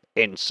yourself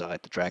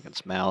inside the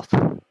dragon's mouth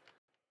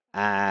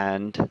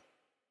and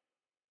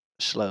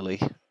slowly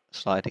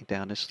sliding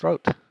down his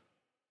throat.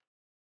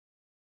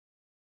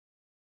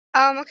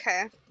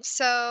 Okay.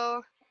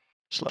 So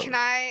Slowly. can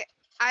I?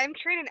 I'm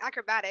trained in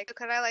acrobatic.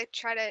 Could I like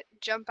try to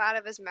jump out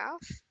of his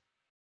mouth? Is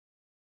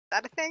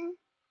that a thing?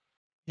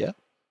 Yeah,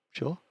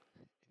 sure.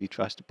 If he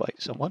tries to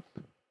bite someone.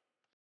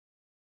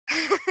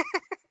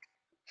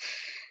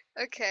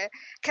 Okay.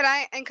 Could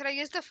I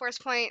use the force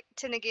point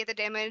to negate the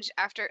damage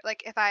after,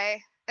 like, if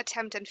I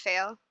attempt and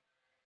fail?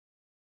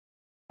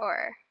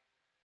 Or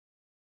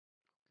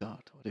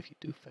God, what if you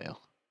do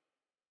fail?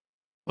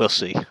 We'll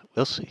see.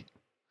 We'll see.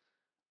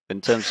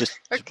 In terms, just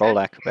okay. roll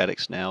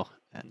acrobatics now,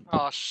 and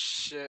Oh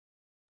shit!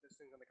 This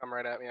thing's gonna come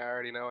right at me. I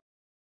already know it.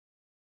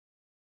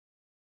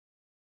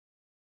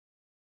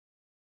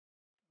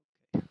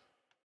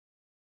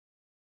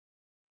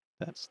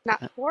 that's Not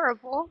that.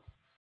 horrible.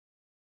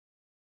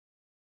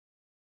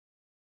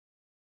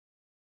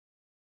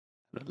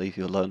 I'm gonna leave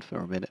you alone for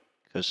a minute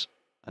because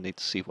I need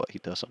to see what he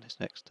does on his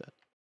next turn.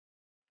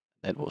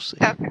 Then we'll see.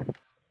 Okay.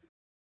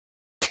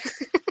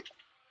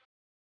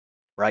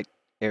 Right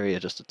area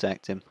just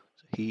attacked him,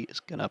 so he is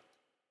gonna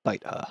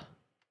bite her.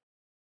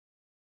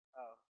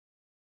 Oh.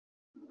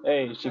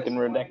 Hey, she can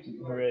redact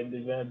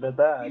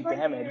the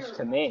damage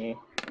to me.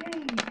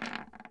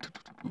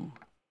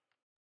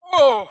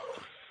 Oh!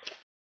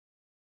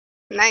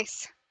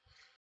 Nice.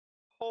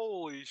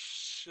 Holy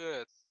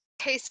shit!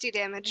 Tasty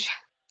damage.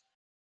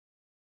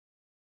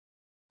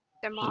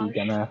 You Demolish.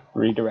 gonna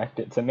redirect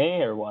it to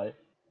me or what?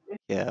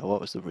 Yeah,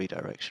 what was the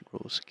redirection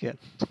rules again?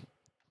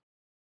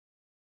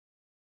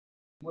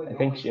 I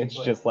think it's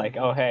just like,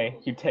 oh hey,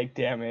 you take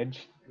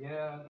damage.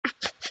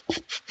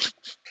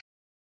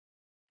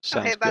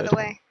 Sounds Okay, by good. the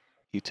way,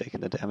 You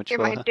taking the damage you're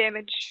for my her?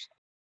 damage.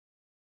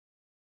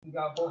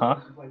 Huh?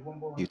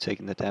 You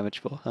taking the damage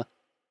for her?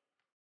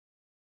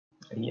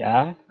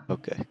 Yeah?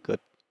 Okay, good.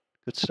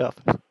 Good stuff.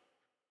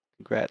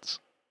 Congrats.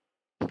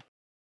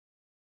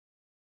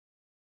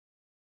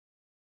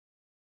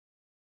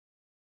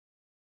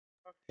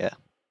 Yeah.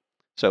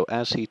 So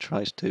as he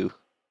tries to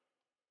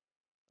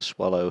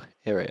swallow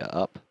area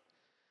up,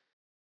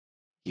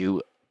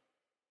 you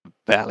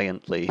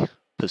valiantly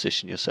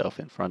position yourself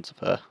in front of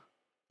her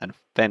and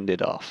fend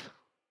it off,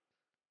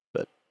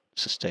 but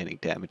sustaining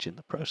damage in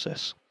the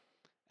process.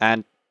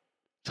 And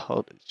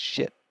holy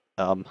shit,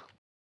 someone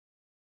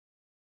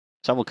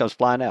comes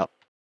flying out.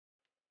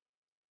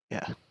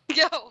 Yeah.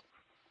 Yo.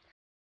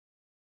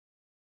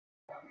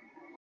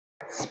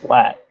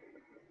 Splat.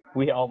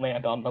 We all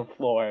land on the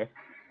floor.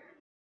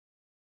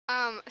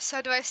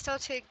 So do I still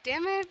take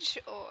damage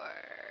or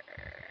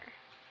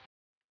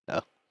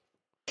No.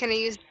 can I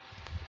use?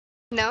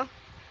 No.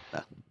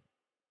 No.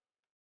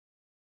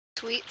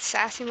 Sweet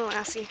sassy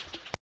molassy.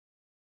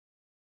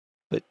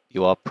 But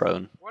you are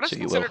prone, What is so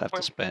you will considered have to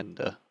point? spend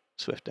a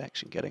swift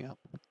action getting up.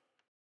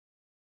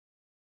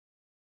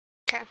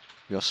 Okay.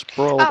 You're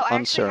sprawled Oh, I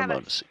actually have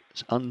a.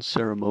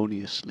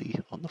 unceremoniously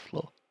on the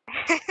floor.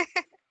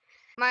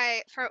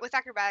 With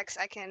acrobatics,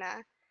 I can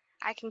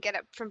get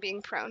up from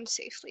being prone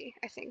safely.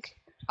 I think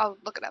I'll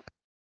look it up.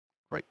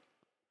 Right.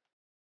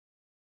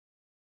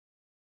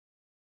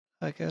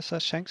 I guess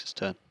that's Shanks'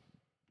 turn.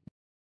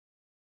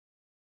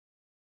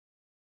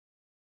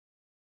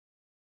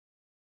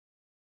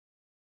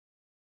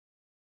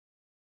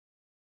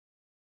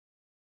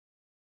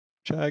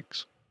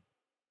 Shanks.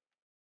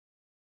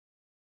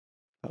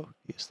 Oh,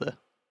 he's there.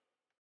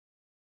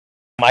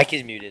 Mike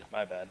is muted.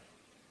 My bad.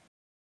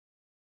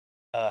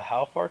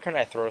 How far can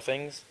I throw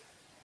things?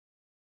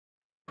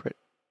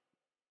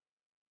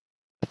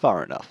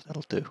 Far enough,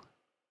 that'll do.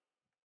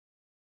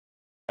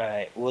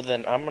 Alright, well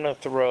then I'm gonna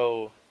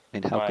throw I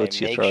mean, how my good's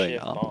your throwing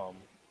makeshift arm? bomb.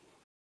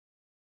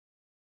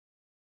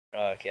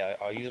 Okay,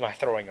 I'll use my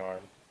throwing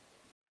arm.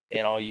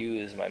 And I'll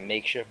use my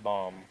makeshift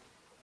bomb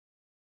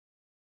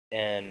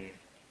and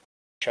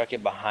chuck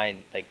it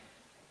behind, like,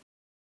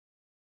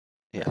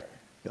 Yeah,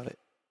 got it.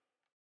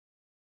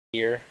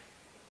 here.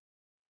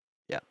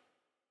 Yeah.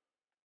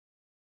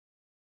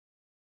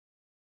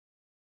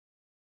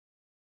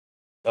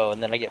 Oh,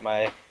 and then I get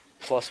my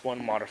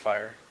 +1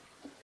 modifier.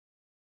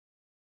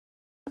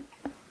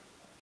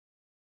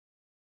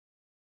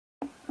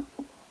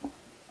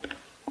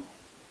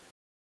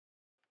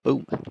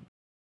 Boom.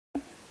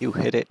 You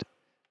hit it.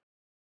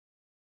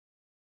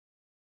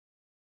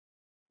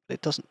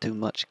 It doesn't do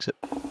much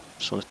except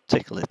sort of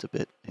tickle it a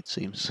bit, it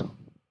seems.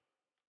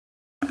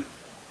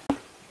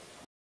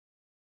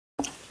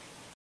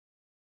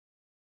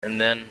 And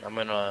then I'm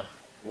gonna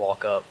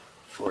walk up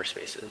 4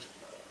 spaces.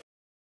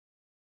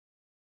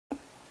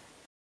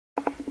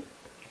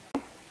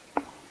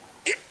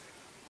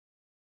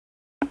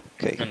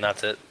 Okay, And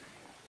that's it.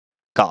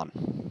 gone.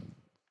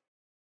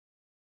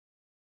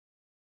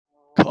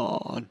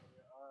 Gone.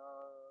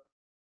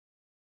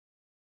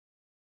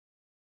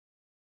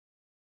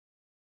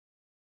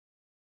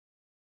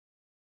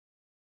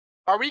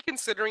 Are we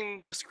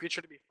considering this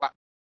creature to be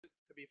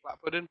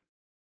flat-footed?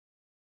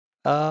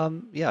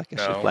 Yeah, I guess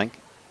No. you're flank.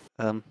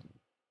 Okay.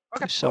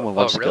 If someone Oh,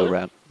 wants to go really?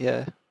 around,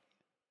 yeah.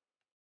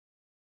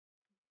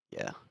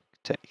 Yeah,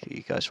 technically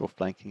you guys are all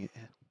flanking it,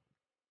 yeah.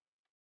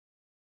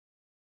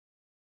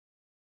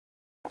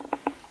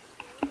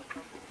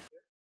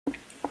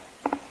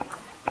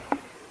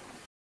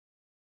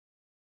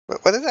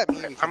 What does that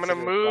mean? Okay, I'm gonna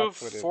move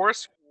 4,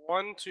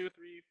 1, 2,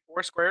 3,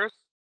 4 squares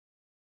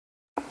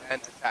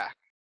and attack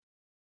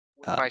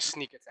with my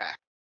sneak attack.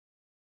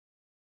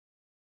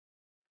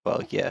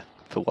 Well, yeah.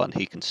 For one,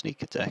 he can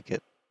sneak attack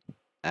it,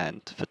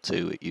 and for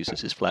two, it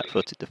uses his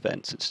flat-footed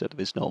defense instead of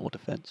his normal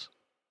defense.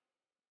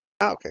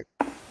 Oh, okay.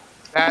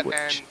 That Which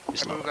and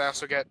is I not move. I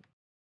also get.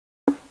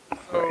 So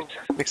Right.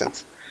 Makes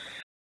sense.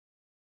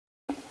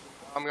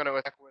 I'm gonna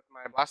attack with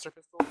my blaster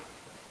pistol.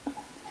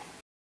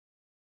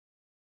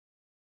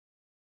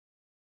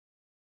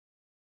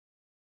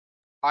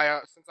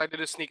 Since I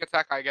did a sneak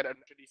attack, I get an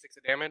extra d6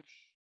 of damage.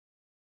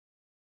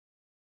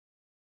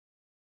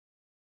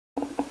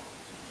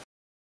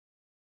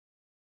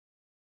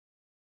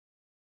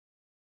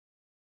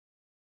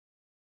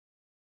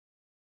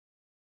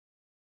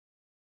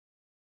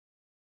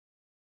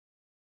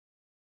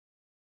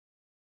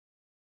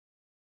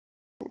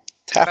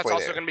 That's Halfway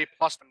also there. going to be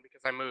 +1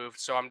 because I moved,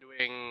 so I'm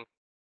doing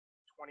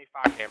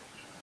 25 damage.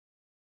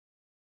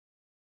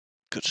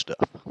 good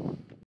stuff.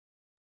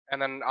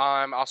 And then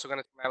I'm also going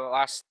to my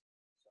last.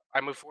 I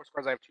move 4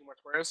 squares. I have 2 more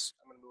squares.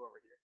 I'm going to move over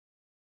here.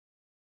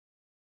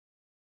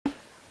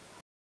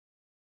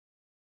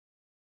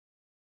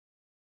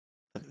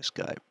 Look at this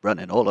guy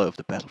running all over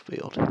the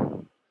battlefield.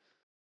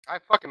 I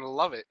fucking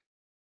love it.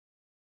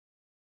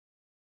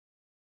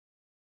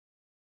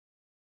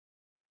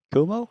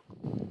 Kumo?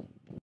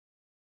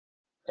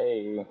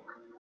 Hey.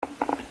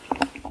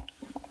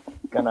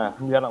 Gonna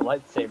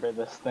lightsaber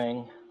this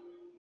thing.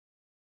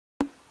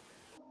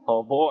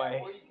 Oh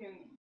boy.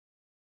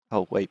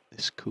 Oh wait,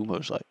 this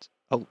Kumo's light.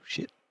 Oh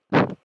shit.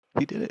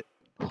 He did it.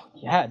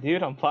 Yeah,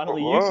 dude, I'm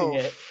finally Whoa.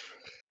 using it.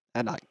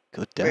 And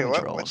good Wait, damage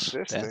what's rolls.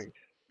 this Ben. thing?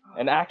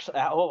 And actually,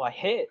 oh, I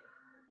hit.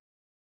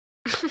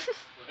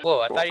 Whoa,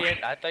 I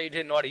thought you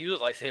didn't know how to use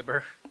a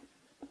lightsaber.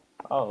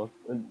 Oh,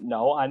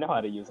 no, I know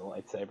how to use a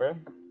lightsaber.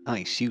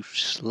 Nice, you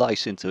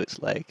slice into its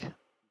leg.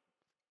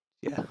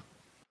 Yeah.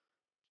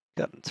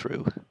 Cutting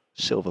through.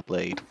 Silver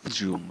blade.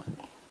 Zoom.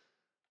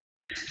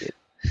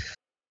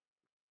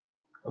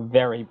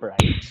 Very bright.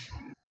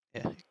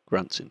 Yeah, it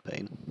grunts in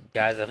pain.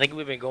 Guys, I think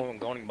we've been going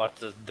about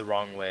this the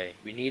wrong way.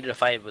 We needed to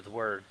fight with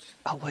words.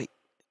 Oh wait.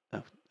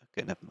 Oh,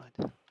 okay, never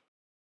mind.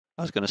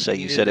 I was going to say,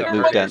 you needed said to it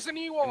moved down. There's an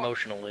Ewok!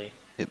 Emotionally.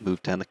 It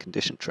moved down the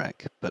condition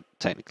track, but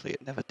technically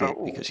it never did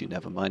Oh. because you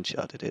never mind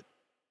sharded it.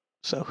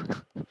 So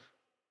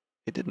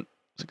it didn't.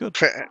 It's good.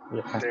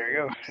 Yeah. There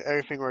you go.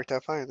 Everything worked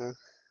out fine then.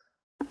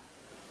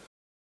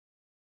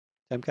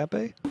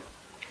 Temcape?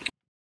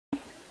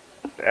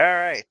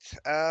 Alright.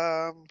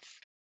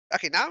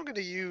 Okay, now I'm gonna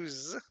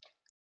use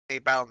a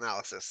battle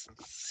analysis and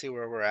see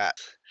where we're at.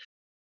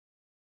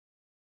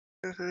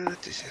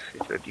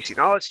 DC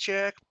knowledge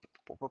check.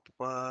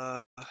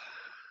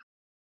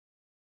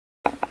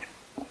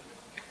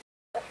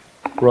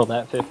 Roll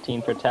that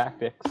 15 for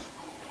tactics.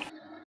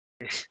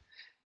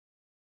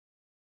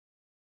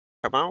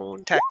 Come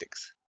on,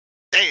 tactics.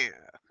 Damn,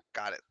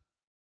 got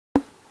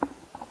it.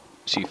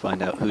 So you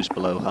find out who's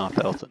below half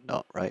health and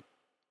not, right?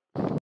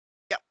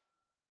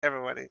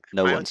 Everyone,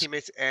 No my own one's-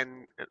 teammates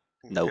and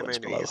No and one's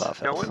my below enemies.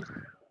 half No health.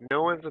 one.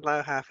 No one's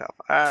below half health.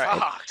 All right.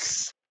 Fuck!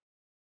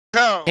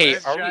 So, Hey,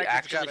 this are we dragon's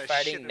actually got a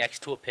fighting shit-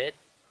 next to a pit?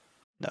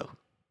 No.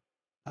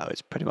 Oh,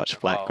 it's pretty much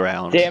flat Oh.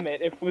 ground. Damn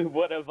it, if we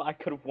would have, I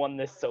could have won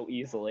this so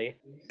easily.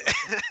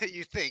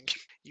 You think?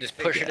 You Just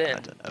think. push it I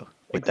in. don't know.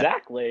 With, that,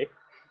 Exactly.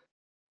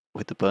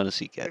 with the bonus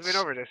he We've gets been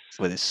over this.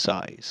 with his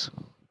size.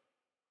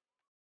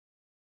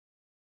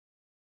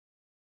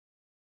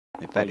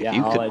 In fact, yeah, if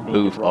you all I could need to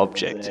move roll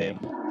object is a- him,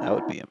 that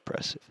would be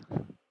impressive.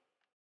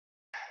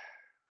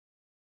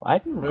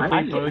 I've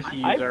both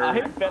use our-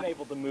 I've been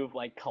able to move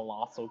like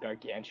colossal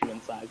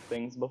gargantuan sized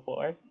things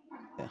before.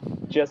 Yeah.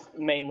 Just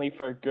mainly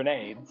for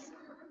grenades.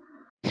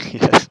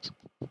 Yes.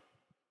 Oh,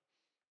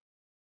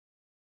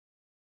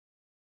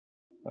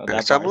 Okay,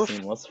 that so bar move-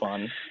 scene was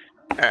fun.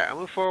 Alright, I'll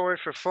move forward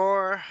for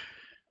 4.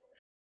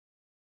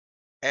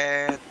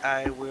 And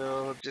I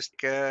will just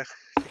take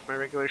my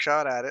regular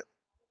shot at it.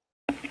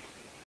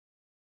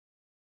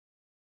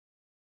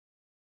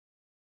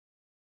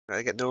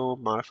 I get no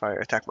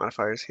attack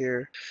modifiers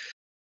here.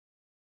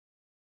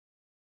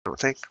 I don't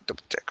think.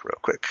 Double check real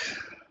quick.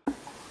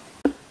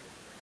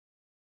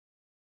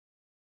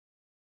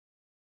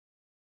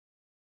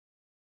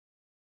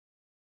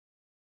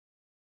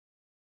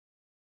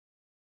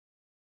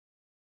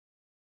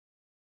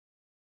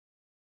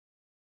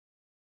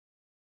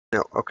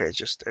 No, okay,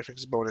 just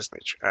everything's bonus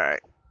nature. Alright.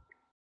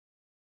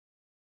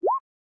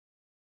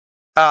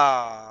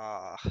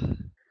 Ah.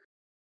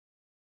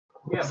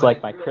 Looks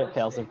like my crit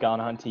fails have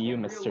gone on to you,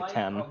 Mr.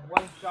 Tem.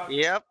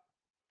 Yep.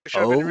 Which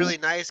would have been Oh, really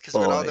nice because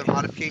with all the boy.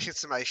 modifications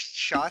to my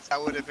shots,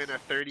 that would have been a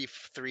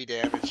 33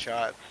 damage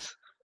shot.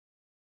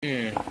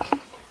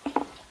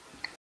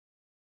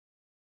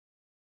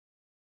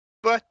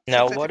 But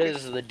Now, since I what took it-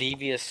 is the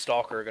devious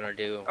StalKer gonna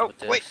do Oh, with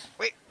this?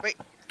 wait.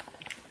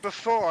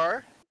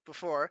 Before,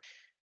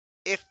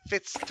 if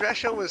its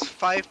threshold was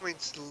 5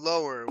 points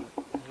lower,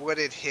 would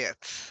it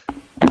hit?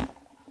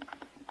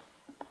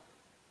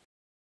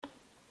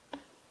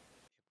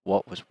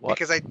 What was what?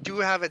 Because I do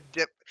have a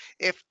dip.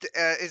 If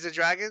is the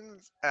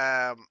dragon's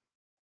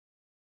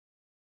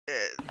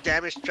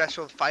damage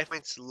threshold 5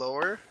 points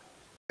lower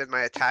than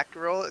my attack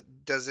roll,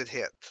 does it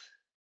hit?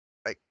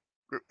 Like,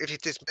 if you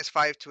just miss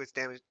 5 to its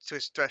damage to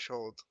its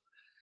threshold.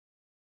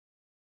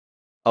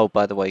 Oh,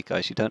 by the way,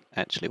 guys, you don't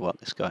actually want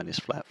this guy in his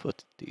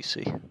flat-footed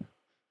DC.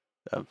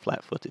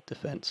 Flat-footed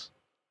defense.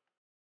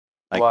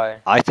 Like,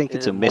 Why? I think Is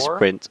it's a it more?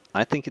 misprint.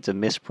 I think it's a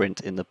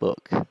misprint in the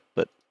book,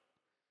 but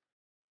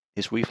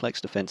his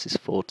reflex defense is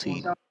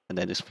 14, and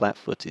then his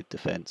flat-footed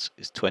defense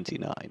is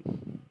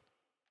 29.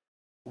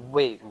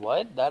 Wait,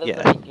 what? That doesn't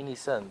Yeah. make any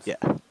sense. Yeah,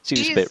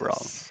 seems a bit wrong.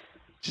 Jesus.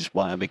 Which is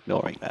why I'm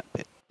ignoring that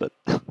bit, but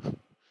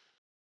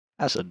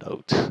as a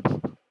note.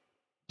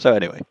 So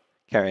anyway,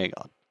 carrying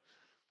on.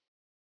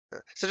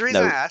 So the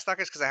reason No. I asked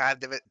StalKer is because I have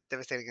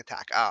devastating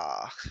attack.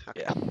 Ah,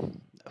 okay. Yeah.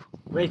 No.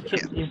 Wait,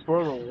 you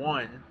rolled a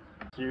 1,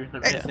 so you're gonna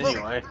miss Well,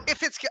 anyway.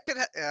 if it's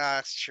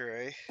that's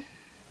true. Eh?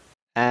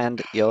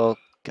 And your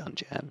gun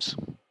jams.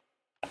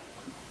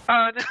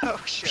 Oh no!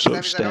 Oh shit! So that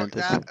means I don't.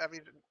 standard. I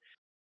mean,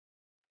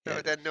 no,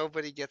 Yeah. then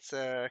nobody gets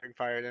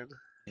fired in.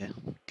 Yeah.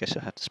 Guess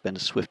I have to spend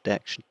a swift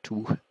action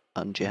to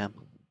unjam.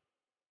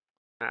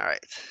 All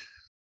right.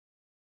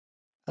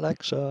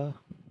 Alexa.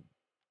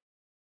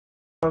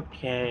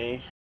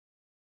 Okay.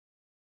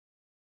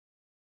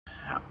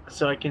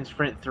 So I can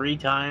sprint 3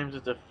 times.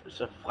 It's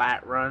a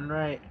flat run,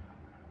 right?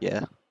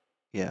 Yeah.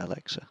 Yeah,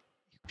 Alexa.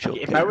 Sure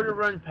Okay, if can. I were to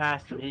run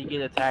past him, he'd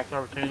get attack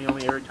opportunity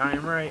only every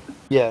time, right?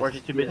 Yes. Or is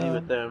he too busy Yeah.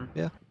 with them?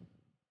 Yeah.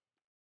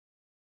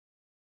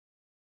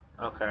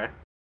 Okay.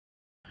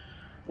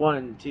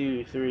 1,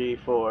 2, 3,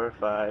 4,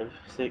 5,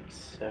 6,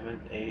 7,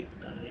 8,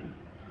 9,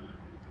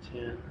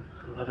 10,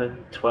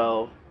 11,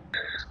 12,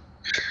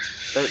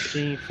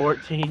 13,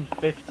 14,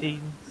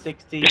 15,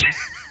 16,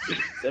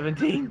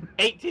 17,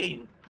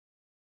 18.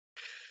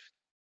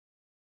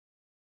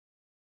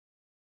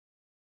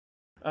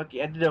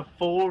 Okay, I did a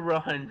full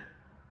run.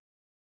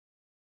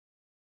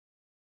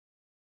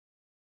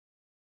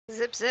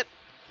 Zip zip.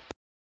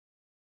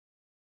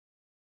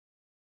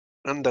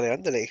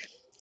 Andale.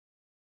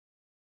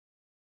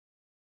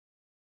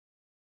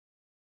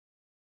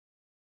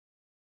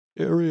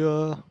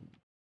 Area.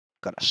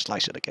 Gonna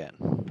slice it again.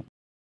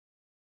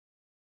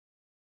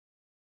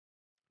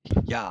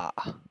 Yeah.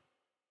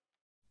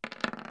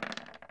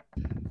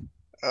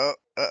 Oh,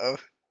 uh-oh.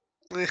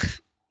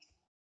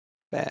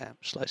 Bam.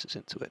 Slices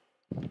into it.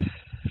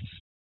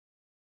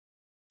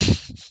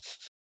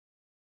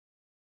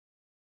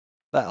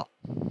 Well.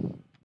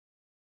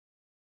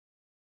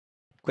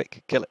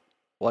 Quick, kill it.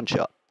 One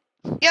shot.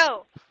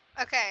 Yo.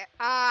 Okay.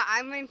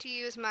 I'm going to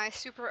use my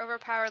super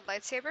overpowered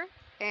lightsaber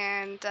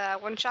and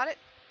one shot it.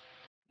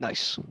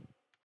 Nice.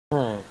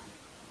 Awesome.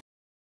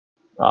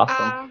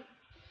 Um.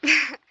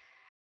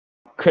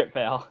 Crit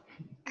fail.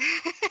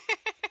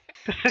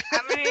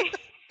 I'm gonna.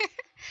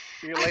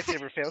 Your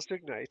lightsaber fails to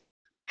ignite.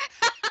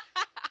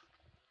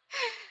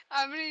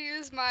 I'm gonna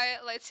use my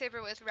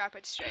lightsaber with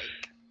rapid strike.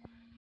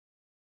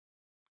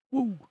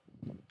 Woo.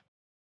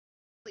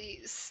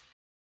 Please.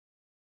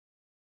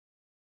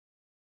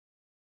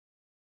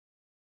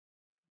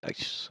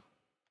 Nice.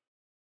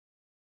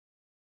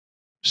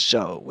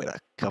 So, with a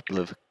couple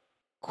of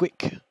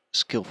quick,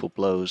 skillful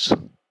blows,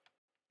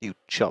 you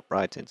chop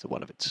right into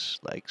one of its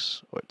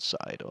legs or its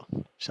side or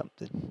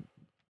something,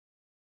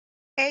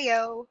 Hey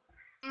yo.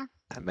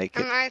 and make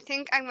it And I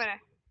think I'm gonna.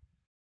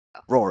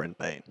 roar in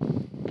pain.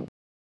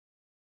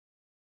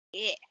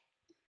 Yeah.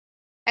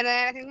 And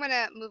then I think I'm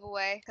gonna move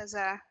away because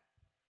I've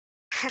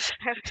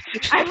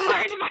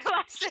learned my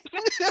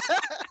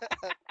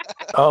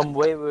lesson.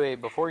 Wait.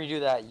 Before you do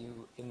that,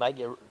 you might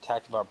get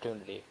attacked of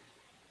opportunity.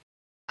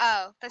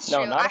 Oh, that's No,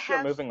 true. not I if you're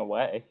have. moving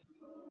away.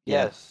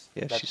 Yes.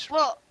 Yeah, that's- she's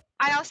Well,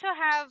 I also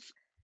have.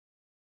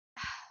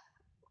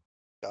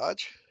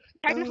 Dodge?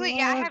 Technically,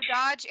 yeah, I have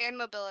dodge and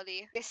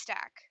mobility. They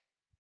stack.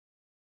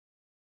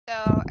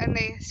 So, and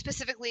they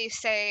specifically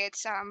say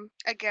it's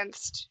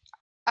against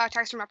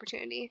attacks from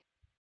opportunity.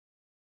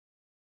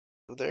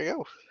 Well, there you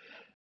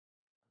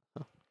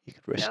go. you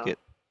could risk No. it.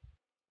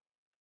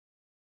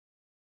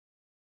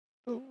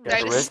 You Did I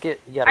gotta just- risk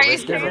it. You Are gotta you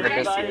risk it serious? for the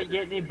Does anybody biscuit.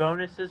 get any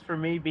bonuses for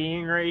me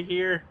being right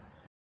here?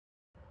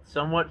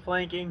 Somewhat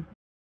flanking?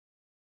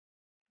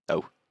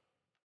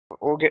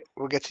 We'll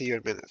get to you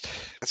in a minute.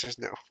 Answer is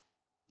no.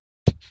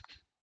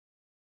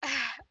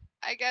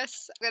 I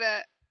guess I'm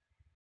gonna.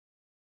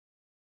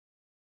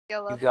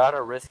 You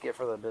gotta risk it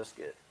for the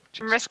biscuit. I'm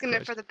Jesus risking it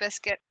Christ. for the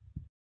biscuit.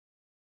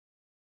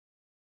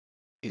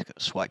 He's gonna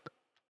swipe.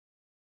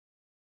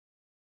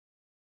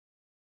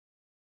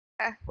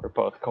 We're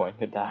both going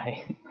to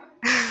die.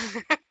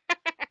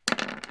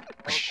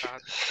 Oh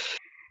god.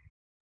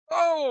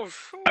 Oh.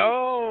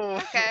 Oh!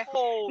 Okay.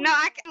 Oh. No,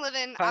 I can live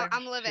in. I'm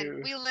Times living.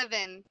 two. We live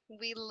in.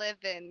 We live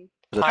in.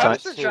 The, How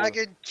ti- does the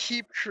dragon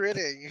keep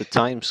critting? the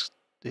times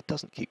it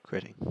doesn't keep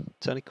critting.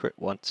 It's only crit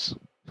once,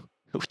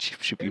 which you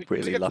should be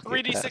really lucky.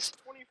 it 3d6 has.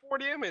 24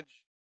 damage.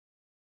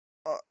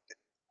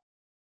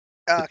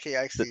 Okay,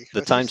 I see. The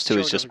So times he's two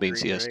is showing just up means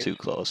he green, has right? 2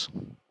 claws.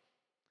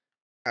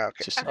 Okay.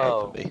 It's just a Okay. note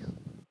Oh. for me.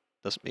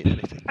 doesn't mean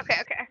anything.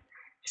 Okay.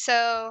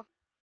 So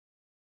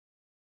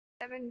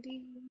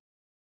 70.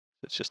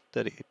 It's just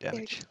 38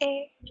 damage.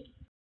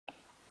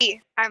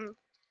 38. I'm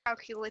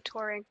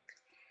calculatoring.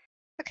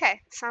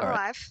 Okay, so I'm Alright.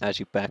 alive. As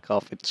you back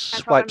off, it That's all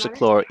that swipes a matters.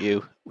 claw at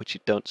you, which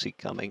you don't see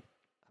coming.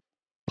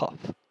 Puff.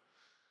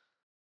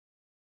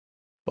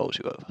 Bowls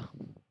you over.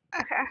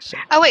 Okay. So,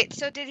 Oh wait,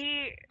 so did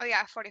he? Oh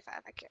yeah, 45.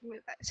 I can't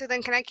move that. So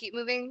then, can I keep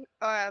moving?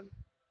 Can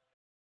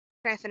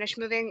I finish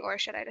moving, or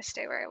should I just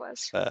stay where I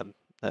was?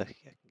 no,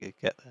 you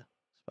get there.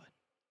 It's fine.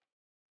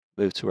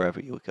 Move to wherever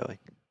you were going.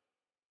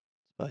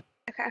 It's fine.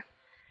 Okay.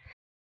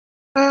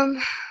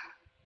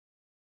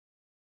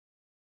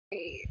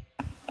 8,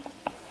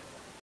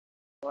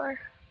 4,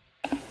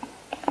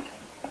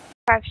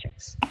 5,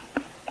 6.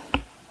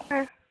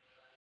 Okay.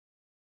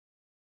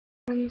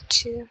 1,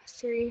 2,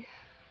 3.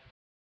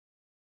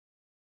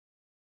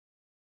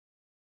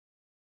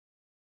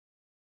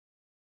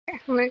 Okay,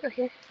 I'm gonna go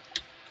here.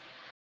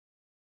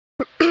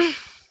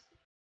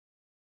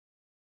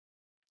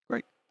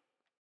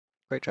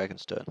 Great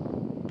Dragon's turn.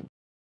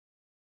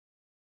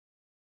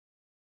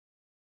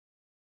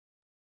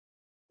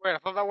 Wait, I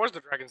thought that was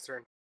the dragon's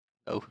turn.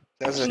 Oh,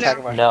 That was an No. attack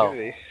of No.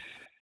 opportunity.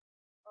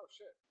 Oh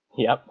shit.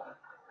 Yep.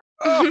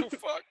 Oh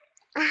fuck.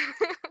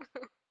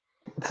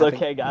 It's Having-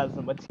 okay, guys.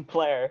 I'm a team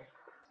player.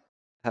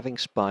 having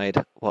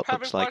spied what Having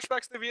looks like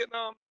flashbacks to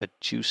Vietnam. a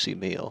juicy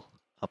meal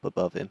up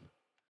above him,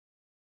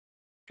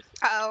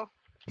 Uh-oh.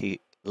 he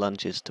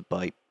lunges to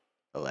bite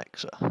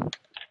Alexa.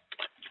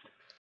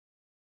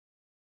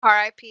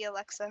 R.I.P.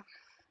 Alexa.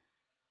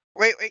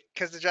 Wait,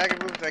 because the dragon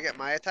moved, do I get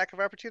my attack of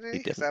opportunity?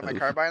 He Because I have my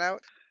didn't move. carbine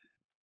out?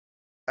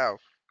 Oh.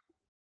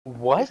 He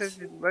What? said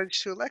you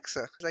lunge to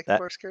Alexa. Like, That-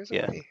 4 squares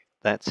yeah. away.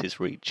 That's his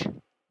reach.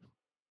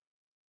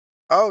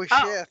 Oh,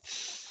 Oh. shit.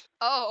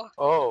 Oh.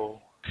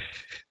 Oh.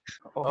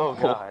 Oh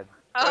god.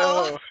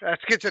 Oh. Oh,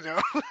 that's good to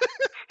know.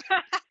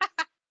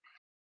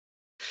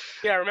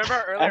 Yeah, remember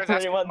how earlier I was asking,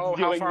 Everyone's oh,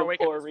 how doing far the away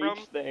can poor this reach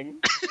from? thing.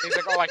 He's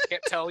like, oh, I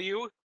can't tell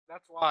you.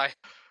 That's why.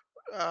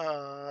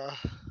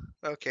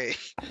 Okay.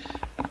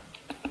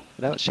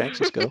 Now it's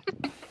Shanks' go.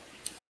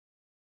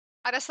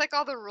 I just like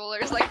all the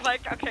rulers. Like,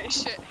 okay,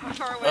 shit. How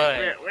far away?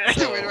 Alright, Where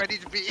so- do I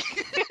need to be?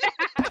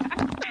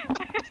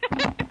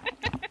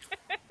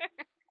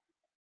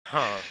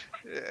 Huh.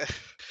 Yeah.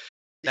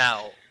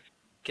 Now,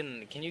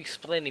 can you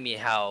explain to me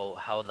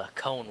how the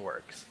cone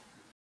works?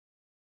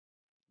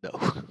 No.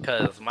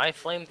 Because my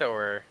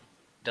flamethrower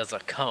does a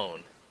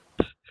cone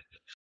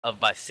of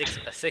a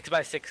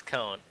 6x6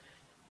 cone,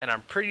 and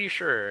I'm pretty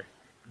sure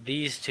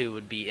these two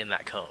would be in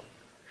that cone.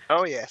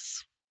 Oh,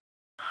 yes.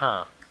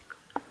 Huh.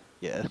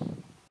 Yeah.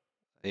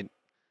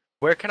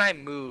 Where can I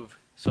move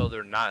so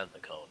they're not in the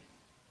cone?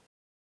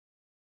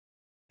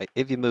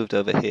 If you moved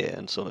over here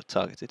and sort of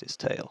targeted his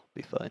tail,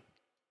 be fine.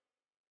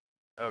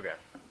 Okay.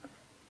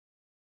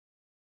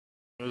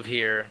 Move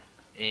here,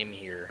 aim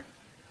here.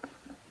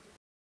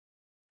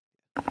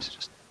 It's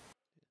just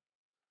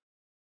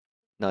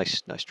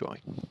nice drawing.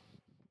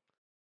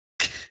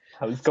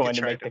 I was going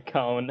to try, make a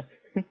cone.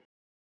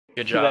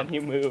 Good So then job. he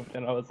moved,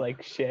 and I was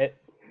like, shit.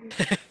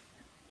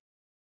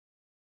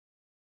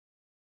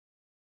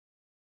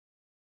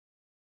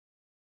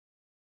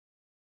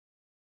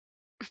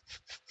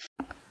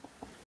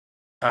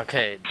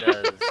 Okay,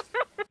 does...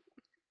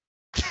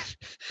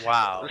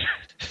 Wow.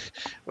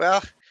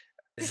 Well,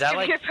 Is that Give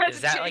me like a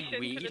is that like presentation to the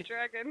weed?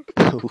 dragon.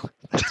 Oh,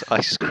 that's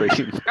ice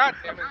cream. God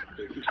damn it.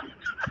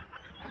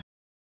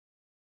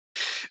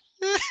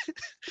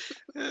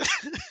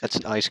 That's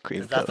an ice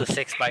cream Is that the cone.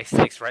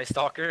 6x6, right,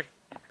 StalKer?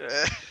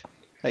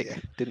 Hey,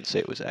 didn't say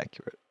it was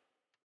accurate.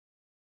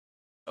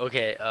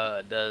 Okay,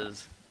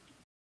 does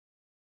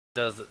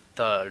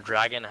the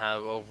dragon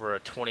have over a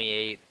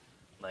 28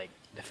 like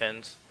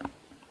defense?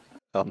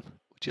 Would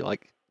you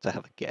like to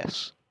have a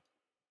guess?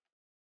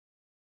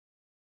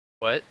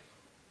 What?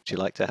 Would you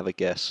like to have a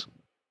guess?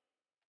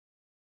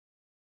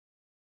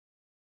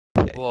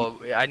 Well,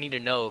 I need to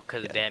know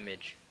because Yeah. of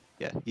damage.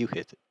 Yeah, you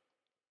hit it.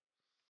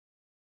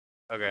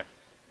 Okay.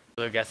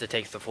 So I guess it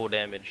takes the full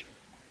damage.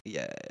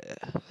 Yeah,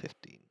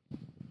 15.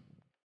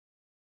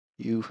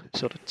 You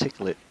sort of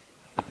tickle it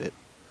a bit.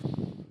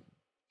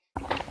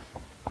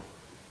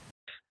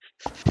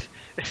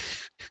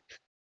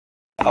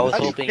 I was how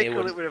do you hoping it tickle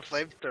would. it with a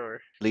flamethrower?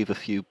 Leave a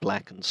few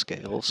blackened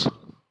scales.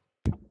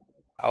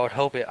 I would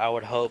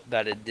hope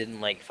that it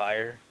didn't like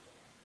fire.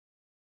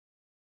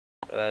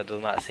 But that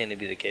does not seem to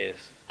be the case.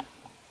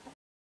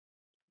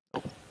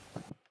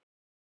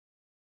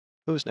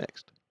 Who's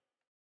next?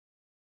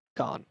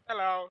 Khan.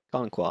 Hello.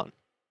 Khan Kwan.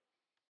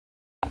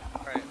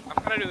 Alright,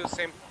 I'm gonna do the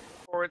same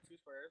forward 2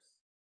 squares.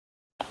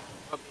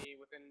 Put me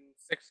within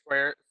 6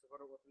 squares,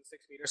 within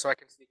 6 meters so I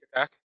can sneak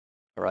attack.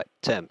 Alright,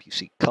 Temp, you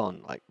see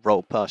Khan like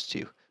roll past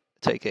you.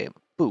 Take aim.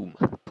 Boom.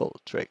 Pull the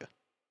trigger.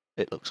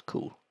 It looks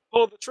cool.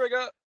 Pull the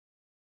trigger!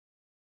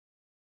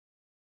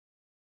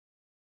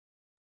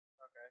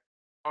 Okay.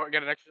 Oh,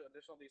 get an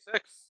additional d6.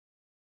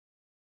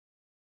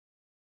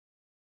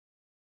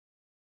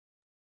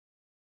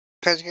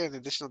 Because you get an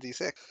additional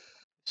d6.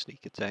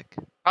 Sneak attack.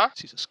 Huh?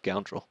 He's a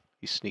scoundrel.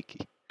 He's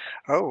sneaky.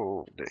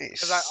 Oh,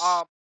 Because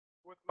nice.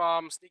 with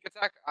sneak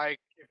attack, if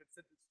it's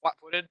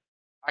flat-footed,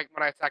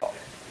 when I attack, it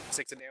takes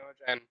 6 damage,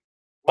 and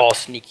All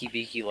sneaky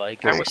beaky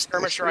like. with Nice,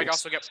 skirmisher, nice. I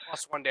also get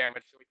 +1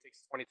 damage, so he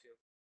takes 22.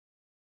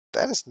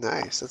 That is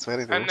nice. That's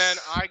very nice. And then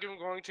I'm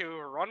going to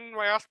run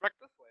my ass back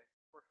this way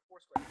for 4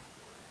 squares.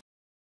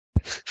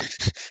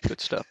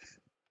 Good stuff.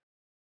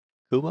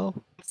 Kumo?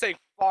 I'm saying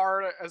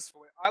far as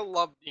I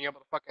love being able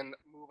to fucking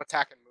move,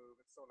 attack, and move.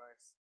 It's so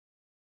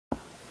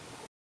nice.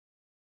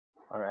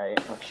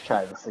 Alright, let's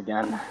try this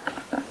again.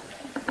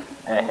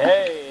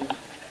 Hey!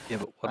 Yeah,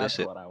 but what That's is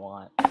it? what I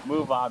want.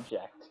 Move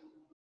object.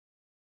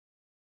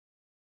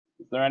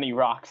 Is there any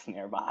rocks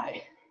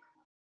nearby?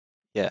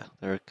 Yeah,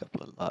 there are a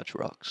couple of large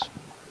rocks.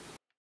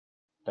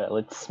 Alright,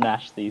 let's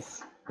smash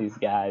these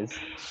guys.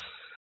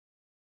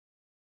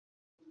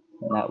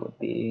 And that would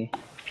be...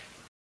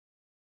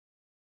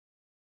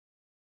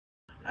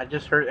 I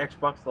just heard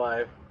Xbox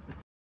Live.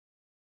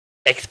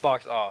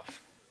 Xbox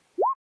off.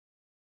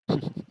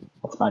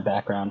 That's my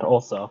background.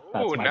 Also,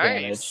 that's Ooh, my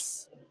nice.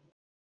 damage.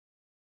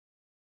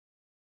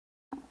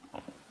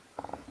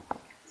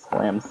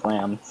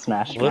 Slam,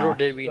 smash. Little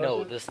did we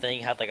know this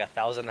thing had like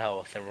 1,000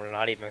 health, and we're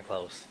not even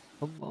close.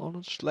 Come on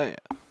and slam,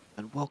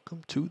 and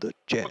welcome to the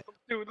jam.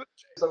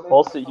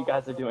 Also, you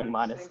guys are doing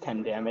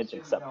 -10 damage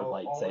except for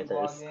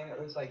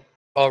lightsabers.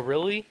 Oh,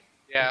 really?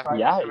 Yeah.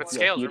 Yeah, If it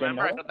scales, you didn't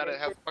remember I know? said that it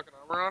has fucking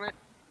armor on it?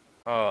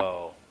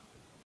 Oh.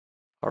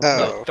 Oh.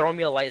 No, throw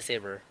me a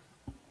lightsaber.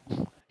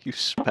 You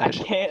smash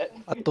it. Can't.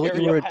 I thought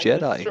you Ariel were a had the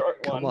Jedi.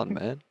 short Come one. on,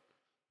 man.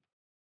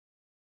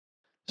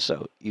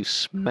 So, you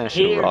smash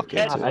Here, a rock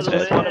catch into I its the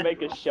just head. want to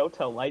make a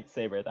Shoto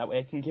lightsaber. That way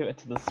I can give it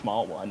to the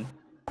small one.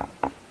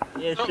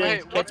 Yeah, So, Shane, hey,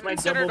 catch what's my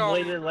considered,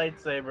 double-bladed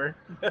lightsaber.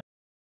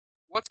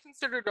 What's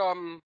considered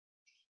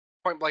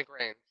point blank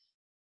range?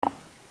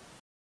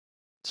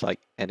 It's like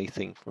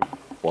anything from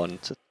 1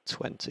 to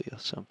 20 or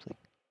something.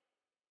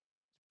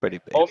 Pretty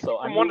big. Also,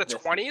 I From 1 to moved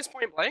this. 20 is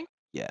point blank?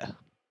 Yeah.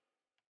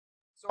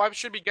 So I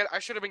should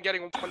have been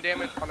getting 1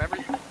 damage on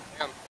everything.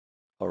 Damn.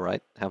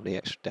 Alright, how many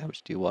extra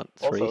damage do you want?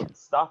 3? Also,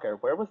 StalKer,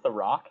 where was the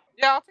rock?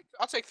 Yeah,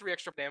 I'll take 3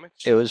 extra damage.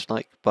 It was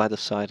like by the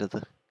side of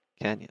the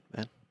canyon,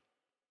 man.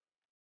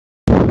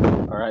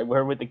 Alright,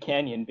 where would the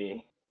canyon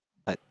be?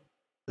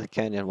 The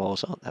canyon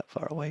walls aren't that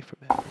far away from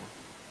it.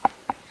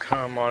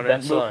 Come on, Then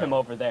it's move him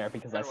over there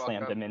because I You're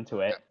slammed welcome. him into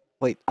it.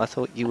 Wait, I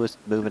thought you was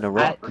moving a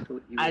rock.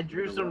 I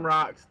drew some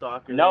rocks,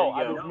 Stalker. No, there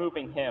I you was go.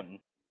 moving him.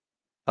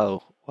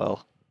 Oh,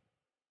 well,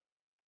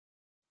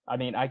 I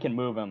mean, I can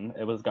move him.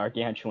 It was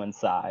gargantuan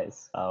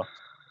size, so...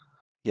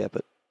 yeah,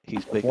 but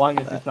he's As bigger long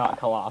than as that. it's not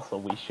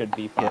colossal, we should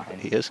be fine. Yeah, but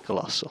he is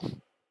colossal.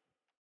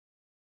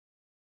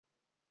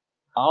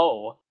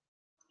 Oh,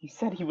 you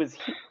said he was.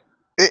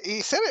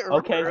 You said it, remember,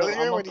 Okay, so earlier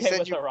I'm when you okay said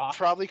with you the rock.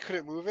 probably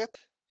couldn't move it?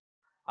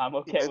 I'm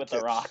okay meant with the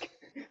it. rock.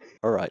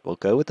 Alright, we'll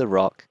go with the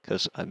rock,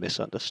 because I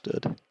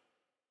misunderstood.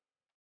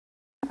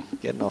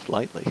 Getting off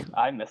lightly.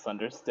 I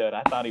misunderstood.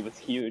 I thought he was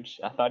huge.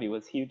 I thought he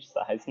was huge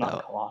size, not No,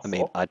 colossal. I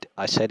mean,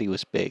 I said he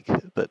was big,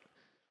 but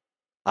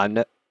I'm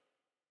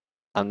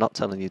not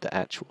telling you the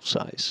actual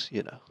size,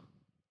 you know.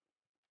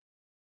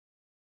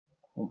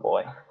 Oh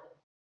boy.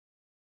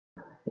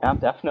 Yeah, I'm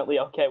definitely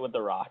okay with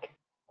the rock.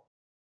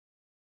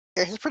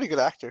 Yeah, he's a pretty good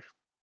actor.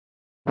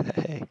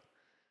 Hey.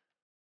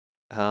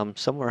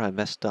 Somewhere I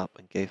messed up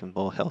and gave him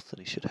more health than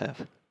he should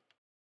have.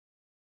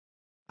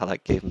 I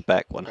gave him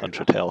back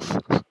 100 health.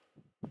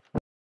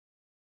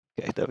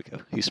 Okay, there we go.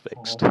 He's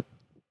fixed.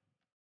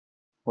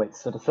 Wait,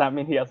 so does that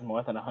mean he has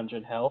more than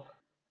 100 health?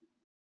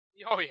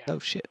 Oh yeah. Oh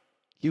shit.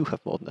 You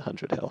have more than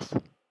 100 health.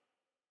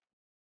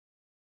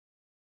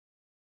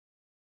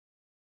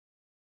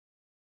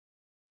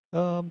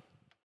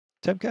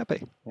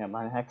 Temcappy. Yeah,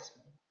 my hex.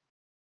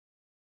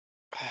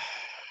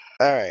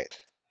 Alright.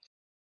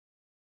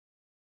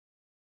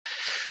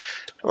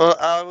 Well,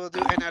 I will do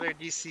another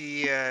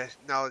DC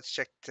knowledge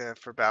check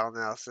for battle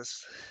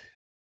analysis.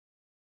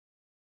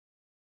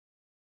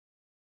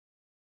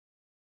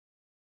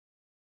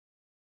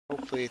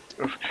 Hopefully it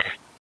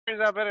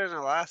turns out better than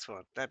the last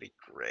one. That'd be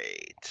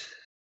great.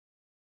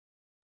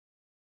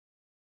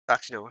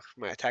 Actually, no,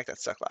 my attack that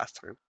sucked last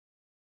time.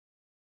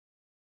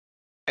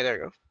 Hey, there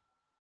you go.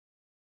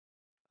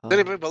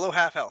 Anybody below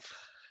half health.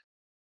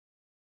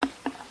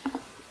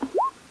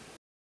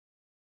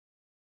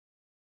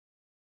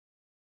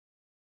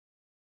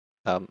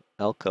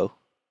 Elko,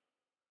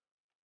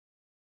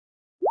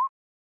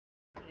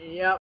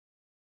 Yep.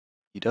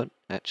 you don't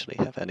actually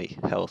have any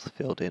health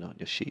filled in on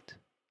your sheet.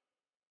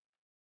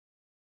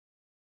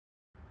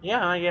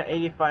 Yeah, I got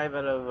 85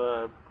 out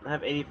of, I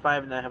have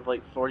 85 and I have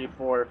like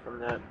 44 from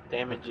that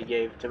damage you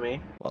gave to me.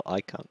 Well,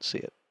 I can't see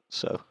it,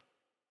 so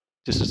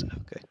just as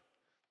okay.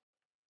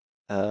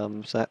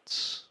 Is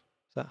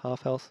that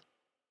half health?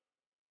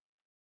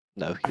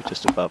 No, you're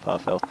just above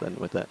half health then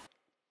with that.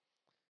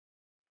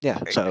 Yeah,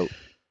 so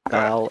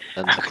Al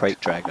and the Crate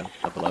Dragon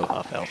are below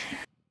half health.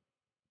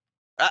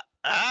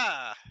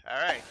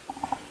 Alright.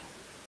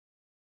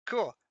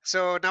 Cool.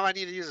 So now I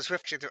need to use a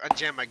swift change to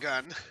unjam my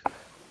gun.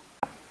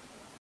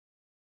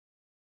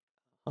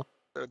 Huh.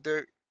 So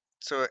there,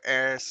 So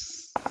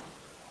as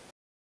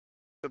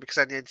so because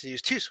I need to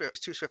use two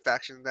swift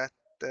action,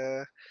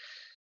 that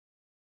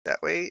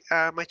way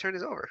my turn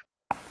is over.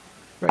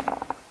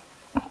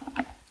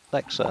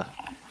 Alexa,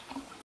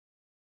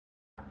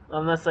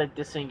 Unless I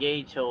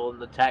disengage,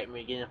 he'll attack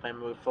me again if I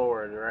move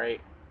forward, right?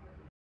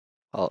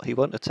 well, he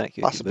won't attack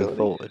you if you move Possibility.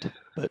 forward,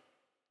 but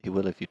he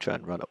will if you try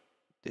and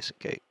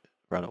disengage,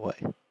 run away.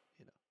 You know.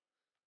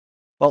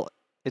 Well,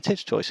 it's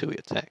his choice who he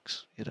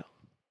attacks. You know.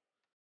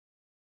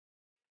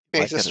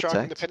 Yeah, Might he's a get strong,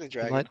 attacked. independent He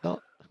dragon. might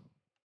not.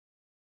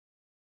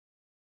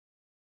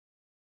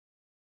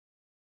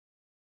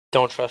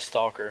 Don't trust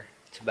StalKer.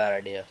 It's a bad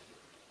idea.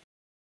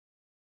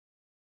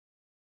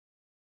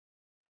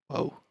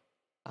 Whoa,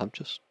 I'm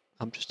just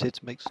here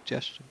to make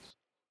suggestions.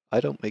 I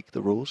don't make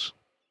the rules.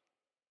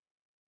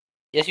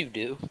 Yes, you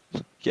do.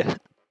 Yeah,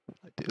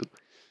 I do.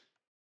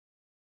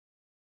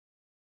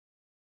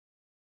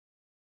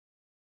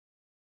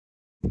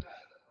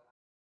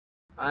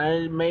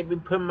 I may be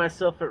putting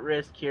myself at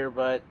risk here,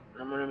 but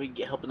I'm gonna be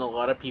helping a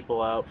lot of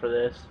people out for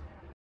this.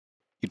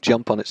 You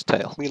jump on its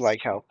tail. We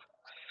like help.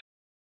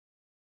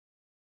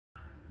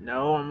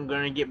 No, I'm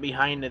gonna get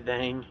behind the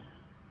thing.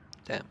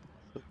 Damn.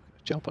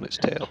 Jump on its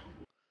tail.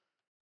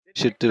 Didn't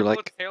Should I do cripple like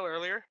its tail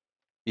earlier?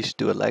 you should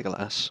do a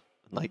Legolas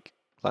and like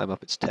climb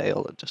up its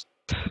tail and just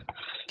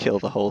kill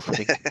the whole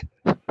thing.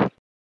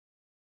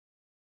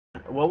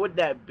 What would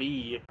that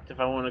be if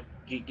I want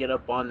to get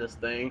up on this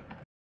thing?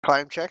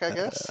 Climb check, I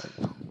guess.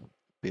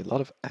 Be a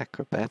lot of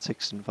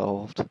acrobatics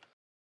involved.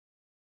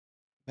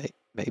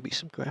 Maybe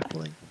some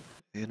grappling.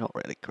 You're not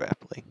really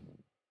grappling.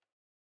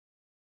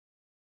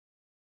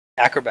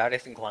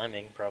 Acrobatics and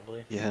climbing,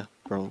 probably. Yeah,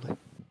 probably.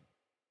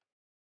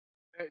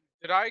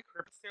 Did I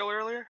cripple its tail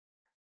earlier?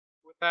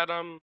 With that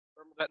thermal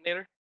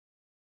detonator?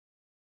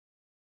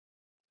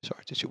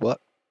 Sorry, did you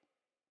what?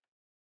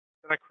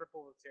 Did I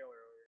cripple the tail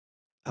earlier?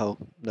 Oh,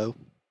 no.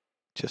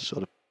 Just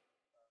sort of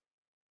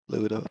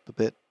blew it up a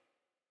bit.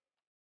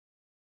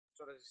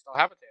 So does he still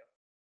have a tail?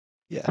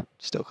 Yeah,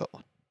 still got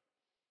one.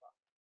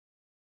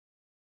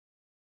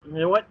 You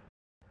know what?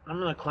 I'm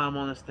gonna climb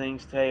on this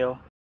thing's tail.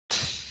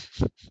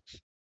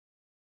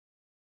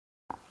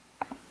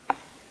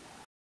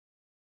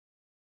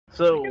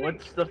 So,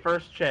 what's the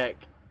first check?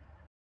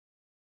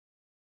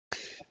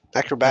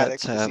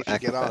 Acrobatics Let's to see have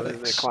if you get on it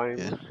and then acrobatics. climb.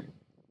 Yeah.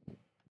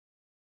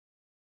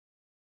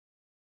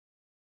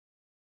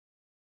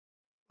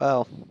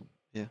 Well,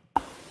 yeah.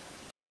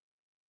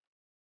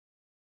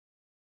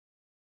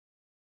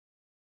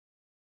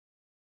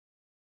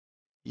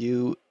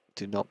 You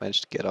do not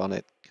manage to get on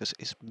it because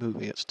it's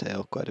moving its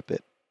tail quite a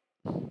bit.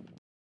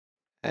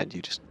 And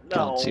you just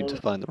can't seem to No.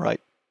 find the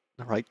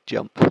right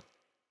jump.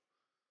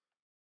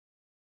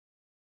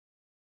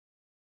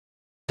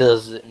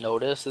 Does it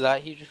notice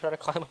that you just try to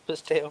climb up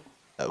his tail?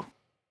 No.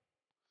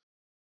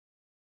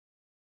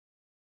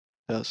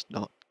 Does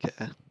not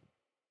care.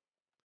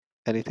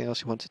 Anything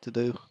else you wanted to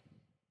do?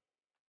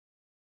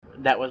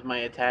 That was my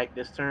attack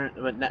this turn,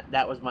 but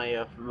that was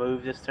my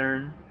move this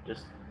turn.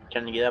 Just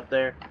trying to get up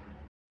there.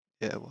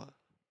 Yeah,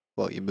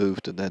 well, you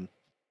moved and then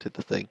did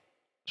the thing.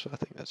 So I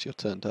think that's your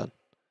turn done.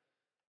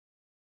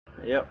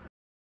 Yep.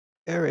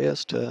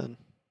 Area's turn.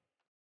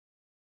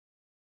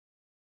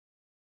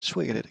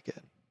 Swing at it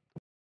again.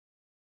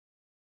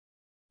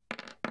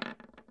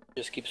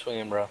 Just keep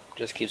swinging, bro.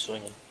 Just keep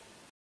swinging.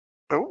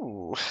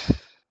 Oh.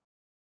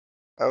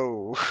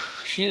 Oh.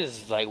 She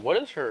is like, what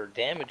is her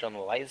damage on the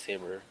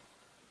lightsaber?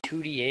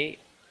 2d8?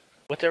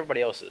 What's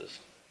everybody else's?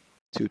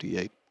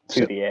 2d8.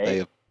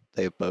 2d8.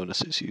 They have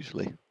bonuses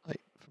usually,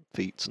 like from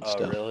feats and Oh,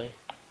 stuff. really?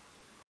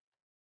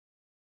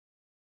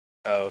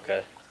 Oh,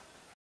 okay.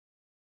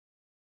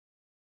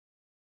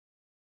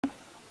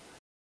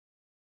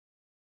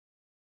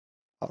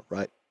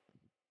 Alright.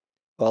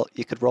 Well,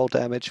 you could roll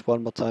damage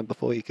one more time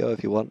before you go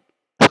if you want.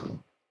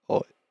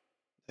 Or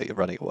you're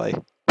running away.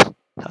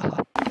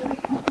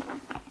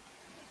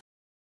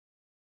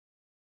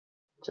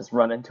 Just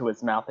run into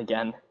his mouth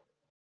again.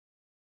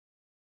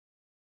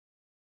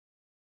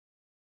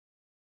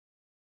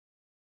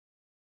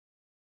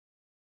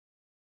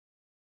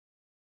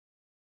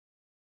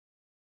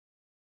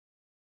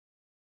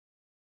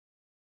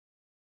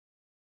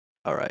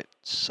 Alright,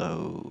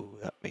 so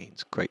that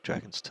means Great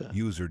Dragon's turn.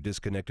 User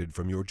disconnected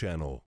from your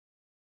channel.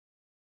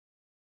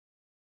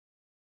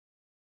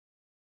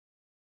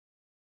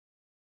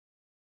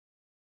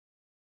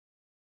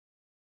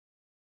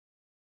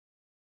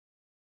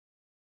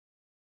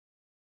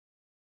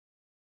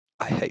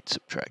 I hate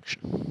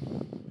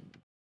subtraction.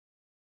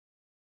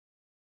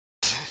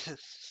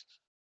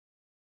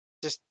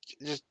 just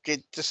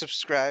get to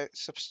subscribe.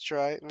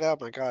 Oh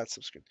my god,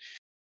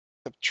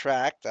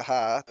 subtract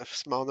a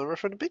small number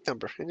from the big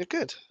number, and you're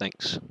good.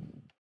 Thanks. You're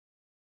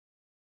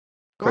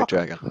Great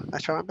welcome. Dragon. I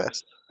try my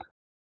best.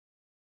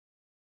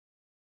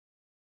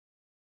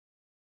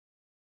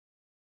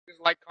 Please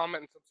like,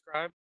 comment, and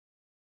subscribe.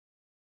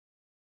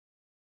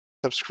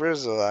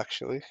 Subscrizzle,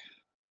 actually.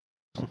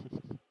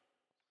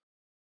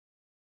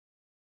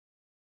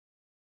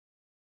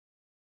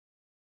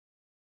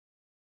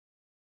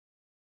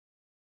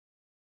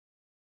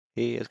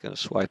 He is going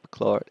to swipe a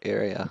claw at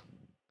area.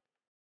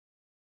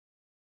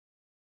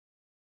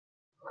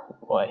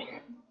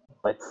 Boy,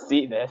 let's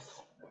see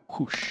this.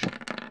 Whoosh.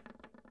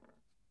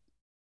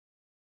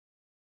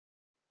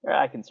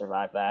 I can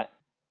survive that.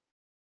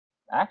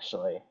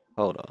 Actually,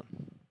 Hold on.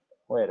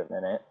 wait a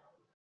minute.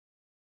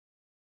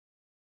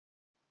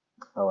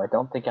 Oh, I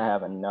don't think I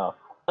have enough.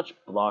 How much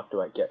block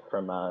do I get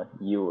from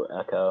you,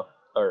 Echo,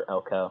 or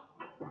Elko?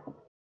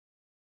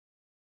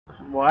 I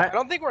What?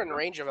 don't think we're in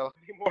range of Elk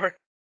anymore.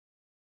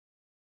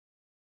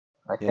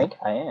 I Yeah. think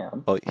I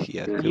am. Oh,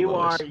 yeah, You Kumo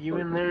are. is. You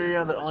and Larry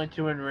are the only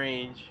two in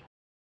range.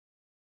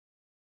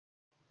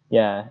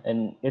 Yeah,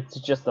 and it's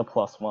just a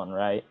 +1,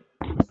 right?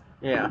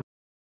 Yeah.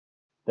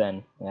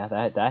 Then, yeah,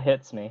 that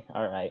hits me.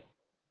 Alright.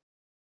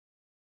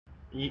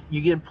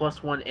 You get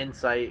 +1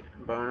 insight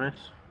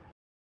bonus.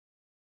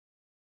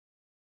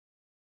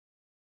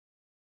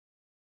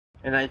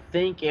 And I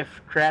think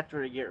if Kratz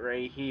were to get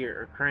right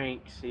here, or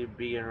Cranks, he'd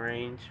be in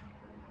range.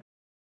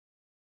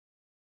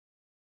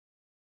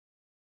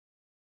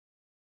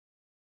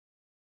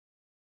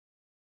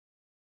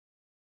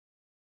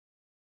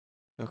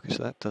 Okay,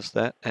 so that does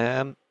that.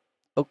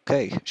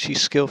 Okay, she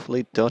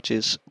skillfully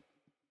dodges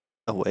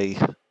away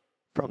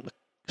from the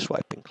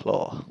swiping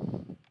claw.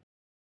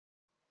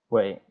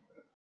 Wait.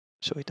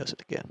 So he does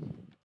it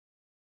again.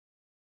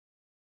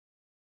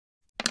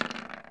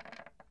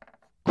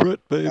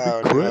 Crit, baby,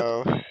 Oh crit.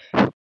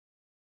 no.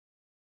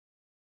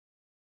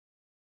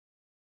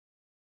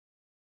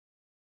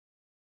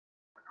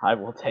 I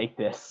will take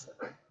this.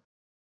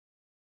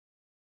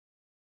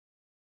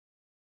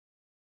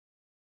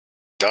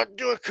 Don't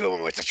do it,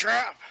 Kuma. It's a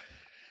trap.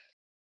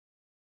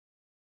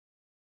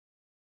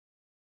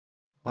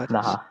 Why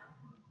Nah.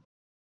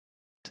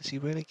 does he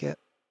really get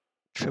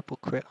triple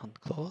crit on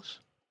claws?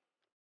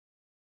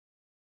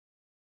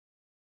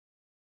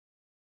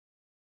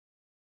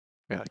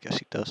 Yeah, I guess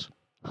he does.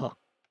 Huh.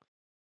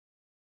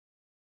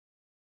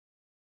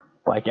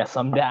 Well, I guess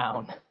I'm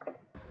down.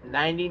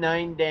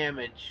 99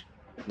 damage.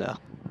 No.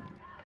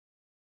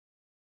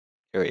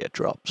 Area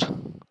drops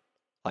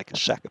like a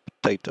sack of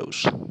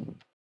potatoes.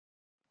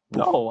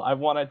 No, I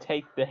want to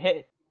take the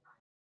hit.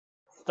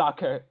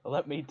 StalKer,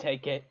 let me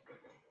take it.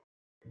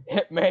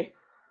 Hit me.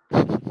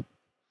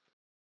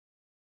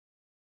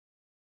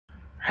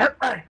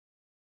 Hit me!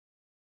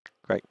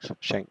 Great,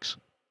 Shanks.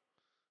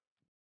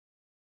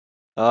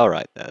 All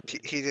right then.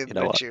 He didn't You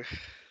know bet what? you.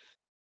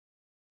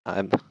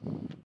 I'm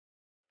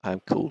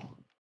cool.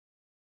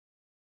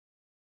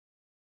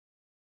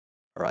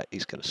 All right,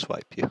 he's gonna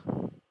swipe you,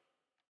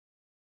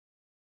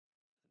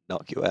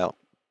 knock you out.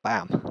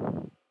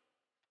 Bam.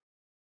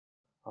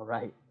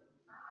 Alright.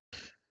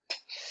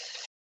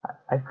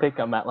 I think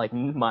I'm at like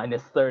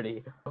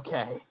 -30.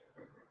 Okay.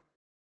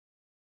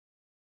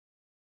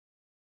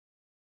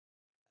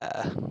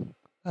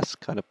 That's the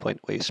kind of point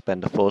where you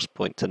spend a force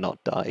point to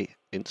not die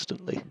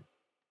instantly.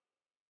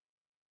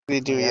 We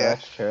do, yeah, yeah.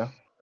 that's true.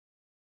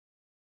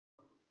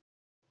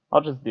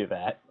 I'll just do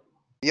that.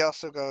 You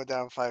also go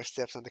down 5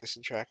 steps on the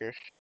condition tracker.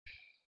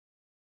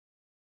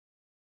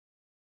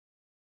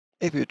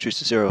 If you reduce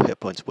to 0 hit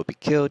points will be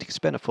killed, you can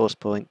spend a force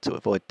point to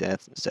avoid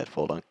death and instead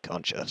fall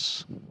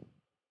unconscious.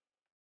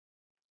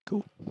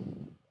 Cool.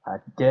 I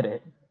did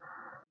it.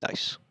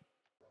 Nice.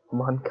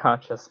 I'm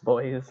unconscious,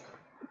 boys.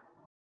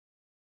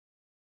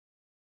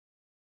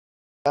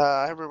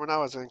 I remember when I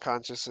was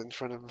unconscious in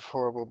front of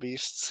horrible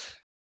beasts.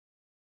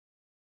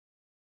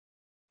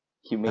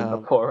 You mean the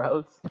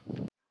Poros?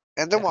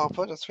 And the Yeah.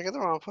 Wampa, let's forget the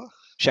Wampa.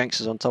 Shanks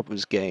is on top of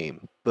his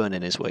game,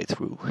 burning his way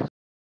through.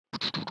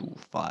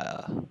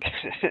 Fire.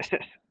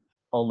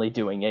 Only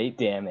doing 8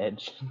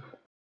 damage.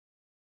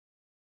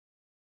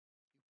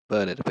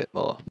 Burn it a bit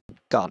more.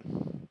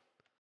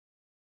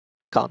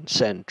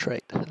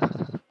 Concentrate.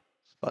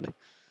 It's funny.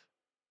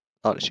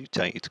 I'm actually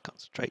telling you to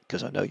concentrate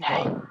because I know you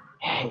are.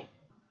 Hey,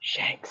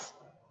 Shanks,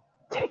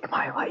 take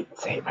my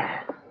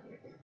lightsaber.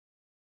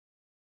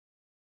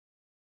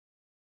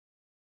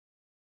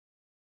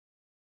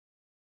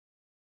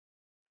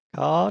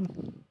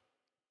 Con?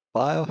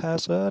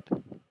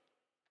 Biohazard?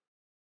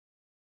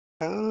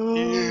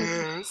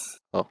 Yes.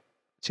 Oh,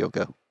 it's your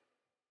go.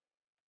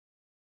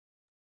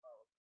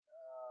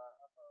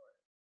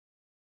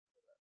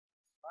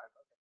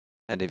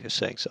 And if you're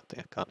saying something,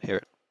 I can't hear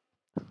it.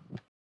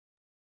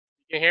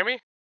 You can hear me?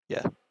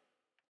 Yeah.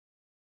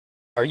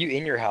 Are you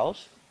in your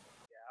house?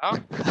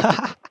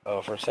 Yeah.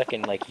 Oh, for a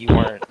second, like you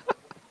weren't.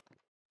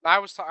 I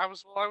was okay.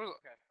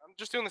 I'm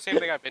just doing the same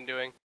thing I've been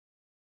doing.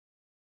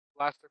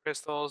 Blaster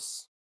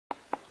pistols.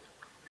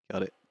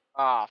 Got it.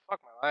 Ah, fuck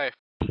my life.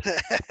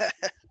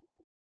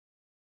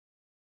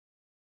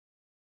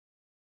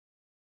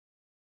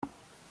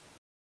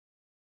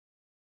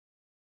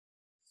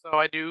 So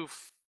I do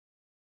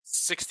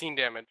 16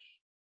 damage.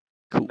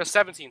 Cool.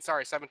 17,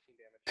 sorry, 17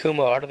 damage.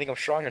 Kumo, I don't think I'm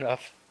strong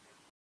enough.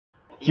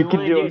 You can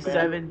only do do it, man.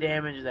 7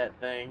 damage that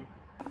thing.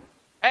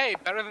 Hey,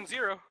 better than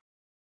 0.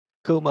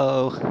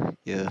 Kumo.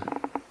 Yeah.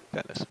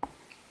 Goodness.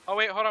 Oh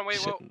wait, hold on, wait,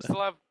 Sitting whoa, there.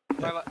 still have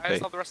Yeah, I okay.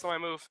 still have the rest of my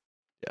move.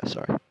 Yeah,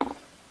 sorry.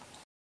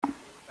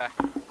 Back.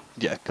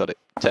 Yeah, got it.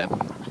 10.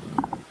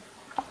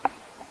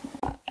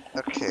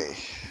 Okay.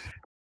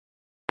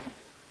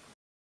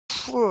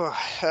 Whew.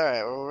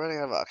 Alright, we're running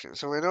out of options.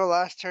 So we know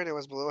last turn it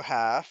was below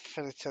half,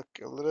 and it took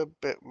a little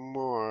bit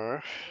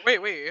more. Wait,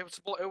 it was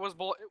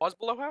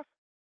below half?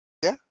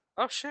 Yeah.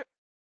 Oh shit.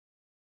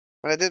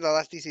 When I did the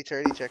last DC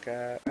 30 check,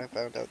 I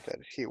found out that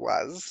he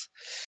was.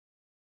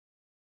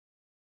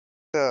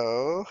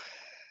 So.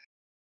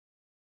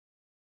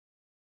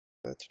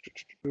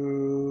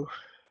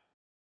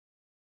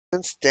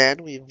 Since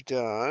then, we've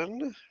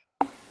done.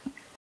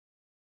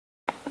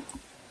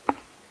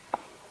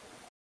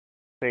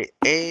 Wait,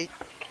 8.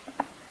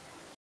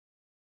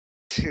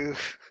 2.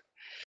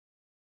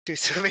 2.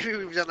 So maybe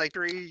we've done like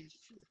 10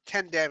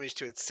 damage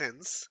to it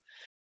since.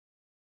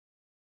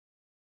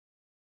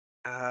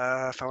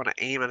 If I want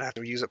to aim, I'd have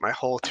to use up my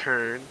whole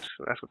turn.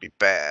 So that would be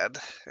bad.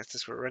 It's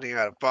just we're running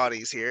out of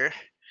bodies here.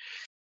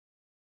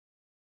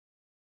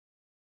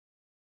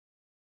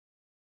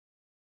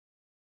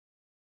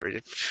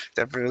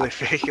 That really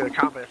regular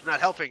combat is not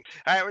helping.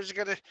 All right, we're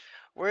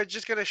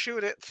just gonna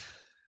shoot it.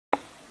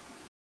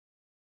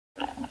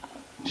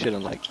 Should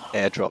have like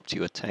airdropped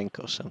you a tank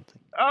or something.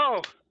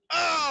 Oh!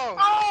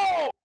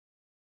 Oh!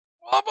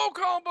 Wombo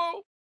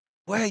combo!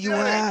 Where you Did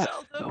it. at?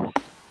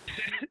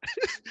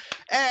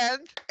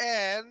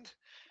 And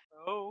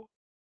Oh.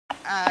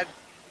 add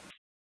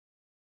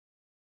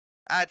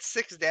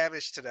 6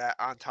 damage to that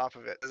on top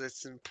of it, because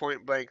it's in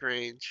point blank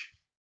range,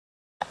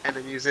 and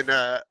I'm using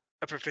a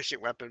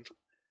proficient weapon.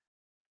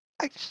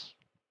 Nice.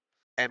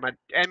 And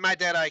my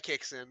dead eye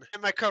kicks in,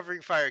 and my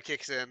covering fire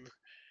kicks in.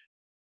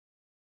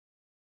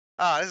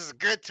 Ah, this is a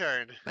good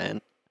turn.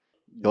 Man,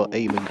 your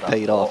aiming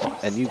paid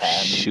off, and you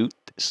shoot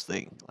this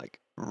thing like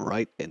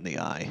right in the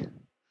eye,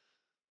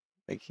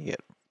 making it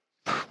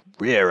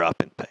rear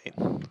up in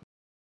pain.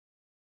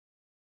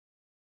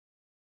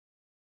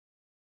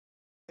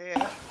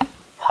 Yeah.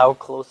 How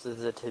close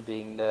is it to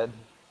being dead?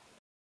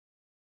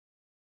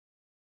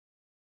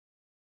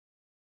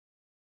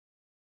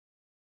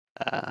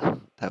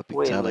 That would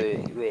be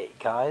telling. Wait,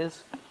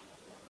 guys.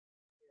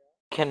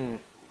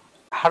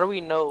 How do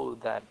we know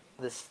that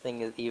this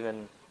thing is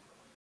even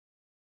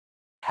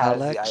has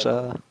the item?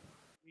 Alexa.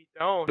 We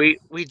don't.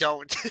 We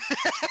don't.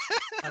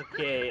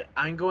 Okay,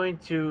 I'm going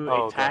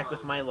to attack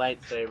with my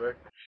lightsaber.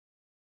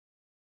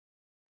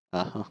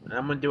 Uh-huh. And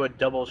I'm gonna do a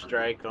double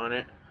strike on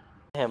it.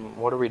 Damn,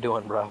 what are we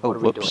doing, bro? Oh, What are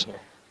we whoops. doing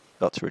here?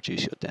 Got to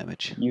reduce your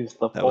damage. Use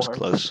the That was force.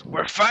 close.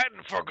 We're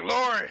fighting for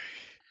glory.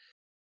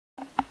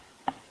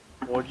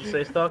 What would you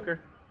say, StalKer?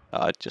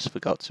 I just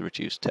forgot to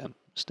reduce Tem's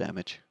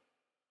damage.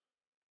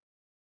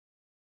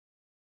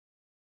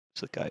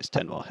 So the guy has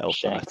 10 more health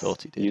than I Shanks,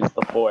 thought he did. use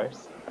the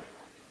force.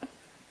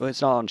 Well,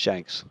 it's not on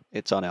Shanks.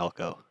 It's on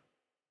Elko.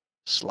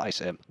 Slice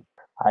him.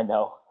 I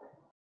know.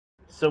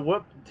 So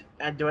what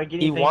do I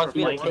get He anything for wants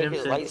me to flanking take him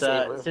his since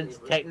lightsaber. since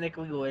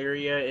technically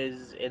Lyria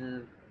is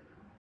in?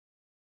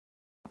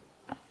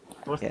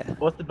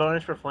 What's the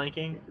bonus for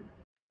flanking?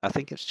 I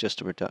think it's just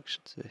a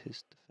reduction to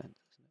his defense.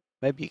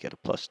 Maybe you get a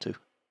 +2.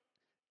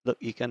 Look,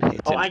 you can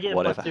hit him I get a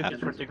whatever +2 because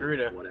happens. for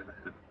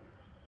Degruda.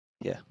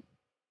 Yeah.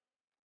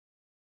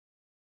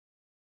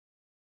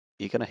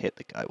 You're gonna hit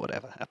the guy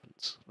whatever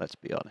happens. Let's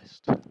be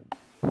honest.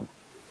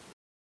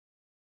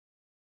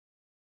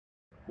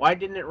 Why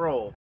didn't it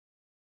roll?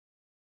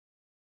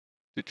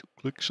 Did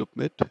you click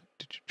submit?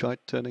 Did you try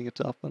turning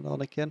it off and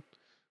on again?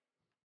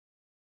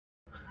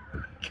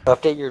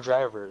 Update your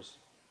drivers.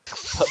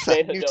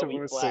 Update You Adobe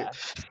two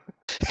Flash.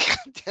 God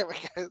damn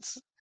it,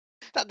 guys.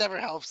 That never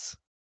helps.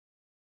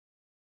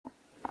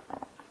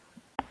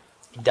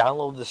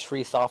 Download this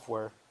free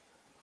software.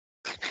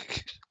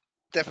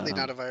 Definitely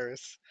not a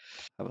virus.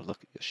 Have a look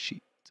at your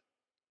sheet.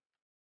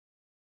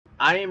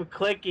 I am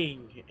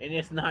clicking and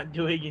it's not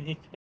doing anything.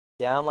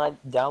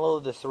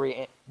 Download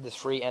this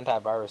free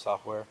antivirus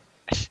software.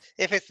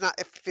 If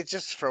it's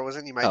just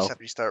frozen, you might Oh. just have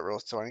to restart roll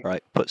 20.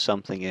 Right, put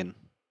something in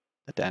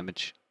the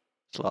damage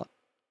slot.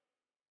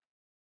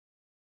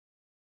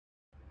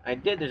 I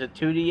did. There's a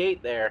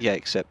 2d8 there. Yeah,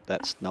 except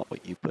that's not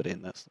what you put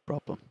in. That's the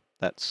problem.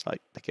 That's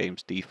like the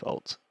game's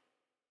default.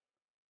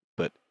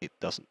 But it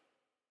doesn't.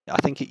 I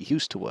think it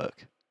used to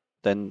work.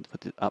 Then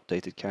with the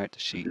updated character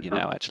sheet, you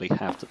now actually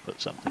have to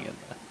put something in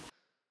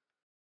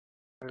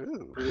there.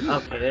 Ooh.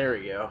 Okay, there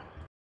we go.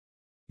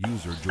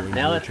 User joined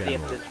Now your let's see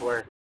if channel. this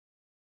works.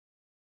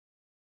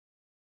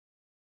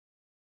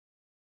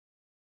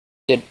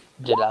 Did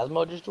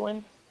Asmo just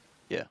join?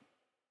 Yeah,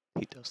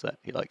 he does that.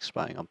 He likes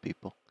spying on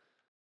people.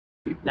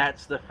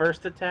 That's the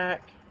first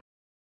attack.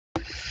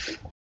 And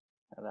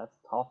that's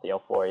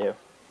Talthiel for you.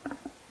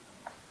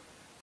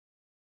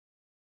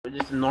 But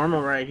it's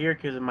normal right here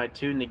because my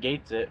 2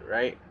 negates it,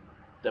 right?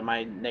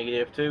 My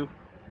 -2.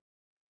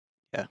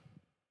 Yeah.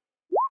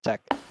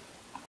 Attack.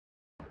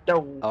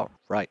 No. All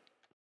right.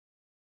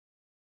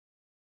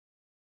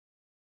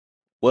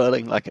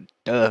 Whirling like a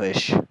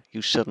dervish,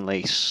 you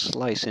suddenly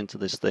slice into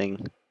this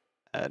thing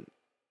and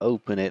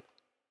open it.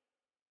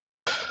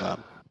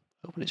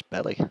 Open his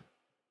belly.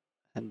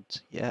 And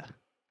yeah,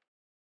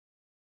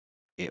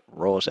 it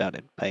roars out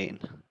in pain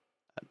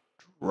and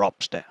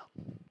drops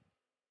down.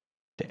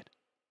 Dead.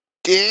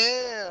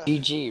 Yeah.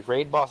 GG,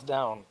 raid boss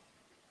down.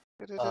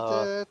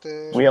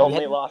 We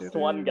only lost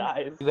one,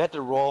 guys. You had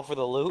to roll for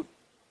the loot?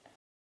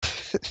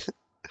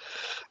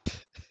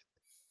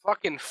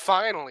 Fucking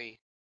finally.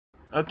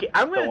 Okay,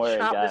 I'm Don't gonna worry,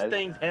 chop guys. this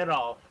thing's head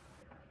off.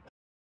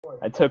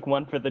 I took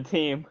one for the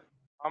team.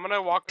 I'm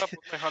gonna walk up with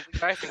my hunting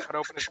knife and cut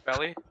open his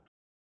belly.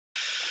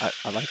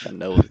 I like how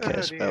no one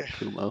cares dear. about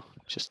Kumo,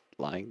 just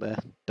lying there,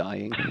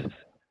 dying.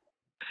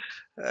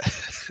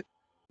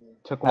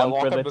 Took I one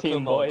walk for the up to team,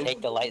 Kumo, boys.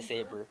 take the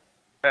lightsaber,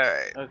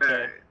 Alright.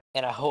 Okay.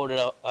 and I hold it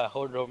up. I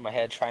hold it over my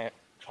head,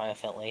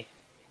 triumphantly.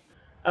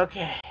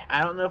 Okay.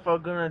 I don't know if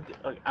I'm gonna.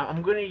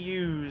 I'm gonna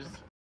use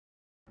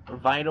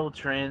vital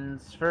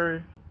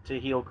transfer to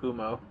heal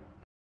Kumo.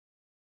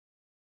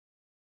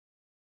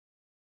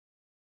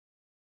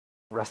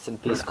 Rest in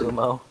peace,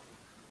 Kumo.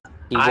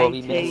 He I will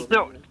be take missed.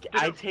 No,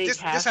 I take this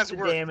half has the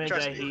worked, damage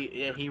trust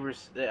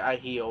I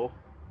heal.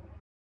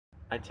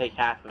 I take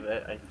half of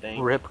it, I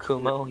think. Rip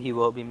Kumo, he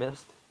will be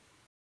missed.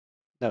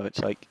 No, it's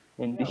like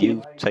Indeed.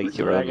 you take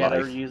your So I own gotta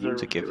life use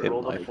to give him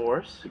roll the life.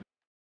 force.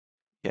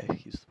 Yeah,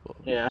 use the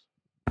force. Yeah.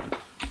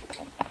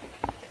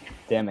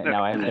 Damn it,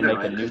 now I have to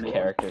make a new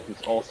character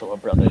who's also a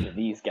brother to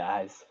these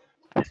guys.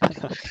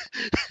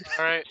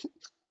 Alright.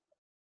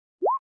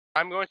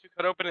 I'm going to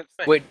cut open its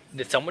thing. Wait,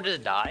 did someone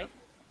just die?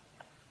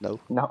 No.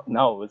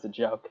 No, it was a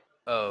joke.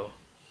 Oh.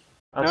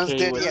 one's Okay,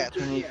 dead with yet.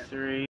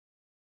 23.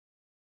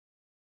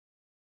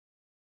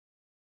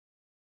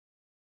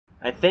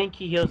 I think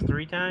he heals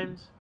 3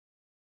 times.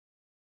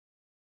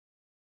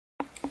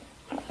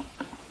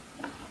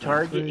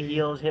 Target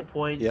heals hit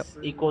points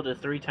equal to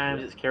 3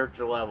 times its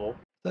character level.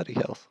 30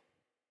 health.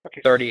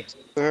 30.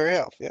 Very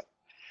health, yeah.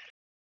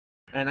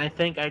 And I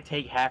think I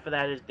take half of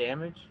that as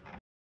damage.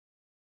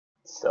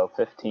 So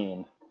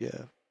 15. Yeah,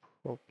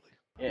 probably.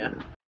 Yeah.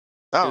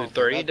 Oh, Dude,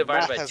 30 that divided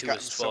math by has 2 gotten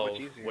is so much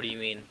 12. easier. What do you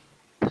mean?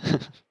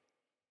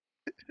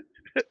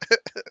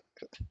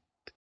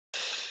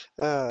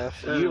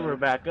 You were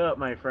back up,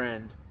 my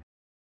friend.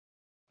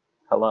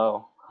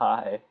 Hello.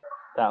 Hi.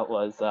 That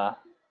was,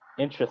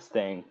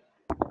 interesting.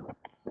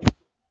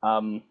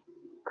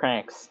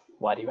 Cranks,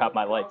 why do you have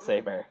my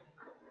lightsaber?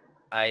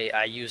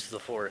 I use the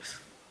force.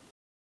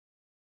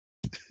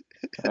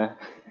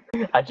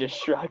 I just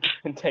shrug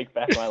and take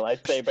back my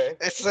lightsaber.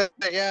 It's like,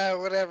 yeah,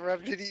 whatever.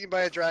 I'm getting eaten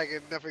by a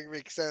dragon. Nothing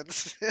makes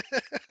sense.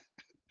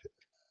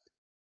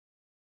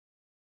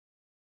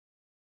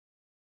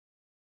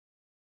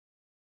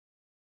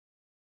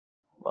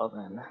 Well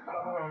then.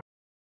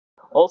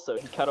 Also,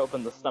 he cut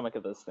open the stomach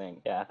of this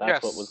thing. Yeah,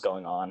 that's what was Yes.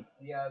 going on.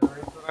 That's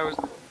what I was.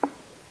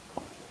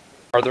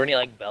 Are there any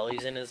like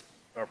bellies in his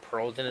or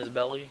pearls in his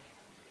belly?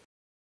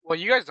 Well,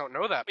 you guys don't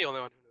know that. I'm the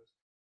only one who knows.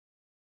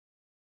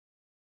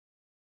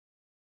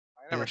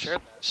 I never Yes,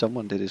 shared that.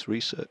 someone did his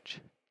research.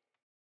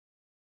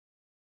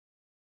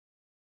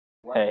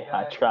 Hey,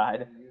 I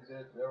tried.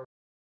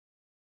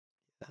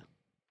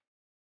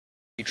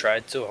 You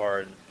tried so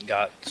hard,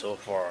 got so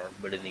far,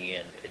 but in the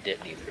end, it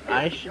didn't either.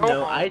 I should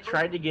know. I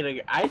tried to get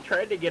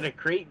a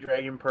crate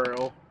dragon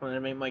pearl when I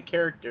made my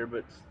character,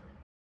 but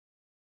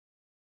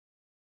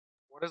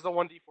What is the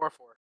 1d4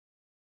 for?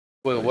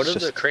 Wait, what It's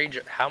is the just-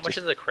 crate? How much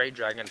is the crate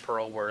dragon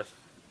pearl worth?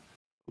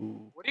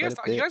 Ooh, What do you guys?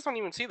 quite a You bit. guys don't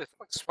even see this. I'm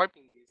like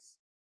swiping these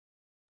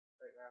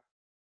right now.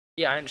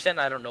 Yeah, I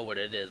understand. I don't know what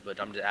it is, but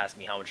I'm just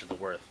asking how much is it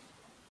worth.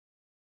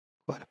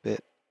 Quite a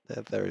bit.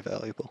 They're very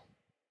valuable.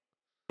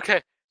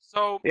 Okay,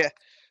 so Yeah.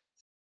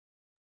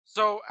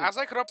 So as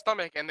I cut up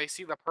stomach and they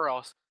see the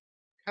pearls,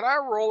 can I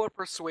roll a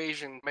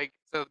persuasion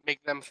to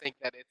make them think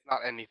that it's not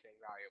anything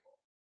valuable?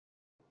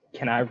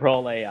 Can I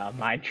roll a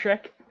mind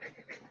trick?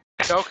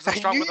 No, because I'm I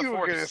strong knew with the you were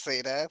force. gonna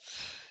say that.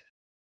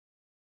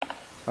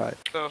 Alright,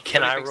 So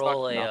Can I anything's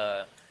roll not-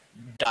 a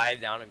dive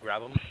down and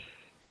grab him?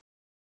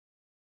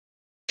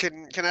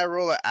 Can I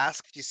roll a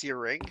ask if you see a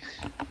ring?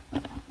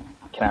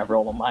 Can I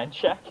roll a mind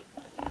check?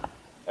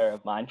 Or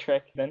a mind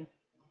trick, then?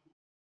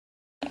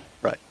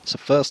 right. So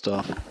first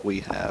off,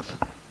 we have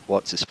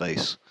what's his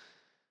face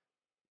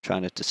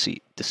trying to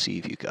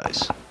deceive you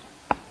guys.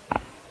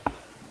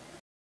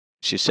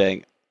 She's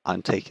saying,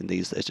 "I'm taking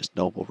these. They're just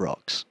normal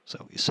rocks." So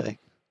what you're saying?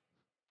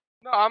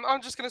 No,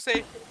 I'm just gonna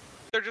say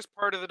they're just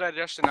part of the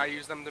digestion. I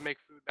use them to make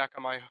food back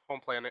on my home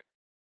planet.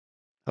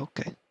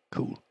 Okay,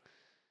 cool.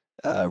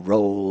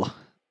 Roll.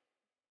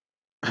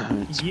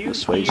 It's you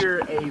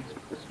persuasion.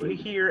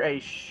 hear a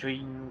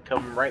shing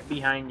come right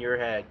behind your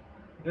head.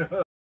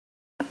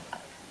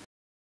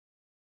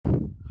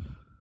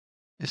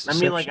 It's I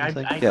mean, like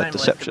deception, I think? Yeah, time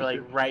deception.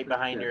 like right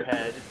behind your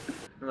head.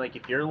 Like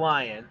if you're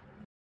lying.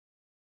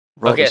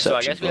 Roll Okay, so I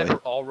deception, guess we have boy. to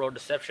all roll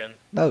deception.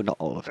 No, not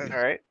all of All you.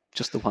 right.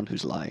 Just the one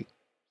who's lying.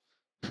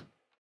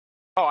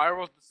 Oh, I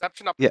rolled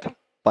deception up. Yeah.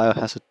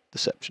 Biohazard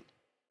deception.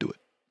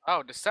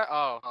 Oh,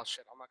 oh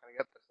shit! I'm not gonna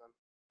get this then.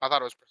 I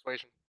thought it was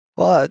persuasion.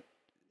 What?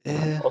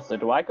 Yeah. Also,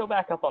 do I go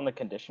back up on the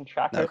condition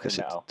tracker? No, or because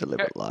it's no? a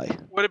deliberate lie.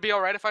 Would it be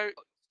alright if I?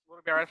 Would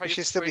it be alright if I You use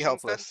should still be persuasion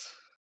instead? helpless.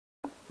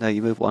 No,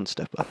 you move one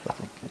step up, I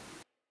think.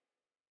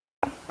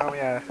 Oh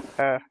yeah.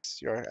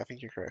 I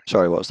think you're correct.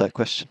 Sorry, what was that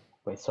question?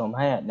 Wait, so am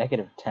I at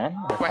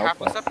 -10? Do I have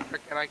to step, or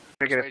can I?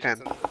 Negative 10.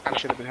 persuasion I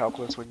should have been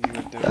helpless when you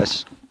went there.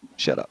 Guys,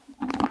 shut up.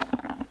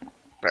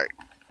 Right.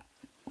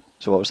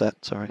 So what was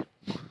that? Sorry.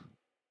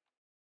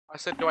 I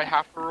said, do I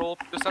have to roll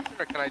deception,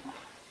 or can I do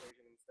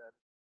persuasion instead?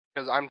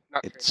 Because I'm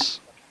not. trained in It's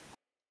deception.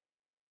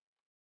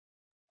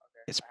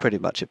 it's pretty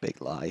much a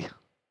big lie.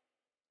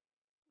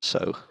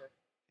 So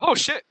Oh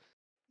shit!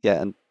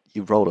 yeah, and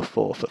you rolled a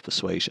 4 for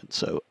persuasion,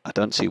 so I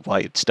don't see why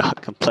you'd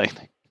start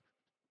complaining.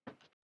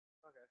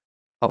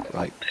 Oh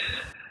right.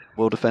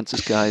 Will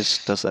defenses,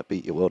 guys. Does that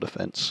beat your will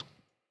defense?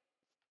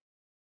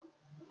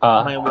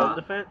 My will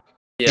defense?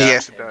 Yeah,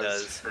 Yes, it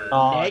does.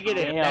 Oh,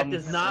 Negative. damn, That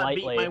does not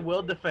slightly. beat my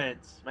will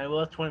defense. My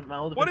will is 20. My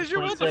will defense What is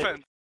your will 26.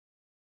 defense?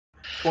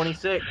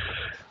 26.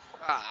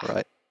 Ah,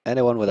 Right.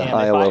 Anyone with a Damn,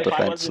 higher if I- will if I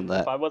defense than wasn't-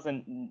 that. If I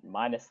wasn't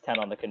 -10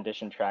 on the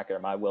condition tracker,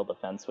 my will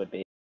defense would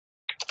be.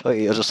 Oh,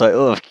 you're just like,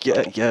 oh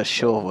yeah,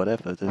 sure,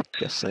 whatever. I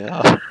guess they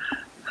are.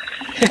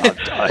 I'm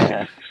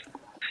dying.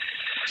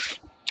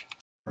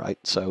 Right.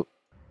 So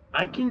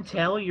I can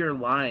tell you're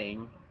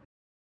lying.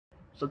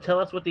 So tell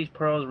us what these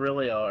pearls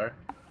really are.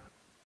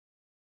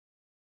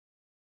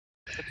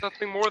 it's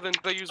nothing more than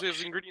they use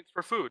as ingredients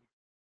for food.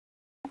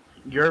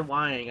 You're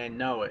lying, I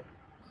know it.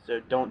 So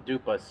don't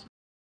dupe us.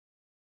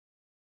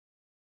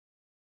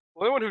 The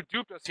only one who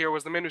duped us here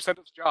was the man who sent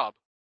us the job.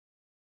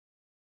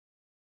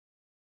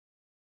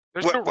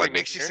 There's no What ring in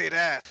makes you here. say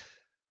that?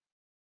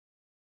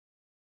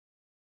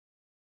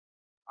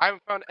 I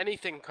haven't found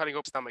anything cutting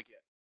open stomach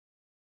yet.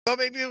 Well,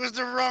 maybe it was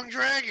the wrong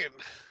dragon.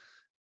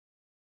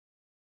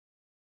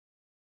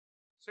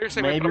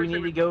 Seriously, Maybe we wait,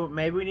 need to go.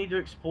 Maybe we need to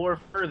explore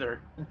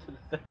further into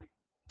the thing.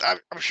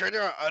 I'm sure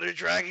there are other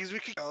dragons we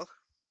could kill.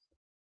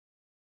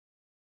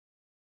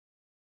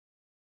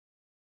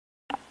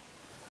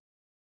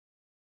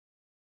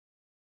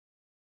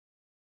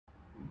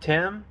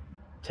 Tim,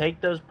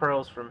 take those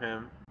pearls from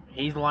him.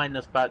 He's lying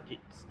us about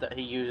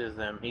he uses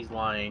them. He's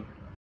lying.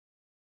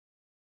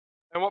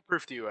 And what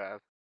proof do you have?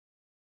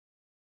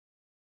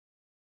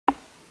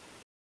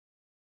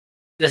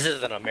 This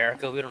isn't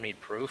America. We don't need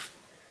proof.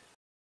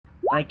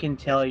 I can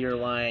tell you're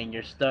lying.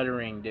 You're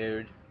stuttering,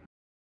 dude.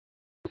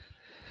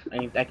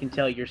 I can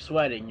tell you're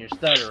sweating. You're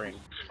stuttering.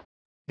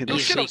 it No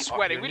is- shit, I'm Weak,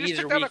 sweating. Your We just knees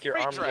took are down a weak. Your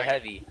freight arms are dragon.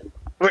 heavy.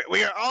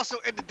 We are also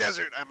in the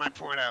desert, I might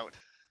point out.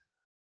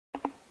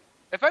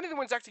 If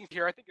anyone's acting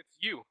here, I think it's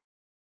you.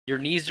 Your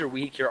knees are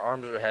weak. Your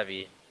arms are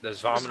heavy.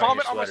 There's There's vomit on your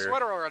vomit on my sweater.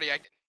 sweater already.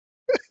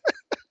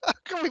 How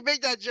can we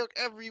make that joke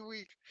every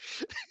week?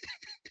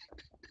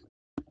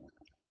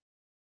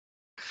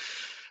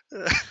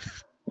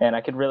 Man,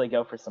 I could really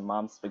go for some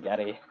mom's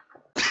spaghetti.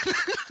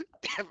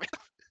 Damn it.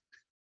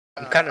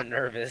 I'm kind of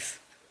nervous.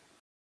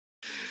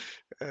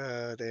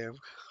 Damn.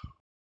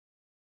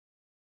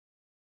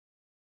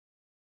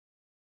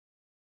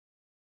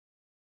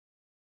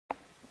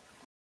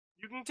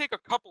 You can take a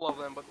couple of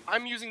them, but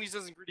I'm using these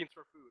as ingredients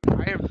for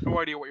food. I have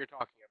no idea what you're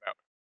talking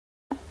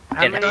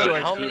about. And many do I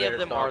how see many there, of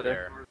them are Stalker?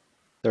 there?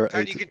 there are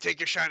And 8. you can take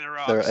your shining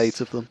rocks. There are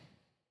 8 of them.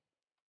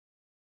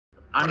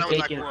 I'm But I would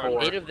like taking one.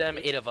 4. 8 of them,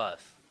 8 of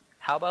us.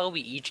 How about we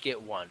each get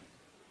 1?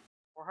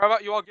 Or how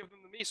about you all give them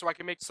to me so I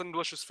can make some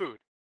delicious food?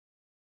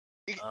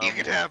 You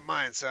can have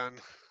mine, son.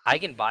 I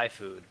can buy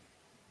food.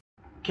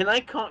 Can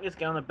I conk this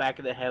guy on the back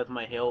of the head with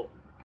my hilt?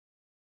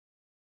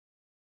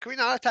 Can we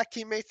not attack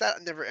teammates?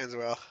 That never ends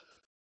well.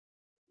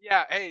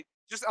 Yeah, hey,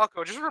 just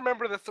Elko, just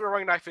remember the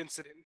throwing knife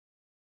incident.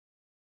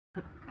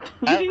 You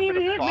didn't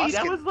even hit me.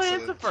 That was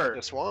In the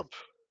Lancifer. swamp.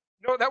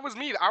 No, that was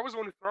me. I was the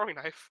one who throwing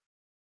knife.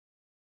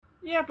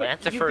 Yeah, but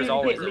Lancifer you is didn't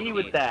always hit me OP.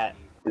 with that.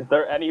 Is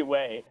there any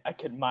way I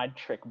could mind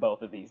trick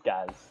both of these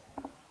guys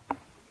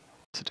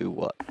To do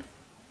what?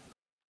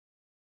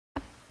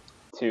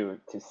 to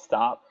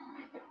stop?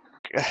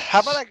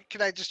 How about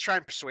can I just try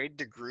and persuade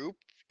the group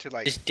to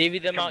like? Just divvy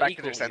them come out back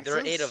to their equally. There are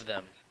 8 senses? of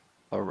them.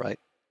 Alright.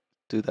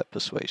 Do that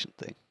persuasion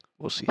thing.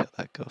 We'll see how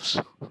that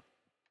goes. Alright,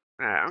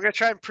 I'm gonna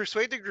try and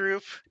persuade the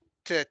group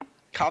to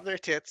calm their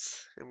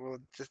tits, and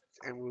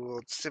we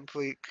will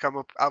simply come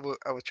up. I will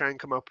try and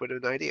come up with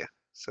an idea.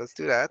 So let's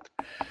do that.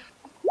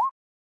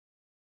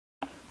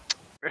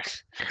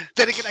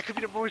 Then again, I could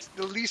be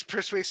the least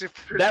persuasive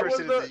That was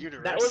person in the the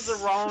universe. that was the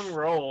wrong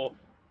roll.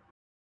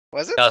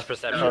 Was it? That was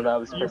perception. Oh, that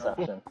was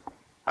perception.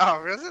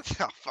 Oh, was it?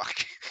 Oh, fuck.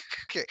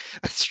 Okay,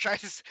 let's try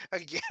this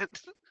again.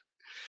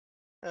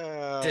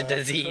 It's a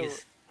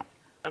disease.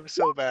 I'm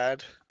so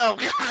bad. Oh,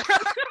 God.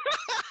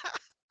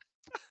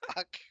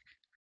 Fuck.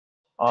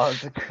 Oh,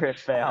 it's a crit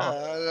fail.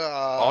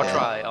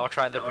 I'll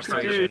try the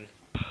persuasion.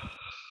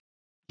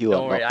 You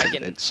Don't are worry, not I can-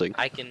 convincing.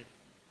 I can.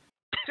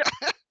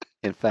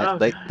 In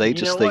fact, Oh, they you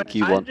just know think what?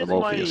 you I'm want them just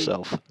all for like-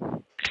 yourself.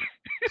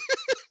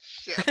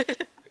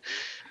 Shit.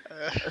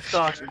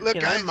 Stalker, Look,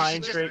 can guys, I you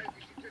mind should trick?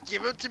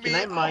 give him to Can me.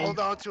 I I'll mind- hold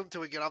on to him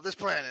till we get off this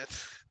planet.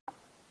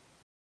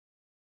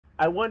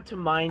 I want to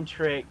mind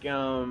trick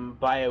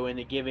Bio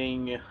into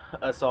giving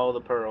us all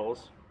the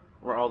pearls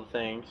or all the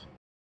things.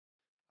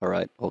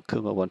 Alright, well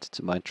Kuma wanted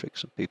to mind trick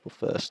some people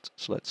first,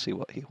 so let's see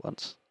what he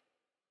wants.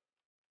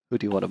 Who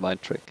do you want to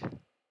mind trick?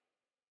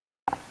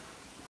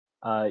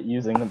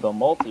 using the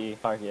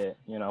multi-target,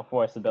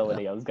 force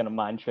ability, I was gonna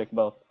mind trick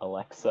both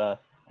Alexa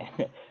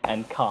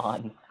and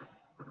Khan.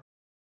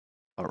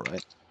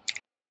 Alright.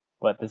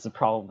 But this is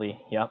probably,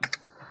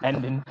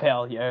 end in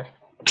failure.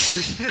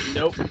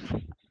 Nope. So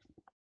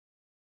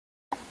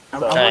I'm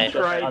gonna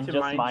try I'm to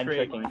just mind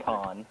trick. tricking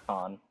Khan.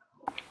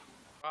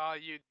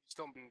 You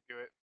still didn't do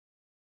it.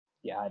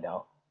 Yeah, I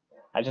know.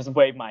 I just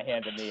wave my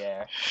hand in the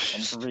air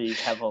and breathe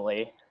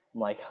heavily. I'm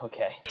like,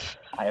 okay,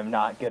 I am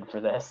not good for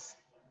this.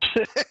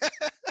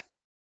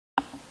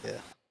 Yeah.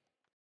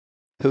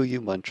 Who are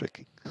you mind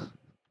tricking?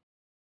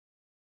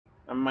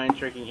 I'm mind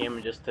tricking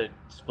him just to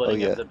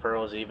splitting up the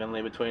pearls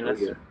evenly between us.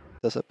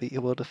 Does that beat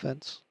your will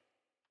defense?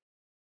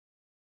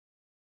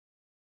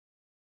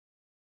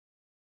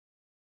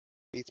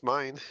 Beats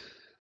mine.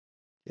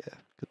 Yeah,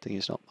 good thing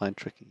he's not mind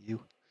tricking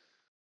you.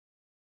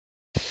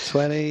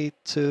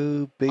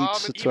 22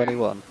 beats an a even.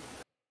 21.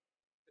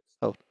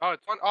 Oh,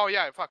 it's one. Oh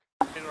yeah, fuck.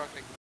 I did the wrong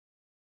thing.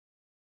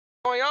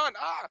 What's going on?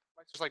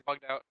 Mike's just like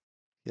bugged out.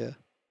 Yeah.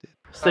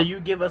 So you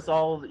give us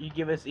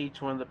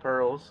each one of the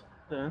pearls.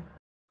 Huh?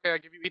 Okay, I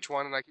give you each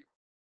one, and I keep.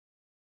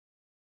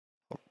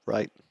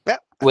 Right. Yeah,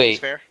 Wait.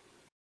 fair.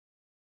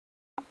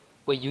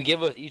 Wait, you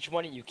give us each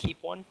one and you keep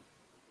one?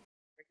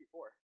 I keep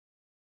 4.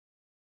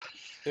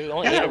 There's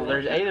only 8 Yeah, of them.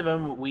 there's 8 of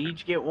them. We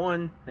each get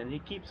one, and he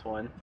keeps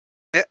one.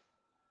 Yeah.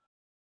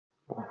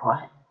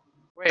 What?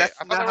 Wait, That's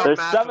I thought not there how were. There's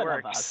math 7 of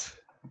works. us.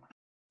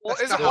 Well,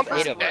 That's is it not one how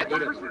person math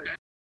dead? works.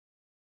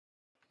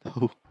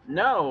 No.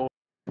 No.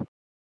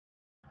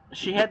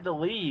 She had to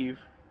leave.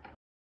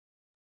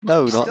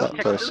 No, He's not still that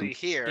technically person.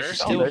 here. She's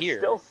No, still there's here.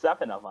 still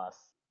 7 of us.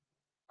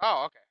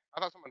 Oh, okay. I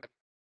thought someone did.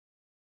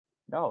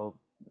 No.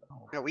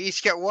 No, we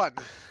each get one.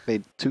 I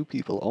mean, 2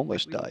 people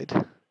almost died.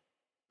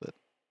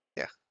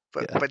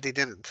 But they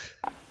didn't.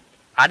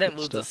 I didn't Good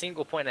lose a stuff.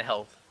 single point of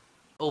health.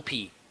 OP.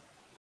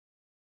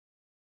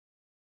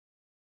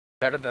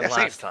 Better than Yeah, same.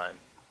 last time.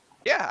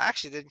 Yeah, I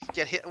actually didn't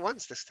get hit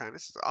once this time.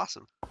 This is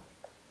awesome.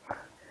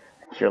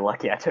 You're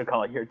lucky I took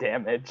all your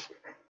damage.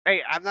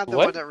 Hey, I'm not the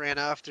What? one that ran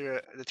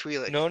after the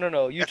Twi'lek.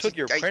 No. You That's took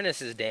your I-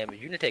 apprentice's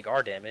damage. You didn't take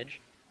our damage.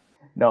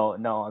 No,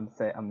 I'm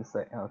saying,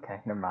 okay,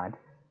 never mind.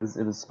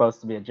 It was supposed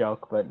to be a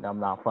joke, but I'm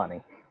not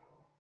funny.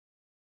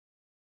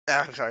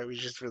 I'm sorry, we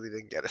just really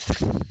didn't get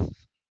it.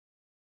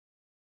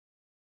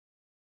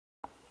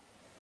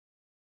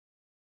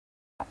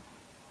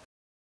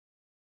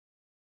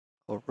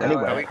 Alright.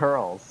 Anyway,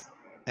 pearls.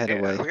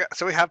 Anyway,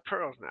 So we have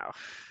pearls now.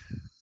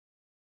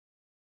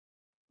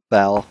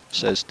 Val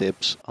says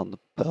dibs on the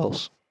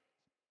pearls.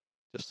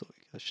 Just thought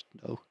you guys should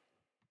know.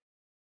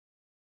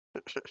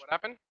 What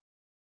happened?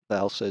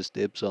 Val says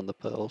dibs on the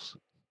pearls.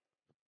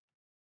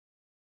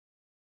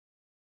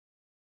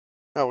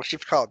 Oh, we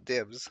should call it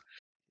dibs.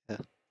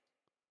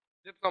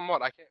 Dibs on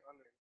what? I can't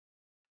understand.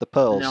 The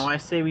pearls. No, I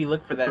say we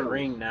look for that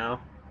ring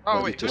now. Oh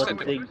Well, wait, you who just said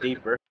Let's dibs? dig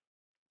deeper.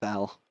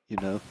 Val, you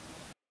know.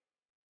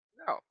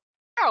 No.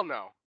 Hell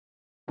no.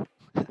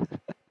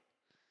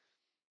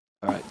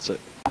 Alright, so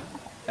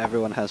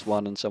everyone has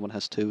 1 and someone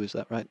has 2, is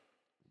that right?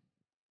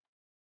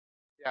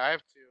 Yeah, I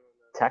have 2.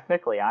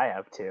 Technically, I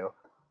have 2.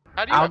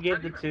 How do you? I'll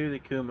give the 2 to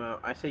Kumo.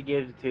 I say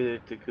give the 2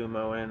 to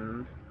Kumo,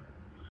 and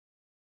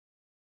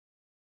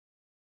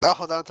I'll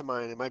hold on to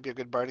mine. It might be a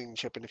good bargaining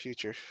chip in the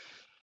future.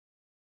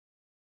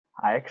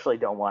 I actually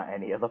don't want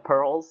any of the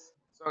pearls.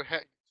 So,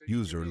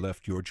 User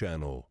left your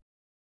channel.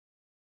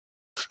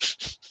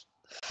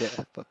 Yeah,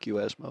 fuck you,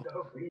 Esmo.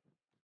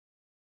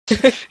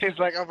 He's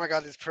like, oh my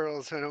god, these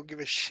pearls. I don't give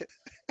a shit.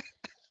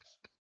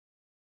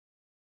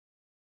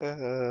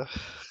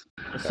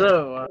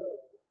 so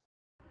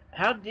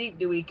how deep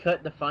do we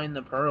cut to find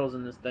the pearls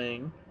in this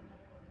thing?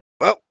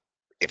 Well,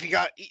 if he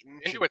got eaten,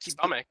 into its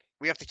stomach.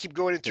 we have to keep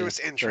going through Yeah, its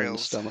they're in the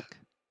entrails. stomach.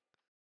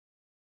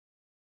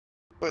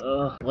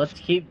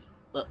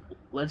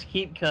 Let's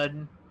keep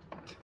cutting.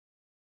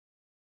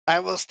 I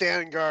will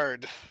stand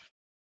guard.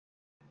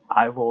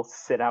 I will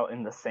sit out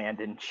in the sand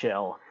and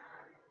chill.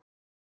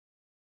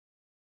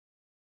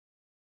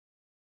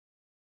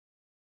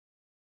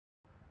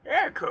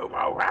 Yeah,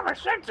 Kumo, have a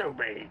sensu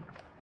bean.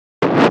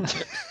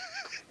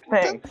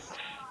 Thanks.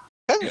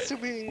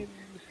 Sensu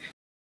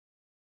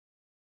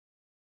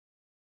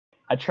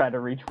I try to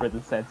reach for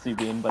the sensu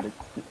bean, but it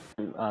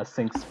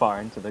sinks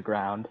far into the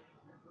ground.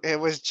 It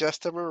was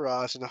just a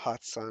mirage in a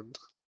hot sun.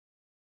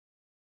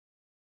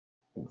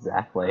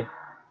 Exactly.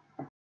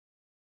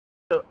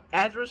 So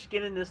as we're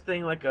skinning this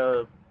thing like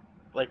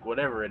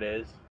whatever it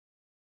is.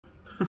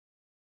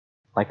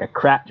 Like a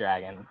crap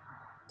dragon.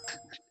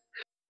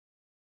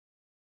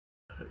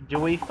 Do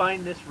we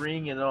find this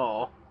ring at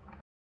all?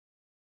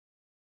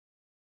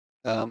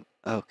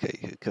 Okay,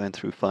 you're going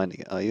through finding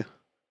it, are you?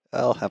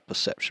 I'll have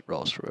perception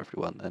rolls for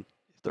everyone then,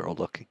 if they're all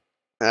looking.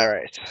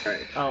 Alright.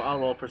 I'll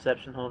roll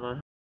perception, hold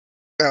on.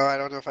 Oh, I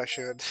don't know if I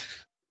should.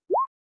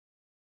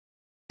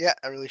 Yeah,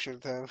 I really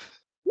shouldn't have.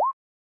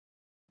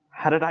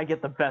 How did I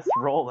get the best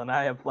roll and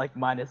I have like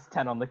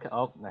 -10 on the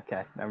oh,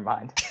 okay, never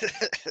mind.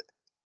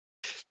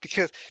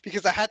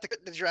 because I had to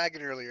cut the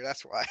dragon earlier,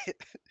 that's why.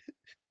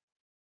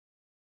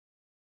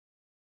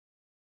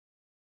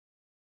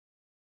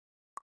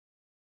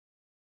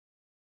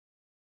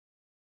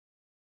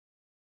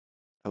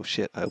 Oh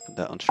shit, I opened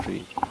that on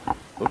stream.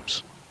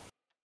 Oops.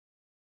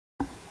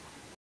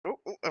 Oh,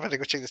 I'm gonna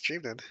go check the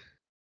stream then.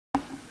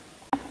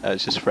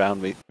 It's just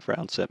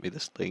Frown sent me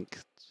this link.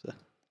 So,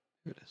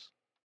 here it is.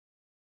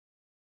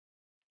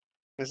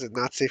 Is it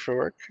not safe for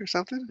work or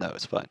something? No,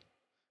 it's fine.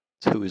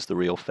 It's who is the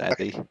real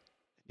Fabby?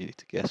 You need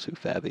to guess who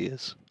Fabby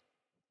is.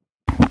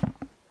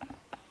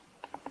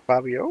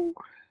 Fabio?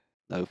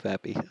 No,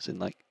 Fabby, as in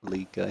like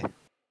league guy.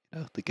 You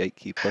know, the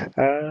gatekeeper.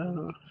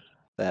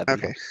 Fabby,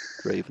 Okay.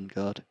 Raven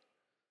Guard.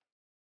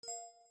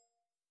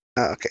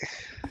 Okay.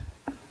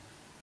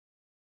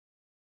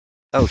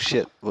 Oh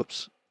shit,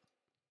 whoops.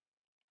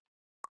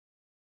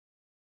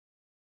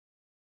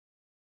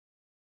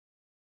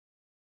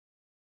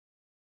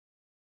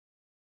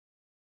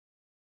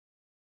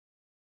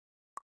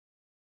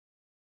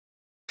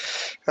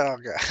 Oh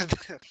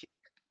god.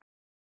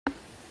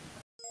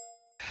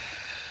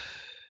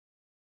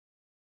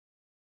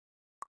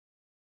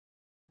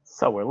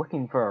 So we're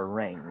looking for a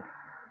ring.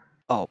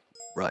 Oh,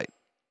 right.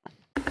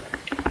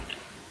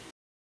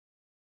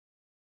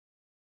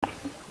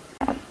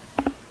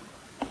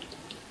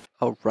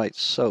 Oh, right,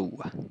 so...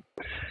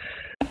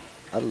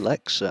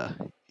 Alexa,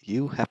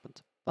 you happen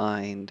to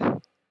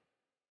find...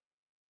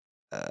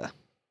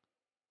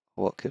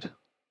 what could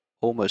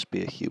almost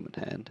be a human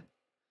hand.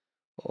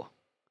 Or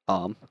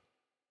arm.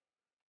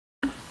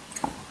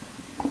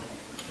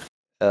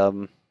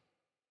 With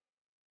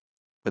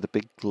a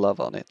big glove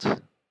on it.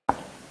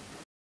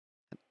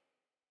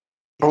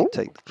 You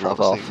take the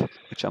glove off,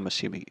 which I'm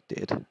assuming you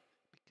did,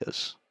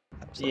 because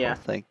that was the whole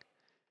thing.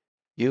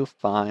 You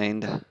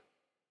find... I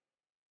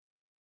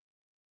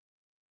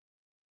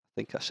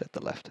think I said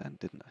the left hand,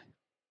 didn't I?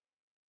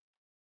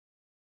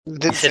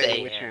 Didn't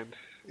say which hand.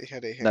 You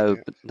had a hand. No,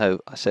 but no,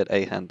 I said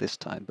a hand this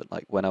time, but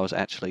like when I was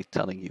actually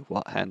telling you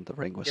what hand the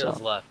ring was It was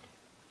on. left.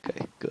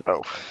 Okay, good.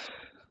 Oh.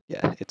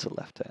 Yeah, it's a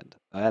left hand.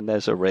 And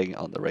there's a ring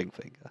on the ring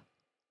finger.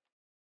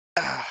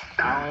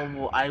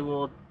 I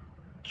will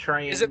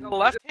try and... Is it the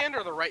left hand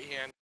or the right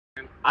hand?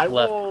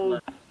 I'll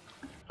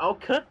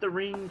cut the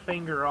ring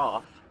finger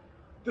off.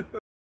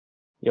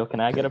 Yo, can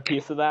I get a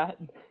piece of that?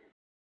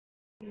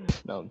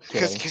 No, I'm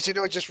kidding. Because you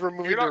know, just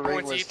removing the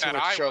ring was too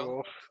much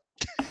trouble.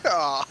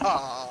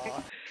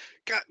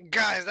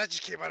 Guys, that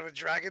just came out of a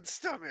dragon's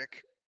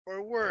stomach.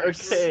 Or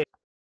worse. Okay.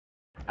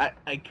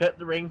 I cut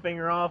the ring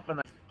finger off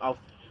and I'll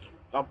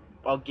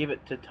give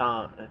it to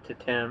Tim to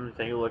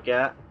take a look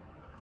at.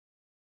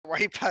 Why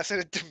are you passing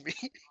it to me?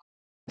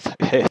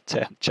 Here,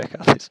 Tim, check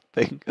out this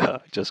finger I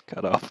just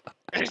cut off.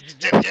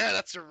 Yeah,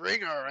 that's a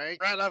ring, alright.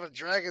 Right off a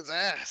dragon's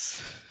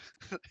ass.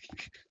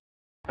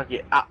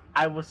 Okay,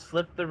 I will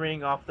slip the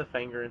ring off the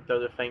finger and throw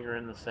the finger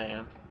in the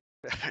sand.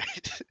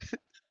 Right. You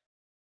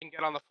can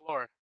get on the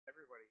floor.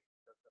 Everybody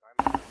does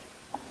that.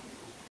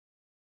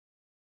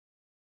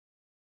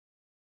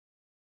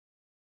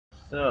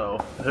 So,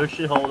 who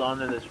should hold on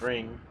to this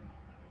ring?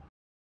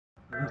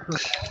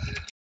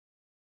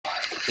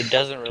 It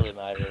doesn't really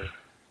matter.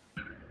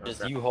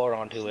 Just you hold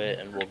on to it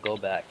and we'll go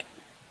back.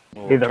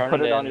 We'll Either turn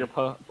put it on in, your get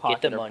the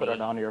pocket or money. put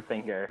it on your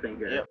finger.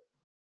 Yep.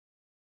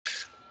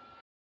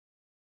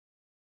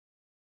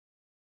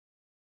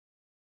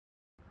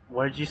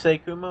 What did you say,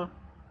 Kumo?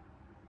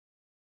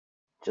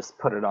 Just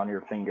put it on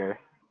your finger.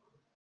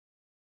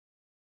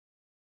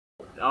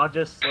 I'll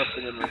just slip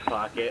it in my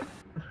pocket.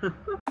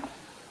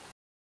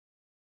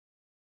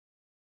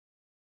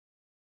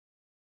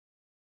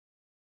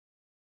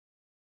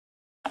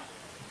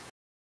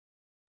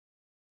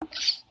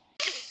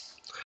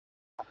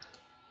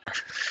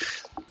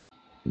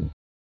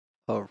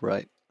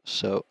 Alright,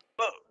 so...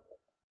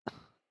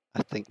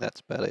 I think that's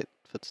about it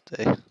for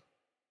today.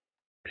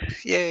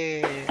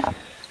 Yay!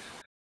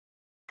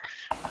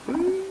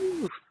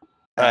 Woo!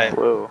 Alright.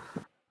 Whoa.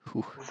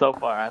 Whew. So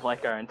far, I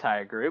like our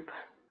entire group.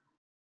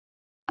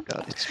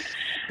 God, it's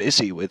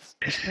busy with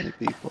this many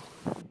people.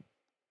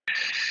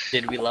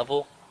 Did we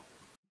level?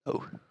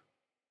 Oh.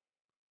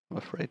 I'm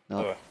afraid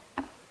not.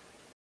 I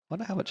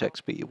wonder how much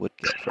XP you would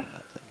get from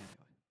that thing anyway.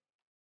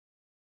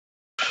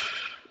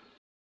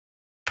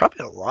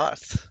 Probably a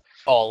lot.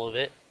 All of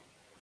it.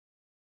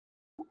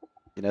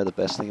 You know the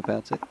best thing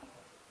about it?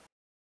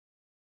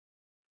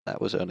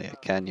 That was only a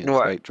canyon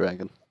great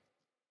dragon.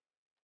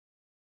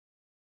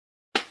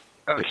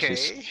 Which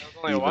is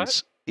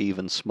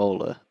even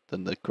smaller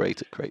than the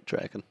greater great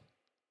dragon.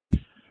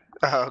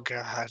 Oh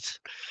god.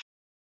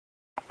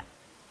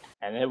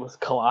 And it was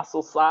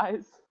colossal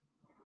size?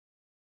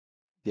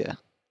 Yeah.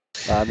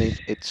 I mean,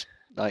 it's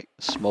like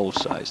small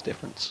size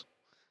difference.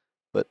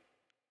 But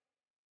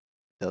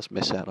it does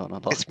miss out on a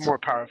lot. It's more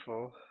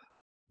powerful.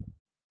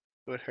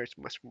 But it hurts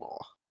much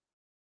more.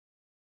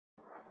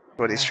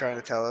 What he's trying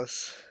to tell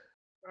us.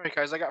 Alright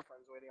guys, I got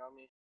friends waiting on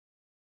me.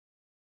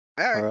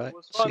 Alright,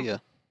 see ya.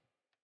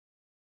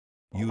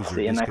 User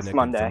See you next disconnected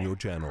Monday. from your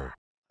channel.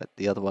 But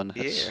the other one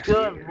has...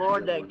 Good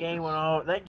lord, that game went all... That